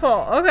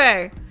 Beautiful.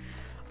 Okay.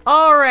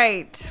 All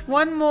right.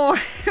 One more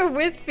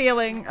with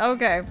feeling.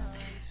 Okay.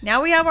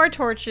 Now we have our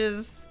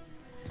torches.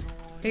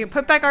 We can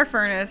put back our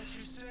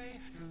furnace.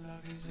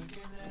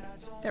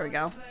 There we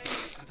go.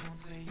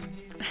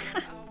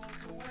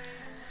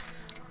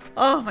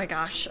 Oh my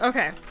gosh.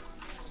 Okay.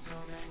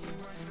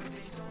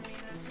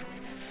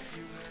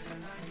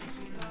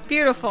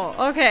 Beautiful.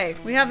 Okay,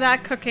 we have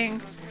that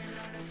cooking.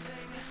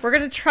 We're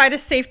gonna try to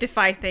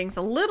safetify things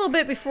a little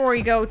bit before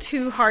we go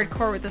too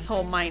hardcore with this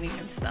whole mining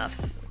and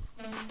stuffs.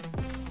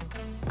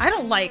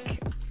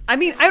 I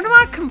mean, I'm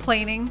not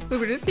complaining. We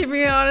were just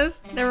keeping it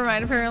honest. Never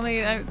mind,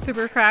 apparently.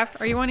 Super craft.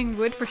 Are you wanting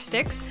wood for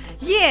sticks?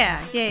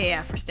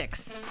 Yeah, for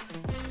sticks.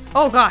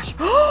 Oh gosh.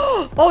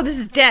 Oh, this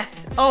is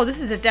death. Oh, this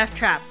is a death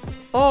trap.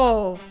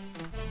 Oh.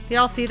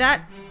 Y'all see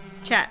that?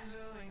 Chat.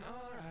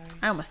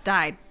 I almost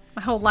died.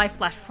 My whole life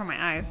flashed before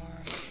my eyes.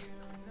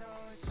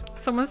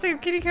 Someone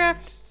save Kitty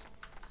Craft?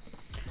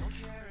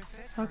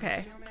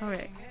 Okay.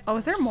 Oh,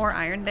 is there more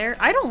iron there?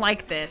 I don't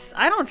like this.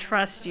 I don't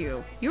trust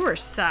you. You are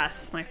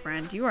sus, my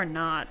friend. You are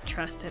not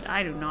trusted.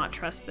 I do not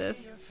trust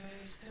this.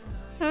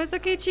 Oh, it's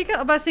okay, Chica.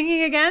 About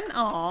singing again?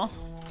 Aw.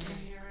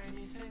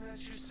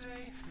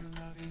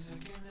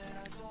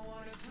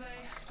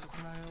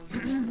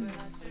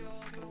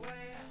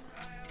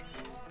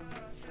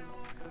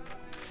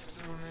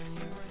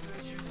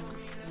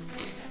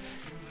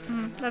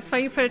 That's why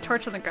you put a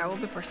torch on the gravel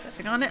before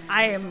stepping on it.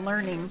 I am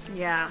learning.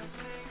 Yeah.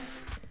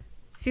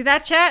 See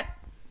that, chat?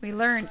 We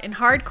learned. In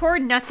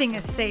hardcore, nothing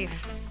is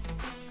safe.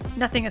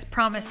 Nothing is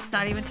promised,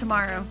 not even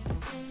tomorrow.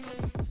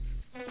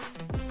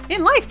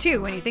 In life,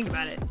 too, when you think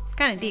about it.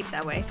 Kind of deep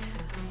that way.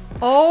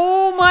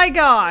 Oh my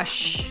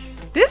gosh.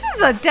 This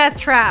is a death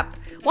trap.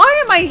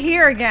 Why am I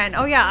here again?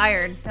 Oh yeah,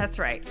 iron. That's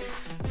right.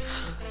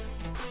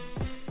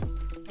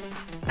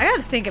 I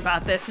gotta think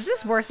about this. Is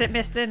this worth it,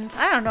 Mistons?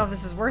 I don't know if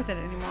this is worth it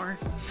anymore.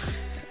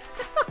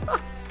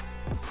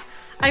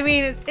 I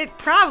mean, it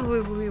probably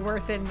will be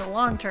worth it in the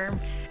long term.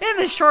 In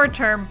the short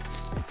term,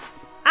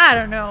 I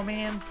don't know,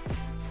 man.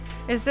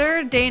 Is there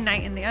a day and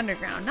night in the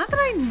underground? Not that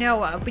I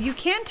know of, but you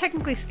can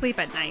technically sleep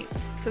at night,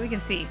 so we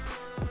can see.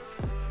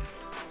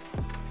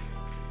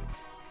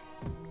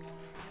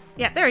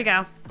 Yeah, there we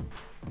go.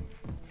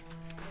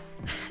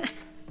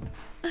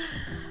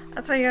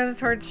 That's why you got a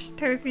torch.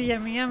 Toasty,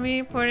 yummy,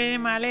 yummy. Put it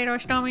in my little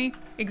stomach.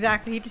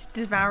 Exactly, he just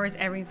devours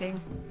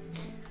everything.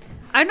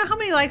 I don't know how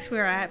many likes we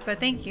were at, but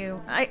thank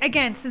you.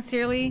 Again,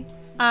 sincerely,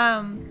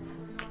 I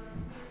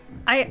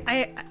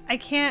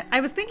can't. I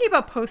was thinking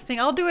about posting.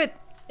 I'll do it.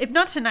 If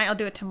not tonight, I'll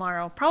do it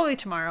tomorrow. Probably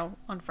tomorrow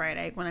on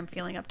Friday when I'm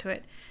feeling up to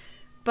it.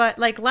 But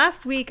like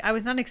last week, I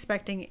was not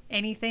expecting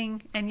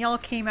anything, and y'all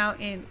came out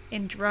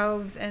in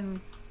droves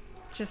and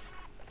just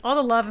all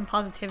the love and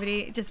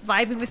positivity, just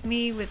vibing with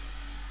me with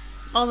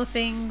all the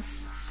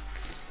things.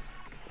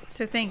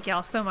 So thank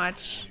y'all so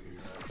much.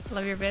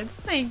 Love your vids.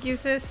 Thank you,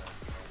 sis.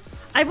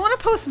 I want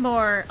to post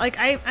more. Like,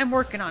 I'm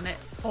working on it.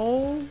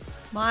 Oh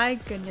my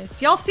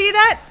goodness. Y'all see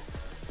that?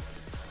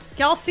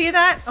 Y'all see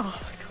that? Oh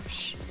my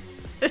gosh.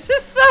 This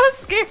is so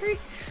scary.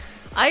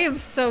 I am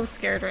so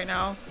scared right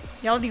now.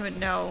 Y'all don't even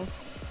know.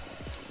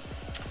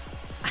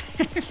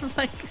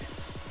 Like,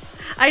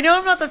 I know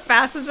I'm not the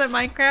fastest at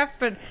Minecraft,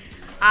 but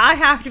I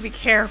have to be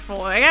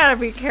careful. I gotta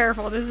be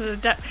careful. This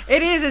is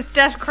it's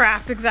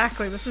Deathcraft,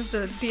 exactly. This is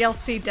the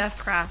DLC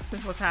Deathcraft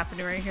is what's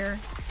happening right here.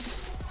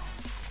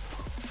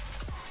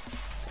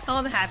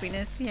 All the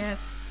happiness,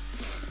 yes.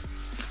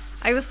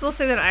 I will still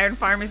say that Iron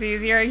Farm is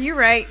easier. You're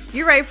right.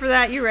 You're right for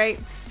that. You're right.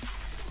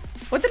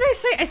 What did I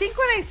say? I think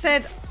when I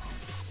said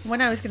when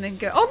I was gonna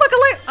go. Oh, look,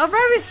 a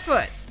rabbit's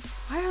foot.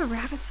 Why a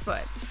rabbit's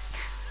foot?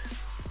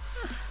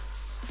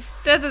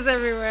 Death is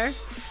everywhere.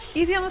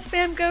 Easy on the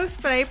spam,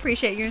 Ghost, but I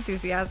appreciate your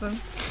enthusiasm.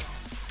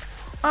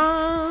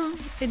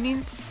 It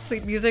needs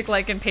sleep music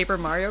like in Paper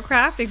Mario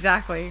Craft.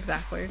 Exactly,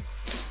 exactly.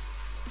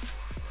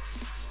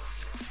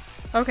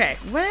 Okay,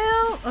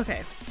 well,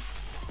 okay.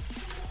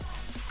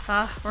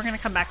 We're gonna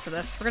come back for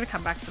this. We're gonna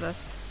come back for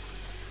this.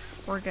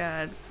 We're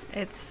good.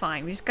 It's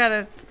fine. We just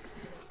gotta...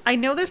 I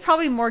know there's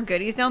probably more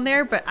goodies down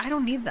there, but I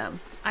don't need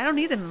them. I don't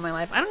need them in my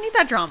life. I don't need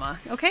that drama,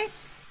 okay?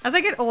 As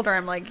I get older,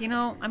 I'm like, you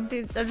know, I'm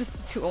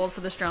just too old for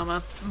this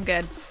drama. I'm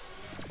good.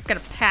 I'm gonna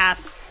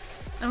pass.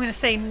 I'm gonna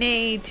say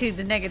nay to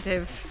the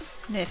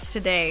negativeness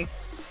today.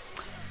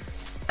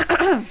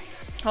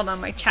 Hold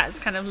on, my chat is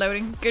kind of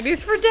loading.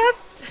 Goodies for death?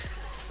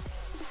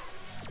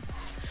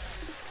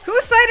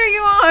 Whose side are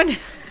you on?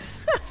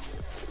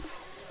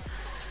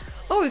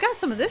 Oh, we got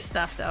some of this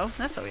stuff, though.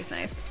 That's always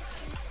nice.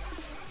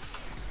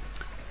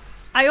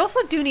 I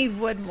also do need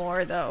wood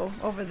more, though,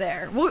 over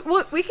there. We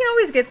can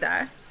always get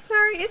that.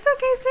 Sorry, it's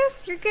okay,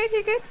 sis. You're good,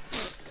 you're good.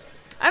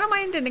 I don't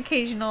mind an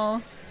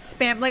occasional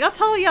spam. Like, I'll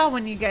tell y'all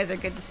when you guys are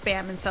good to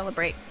spam and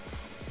celebrate.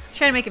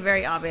 Try to make it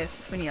very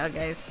obvious when y'all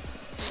guys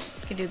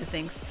can do the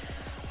things.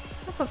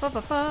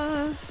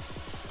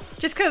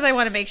 Just because I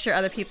want to make sure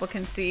other people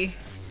can see,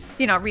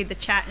 you know, read the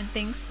chat and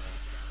things.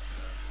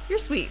 You're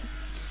sweet.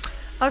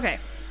 Okay.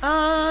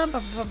 Alright,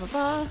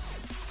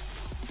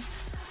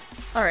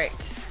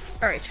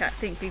 chat.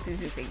 Think.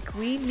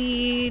 We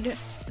need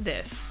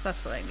this.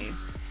 That's what I need.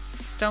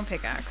 Stone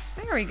pickaxe.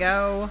 There we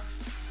go.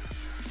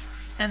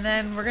 And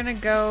then we're gonna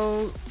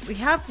go... We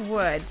have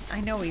wood.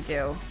 I know we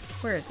do.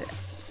 Where is it?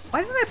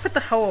 Why didn't I put the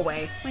hoe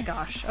away? My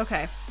gosh.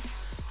 Okay.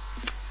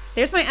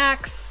 There's my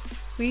axe.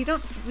 We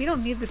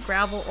don't need the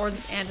gravel or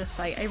this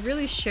andesite. I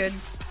really should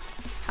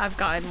have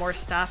gotten more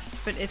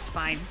stuff, but it's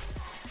fine.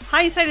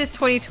 Hindsight is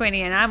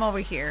 2020 and I'm over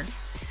here.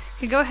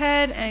 You can go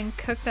ahead and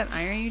cook that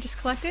iron you just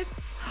collected.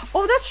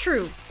 Oh, that's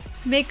true.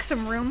 Make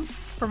some room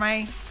for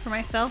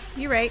myself.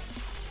 You're right.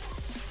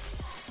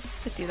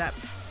 Just do that.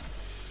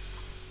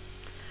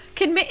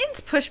 Can mittens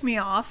push me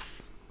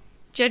off?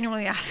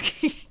 Genuinely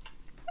asking.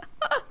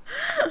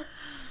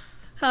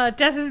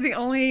 Death is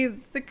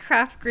the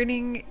craft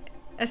grinning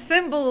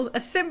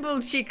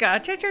assembled chica.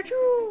 Cha cha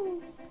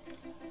choo.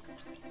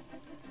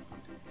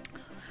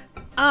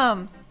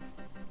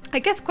 I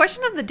guess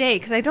question of the day,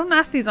 because I don't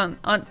ask these on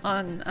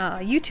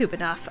YouTube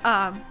enough.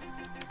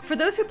 For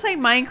those who play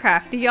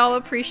Minecraft, do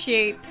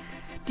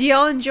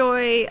y'all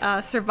enjoy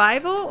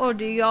survival, or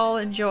do y'all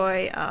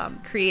enjoy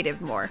creative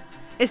more?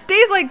 It's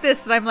days like this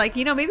that I'm like,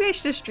 you know, maybe I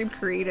should have streamed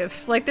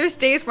creative. Like, there's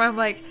days where I'm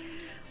like,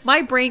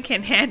 my brain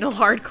can't handle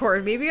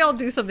hardcore. Maybe I'll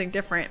do something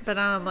different. But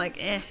I'm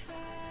like, eh.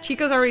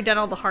 Chico's already done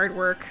all the hard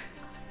work.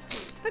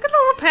 Look at the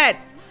little pet.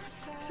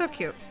 So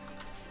cute.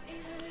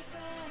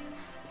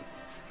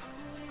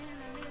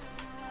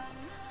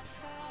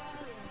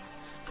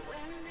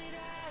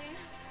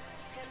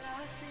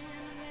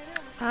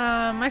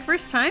 My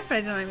first time, but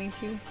I didn't mean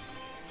to.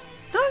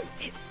 No,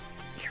 you're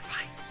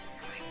fine.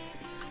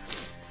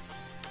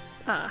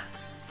 You're fine.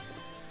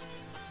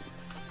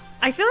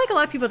 I feel like a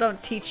lot of people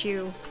don't teach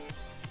you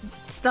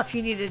stuff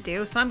you need to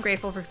do, so I'm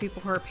grateful for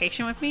people who are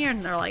patient with me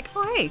and they're like,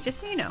 oh hey, just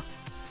so you know.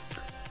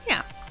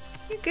 Yeah,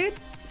 you're good.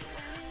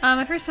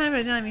 My first time, but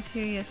I didn't mean to.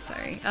 Yes,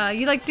 sorry.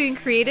 You like doing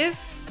creative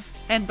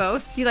and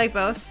both? You like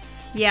both?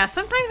 Yeah,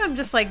 sometimes I'm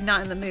just like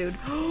not in the mood.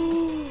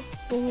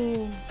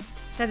 Oh,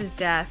 that is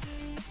death.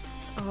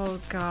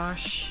 Oh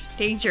gosh.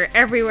 Danger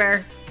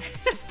everywhere.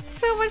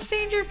 So much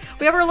danger.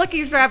 We have our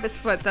lucky rabbit's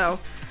foot though.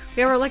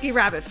 We have our lucky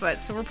rabbit foot,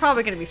 so we're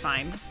probably gonna be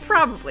fine.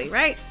 Probably,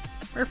 right?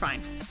 We're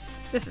fine.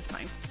 This is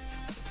fine.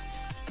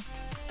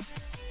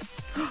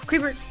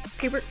 Creeper!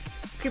 Creeper!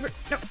 Creeper!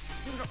 No!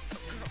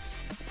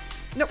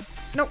 No!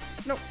 No!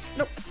 No!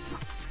 No!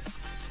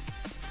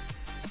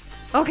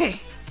 Okay.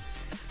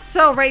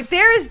 So right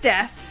there is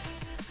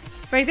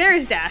death. Right there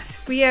is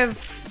death. We have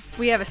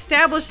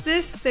established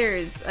this.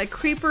 There's a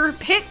creeper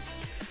pit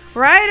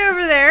right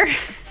over there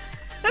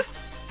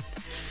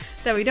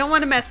that we don't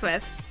want to mess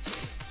with.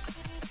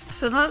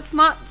 So let's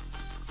not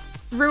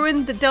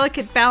ruin the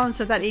delicate balance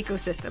of that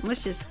ecosystem.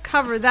 Let's just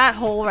cover that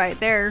hole right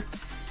there.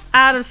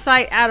 Out of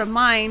sight, out of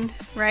mind,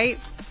 right?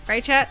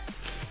 Right, chat?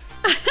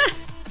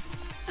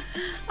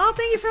 Oh,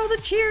 thank you for all the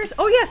cheers.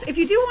 Oh yes, if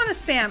you do want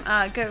to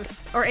spam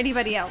Ghost or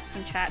anybody else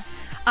in chat,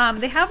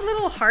 they have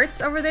little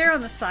hearts over there on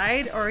the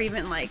side, or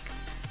even like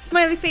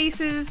smiley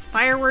faces,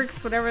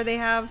 fireworks, whatever they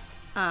have.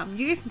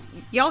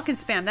 Y'all can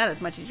spam that as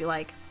much as you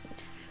like,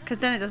 because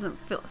then it doesn't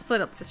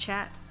fill up the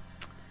chat.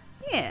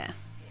 Yeah.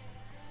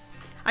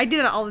 I do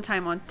that all the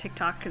time on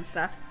TikTok and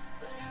stuff.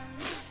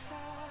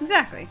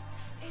 Exactly.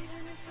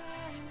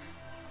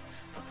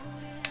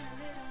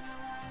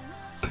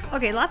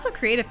 Okay, lots of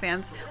creative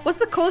fans. What's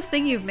the coolest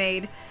thing you've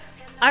made?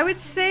 I would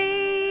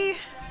say... I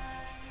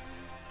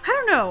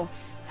don't know.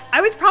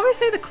 I would probably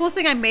say the coolest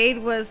thing I made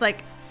was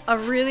like a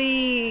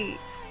really...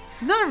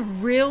 not a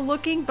real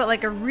looking, but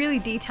like a really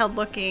detailed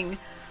looking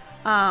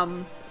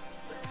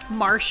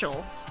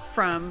Marshall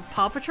from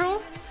Paw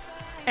Patrol.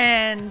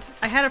 And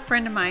I had a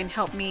friend of mine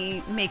help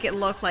me make it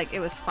look like it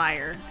was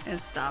fire and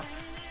stuff.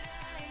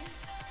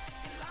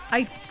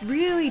 I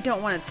really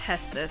don't want to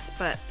test this,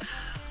 but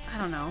I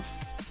don't know.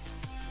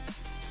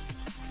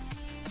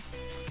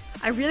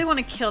 I really want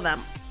to kill that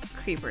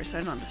creeper so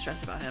I don't have to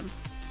stress about him.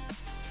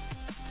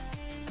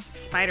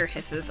 Spider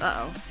hisses.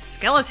 Uh-oh.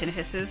 Skeleton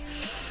hisses.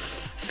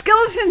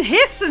 Skeleton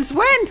hiss since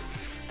when?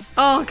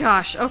 Oh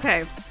gosh.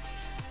 Okay.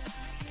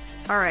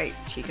 Alright,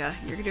 Chica.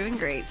 You're doing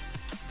great.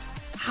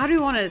 How do we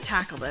want to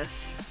tackle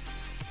this?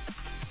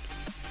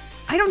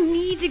 I don't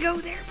need to go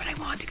there, but I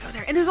want to go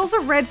there. And there's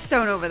also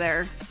redstone over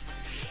there.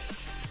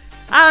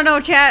 I don't know,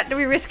 chat. Do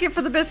we risk it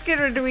for the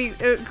biscuit, or do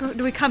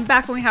we come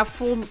back when we have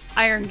full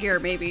iron gear,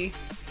 maybe?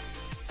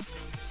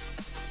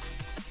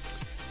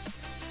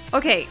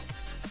 Okay.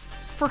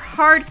 For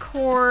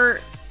hardcore,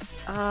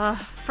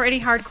 for any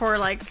hardcore,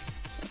 like,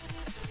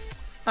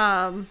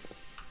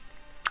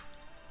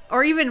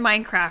 or even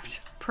Minecraft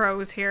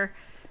pros here,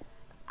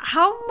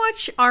 how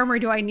much armor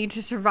do I need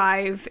to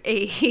survive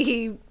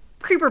a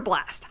creeper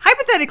blast?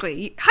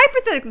 Hypothetically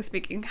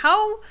speaking,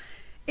 how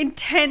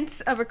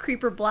intense of a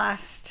creeper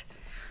blast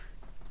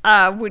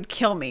would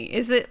kill me?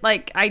 Is it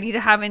like I need to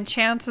have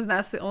enchants and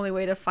that's the only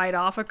way to fight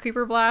off a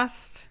creeper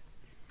blast?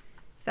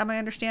 Is that my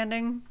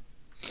understanding?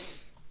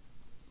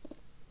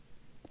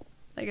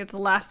 Like it's the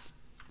last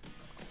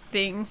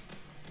thing.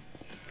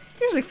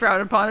 Usually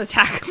frowned upon to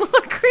tackle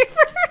a creeper.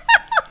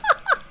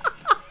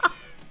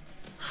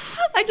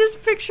 I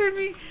just pictured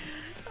me.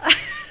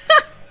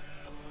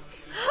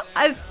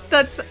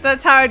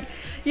 That's how I'd,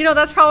 you know,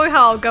 that's probably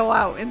how I'll go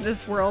out in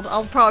this world.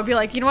 I'll probably be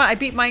like, you know what, I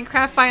beat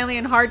Minecraft finally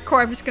in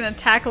hardcore, I'm just gonna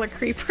tackle a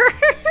creeper.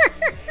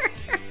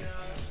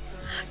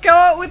 Go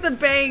out with a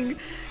bang.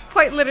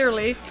 Quite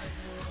literally.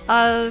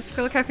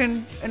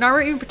 Can an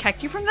armor even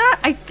protect you from that?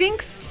 I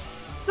think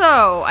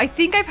so. I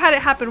think I've had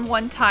it happen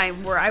one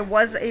time where I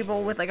was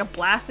able, with like a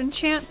blast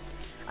enchant,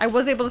 I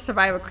was able to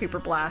survive a creeper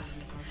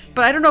blast.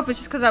 But I don't know if it's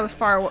just because I was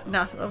far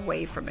enough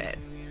away from it.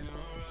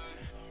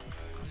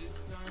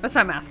 That's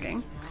what I'm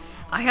asking.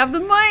 I have the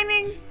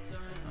mining!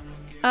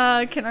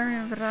 Can I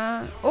remember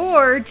that?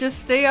 Or just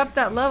stay up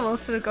that level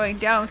instead of going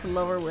down to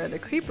lower where the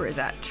creeper is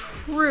at.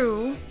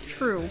 True.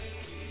 True.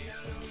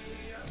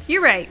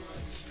 You're right.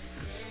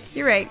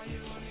 You're right.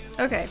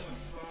 Okay.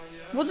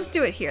 We'll just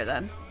do it here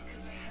then.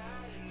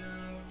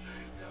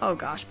 Oh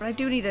gosh, but I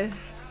do need to...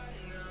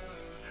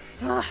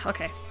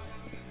 okay.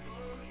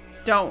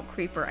 Don't,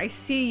 creeper. I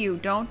see you.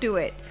 Don't do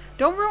it.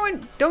 Don't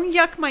ruin... Don't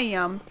yuck my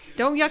yum.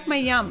 Don't yuck my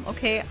yum,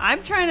 okay?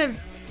 I'm trying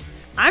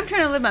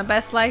to live my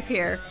best life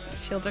here.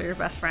 Shields are your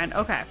best friend.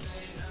 Okay.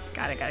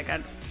 Got it.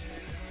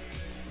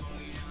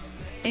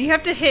 And you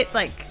have to hit,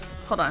 like...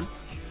 Hold on.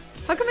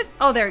 How come it's...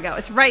 Oh, there we go.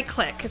 It's right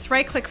click. It's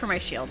right click for my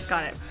shield.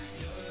 Got it.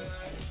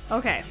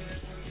 Okay.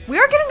 We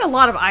are getting a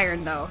lot of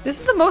iron, though. This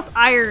is the most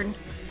iron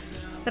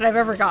that I've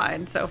ever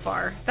gotten so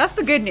far. That's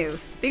the good news.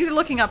 Things are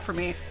looking up for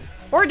me.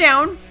 Or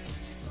down.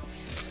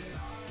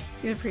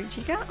 You're pretty,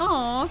 Chica.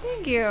 Aw,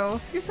 thank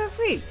you. You're so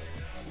sweet.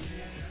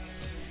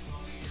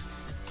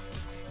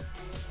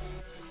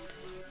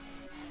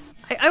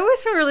 I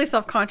always feel really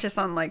self-conscious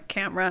on, like,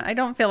 camera. I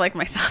don't feel like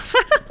myself.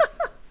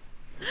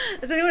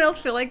 Does anyone else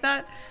feel like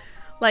that?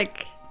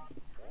 Like,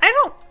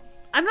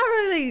 I'm not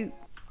really...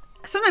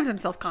 Sometimes I'm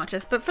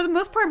self-conscious, but for the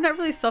most part, I'm not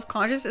really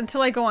self-conscious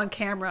until I go on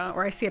camera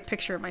or I see a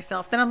picture of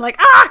myself. Then I'm like,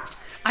 ah!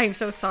 I am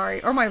so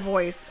sorry. Or my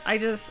voice.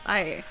 But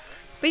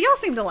y'all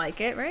seem to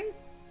like it, right?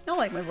 Y'all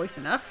like my voice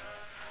enough.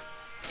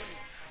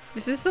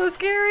 This is so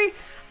scary.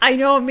 I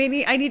know,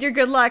 Minnie. I need your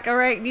good luck. All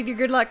right, need your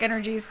good luck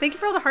energies. Thank you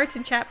for all the hearts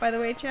in chat, by the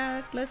way,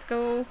 chat. Let's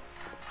go.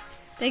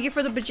 Thank you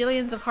for the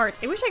bajillions of hearts.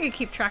 I wish I could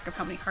keep track of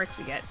how many hearts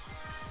we get.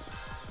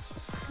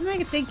 And I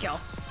could thank y'all.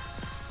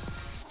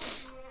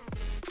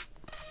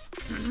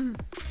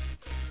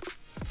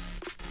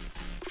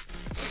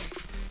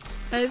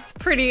 It's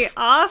pretty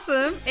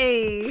awesome.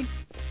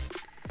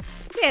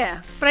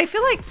 Yeah, but I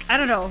feel like, I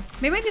don't know,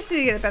 maybe I just need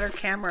to get a better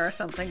camera or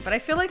something, but I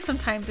feel like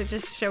sometimes it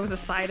just shows a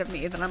side of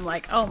me that I'm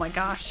like, oh my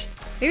gosh.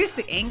 Maybe it's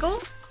the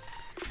angle?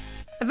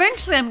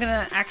 Eventually I'm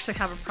gonna actually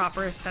have a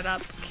proper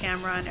setup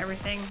camera and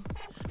everything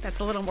that's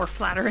a little more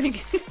flattering.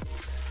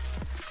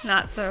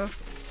 Not so,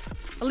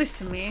 at least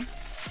to me.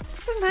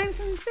 Sometimes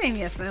I'm saying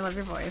yes and I love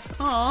your voice.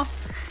 Aw.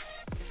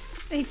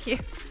 Thank you.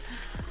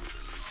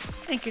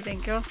 Thank you.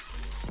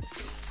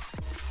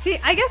 See,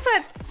 I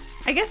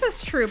guess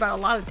that's true about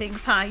a lot of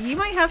things, huh? You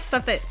might have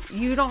stuff that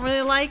you don't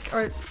really like,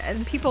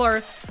 and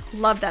people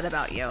love that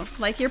about you.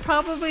 Like, you're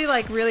probably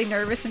like really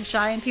nervous and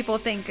shy, and people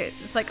think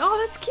it's like,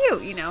 oh, that's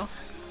cute, you know?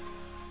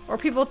 Or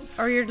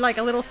you're like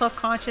a little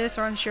self-conscious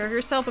or unsure of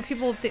yourself, but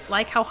people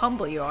like how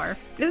humble you are.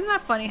 Isn't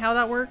that funny how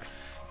that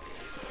works?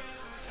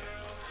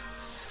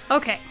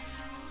 Okay.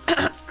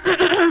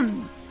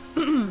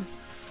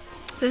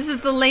 This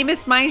is the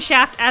lamest mine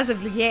shaft as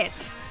of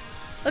yet.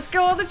 Let's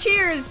go, all the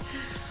cheers!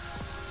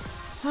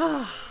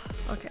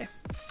 Okay.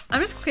 I'm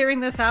just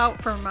clearing this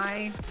out for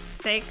my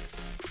sake.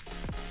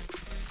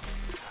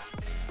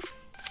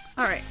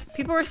 Alright.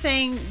 People are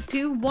saying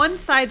do one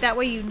side, that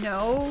way you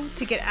know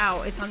to get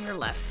out. It's on your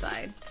left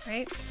side,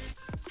 right?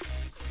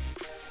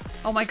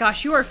 Oh my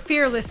gosh, you are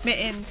fearless,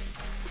 Mittens.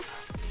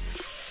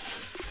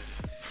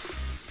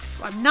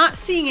 I'm not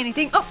seeing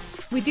anything. Oh,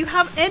 we do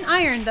have an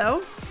iron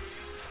though.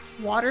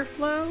 Water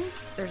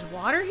flows. There's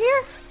water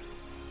here?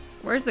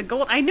 Where's the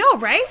gold? I know,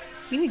 right?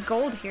 We need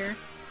gold here.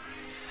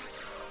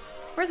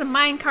 Where's the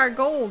minecart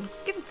gold?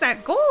 Give us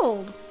that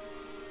gold.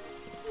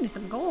 We need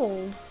some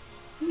gold.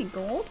 We need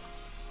gold?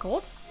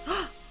 Gold?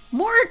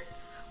 More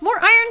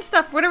iron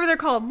stuff, whatever they're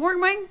called. More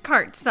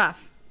minecart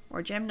stuff.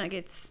 Or gem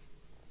nuggets.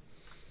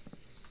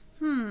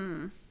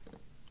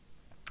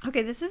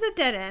 Okay, this is a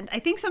dead end. I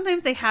think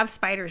sometimes they have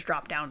spiders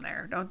drop down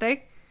there, don't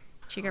they?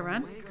 Chica,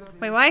 run.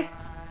 Wait, why?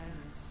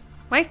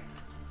 Why?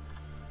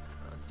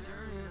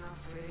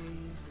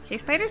 Cave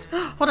spiders?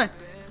 Hold on.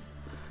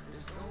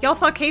 Y'all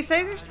saw cave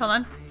spiders? Hold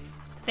on.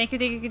 Thank you,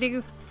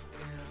 Diggu.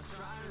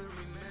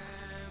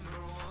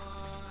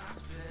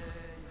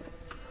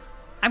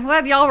 I'm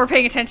glad y'all were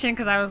paying attention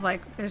because I was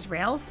like, there's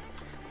rails?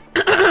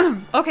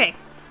 Okay.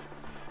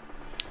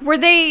 Were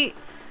the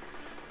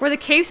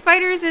cave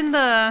spiders in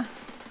the...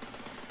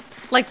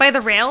 Like by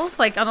the rails?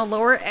 Like on a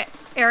lower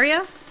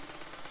area?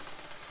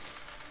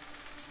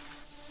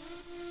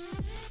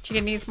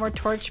 Chicken needs more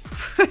torch.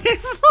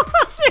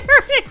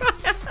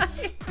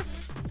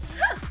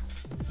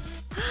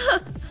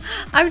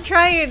 I'm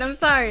trying. I'm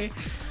sorry.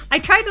 I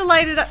tried to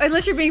light it up.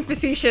 Unless you're being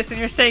facetious and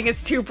you're saying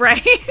it's too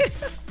bright.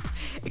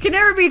 It can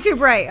never be too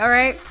bright,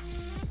 alright?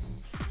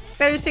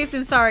 Better safe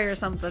than sorry or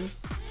something.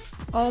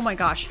 Oh my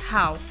gosh.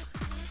 How?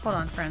 Hold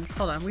on, friends.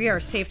 Hold on. We are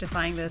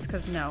safetifying this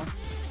because no.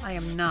 I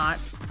am not.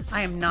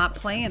 I am not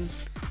playing.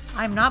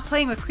 I'm not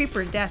playing with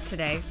creeper death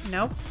today.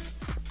 Nope.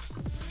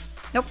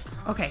 Nope.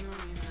 Okay.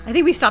 I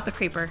think we stopped the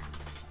creeper.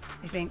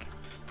 I think.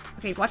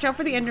 Okay, watch out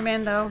for the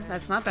Enderman though.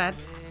 That's not bad.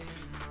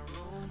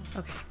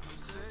 Okay.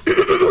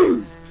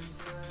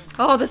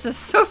 Oh, this is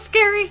so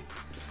scary.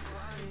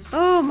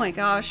 Oh my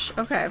gosh.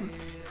 Okay.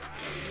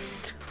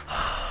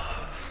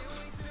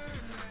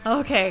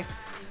 Okay.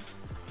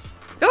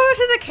 Go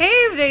to the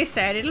cave, they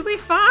said. It'll be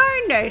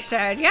fine, they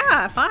said.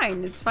 Yeah,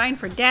 fine. It's fine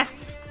for death.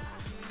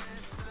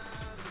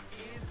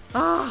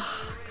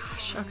 Oh,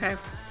 gosh. Okay.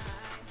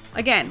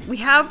 Again, we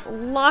have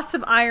lots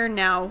of iron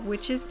now,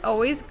 which is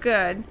always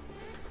good.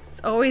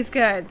 It's always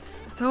good.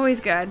 It's always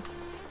good.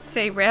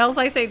 Say rails,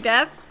 I say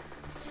death.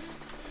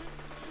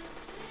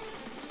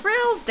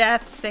 Rails,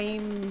 death,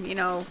 same, you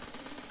know.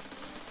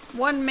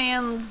 One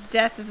man's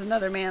death is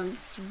another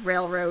man's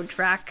railroad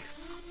track.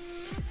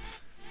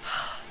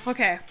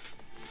 Okay.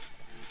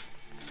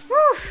 Woo.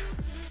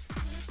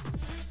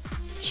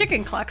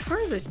 Chicken clucks. Where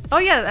is it? Oh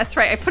yeah, that's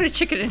right. I put a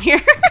chicken in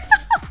here.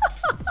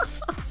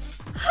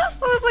 I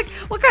was like,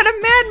 what kind of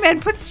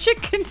madman puts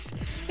chickens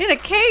in a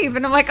cave?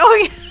 And I'm like, oh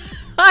yeah,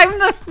 I'm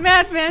the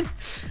madman.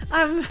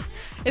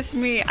 It's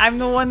me. I'm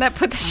the one that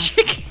put the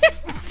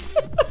chickens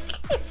in the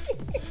cave.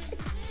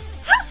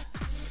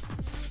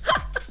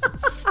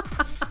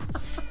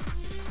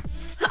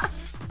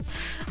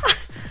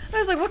 I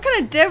was like, what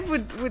kind of dev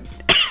would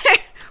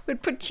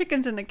put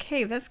chickens in a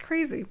cave? That's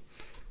crazy.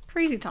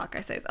 Crazy talk,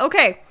 I say.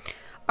 Okay.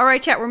 All right,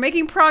 chat. We're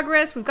making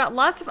progress. We've got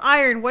lots of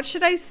iron. What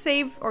should I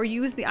save or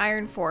use the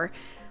iron for?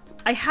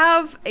 I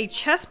have a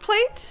chest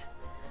plate.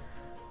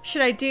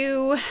 Should I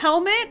do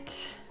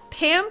helmet,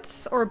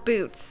 pants, or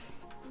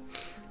boots?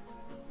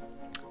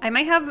 I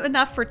might have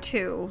enough for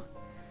 2.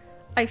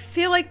 I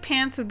feel like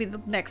pants would be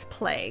the next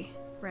play,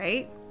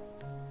 right?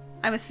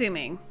 I'm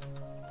assuming.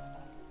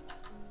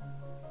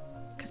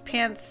 Because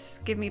pants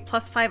give me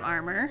 +5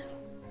 armor.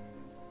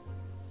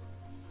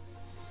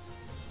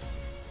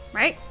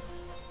 Right?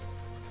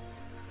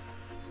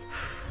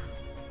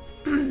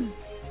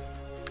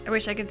 I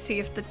wish I could see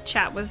if the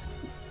chat was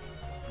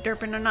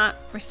derping or not.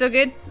 We're still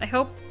good, I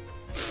hope.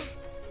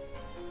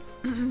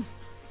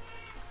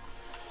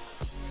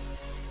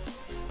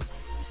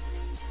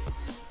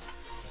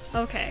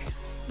 Okay.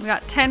 We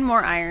got 10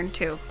 more iron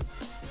too.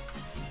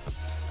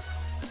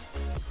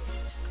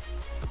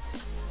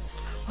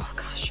 Oh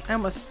gosh, I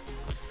almost...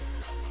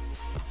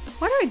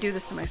 Why do I do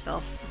this to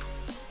myself?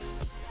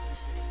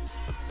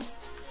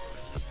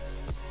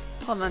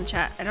 Hold on,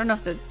 chat. I don't know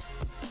if the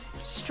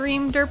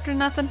stream derped or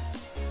nothing.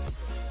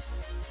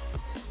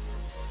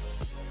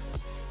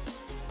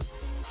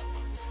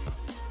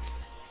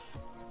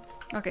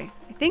 Okay,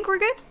 I think we're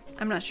good.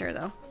 I'm not sure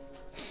though.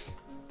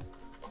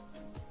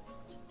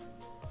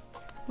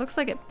 Looks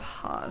like it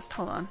paused.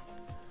 Hold on.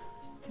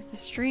 Is the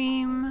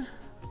stream...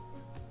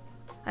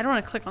 I don't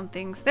want to click on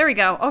things. There we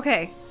go.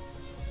 Okay.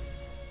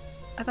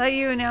 I thought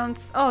you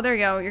announced... Oh, there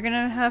you go. You're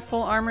gonna have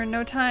full armor in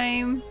no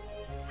time.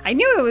 I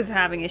knew it was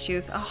having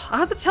issues. Oh, I'll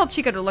have to tell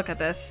Chica to look at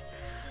this.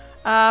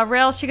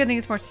 Rails, Chica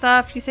needs more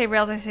stuff. You say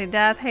Rails, I say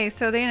death. Hey,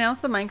 so they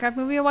announced the Minecraft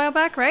movie a while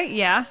back, right?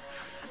 Yeah.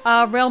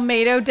 Rail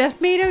Mado,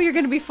 Death Mado, you're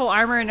gonna be full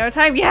armor in no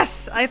time.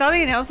 Yes! I thought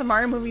they announced the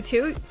Mario movie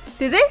too.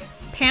 Did they?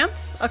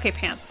 Pants? Okay,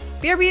 pants.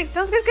 BRB,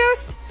 sounds good,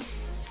 Ghost.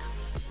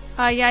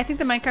 Yeah, I think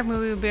the Minecraft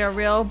movie would be a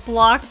real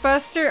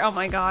blockbuster. Oh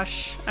my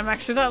gosh. I'm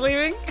actually not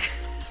leaving.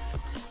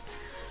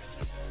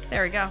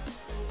 There we go.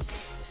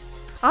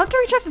 I'll have to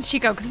reach out to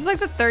Chico because this is like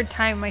the 3rd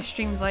time my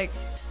stream's like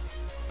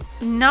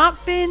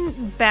not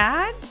been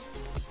bad,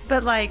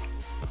 but like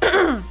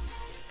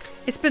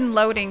it's been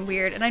loading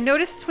weird. And I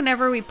noticed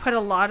whenever we put a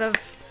lot of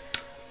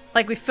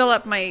like we fill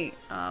up my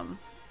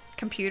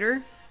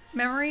computer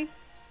memory,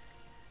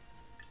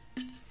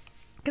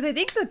 because I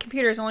think the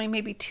computer is only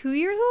maybe 2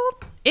 years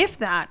old, if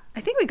that.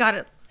 I think we got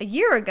it a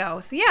year ago,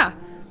 so yeah,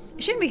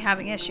 it shouldn't be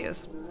having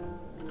issues.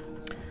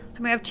 I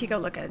might have Chico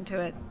look into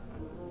it.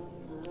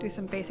 Do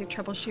some basic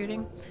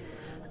troubleshooting.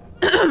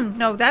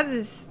 No, that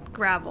is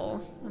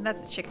gravel. And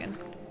that's a chicken.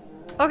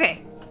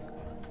 Okay.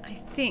 I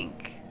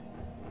think.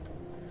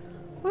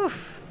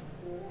 Oof.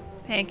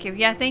 Thank you.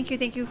 Yeah, thank you,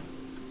 thank you.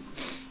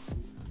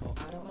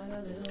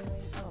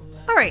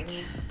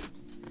 Alright.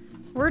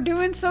 We're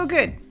doing so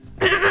good.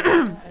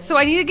 So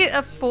I need to get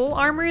a full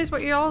armor is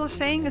what you're all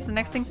saying is the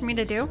next thing for me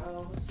to do.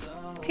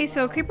 Okay,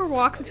 so a creeper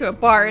walks into a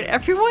bar and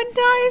everyone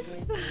dies.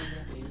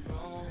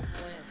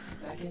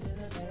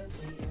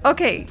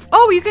 Okay.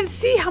 Oh, you can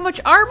see how much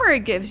armor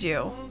it gives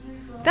you.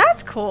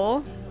 That's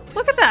cool.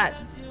 Look at that.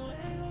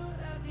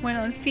 Went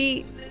on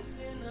feet.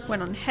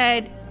 Went on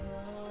head.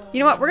 You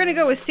know what? We're going to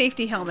go with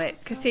safety helmet.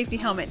 Because safety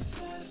helmet.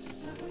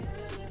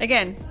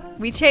 Again,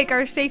 we take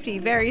our safety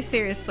very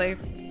seriously.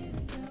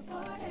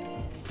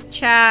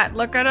 Chat,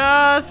 look at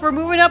us. We're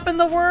moving up in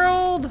the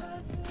world.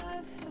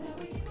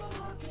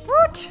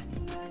 What?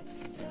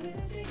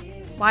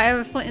 Why I have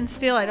a flint and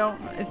steel, I don't,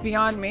 it's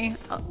beyond me.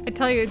 I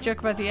tell you a joke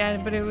about the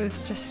end, but it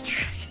was just...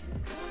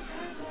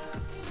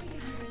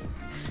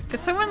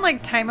 Could someone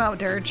like time out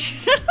Dirge?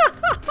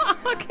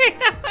 Okay,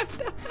 now I'm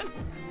done.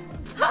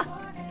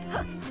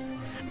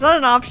 Is that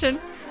an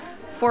option?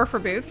 4 for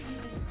boots.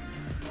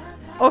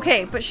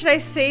 Okay, but should I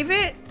save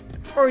it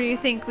Or do you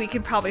think we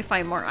could probably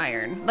find more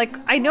iron? Like,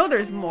 I know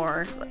there's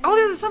more. Oh,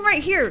 there's some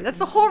right here. That's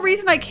the whole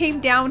reason I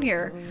came down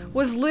here.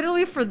 Was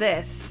literally for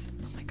this.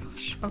 Oh my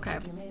gosh. Okay.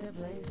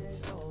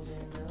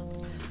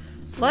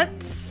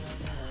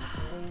 Let's...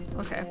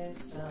 Okay.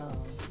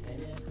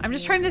 I'm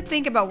just trying to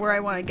think about where I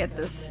want to get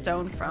this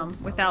stone from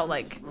without,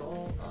 like,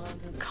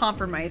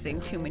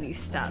 compromising too many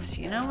stuffs.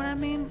 You know what I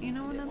mean? You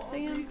know what I'm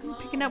saying? I'm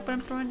picking up what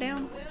I'm throwing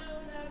down.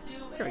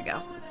 Here we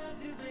go.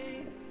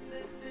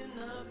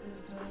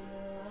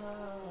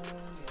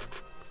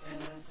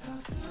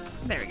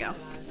 There we go.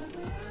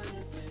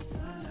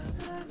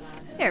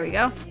 There we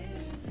go.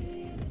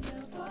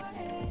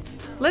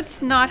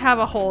 Let's not have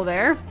a hole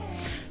there.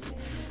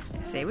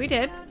 I say we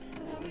did.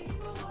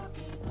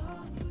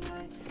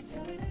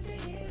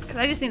 Cause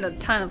I just need a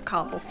ton of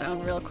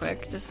cobblestone real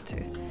quick just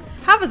to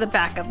have as a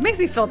backup. Makes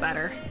me feel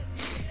better.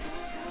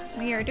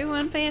 We are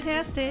doing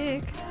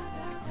fantastic.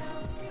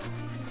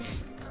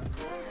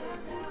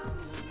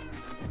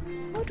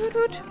 Woot, woot,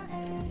 woot.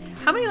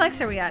 How many likes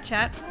are we at,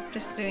 chat?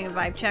 Just doing a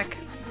vibe check.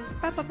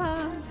 Ba, ba,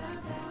 ba.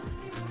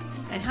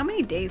 And how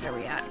many days are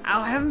we at?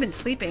 Oh, I haven't been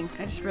sleeping.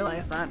 I just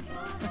realized that.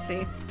 Let's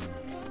see.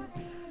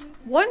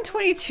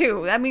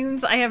 122. That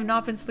means I have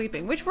not been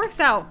sleeping, which works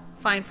out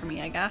fine for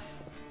me, I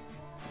guess.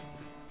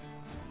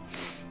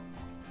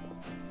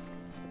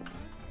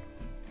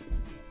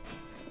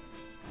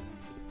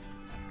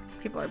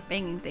 People are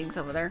banging things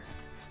over there.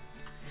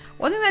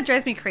 One thing that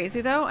drives me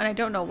crazy though, and I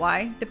don't know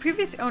why, the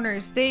previous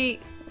owners, they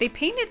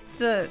painted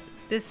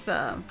this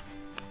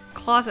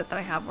closet that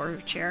I have over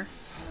the chair,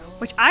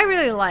 which I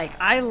really like.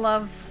 I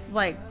love,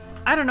 like,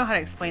 I don't know how to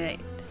explain it.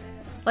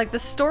 Like, the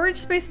storage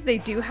space that they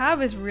do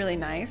have is really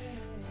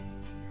nice.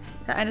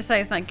 The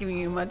andesite is not giving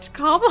you much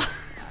cobble.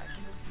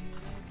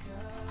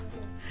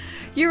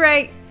 You're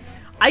right.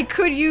 I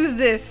could use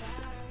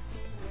this.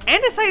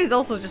 Andesite is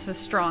also just as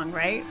strong,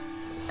 right?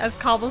 As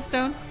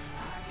cobblestone.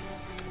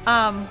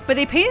 But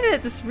they painted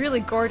it this really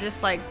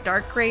gorgeous, like,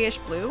 dark grayish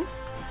blue.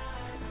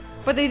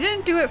 But they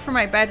didn't do it for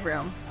my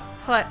bedroom.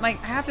 So I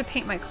have to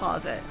paint my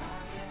closet.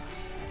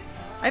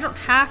 I don't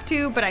have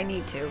to, but I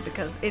need to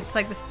because it's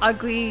like this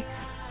ugly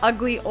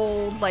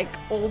old, like,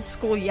 old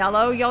school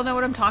yellow. Y'all know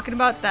what I'm talking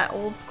about? That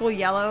old school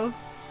yellow.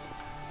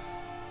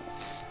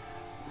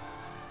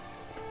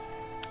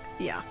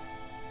 Yeah.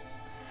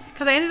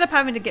 Because I ended up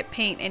having to get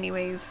paint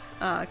anyways,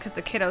 because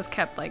the kiddos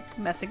kept, like,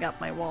 messing up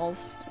my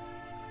walls.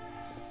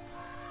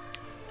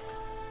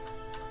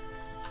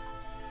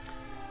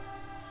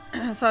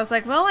 So I was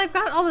like, well, I've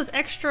got all this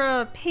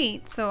extra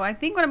paint, so I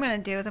think what I'm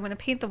going to do is I'm going to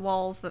paint the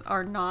walls that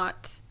are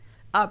not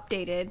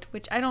updated,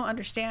 which I don't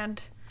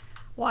understand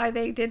why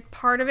they did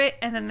part of it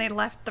and then they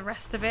left the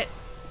rest of it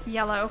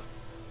yellow.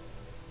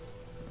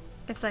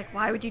 It's like,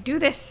 why would you do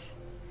this?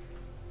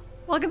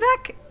 Welcome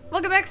back!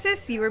 Welcome back,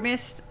 sis. You were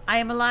missed. I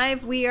am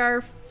alive. We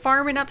are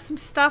farming up some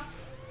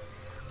stuff.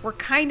 We're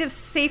kind of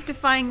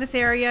safetifying this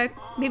area.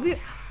 Maybe...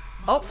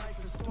 Oh.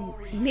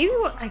 Maybe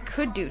what I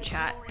could do,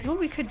 chat. You know what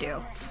we could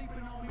do?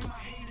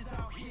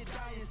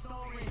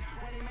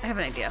 I have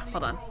an idea.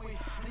 Hold on.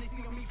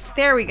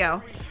 There we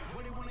go.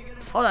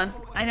 Hold on.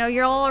 I know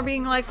you're all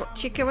being like,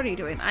 Chica, what are you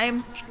doing? I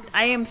am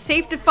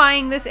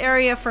safetifying this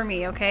area for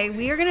me, okay?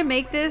 We are gonna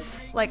make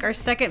this like our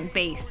second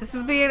base. This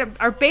is being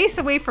our base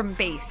away from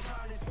base.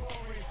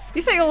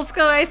 You say old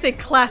school, I say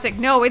classic.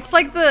 No, it's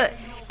like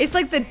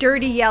the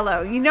dirty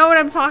yellow. You know what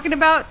I'm talking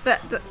about?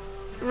 The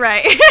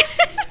right.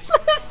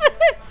 Listen.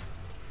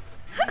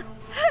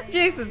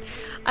 Jason,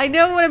 I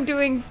know what I'm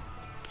doing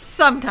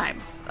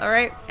sometimes,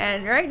 alright?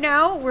 And right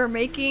now, we're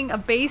making a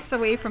base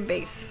away from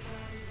base.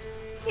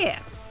 Yeah.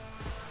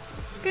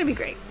 It's gonna be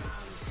great.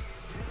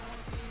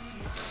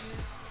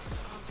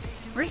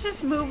 We're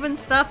just moving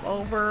stuff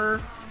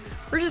over.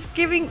 We're just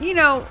giving, you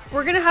know,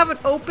 we're gonna have an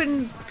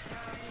open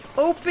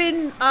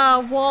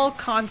wall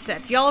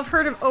concept. Y'all have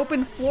heard of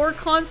open floor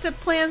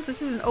concept plans?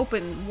 This is an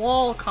open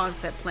wall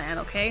concept plan,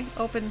 okay?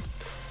 Open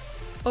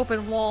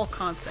wall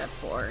concept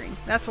flooring.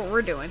 That's what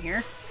we're doing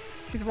here.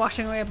 She's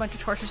washing away a bunch of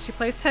torches she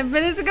placed 10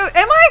 minutes ago.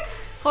 Am I?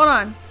 Hold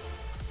on.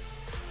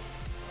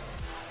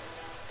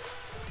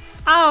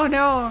 Oh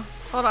no.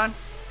 Hold on.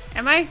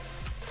 Am I?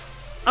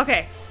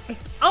 Okay.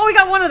 Oh, we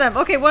got one of them.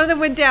 Okay, one of them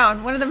went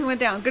down. One of them went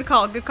down. Good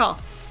call, good call.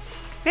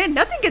 Man,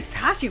 nothing gets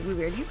past you,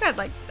 Bluebeard. You've got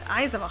like the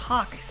eyes of a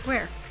hawk, I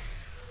swear.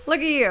 Look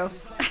at you.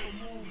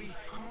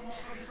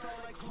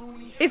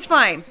 It's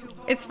fine.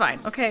 It's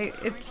fine. Okay,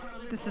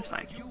 this is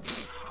fine.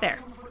 There.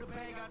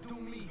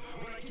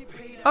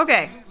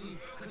 Okay.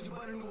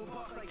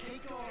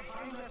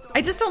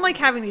 I just don't like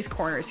having these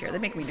corners here. They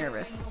make me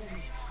nervous.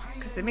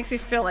 Because it makes me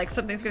feel like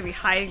something's going to be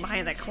hiding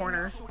behind that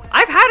corner.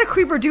 I've had a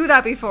creeper do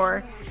that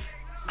before.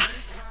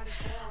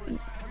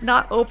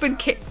 Not open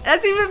cave.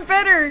 That's even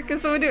better. Can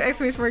someone do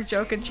exclamation mark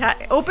joke in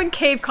chat? Open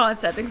cave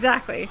concept.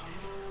 Exactly.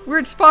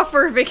 Weird spot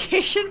for a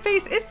vacation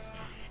base. It's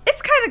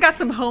kind of got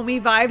some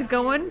homey vibes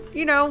going.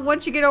 You know,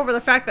 once you get over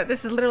the fact that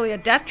this is literally a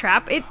death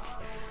trap, it's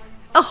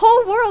a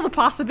whole world of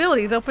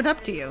possibilities open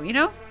up to you, you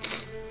know?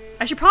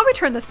 I should probably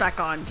turn this back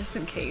on just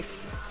in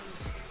case.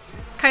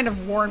 kind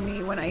of warn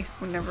me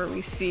whenever we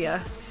see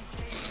a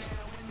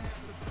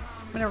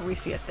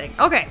thing.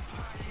 Okay.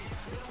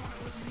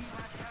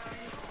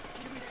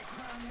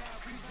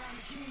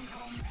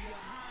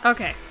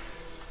 Okay.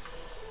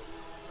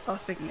 Oh,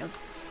 speaking of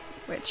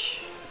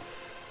which,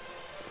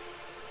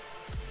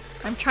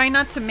 I'm trying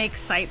not to make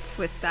sights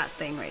with that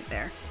thing right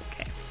there.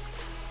 Okay.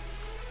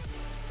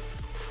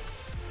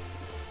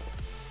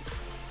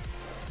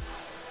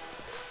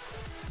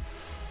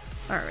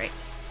 All right.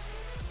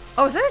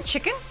 Oh, is that a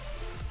chicken?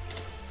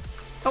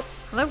 Oh,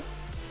 hello.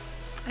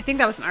 I think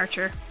that was an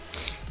archer.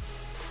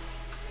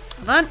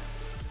 Hold on.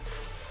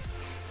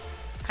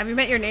 Have you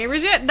met your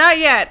neighbors yet? Not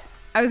yet.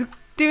 I was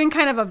doing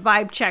kind of a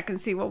vibe check and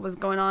see what was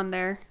going on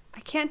there. I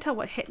can't tell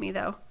what hit me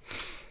though.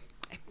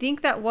 I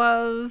think that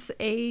was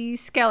a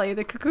skelly.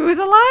 The cuckoo is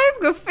alive?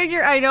 Go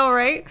figure. I know,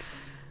 right?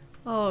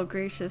 Oh,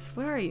 gracious.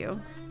 What are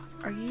you?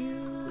 Are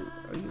you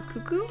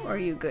cuckoo or are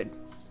you good?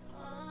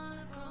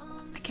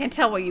 I can't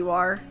tell what you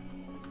are.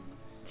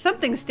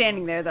 Something's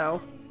standing there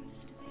though.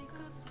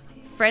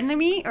 Friendly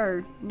me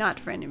or not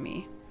friendly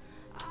me?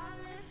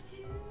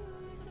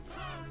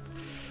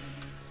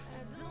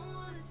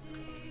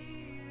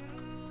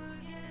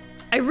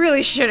 I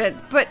really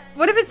shouldn't, but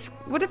what if it's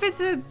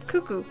a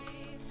cuckoo?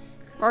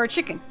 Or a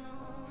chicken?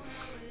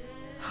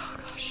 Oh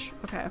gosh,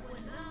 okay.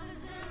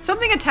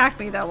 Something attacked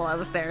me though while I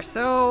was there,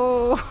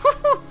 so...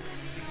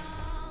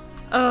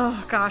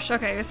 Oh gosh,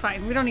 okay, it's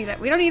fine. We don't need it.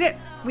 We don't need it.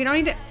 We don't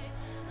need it.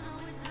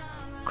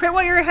 Quit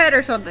while you're ahead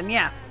or something,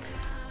 yeah.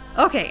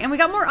 Okay, and we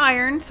got more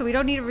iron, so we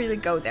don't need to really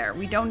go there.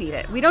 We don't need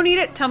it. We don't need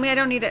it. Tell me I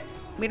don't need it.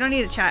 We don't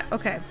need it, chat.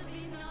 Okay.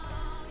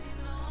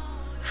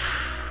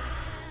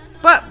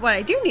 But what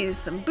I do need is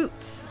some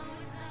boots.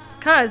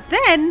 Cause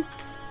then,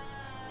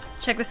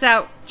 check this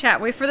out.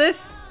 Chat, wait for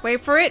this. Wait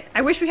for it.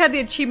 I wish we had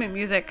the achievement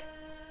music.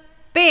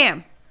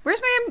 Bam!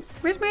 Where's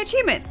my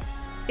achievement?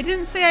 It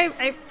didn't say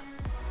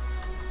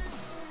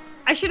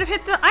I should have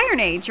hit the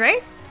Iron Age,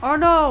 right? Oh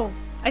no.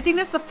 I think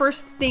that's the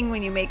first thing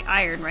when you make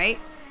iron, right?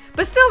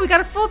 But still, we got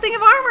a full thing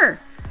of armor.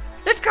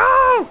 Let's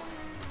go!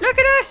 Look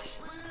at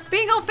us!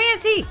 Being all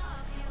fancy.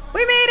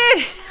 We made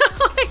it!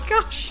 Oh my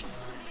gosh.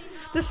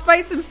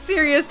 Despite some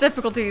serious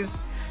difficulties,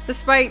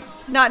 despite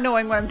not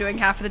knowing what I'm doing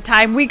half of the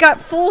time, we got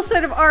full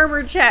set of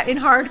armor, chat, in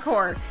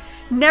hardcore.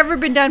 Never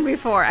been done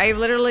before. I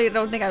literally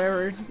don't think I've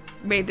ever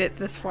made it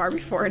this far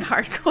before in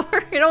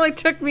hardcore. It only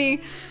took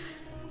me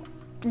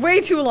way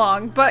too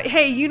long. But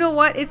hey, you know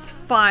what? It's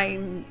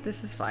fine.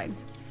 This is fine.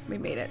 We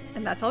made it.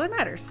 And that's all that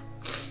matters.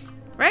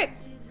 Right?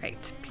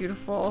 Right.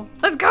 Beautiful.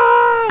 Let's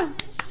go!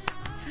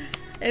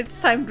 It's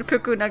time for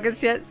cuckoo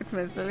nuggets yet. 6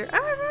 minutes later.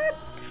 Alright.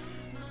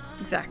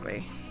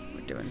 Exactly.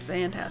 Doing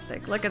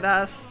fantastic. Look at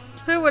us.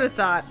 Who would have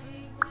thought?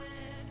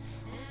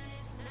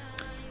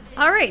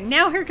 Alright,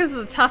 now here comes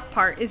the tough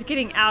part, is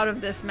getting out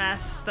of this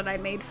mess that I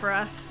made for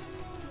us.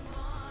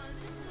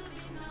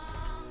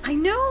 I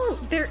know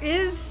there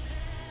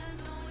is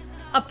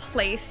a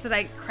place that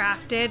I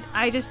crafted.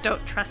 I just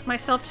don't trust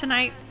myself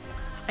tonight.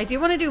 I do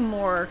want to do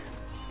more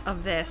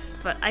of this,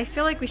 but I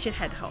feel like we should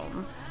head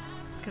home.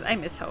 Because I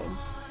miss home.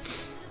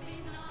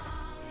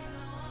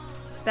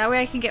 That way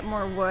I can get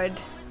more wood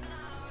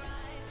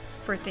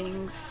for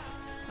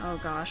things. Oh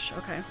gosh,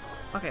 okay.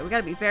 Okay, we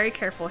gotta be very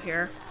careful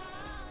here.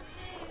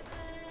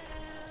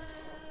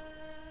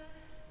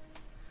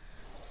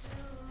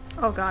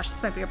 Oh gosh,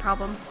 this might be a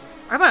problem.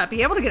 I might not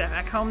be able to get it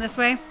back home this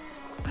way.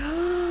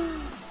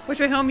 Which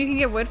way home? You can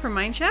get wood from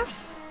mine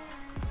shafts?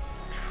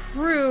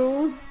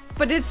 True,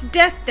 but it's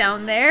death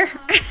down there.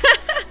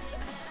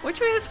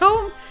 Which way is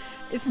home?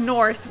 It's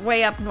north,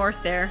 way up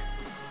north there.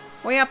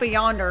 Way up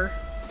yonder.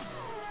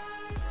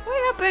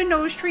 Way up in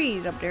those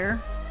trees up there.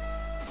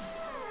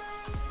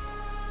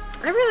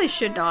 I really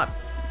should not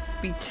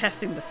be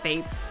testing the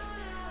fates,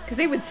 because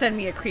they would send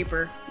me a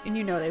creeper, and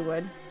you know they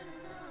would.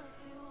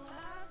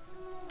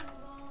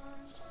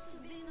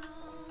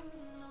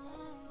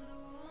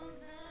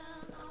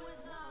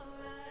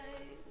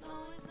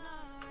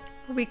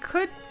 We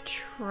could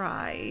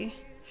try.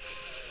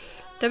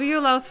 W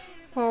allows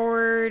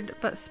forward,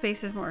 but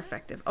space is more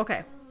effective.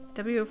 Okay.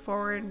 W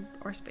forward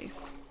or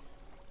space.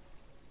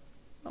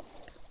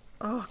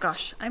 Oh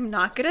gosh, I'm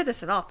not good at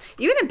this at all.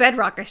 Even in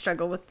Bedrock, I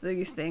struggle with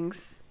these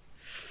things.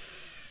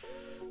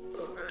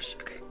 Oh gosh,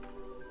 okay.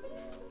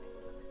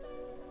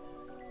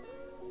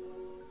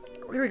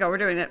 Here we go, we're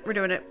doing it, we're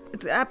doing it.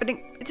 It's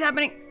happening, it's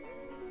happening.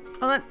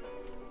 Hold on.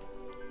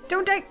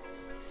 Don't die.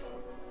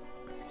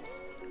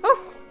 Oh!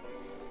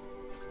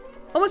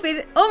 Almost made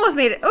it, almost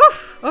made it.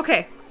 Oof!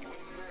 Okay.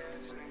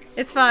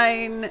 It's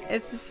fine,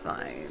 it's just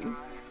fine.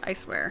 I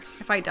swear.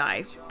 If I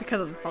die because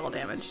of fall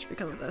damage,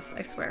 because of this,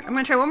 I swear. I'm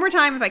gonna try one more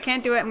time. If I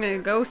can't do it, I'm gonna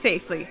go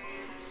safely.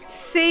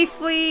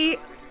 Safely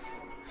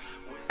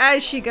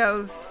as she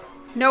goes.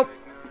 Nope.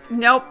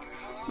 Nope.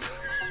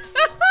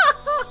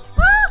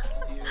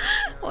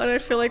 Why do I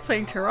feel like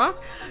playing Turok?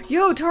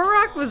 Yo,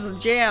 Turok was the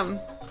jam.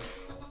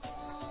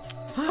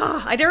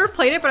 I never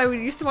played it, but I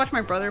used to watch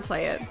my brother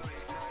play it.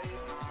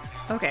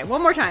 Okay,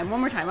 one more time, one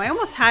more time. I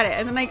almost had it,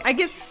 and then I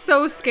get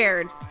so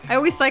scared. I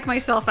always psych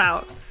myself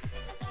out.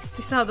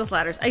 We still have those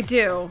ladders. I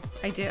do.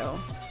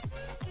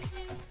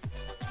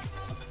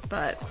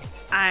 But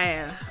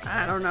I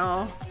don't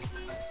know.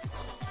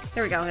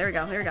 There we go.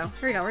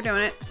 We're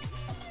doing it.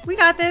 We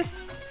got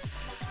this.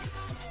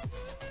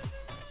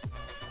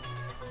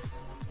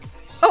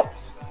 Oh!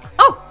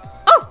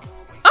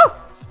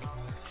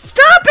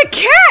 Stop it,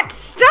 cat!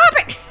 Stop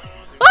it!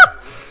 Oh!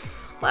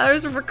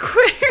 Ladders are for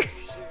quitters.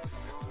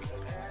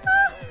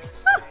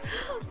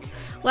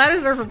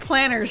 Ladders are for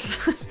planners.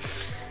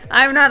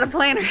 I'm not a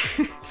planner.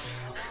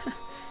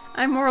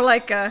 I'm more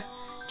like a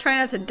try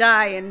not to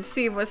die and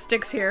see what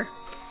sticks here.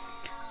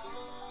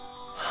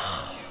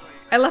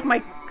 I left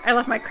my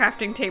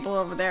crafting table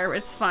over there.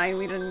 It's fine.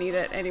 We didn't need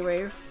it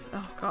anyways.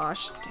 Oh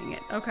gosh, dang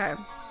it. Okay.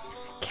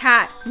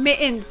 Cat,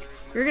 mittens.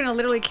 You're gonna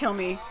literally kill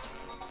me.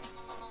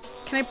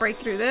 Can I break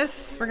through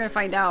this? We're gonna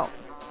find out.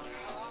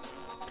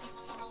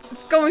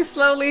 It's going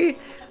slowly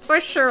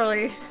but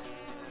surely.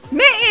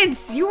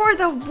 Mittens! You are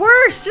the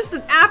worst! Just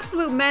an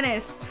absolute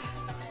menace.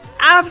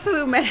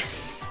 Absolute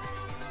menace.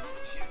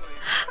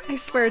 I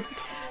swear,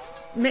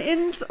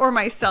 Mittens or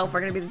myself are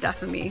gonna be the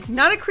death of me.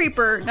 Not a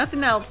creeper,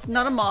 nothing else,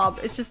 not a mob.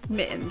 It's just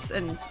Mittens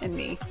and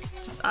me.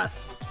 Just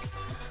us.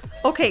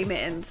 Okay,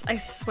 Mittens. I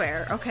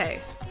swear. Okay.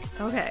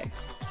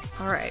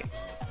 Alright.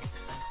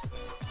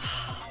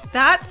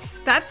 That's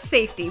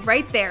safety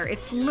right there.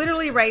 It's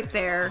literally right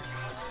there.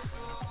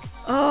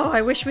 Oh,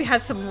 I wish we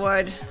had some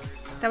wood.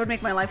 That would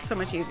make my life so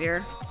much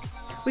easier.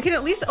 We could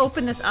at least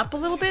open this up a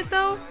little bit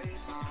though.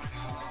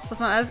 So it's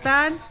not as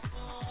bad.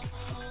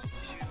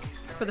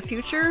 For the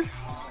future.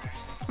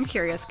 I'm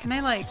curious. Can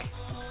I like...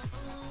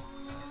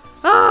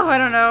 Oh, I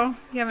don't know.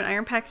 You have an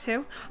iron pick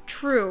too?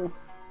 True.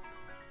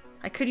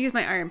 I could use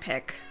my iron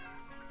pick.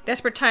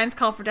 Desperate times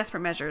call for desperate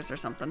measures or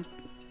something.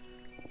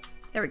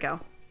 There we go.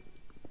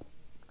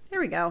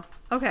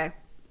 Okay.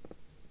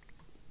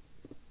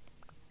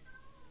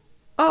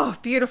 Oh,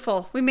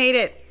 beautiful. We made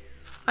it.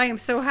 I am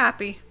so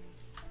happy.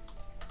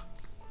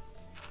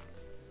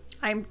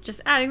 I'm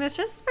just adding this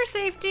just for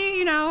safety,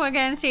 you know,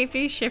 again,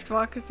 safety, shift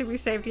walk to be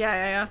safe.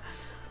 Yeah.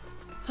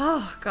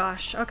 Oh,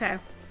 gosh. Okay.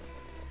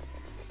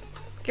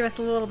 Give us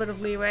a little bit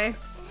of leeway.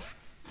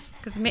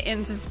 Because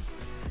Mittens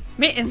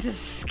is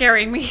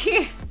scaring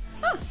me.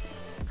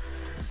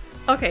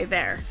 Okay,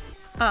 there.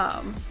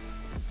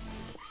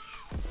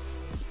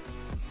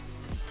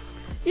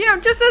 You know,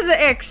 just as an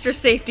extra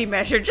safety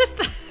measure,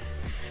 just...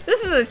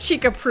 This is a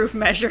Chica-proof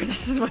measure.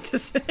 This is what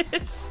this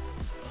is.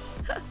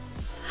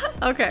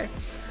 Okay.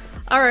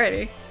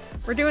 Alrighty.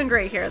 We're doing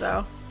great here,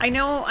 though. I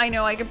know, I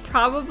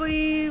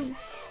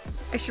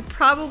should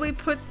probably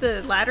put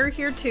the ladder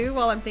here, too,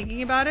 while I'm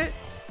thinking about it.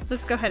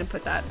 Let's go ahead and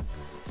put that.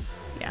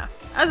 Yeah.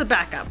 As a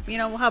backup. You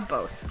know, we'll have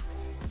both.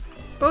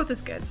 Both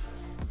is good.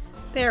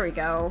 There we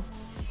go.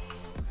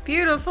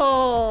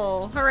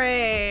 Beautiful!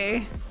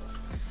 Hooray!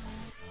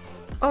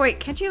 Oh,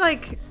 wait. Can't you,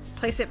 like,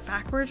 place it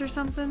backwards or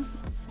something?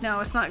 No,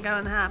 it's not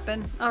gonna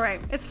happen. Alright,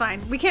 it's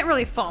fine. We can't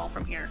really fall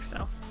from here,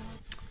 so.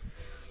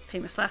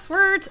 Famous last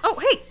words. Oh,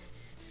 hey!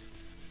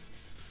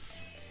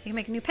 You can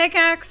make a new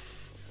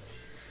pickaxe.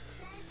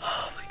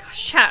 Oh my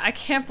gosh, chat, I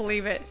can't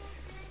believe it.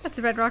 That's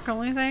a bedrock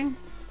only thing.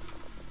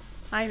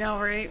 I know,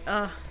 right?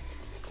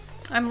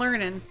 I'm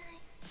learning.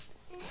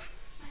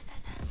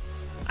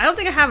 I don't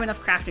think I have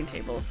enough crafting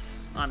tables,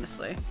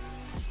 honestly.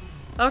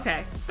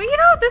 Okay. But you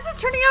know, this is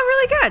turning out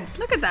really good.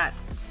 Look at that.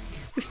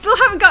 We still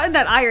haven't gotten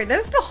that iron.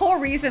 That's the whole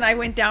reason I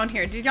went down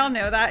here. Did y'all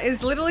know that?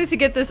 Is literally to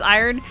get this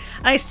iron.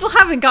 And I still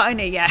haven't gotten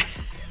it yet.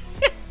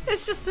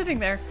 It's just sitting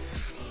there.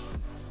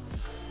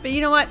 But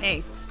you know what?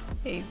 Hey,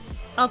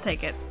 I'll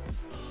take it.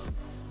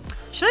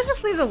 Should I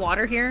just leave the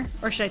water here?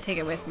 Or should I take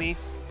it with me?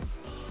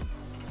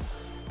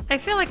 I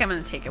feel like I'm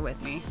gonna take it with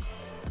me.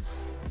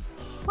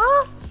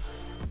 Well,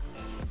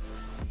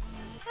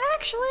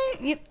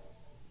 actually,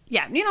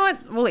 yeah, you know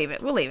what? We'll leave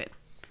it.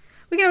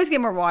 We can always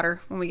get more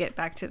water when we get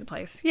back to the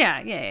place.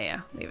 Yeah.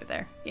 Leave it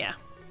there. Yeah.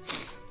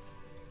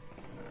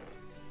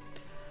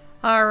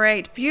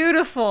 Alright,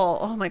 beautiful.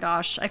 Oh my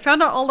gosh. I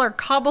found out all our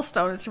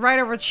cobblestone. It's right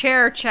over the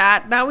chair,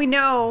 chat. Now we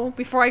know,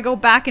 before I go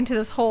back into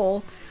this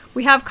hole,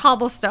 we have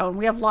cobblestone.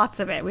 We have lots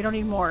of it. We don't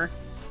need more.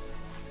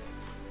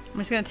 I'm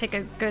just going to take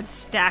a good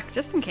stack,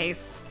 just in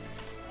case.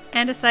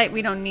 Andesite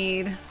we don't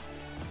need.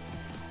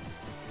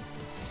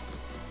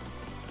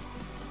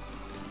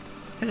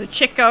 There's a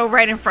Chico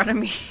right in front of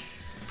me.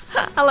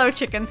 Hello,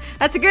 chicken.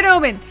 That's a good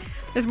omen.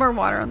 There's more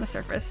water on the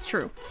surface.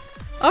 True.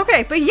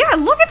 Okay, but yeah,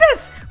 look at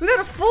this. We got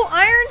a full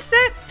iron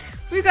set.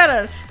 We got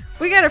a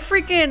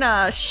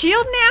freaking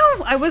shield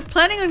now. I was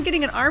planning on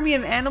getting an army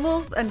of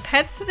animals and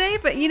pets today,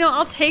 but you know,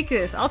 I'll take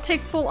this. I'll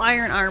take full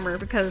iron armor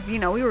because, you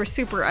know, we were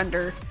super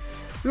under.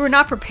 We were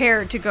not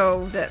prepared to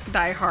go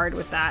die hard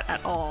with that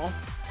at all.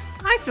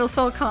 I feel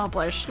so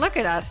accomplished. Look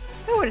at us.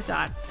 Who would have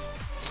thought?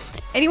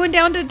 Anyone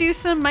down to do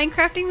some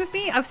Minecrafting with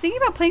me? I was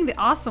thinking about playing the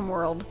Awesome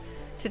World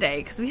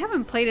today because we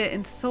haven't played it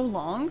in so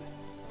long.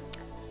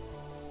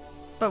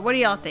 But what do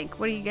y'all think?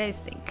 What do you guys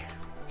think?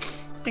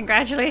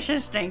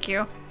 Congratulations. Thank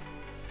you.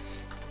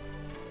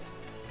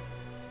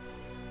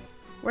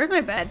 Where's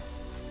my bed?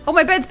 Oh,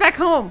 my bed's back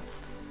home.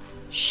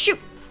 Shoot!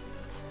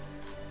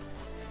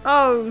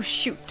 Oh,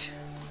 shoot.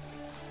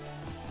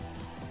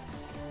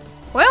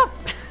 Well.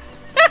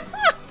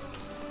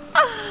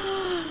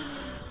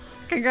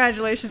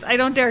 Congratulations. I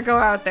don't dare go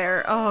out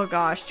there. Oh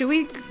gosh. Do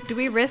we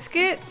risk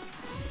it?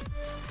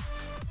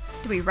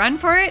 Do we run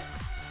for it?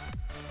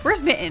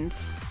 Where's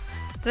Mittens?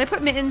 Did I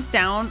put Mittens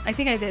down? I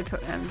think I did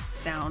put Mittens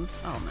down.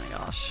 Oh my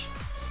gosh.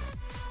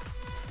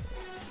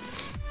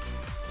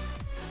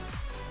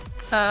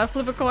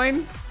 Flip a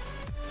coin.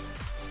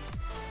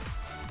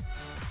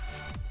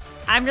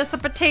 I'm just a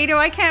potato.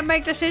 I can't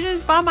make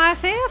decisions by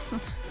myself.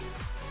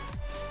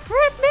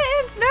 Where's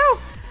Mittens? No.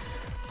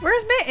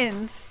 Where's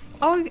Mittens?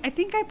 Oh, I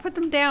think I put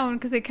them down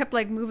because they kept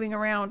like moving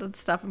around and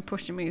stuff and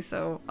pushing me.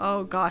 So,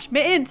 oh gosh,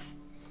 Mittens.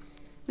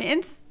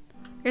 Mittens.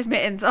 Here's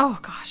Mittens. Oh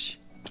gosh.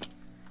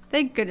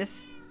 Thank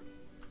goodness.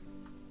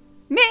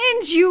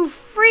 Mittens, you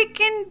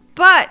freaking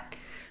butt.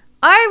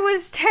 I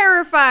was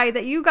terrified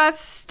that you got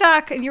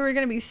stuck and you were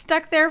going to be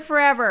stuck there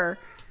forever.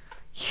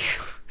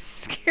 You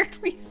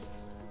scared me.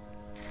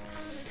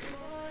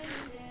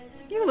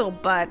 You little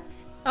butt.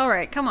 All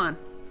right, come on.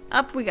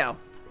 Up we go.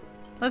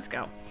 Let's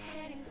go.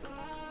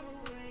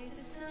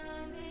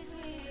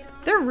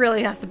 There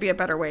really has to be a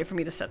better way for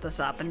me to set this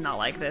up and not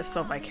like this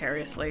so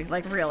vicariously.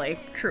 Like really,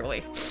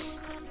 truly.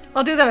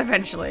 I'll do that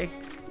eventually.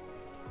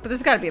 But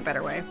there's got to be a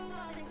better way.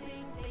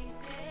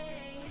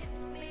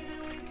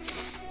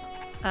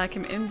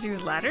 Can Mittens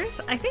use ladders?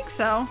 I think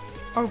so.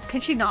 Oh,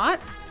 can she not?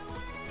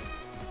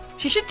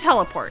 She should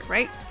teleport,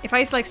 right? If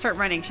I like start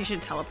running, she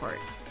should teleport.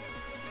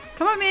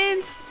 Come on,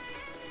 Mittens.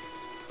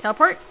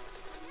 Teleport.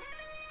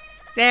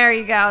 There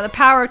you go. The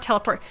power of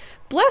teleport.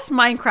 Bless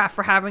Minecraft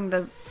for having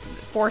the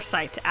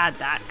foresight to add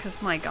that,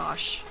 because my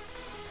gosh.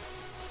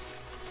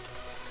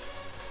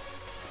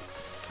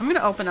 I'm going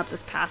to open up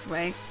this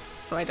pathway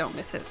so I don't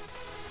miss it.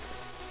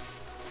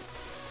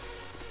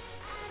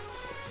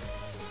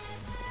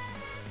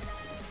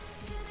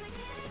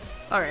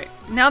 Alright,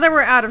 now that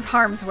we're out of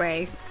harm's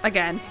way,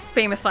 again,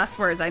 famous last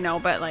words, I know,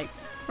 but like,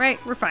 right,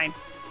 we're fine.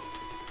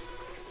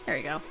 There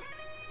you go.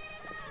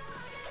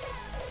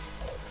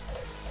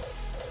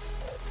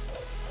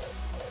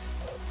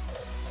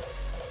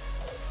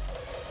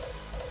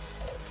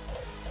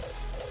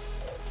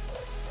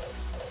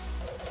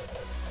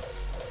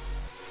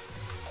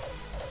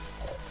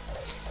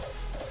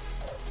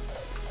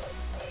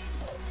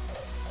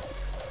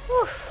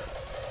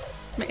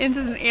 Mittens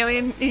is an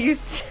alien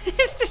used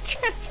instant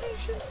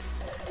transformation.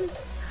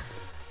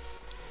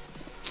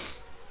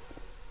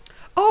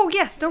 Oh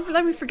yes, don't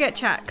let me forget,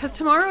 chat, because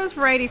tomorrow's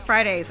Variety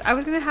Fridays. I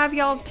was gonna have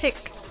y'all pick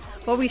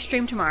what we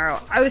stream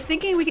tomorrow. I was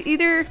thinking we could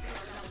either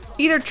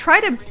try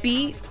to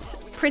beat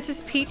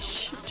Princess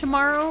Peach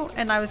tomorrow,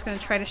 and I was gonna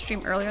try to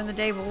stream earlier in the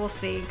day, but we'll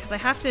see, because I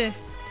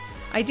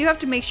do have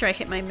to make sure I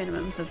hit my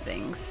minimums of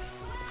things.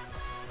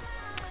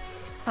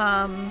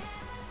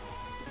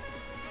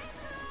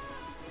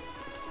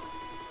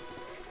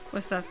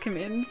 What's up,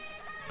 Mittens?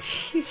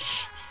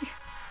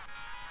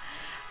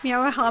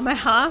 Meow ha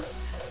ha.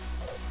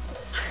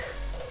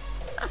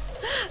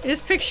 I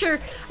just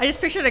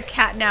pictured a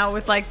cat now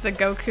with like the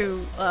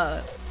Goku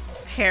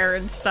hair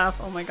and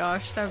stuff. Oh my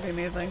gosh, that would be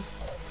amazing.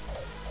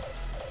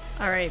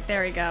 Alright,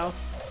 there we go.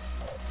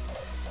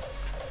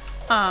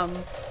 Yeah,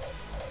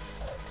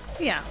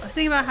 I was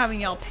thinking about having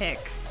y'all pick.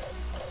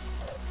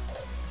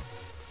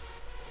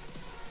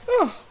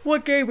 Oh,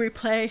 what game we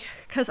play.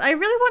 Because I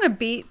really want to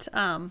beat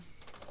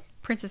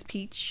Princess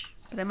Peach,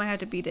 but I might have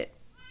to beat it.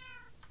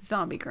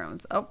 Zombie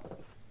groans. Oh,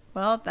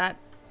 well, that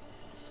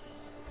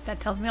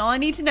tells me all I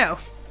need to know.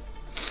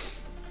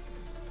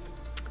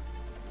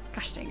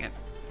 Gosh dang it.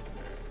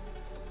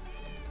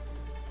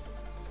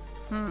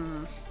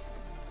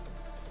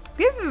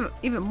 We have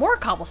even more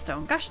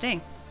cobblestone. Gosh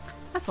dang.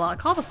 That's a lot of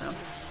cobblestone.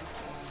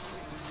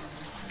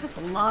 That's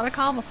a lot of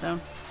cobblestone.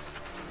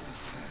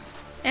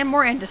 And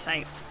more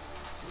andesite.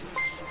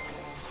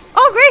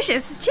 Oh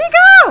gracious!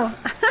 Chico!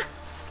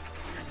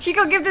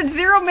 Chico gifted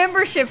 0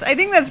 memberships. I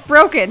think that's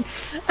broken.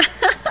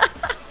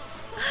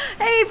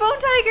 Hey, Bone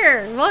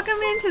Tiger! Welcome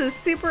into the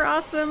super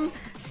awesome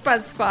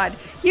Spud Squad.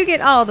 You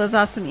get all those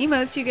awesome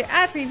emotes. You get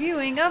ad-free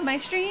viewing of my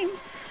stream.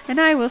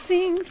 And I will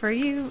sing for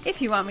you if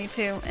you want me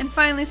to. And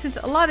finally, since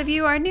a lot of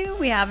you are new,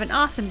 we have an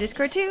awesome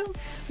Discord too.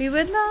 We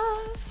would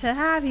love to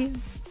have you.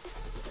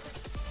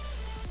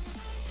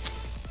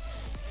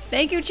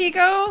 Thank you,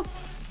 Chico.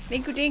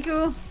 Thank you, thank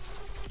you.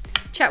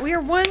 Chat, we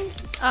are one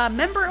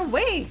member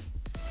away.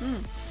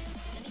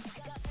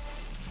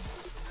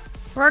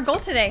 For our goal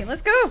today.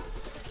 Let's go.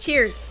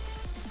 Cheers.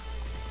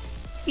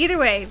 Either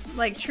way,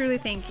 like, truly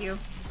thank you.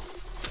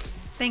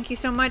 Thank you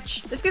so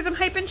much. Let's get some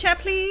hype in chat,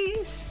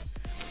 please.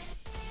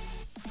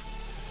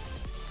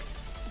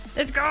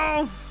 Let's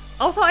go.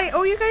 Also, I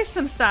owe you guys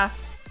some stuff.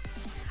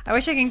 I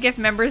wish I can gift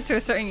members to a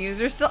certain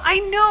user still. I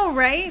know,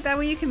 right? That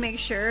way you can make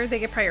sure they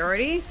get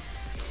priority.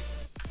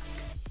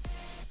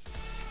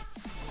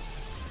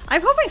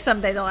 I'm hoping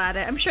someday they'll add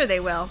it. I'm sure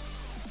they will.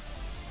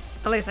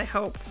 At least I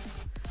hope.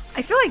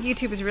 I feel like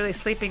YouTube is really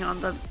sleeping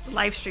on the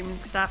live streaming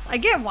stuff. I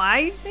get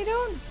why they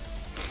don't.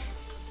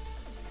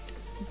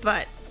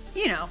 But,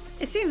 you know,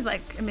 it seems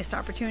like a missed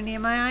opportunity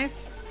in my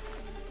eyes.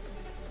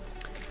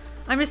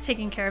 I'm just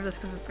taking care of this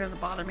because it's going to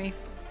bother me.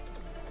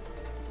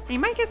 And you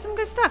might get some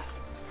good stuffs.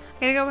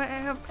 Gotta go. I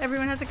hope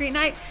everyone has a great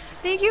night.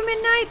 Thank you,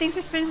 Midnight. Thanks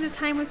for spending the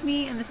time with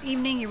me in this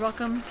evening. You're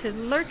welcome to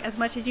lurk as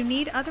much as you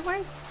need.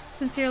 Otherwise,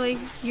 sincerely,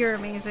 you're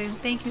amazing.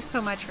 Thank you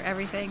so much for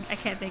everything. I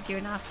can't thank you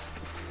enough.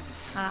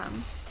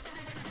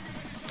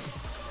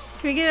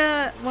 Can we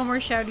get one more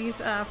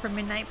shouties from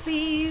Midnight,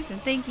 please?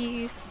 And thank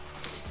yous.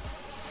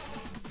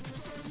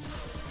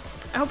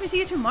 I hope to see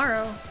you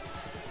tomorrow,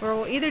 where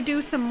we'll either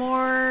do some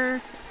more.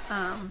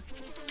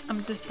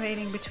 I'm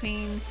debating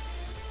between.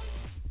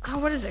 Oh,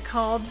 what is it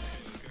called?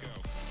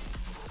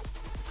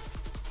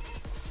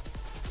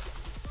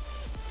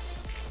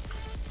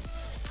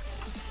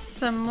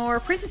 Some more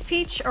Princess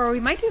Peach, or we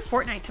might do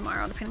Fortnite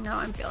tomorrow, depending on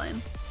how I'm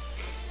feeling.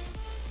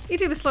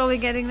 YouTube is slowly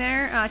getting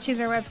there. Change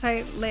their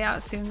website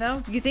layout soon,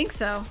 though. You think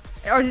so?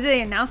 Or did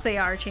they announce they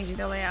are changing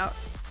their layout?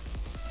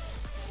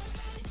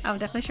 I'll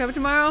definitely show up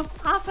tomorrow.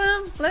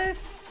 Awesome!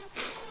 Bliss!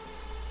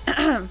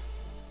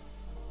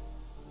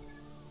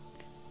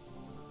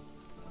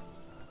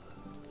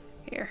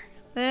 Here.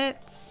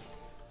 Let's...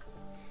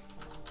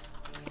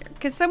 Here.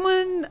 Could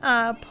someone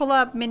pull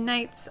up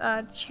Midnight's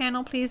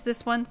channel, please?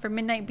 This one for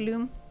Midnight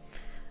Bloom.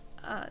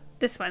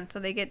 This one, so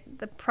they get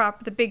the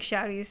big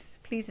shouties,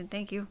 please and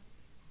thank you.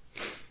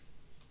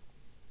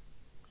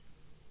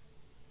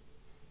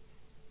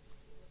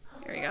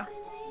 Here we go.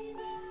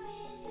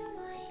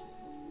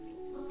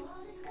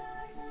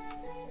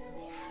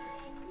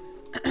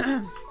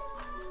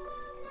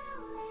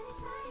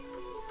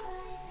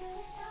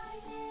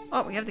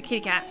 Oh, we have the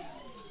kitty cat.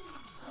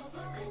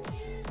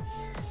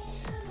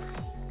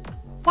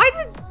 Why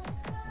did...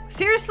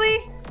 Seriously?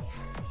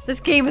 This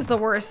game is the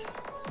worst.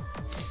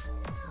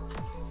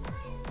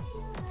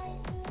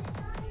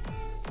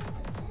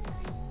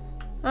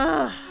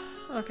 Ugh.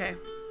 Okay.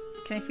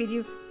 Can I feed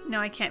you?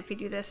 No, I can't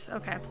feed you this.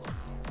 Okay.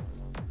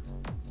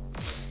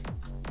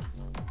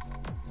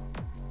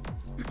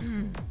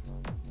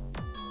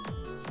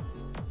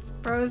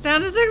 Bro's down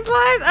to 6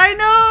 lives. I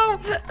know.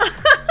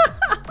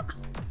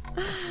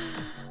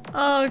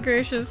 Oh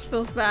gracious,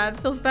 feels bad.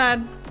 Feels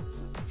bad.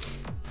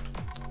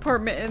 Poor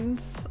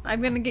Mittens.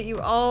 I'm gonna get you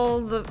all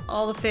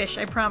the fish.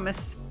 I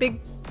promise.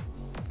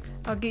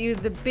 I'll get you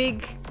the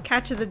big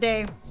catch of the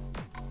day.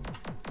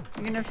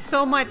 You're gonna have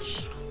so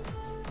much.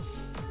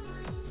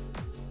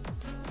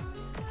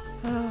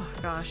 Oh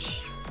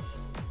gosh.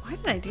 Why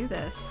did I do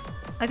this?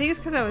 I think it's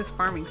because I was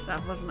farming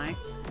stuff, wasn't I?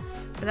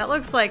 But that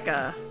looks like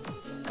a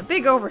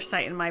big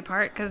oversight in my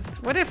part, because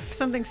what if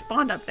something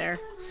spawned up there?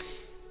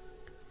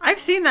 I've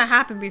seen that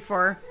happen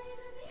before.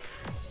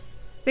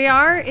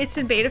 It's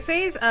in beta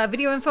phase.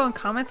 Video info and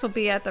comments will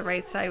be at the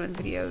right side when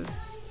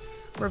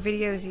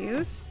videos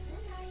use.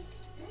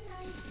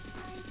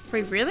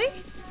 Wait, really?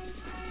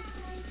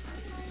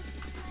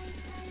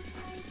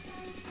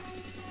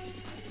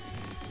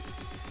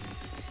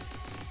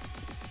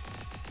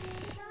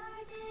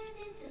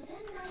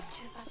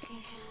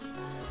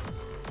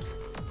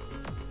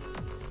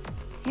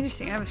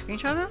 Interesting. I have a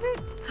screenshot of it.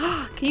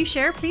 Can you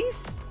share,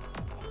 please?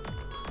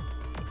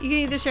 You can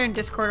either share in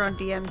Discord or on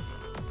DMs.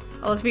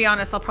 Oh, let's be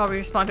honest, I'll probably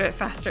respond to it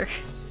faster.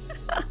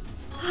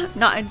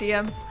 Not in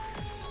DMs.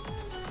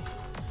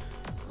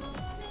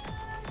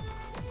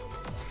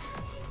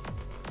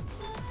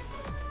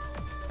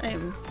 I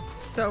am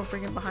so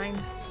freaking behind.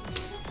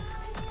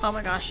 Oh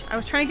my gosh. I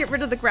was trying to get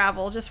rid of the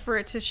gravel just for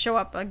it to show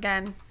up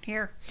again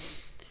here.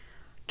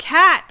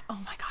 Cat! Oh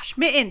my gosh.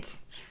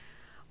 Mittens!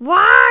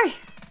 Why?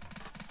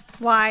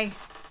 Why?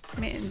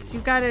 Mittens,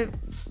 you gotta...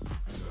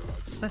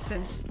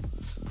 Listen.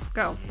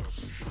 Go.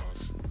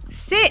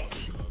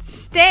 Sit!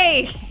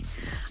 Stay!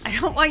 I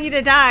don't want you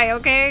to die,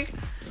 okay?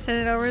 Send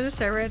it over to the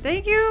server.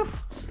 Thank you!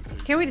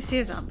 Can't wait to see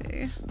a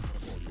zombie.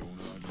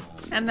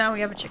 And now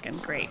we have a chicken.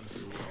 Great.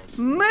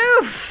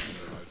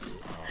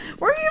 Move!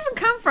 Where did you even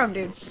come from,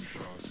 dude?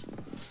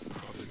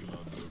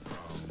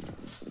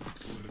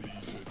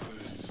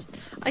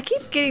 I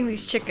keep getting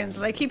these chickens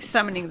and I keep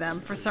summoning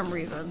them for some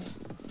reason.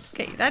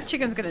 Okay, that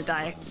chicken's gonna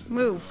die.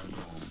 Move.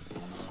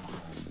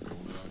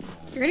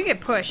 You're gonna get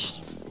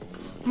pushed.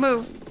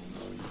 Move.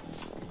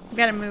 You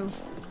gotta move.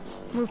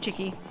 Move,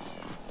 chickie.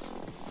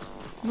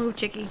 Move,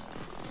 chickie.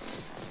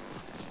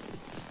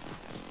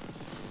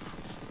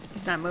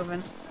 He's not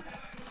moving.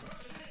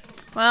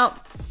 Well,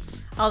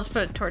 I'll just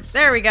put a torch.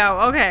 There we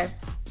go. Okay.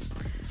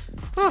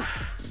 Whew.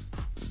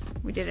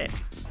 We did it.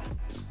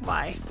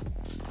 Why?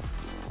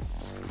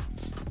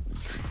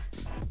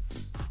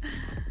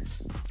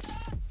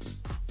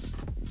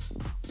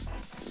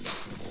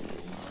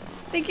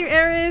 Thank you,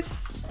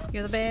 Eris.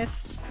 You're the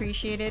best.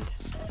 Appreciate it.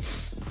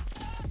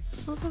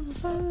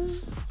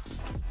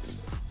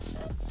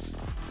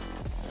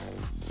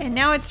 And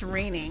now it's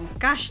raining.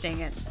 Gosh dang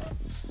it.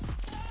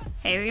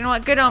 Hey, you know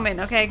what? Good omen.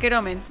 Okay, good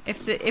omen.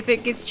 If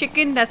it gets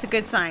chicken, that's a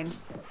good sign.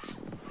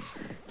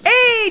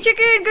 Hey,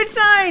 chicken! Good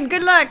sign!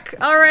 Good luck!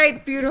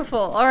 Alright, beautiful.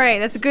 Alright,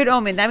 that's a good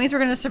omen. That means we're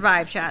gonna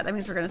survive, chat. That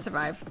means we're gonna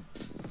survive.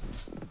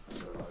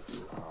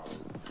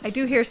 I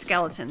do hear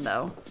skeleton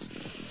though.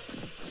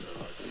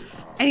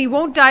 And he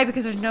won't die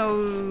because there's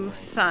no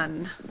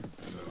sun.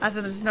 As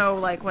in there's no,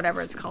 like,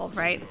 whatever it's called,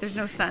 right? There's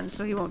no sun,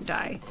 so he won't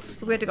die.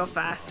 But we have to go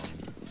fast.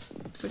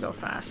 We go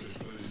fast.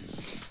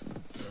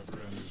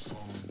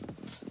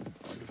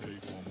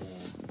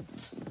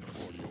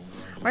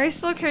 Why are you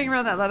still carrying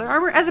around that leather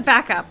armor? As a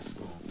backup.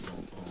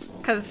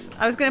 Because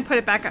I was going to put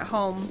it back at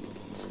home.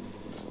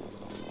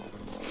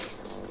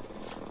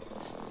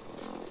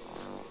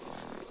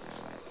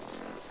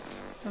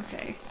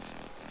 Okay.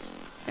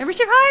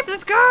 Membership hype!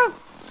 Let's go!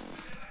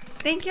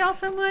 Thank y'all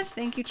so much.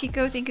 Thank you,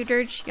 Chico. Thank you,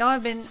 Dirge. Y'all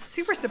have been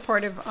super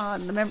supportive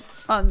on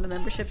the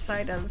membership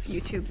side of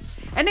YouTube's,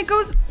 and it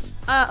goes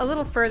a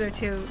little further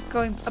too,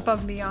 going above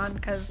and beyond.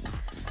 Because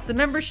the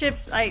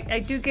memberships, I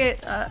do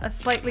get a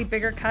slightly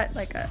bigger cut,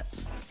 like a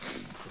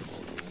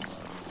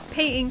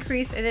pay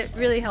increase, and it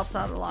really helps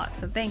out a lot.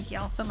 So thank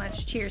y'all so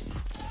much. Cheers.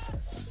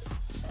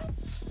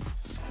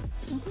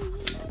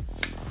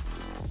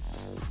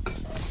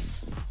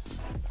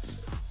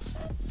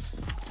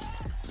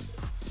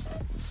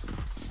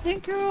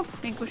 Thank you.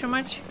 Thank you so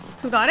much.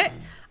 Who got it?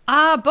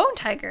 Bone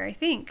Tiger, I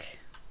think.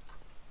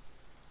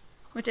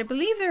 Which I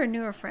believe they're a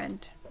newer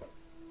friend.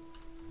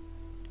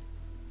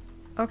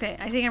 Okay,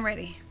 I think I'm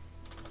ready.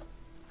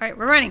 Alright,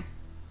 we're running.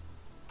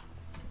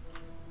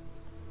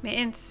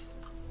 Mittens.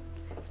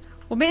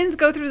 Will Mittens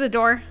go through the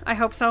door? I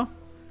hope so.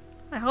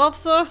 I hope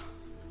so.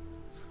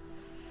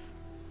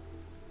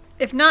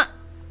 If not,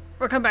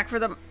 we'll come back for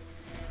them.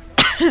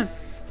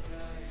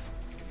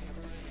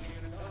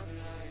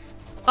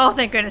 Oh,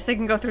 thank goodness, they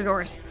can go through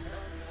doors.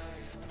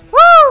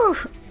 Woo!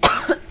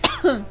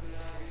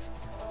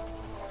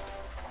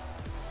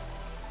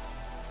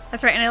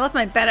 That's right, and I left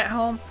my bed at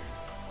home.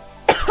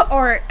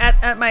 Or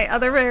at my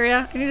other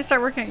area. I need to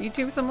start working on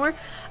YouTube some more.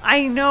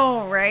 I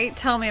know, right?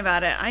 Tell me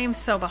about it. I am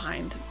so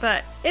behind.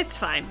 But it's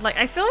fine. Like,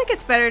 I feel like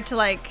it's better to,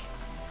 like,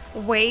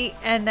 wait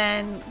and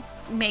then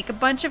make a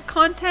bunch of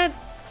content.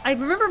 I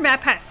remember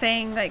MatPat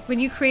saying, like, when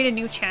you create a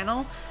new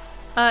channel,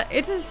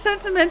 it's a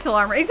sentimental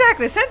armor.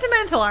 Exactly,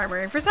 sentimental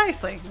armor.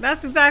 Precisely.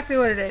 That's exactly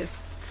what it is.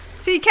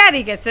 See,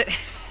 Caddy gets it.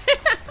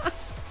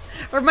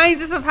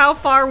 Reminds us of how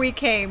far we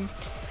came.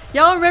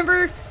 Y'all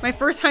remember my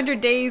first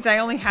 100 days I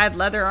only had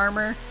leather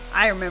armor?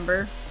 I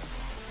remember.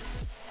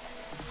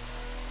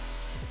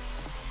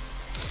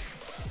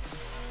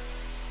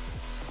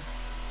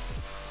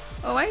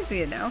 Oh, I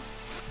see it now.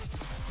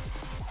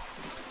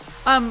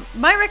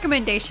 My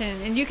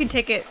recommendation, and you can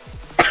take it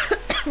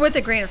with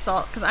a grain of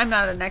salt because I'm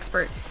not an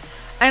expert.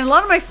 And a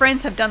lot of my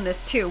friends have done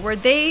this too, where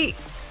they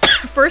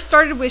first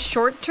started with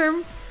short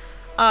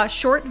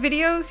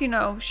videos, you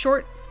know,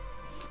 short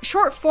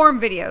form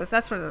videos.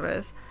 That's what it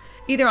is.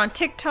 Either on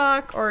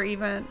TikTok or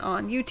even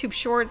on YouTube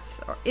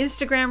Shorts or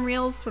Instagram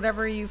Reels,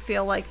 whatever you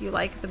feel like you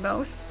like the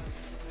most.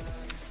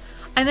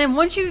 And then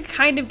once you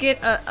kind of get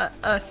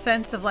a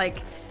sense of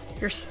like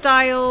your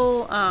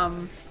style,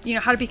 you know,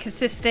 how to be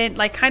consistent,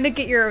 like kind of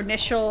get your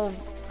initial,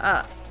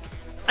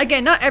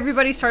 again, not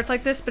everybody starts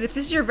like this, but if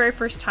this is your very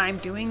first time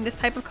doing this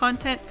type of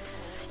content,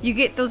 you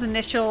get those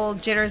initial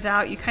jitters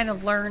out, you kind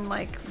of learn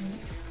like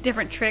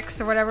different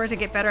tricks or whatever to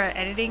get better at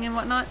editing and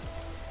whatnot.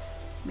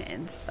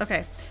 Mans.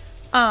 Okay.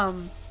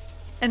 And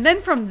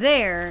then from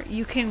there,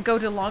 you can go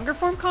to longer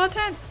form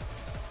content.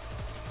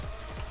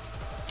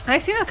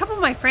 I've seen a couple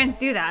of my friends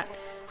do that.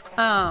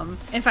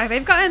 In fact,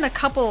 they've gotten a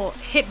couple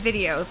hit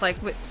videos, like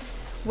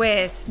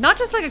with not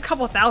just like a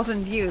couple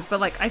thousand views, but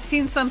like I've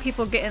seen some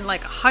people getting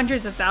like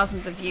hundreds of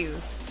thousands of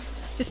views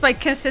just by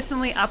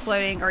consistently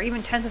uploading, or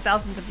even tens of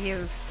thousands of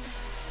views.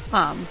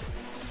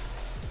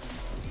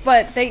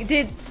 But they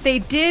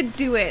did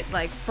do it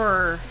like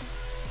for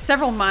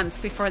several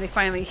months before they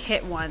finally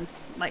hit one.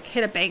 Like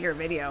hit a banger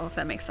video, if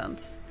that makes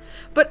sense.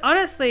 But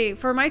honestly,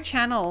 for my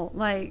channel,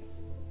 like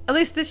at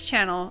least this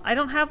channel, I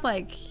don't have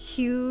like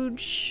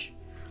huge,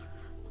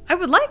 I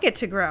would like it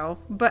to grow,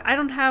 but I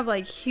don't have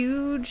like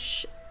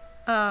huge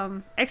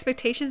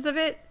expectations of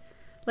it.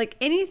 Like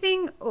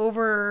anything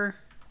over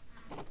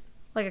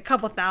like a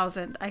couple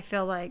thousand, I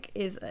feel like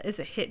is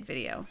a hit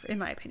video, in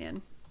my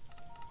opinion.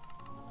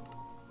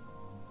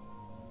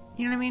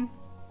 You know what I mean?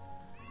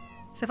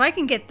 So if I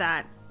can get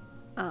that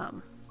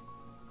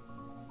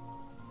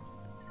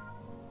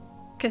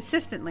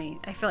consistently,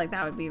 I feel like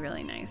that would be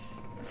really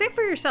nice. Same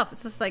for yourself.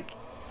 It's just like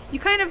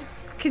you kind of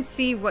can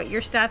see what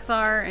your stats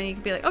are, and you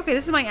can be like, okay,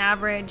 this is my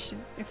average,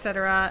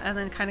 etc., and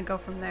then kind of go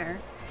from there.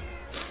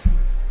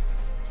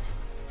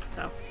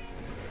 So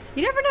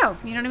you never know.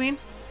 You know what I mean?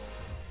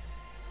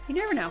 You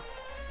never know.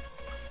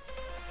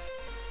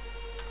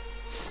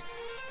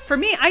 For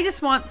me, I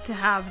just want to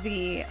have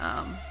the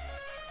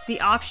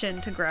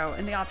option to grow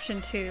and the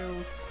option to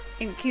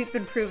keep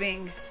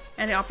improving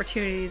and the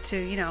opportunity to,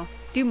 you know,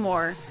 do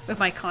more with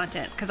my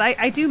content, because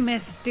I do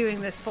miss doing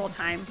this full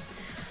time.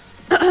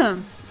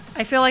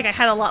 I feel like I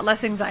had a lot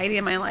less anxiety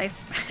in my life.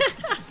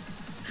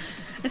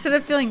 Instead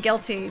of feeling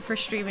guilty for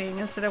streaming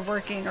instead of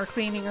working or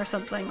cleaning or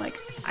something, like,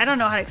 I don't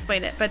know how to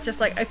explain it, but just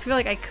like I feel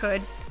like I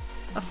could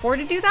afford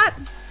to do that.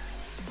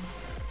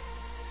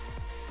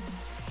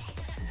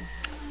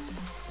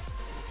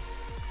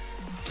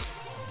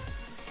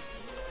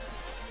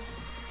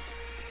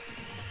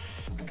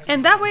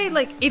 And that way,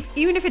 like,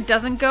 even if it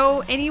doesn't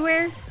go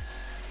anywhere,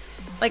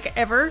 like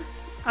ever,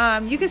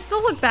 you can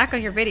still look back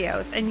on your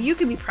videos and you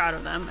can be proud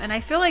of them. And I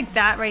feel like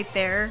that right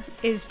there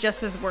is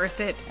just as worth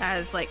it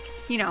as, like,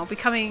 you know,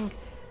 becoming,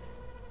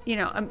 you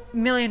know, $1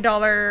 million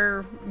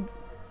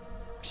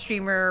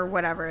streamer or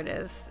whatever it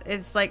is.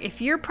 It's like, if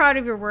you're proud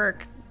of your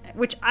work,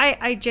 which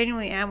I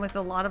genuinely am with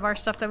a lot of our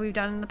stuff that we've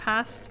done in the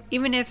past,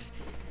 even if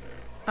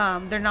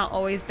they're not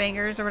always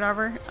bangers or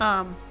whatever,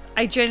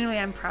 I genuinely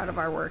am proud of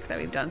our work that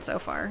we've done so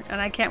far, and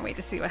I can't wait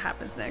to see what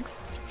happens next.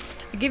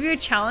 I give you a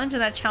challenge,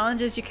 and that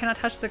challenge is you cannot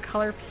touch the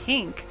color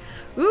pink.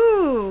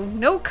 Ooh,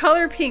 no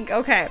color pink.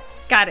 Okay,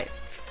 got it.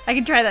 I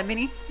can try that,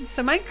 Minnie.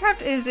 So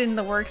Minecraft is in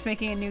the works,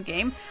 making a new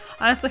game.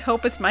 Honestly,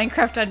 hope it's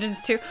Minecraft Dungeons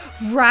too.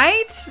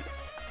 Right?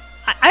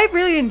 I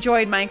really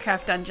enjoyed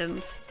Minecraft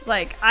Dungeons.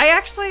 Like, I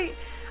actually,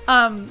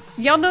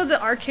 y'all know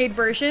the arcade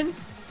version?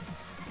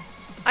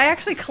 I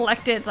actually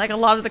collected, like, a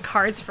lot of the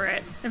cards for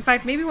it. In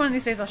fact, maybe one of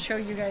these days I'll show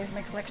you guys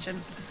my collection.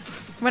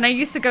 When I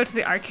used to go to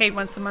the arcade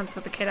once a month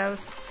with the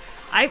kiddos,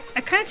 I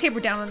kind of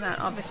tapered down on that,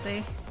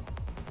 obviously,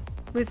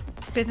 with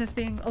business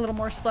being a little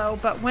more slow.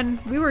 But when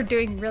we were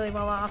doing really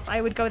well off, I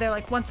would go there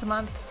like once a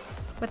month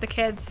with the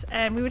kids,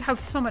 and we would have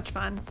so much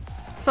fun.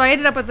 So I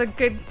ended up with a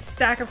good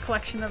stack of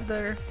collection of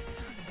their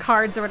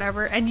cards or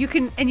whatever, and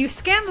you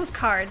scan those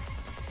cards,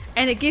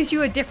 and it gives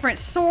you a different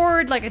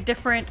sword, like a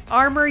different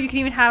armor. You can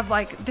even have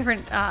like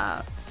different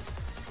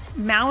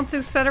mounts,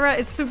 etc.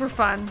 It's super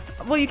fun.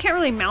 Well, you can't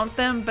really mount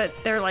them, but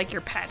they're like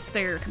your pets.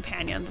 They're your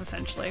companions,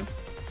 essentially.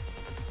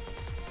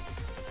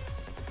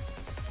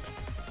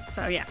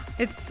 So yeah,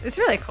 it's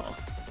really cool.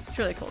 It's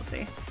really cool to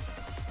see.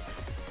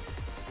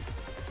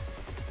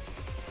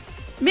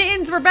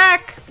 Mittens, we're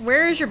back!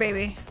 Where is your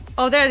baby?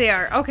 Oh, there they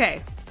are.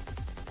 Okay.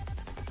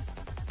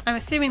 I'm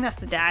assuming that's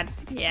the dad.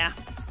 Yeah.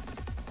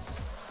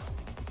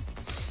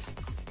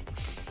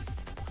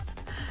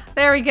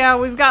 There we go.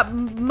 We've got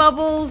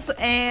Mubbles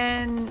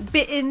and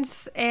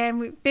Bittens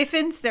and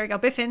Biffins. There we go,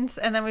 Biffins.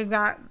 And then we've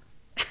got...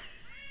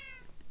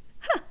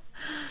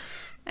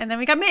 and then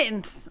we got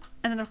Mittens.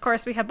 And then, of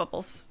course, we have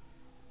Bubbles.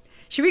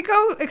 Should we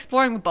go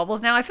exploring with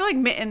Bubbles now? I feel like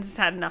Mittens has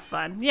had enough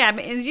fun. Yeah,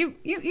 Mittens, you're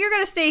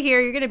going to stay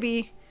here. You're going to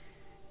be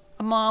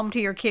a mom to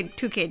your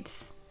two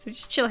kids. So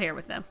just chill here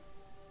with them.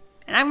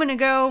 And I'm going to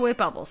go with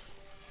Bubbles.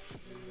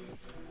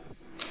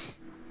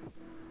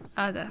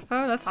 Oh,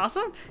 that's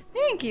awesome.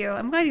 Thank you.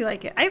 I'm glad you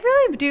like it. I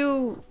really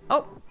do.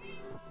 Oh,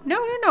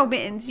 no,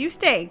 Mittens. You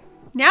stay.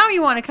 Now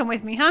you want to come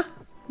with me, huh?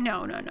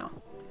 No.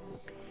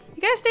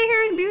 You got to stay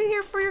here and be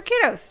here for your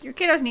kiddos. Your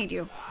kiddos need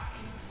you.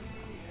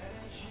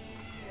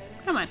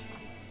 Come on.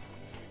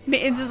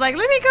 Mittens is like,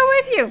 let me go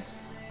with you.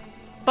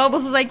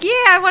 Bubbles is like, yeah,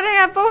 I want to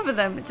have both of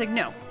them. It's like,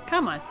 no,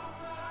 come on.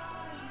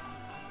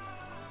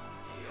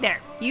 There,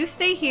 you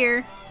stay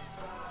here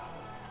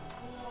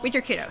with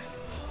your kiddos.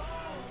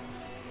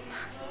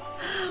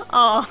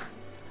 Oh,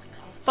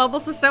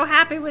 Bubbles is so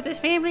happy with his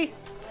family.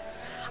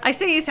 I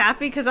say he's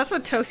happy because that's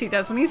what Toasty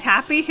does. When he's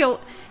happy,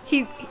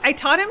 I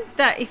taught him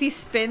that if he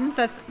spins,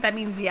 that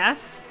means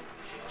yes.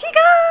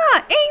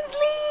 Chica!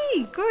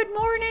 Ainsley! Good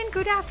morning,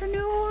 good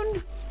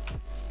afternoon.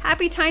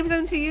 Happy time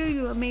zone to you,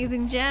 you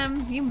amazing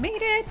gem. You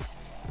made it.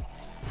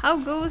 How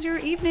goes your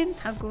evening?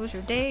 How goes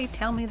your day?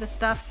 Tell me the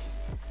stuffs.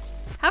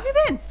 How have you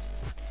been?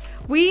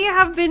 We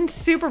have been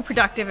super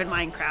productive in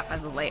Minecraft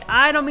as of late.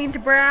 I don't mean to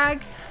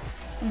brag,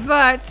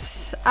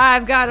 but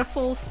I've got a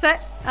full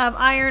set of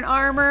iron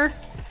armor.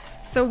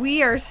 So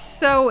we are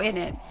so in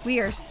it. We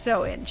are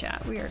so in,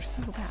 chat. We are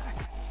so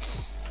back.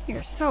 We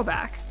are so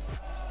back.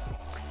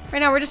 Right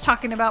now we're just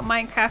talking about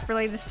Minecraft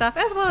related stuff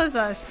as well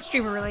as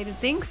streamer related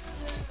things.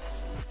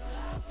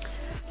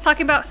 I was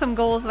talking about some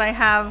goals that I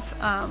have.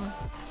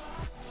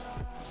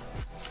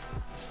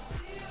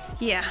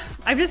 Yeah,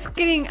 I'm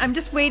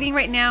just waiting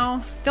right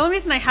now. The only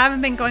reason I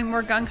haven't been going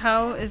more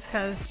gung-ho is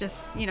because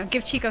just, you know,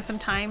 give Chico some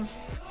time.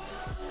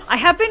 I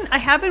have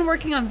been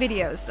working on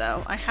videos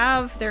though.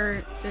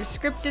 They're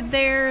scripted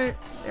there.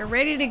 They're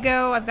ready to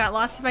go. I've got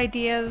lots of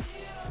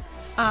ideas.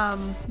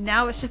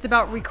 Now it's just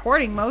about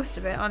recording most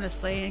of it,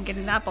 honestly, and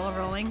getting that ball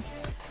rolling.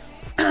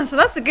 So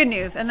that's the good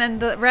news. And then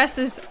the rest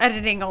is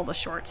editing all the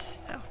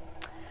shorts. So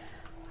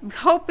I'm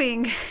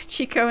hoping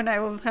Chico and I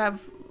will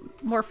have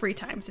more free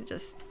time to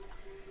just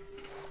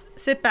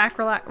sit back,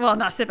 relax. Well,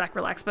 not sit back,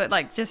 relax, but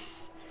like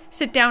just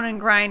sit down and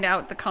grind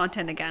out the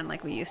content again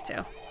like we used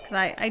to.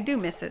 Because I do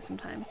miss it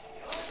sometimes.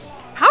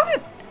 How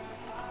did...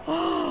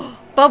 Oh,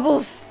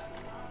 Bubbles!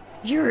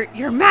 You're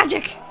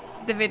magic!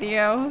 The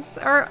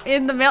videos are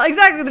in the mail.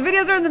 Exactly, the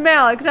videos are in the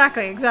mail.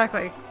 Exactly.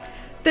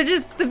 The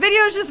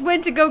videos just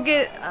went to go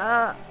get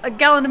a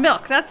gallon of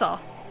milk. That's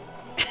all.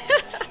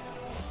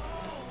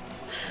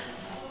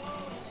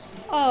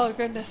 Oh,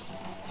 goodness.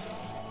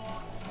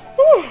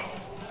 Whew.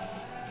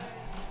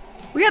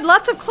 We had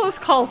lots of close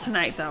calls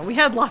tonight, though. We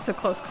had lots of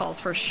close calls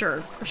for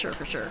sure. For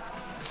sure.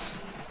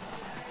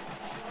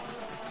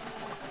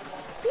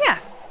 Yeah,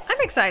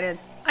 I'm excited.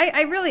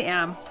 I really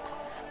am.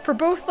 For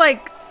both,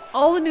 like,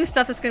 all the new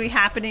stuff that's going to be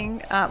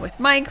happening with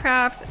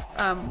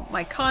Minecraft,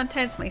 my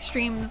contents, my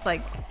streams,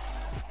 like,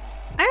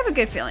 I have a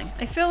good feeling.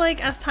 I feel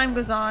like as time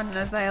goes on and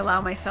as I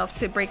allow myself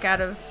to break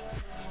out of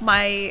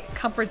my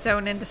comfort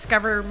zone and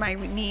discover my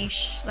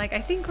niche, like,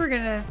 I think we're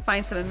gonna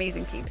find some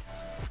amazing peeps.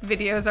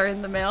 Videos are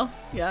in the mail.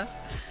 Yeah.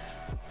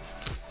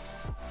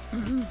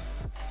 Mm-hmm.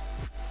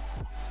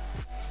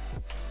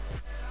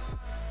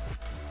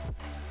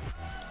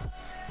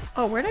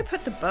 Oh, where'd I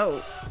put the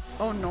boat?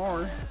 Oh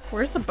no.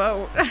 Where's the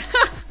boat?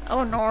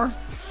 Oh no.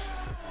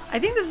 I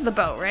think this is the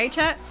boat, right,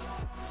 chat?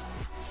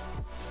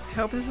 I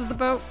hope this is the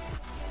boat.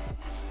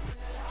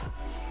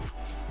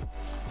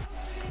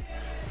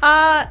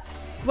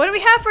 What do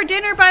we have for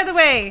dinner, by the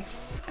way?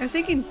 I was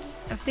thinking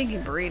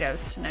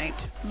burritos tonight.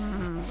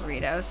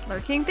 Burritos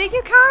lurking. Thank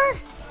you, Car.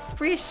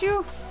 Appreciate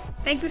you.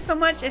 Thank you so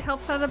much. It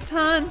helps out a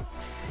ton.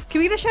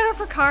 Can we get a shout out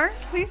for Car,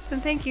 please?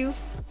 And thank you.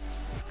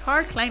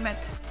 Car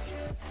Climate.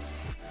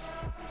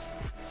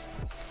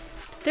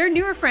 They're a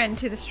newer friend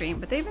to the stream,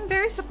 but they've been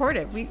very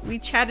supportive. We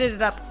chatted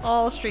it up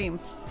all stream.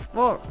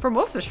 Well, for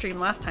most of the stream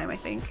last time, I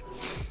think.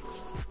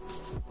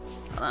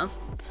 Hold on.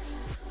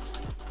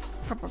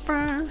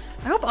 I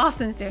hope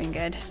Austin's doing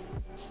good.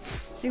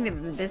 I think they've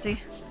been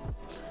busy.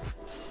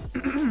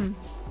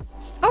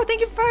 Oh, thank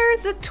you for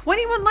the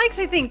 21 likes,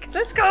 I think.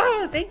 Let's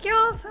go. Thank you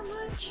all so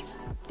much.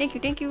 Thank you,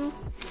 thank you.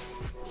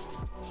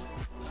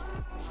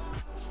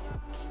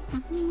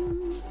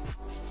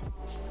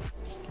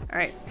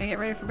 Alright, I get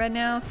ready for bed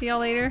now. See y'all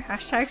later.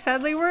 Hashtag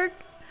sadly work.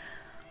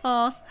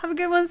 Aw, have a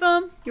good one,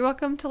 Zom. You're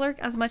welcome to lurk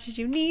as much as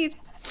you need.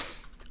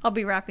 I'll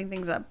be wrapping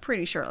things up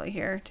pretty shortly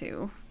here,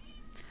 too.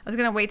 I was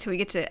gonna wait till we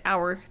get to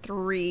hour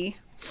 3.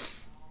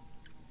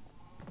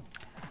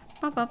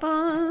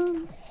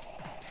 Ba-ba-ba.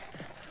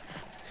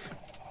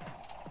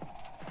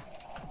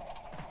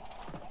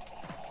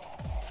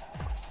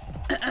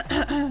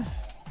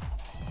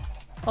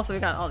 Also,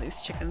 we got all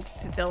these chickens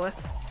to deal with.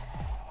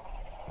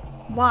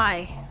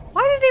 Why?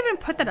 Why did they even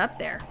put that up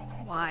there?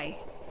 Why?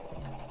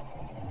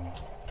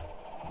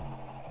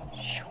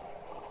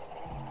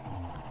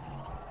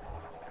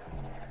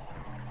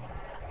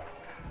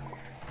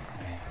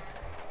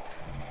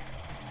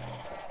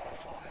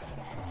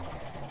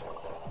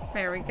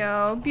 There we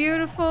go.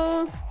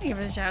 Beautiful. Give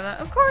it a shout out.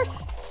 Of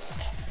course.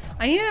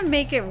 I need to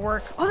make it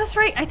work. Oh, that's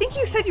right. I think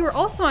you said you were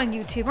also on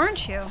YouTube,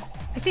 aren't you?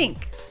 I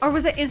think. Or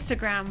was it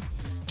Instagram?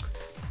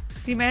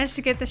 Did you manage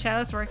to get the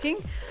shadows working?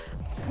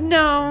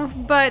 No,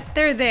 but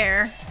they're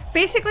there.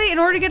 Basically, in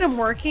order to get them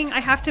working,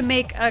 I have to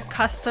make a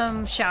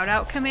custom shout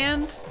out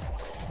command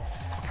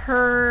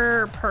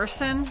per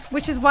person,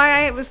 which is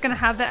why I was going to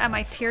have that at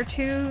my tier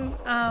 2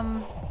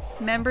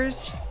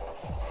 members.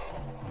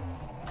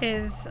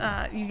 Is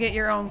you get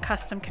your own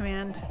custom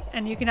command,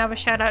 and you can have a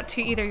shout out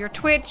to either your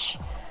Twitch,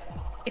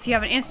 if you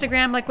have an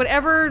Instagram, like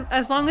whatever,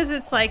 as long as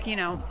it's like, you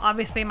know,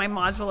 obviously my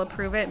mods will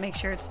approve it, make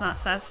sure it's not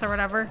sus or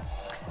whatever.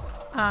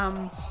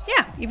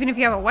 Yeah, even if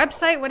you have a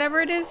website,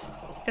 whatever it is,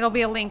 it'll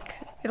be a link.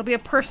 It'll be a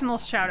personal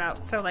shout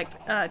out. So like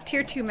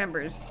tier 2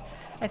 members,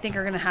 I think,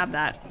 are gonna have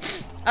that.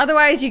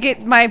 Otherwise, you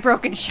get my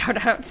broken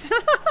shout outs.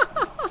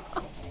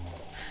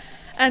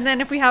 And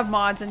then if we have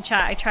mods in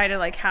chat, I try to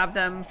like have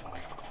them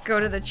go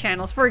to the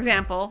channels. For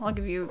example, I'll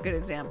give you a good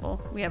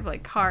example. We have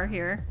like Car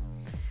here.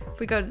 If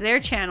we go to their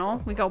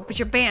channel, we go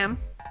bam.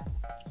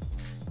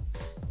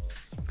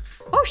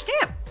 Oh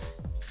snap!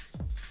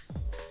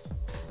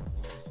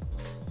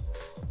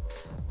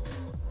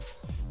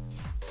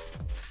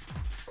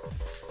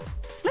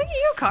 Look at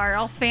you, Car,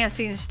 all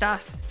fancy and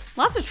stuff.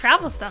 Lots of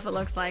travel stuff, it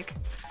looks like.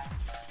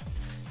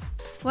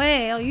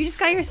 Well, you just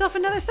got yourself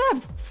another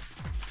sub.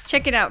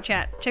 Check it out,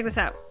 chat. Check this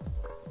out.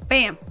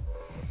 Bam.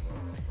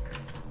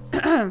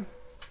 Hold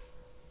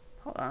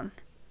on.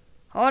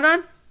 Hold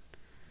on.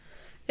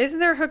 Isn't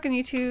there a hook in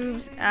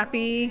YouTube's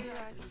appy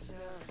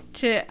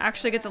to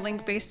actually get the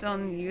link based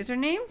on the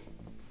username?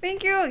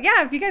 Thank you.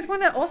 Yeah, if you guys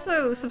want to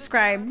also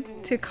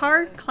subscribe to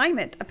Car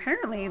Climate,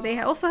 apparently they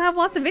also have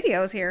lots of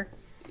videos here.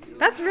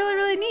 That's really,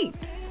 really neat.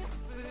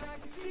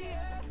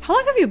 How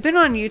long have you been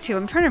on YouTube?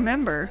 I'm trying to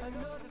remember.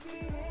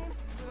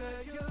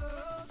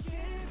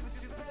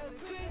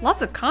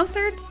 Lots of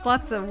concerts,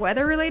 lots of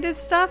weather-related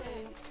stuff.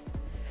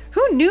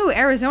 Who knew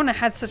Arizona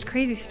had such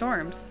crazy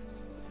storms?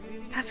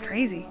 That's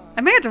crazy. I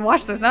may have to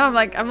watch those now.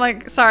 I'm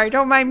like, sorry,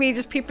 don't mind me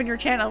just peeping your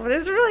channel, but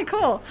it's really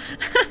cool.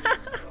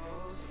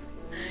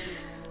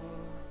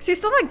 See,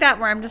 stuff like that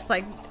where I'm just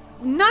like,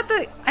 not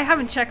that I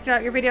haven't checked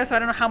out your video, so I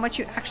don't know how much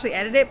you actually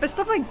edit it, but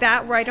stuff like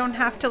that where I don't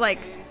have to like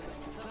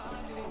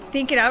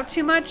think it out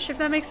too much, if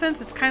that makes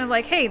sense. It's kind of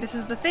like, hey, this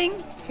is the thing,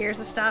 here's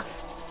the stuff,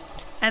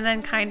 and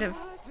then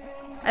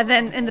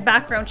in the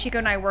background, Chico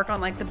and I work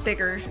on like the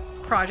bigger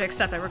project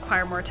stuff that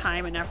require more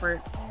time and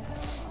effort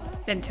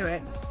into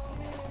it.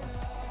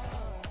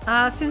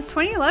 Since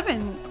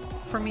 2011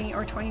 for me,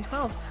 or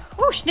 2012.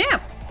 Oh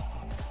snap!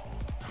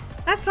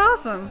 That's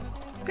awesome.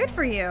 Good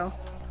for you.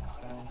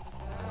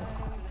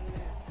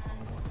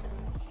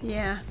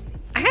 Yeah.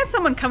 I had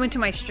someone come into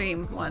my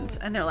stream once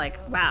and they're like,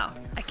 wow,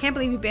 I can't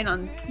believe you've been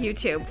on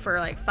YouTube for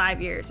like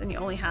 5 years and you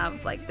only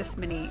have like this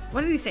many.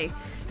 What did he say?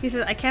 He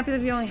said, I can't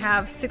believe you only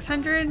have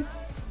 600.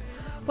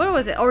 what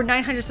was it? Or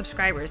 900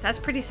 subscribers. That's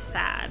pretty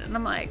sad. And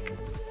I'm like,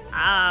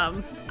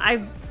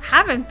 I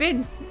haven't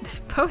been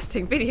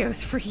posting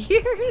videos for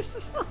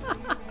years.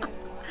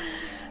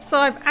 So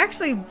I've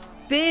actually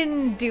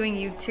been doing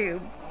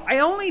YouTube. I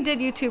only did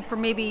YouTube for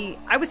maybe,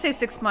 I would say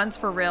 6 months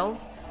for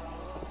Reels.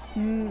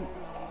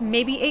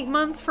 Maybe 8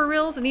 months for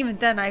Reels. And even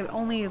then I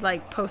only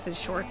like posted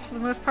shorts for the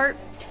most part.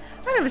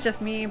 I don't know if it's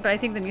just me, but I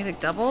think the music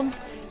doubled.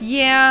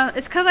 Yeah,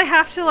 it's because I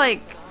have to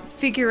like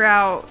figure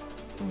out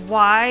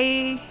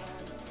why.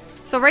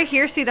 So right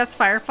here, see, that's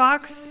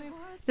Firefox.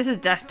 This is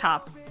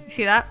desktop. You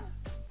see that?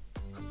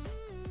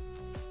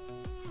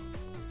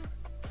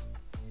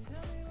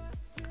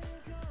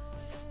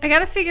 I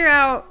gotta figure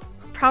out,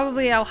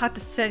 probably I'll have to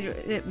set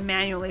it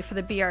manually for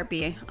the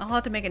BRB. I'll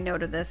have to make a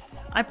note of this.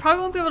 I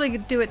probably won't be able to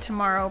do it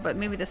tomorrow, but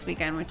maybe this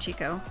weekend with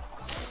Chico.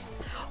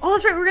 Oh,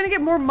 that's right, we're gonna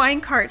get more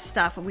minecart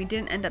stuff, but we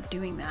didn't end up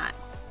doing that.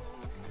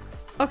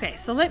 Okay,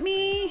 so let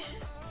me...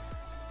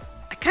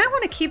 I kind of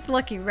want to keep the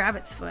lucky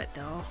rabbit's foot,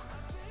 though.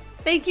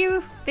 Thank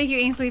you,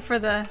 Ainsley, for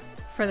the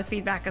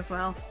feedback as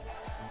well.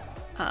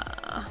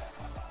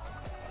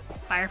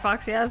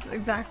 Firefox, yes,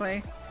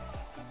 exactly.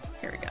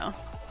 Here we go.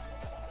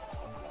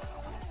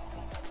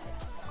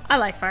 I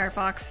like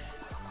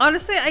Firefox.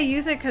 Honestly, I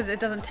use it because it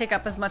doesn't take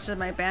up as much of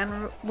my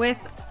bandwidth.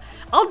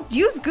 I'll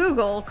use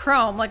Google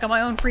Chrome like on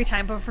my own free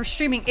time, but for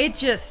streaming, it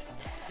just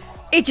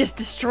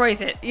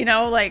destroys it. You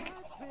know, like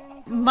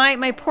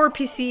my poor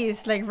PC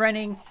is like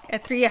running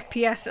at 3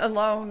 FPS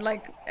alone.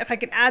 Like if I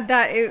could add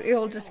that,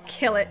 it'll just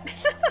kill it.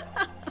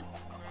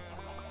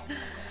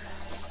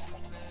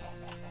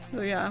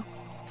 So yeah,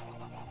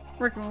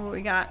 working with what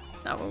we got,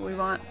 not what we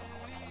want.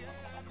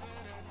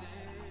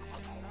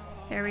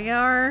 There we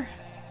are.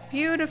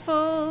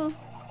 Beautiful.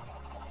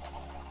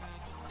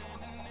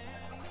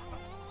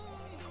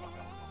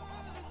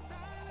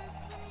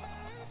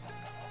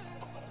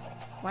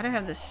 Why do I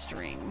have this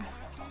string?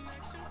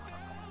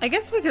 I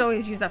guess we could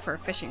always use that for a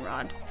fishing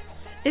rod.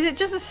 Is it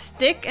just a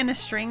stick and a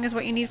string is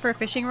what you need for a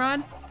fishing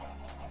rod?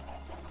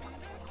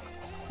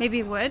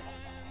 Maybe wood?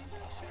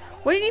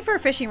 What do you need for a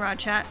fishing rod,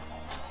 chat?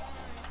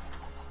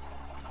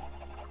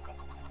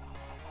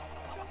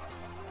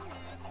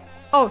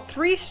 Oh,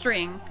 3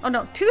 string. Oh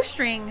no, 2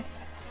 string,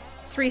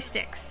 3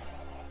 sticks.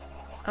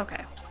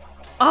 Okay.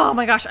 Oh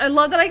my gosh, I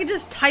love that I can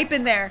just type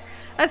in there.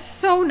 That's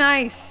so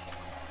nice.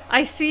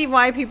 I see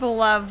why people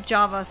love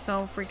Java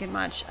so freaking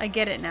much. I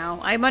get it now.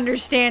 I'm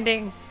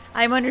understanding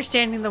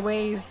the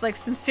ways. Like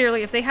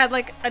sincerely, if they had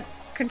like a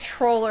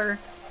controller,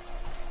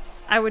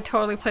 I would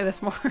totally play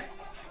this more.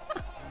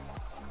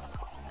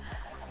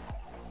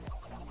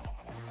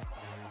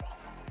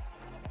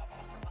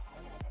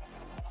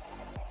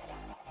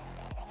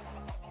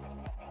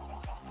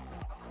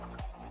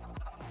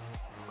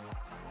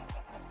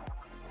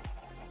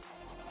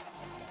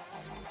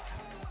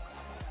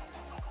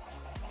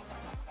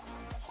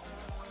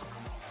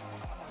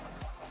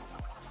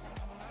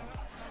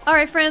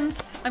 Alright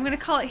friends, I'm going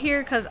to call it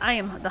here because I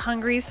am the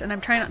hungries and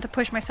I'm trying not to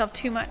push myself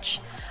too much.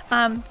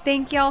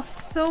 Thank y'all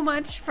so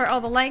much for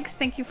all the likes,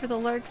 thank you for the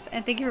lurks,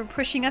 and thank you for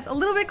pushing us a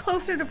little bit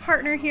closer to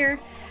partner here.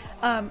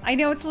 I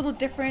know it's a little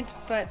different,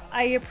 but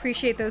I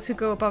appreciate those who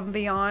go above and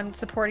beyond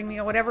supporting me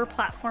on whatever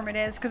platform it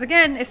is. Because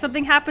again, if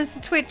something happens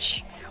to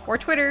Twitch or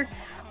Twitter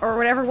or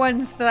whatever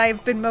ones that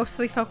I've been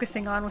mostly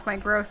focusing on with my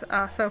growth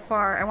so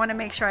far, I want to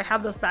make sure I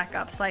have those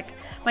backups, like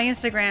my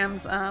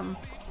Instagrams,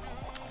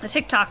 the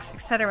TikToks,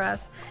 etc.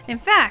 In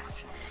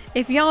fact,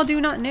 if y'all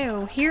do not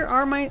know, here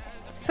are my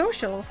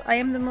socials. I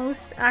am the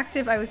most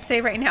active, I would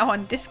say right now,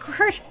 on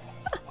Discord.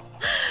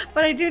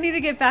 But I do need to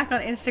get back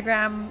on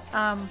Instagram.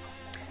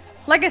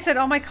 Like I said,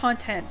 all my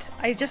content,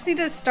 I just need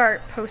to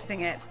start posting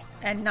it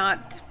and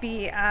not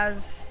be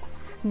as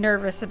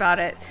nervous about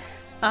it.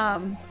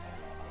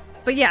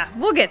 But yeah,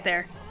 we'll get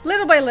there.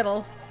 Little by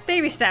little.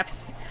 Baby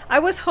steps. I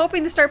was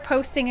hoping to start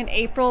posting in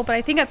April, but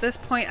I think at this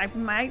point I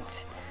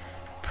might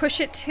push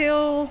it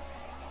till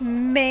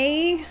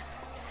May,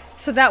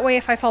 so that way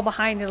if I fall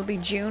behind it'll be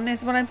June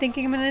is what I'm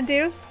thinking I'm gonna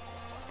do.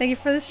 Thank you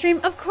for the stream.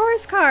 Of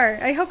course, Car.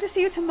 I hope to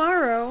see you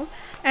tomorrow.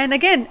 And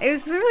again, it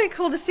was really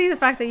cool to see the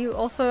fact that you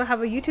also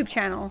have a YouTube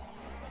channel.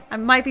 I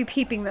might be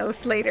peeping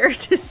those later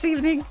this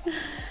evening.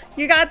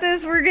 You got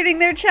this. We're getting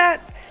there,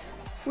 chat.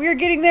 We are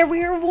getting there.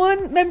 We are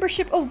 1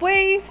 membership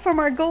away from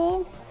our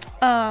goal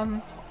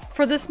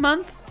for this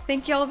month.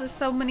 Thank you all to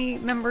so many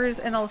members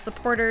and all the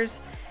supporters.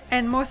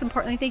 And most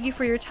importantly, thank you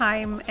for your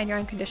time and your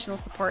unconditional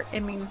support.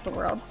 It means the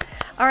world.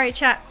 Alright,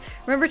 chat.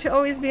 Remember to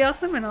always be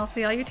awesome, and I'll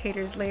see all you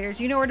taters later.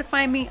 You know where to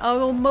find me. I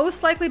will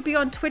most likely be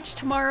on Twitch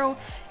tomorrow.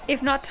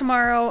 If not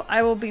tomorrow,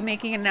 I will be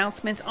making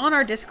announcements on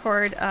our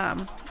Discord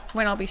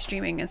when I'll be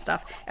streaming and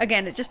stuff.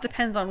 Again, it just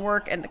depends on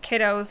work and the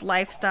kiddos,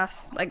 life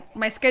stuff. Like,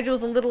 my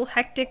schedule's a little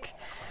hectic.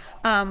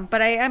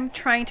 But I am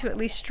trying to at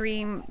least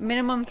stream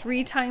minimum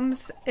 3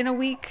 times in a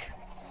week.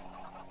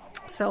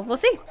 So we'll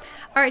see.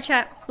 Alright,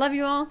 chat. Love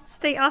you all.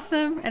 Stay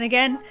awesome. And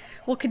again,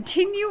 we'll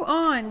continue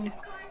on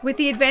with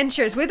the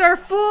adventures, with our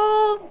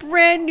full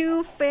brand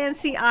new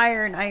fancy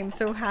iron. I am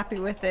so happy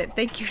with it.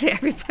 Thank you to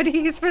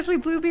everybody, especially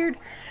Bluebeard,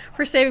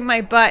 for saving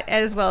my butt,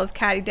 as well as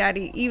Catty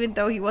Daddy. Even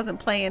though he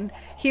wasn't playing,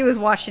 he was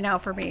watching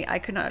out for me. I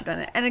could not have done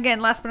it. And again,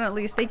 last but not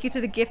least, thank you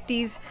to the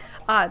gifties.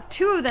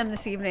 2 of them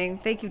this evening.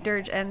 Thank you,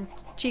 Dirge and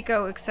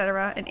Chico,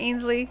 etc. and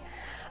Ainsley.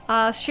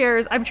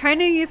 Shares. I'm trying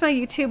to use my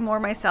YouTube more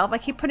myself. I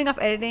keep putting off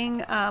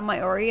editing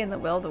my Ori and the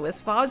Will the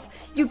Wisp VODs.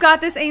 You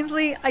got this,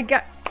 Ainsley.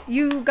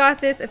 You got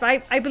this. If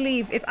I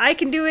believe, if I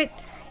can do it,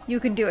 you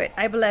can do it.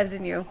 I believe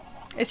in you.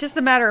 It's just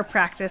a matter of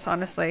practice,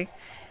 honestly.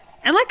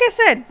 And like I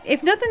said,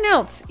 if nothing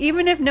else,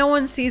 even if no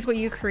one sees what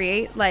you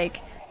create,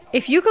 like,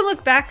 if you can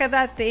look back at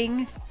that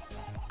thing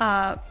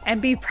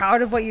and be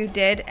proud of what you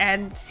did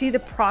and see the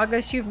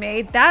progress you've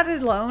made, that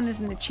alone is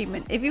an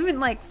achievement. If even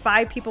like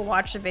 5 people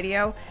watch the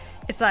video,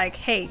 it's like,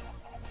 hey,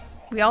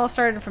 we all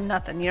started from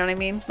nothing. You know what I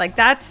mean? Like,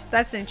 that's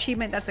an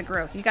achievement. That's a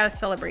growth. You got to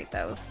celebrate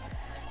those.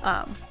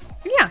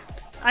 Yeah.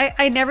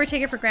 I never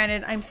take it for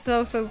granted. I'm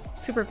so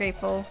super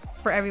grateful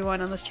for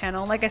everyone on this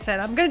channel. Like I said,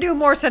 I'm gonna do a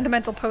more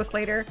sentimental post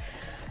later,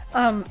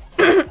 kind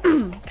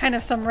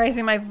of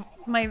summarizing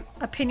my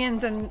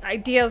opinions and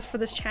ideas for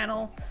this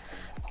channel,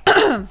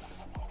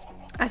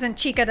 as in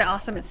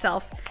ChicaDeAwesome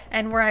itself,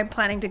 and where I'm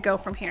planning to go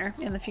from here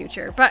in the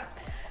future. But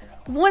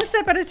one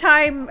step at a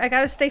time. I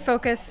gotta stay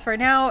focused. For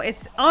now,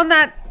 it's on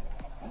that,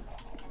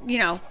 you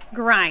know,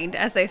 grind,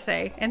 as they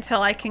say,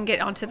 until I can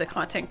get onto the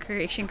content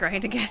creation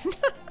grind again.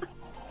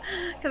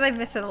 Because I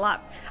miss it a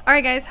lot.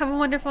 Alright guys, have a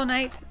wonderful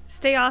night.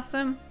 Stay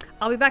awesome.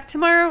 I'll be back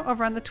tomorrow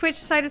over on the Twitch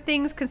side of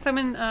things. Can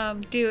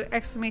someone do !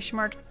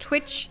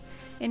 Twitch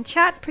in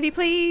chat, pretty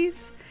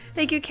please?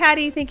 Thank you,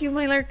 Catty. Thank you,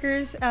 my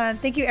lurkers.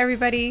 Thank you,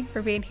 everybody,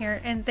 for being here.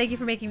 And thank you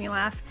for making me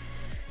laugh.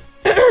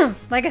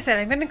 Like I said,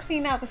 I'm going to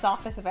clean out this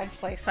office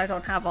eventually so I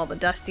don't have all the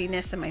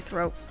dustiness in my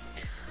throat.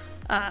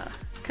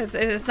 Because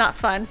it is not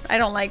fun. I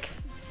don't like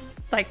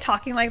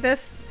talking like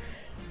this.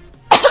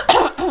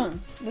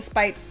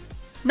 Despite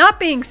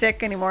not being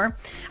sick anymore.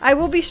 I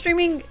will be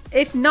streaming,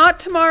 if not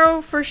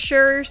tomorrow, for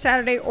sure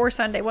Saturday or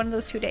Sunday, one of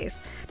those 2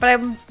 days. But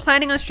I'm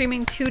planning on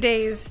streaming 2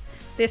 days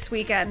this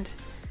weekend.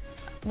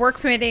 Work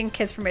permitting,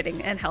 kids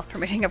permitting, and health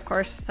permitting, of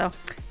course. So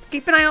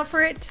keep an eye out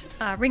for it.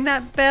 Ring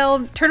that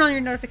bell, turn on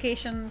your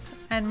notifications,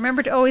 and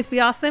remember to always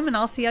be awesome, and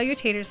I'll see all you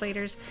taters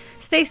laters.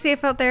 Stay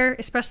safe out there,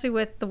 especially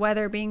with the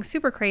weather being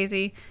super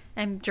crazy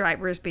and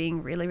drivers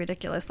being really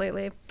ridiculous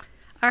lately.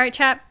 Alright,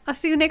 chat. I'll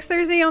see you next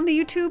Thursday on the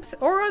YouTubes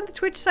or on the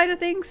Twitch side of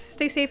things.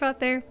 Stay safe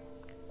out there.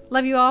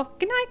 Love you all.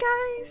 Good night,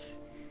 guys.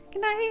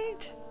 Good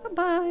night.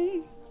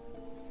 Bye-bye.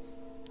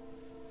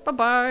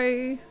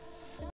 Bye-bye.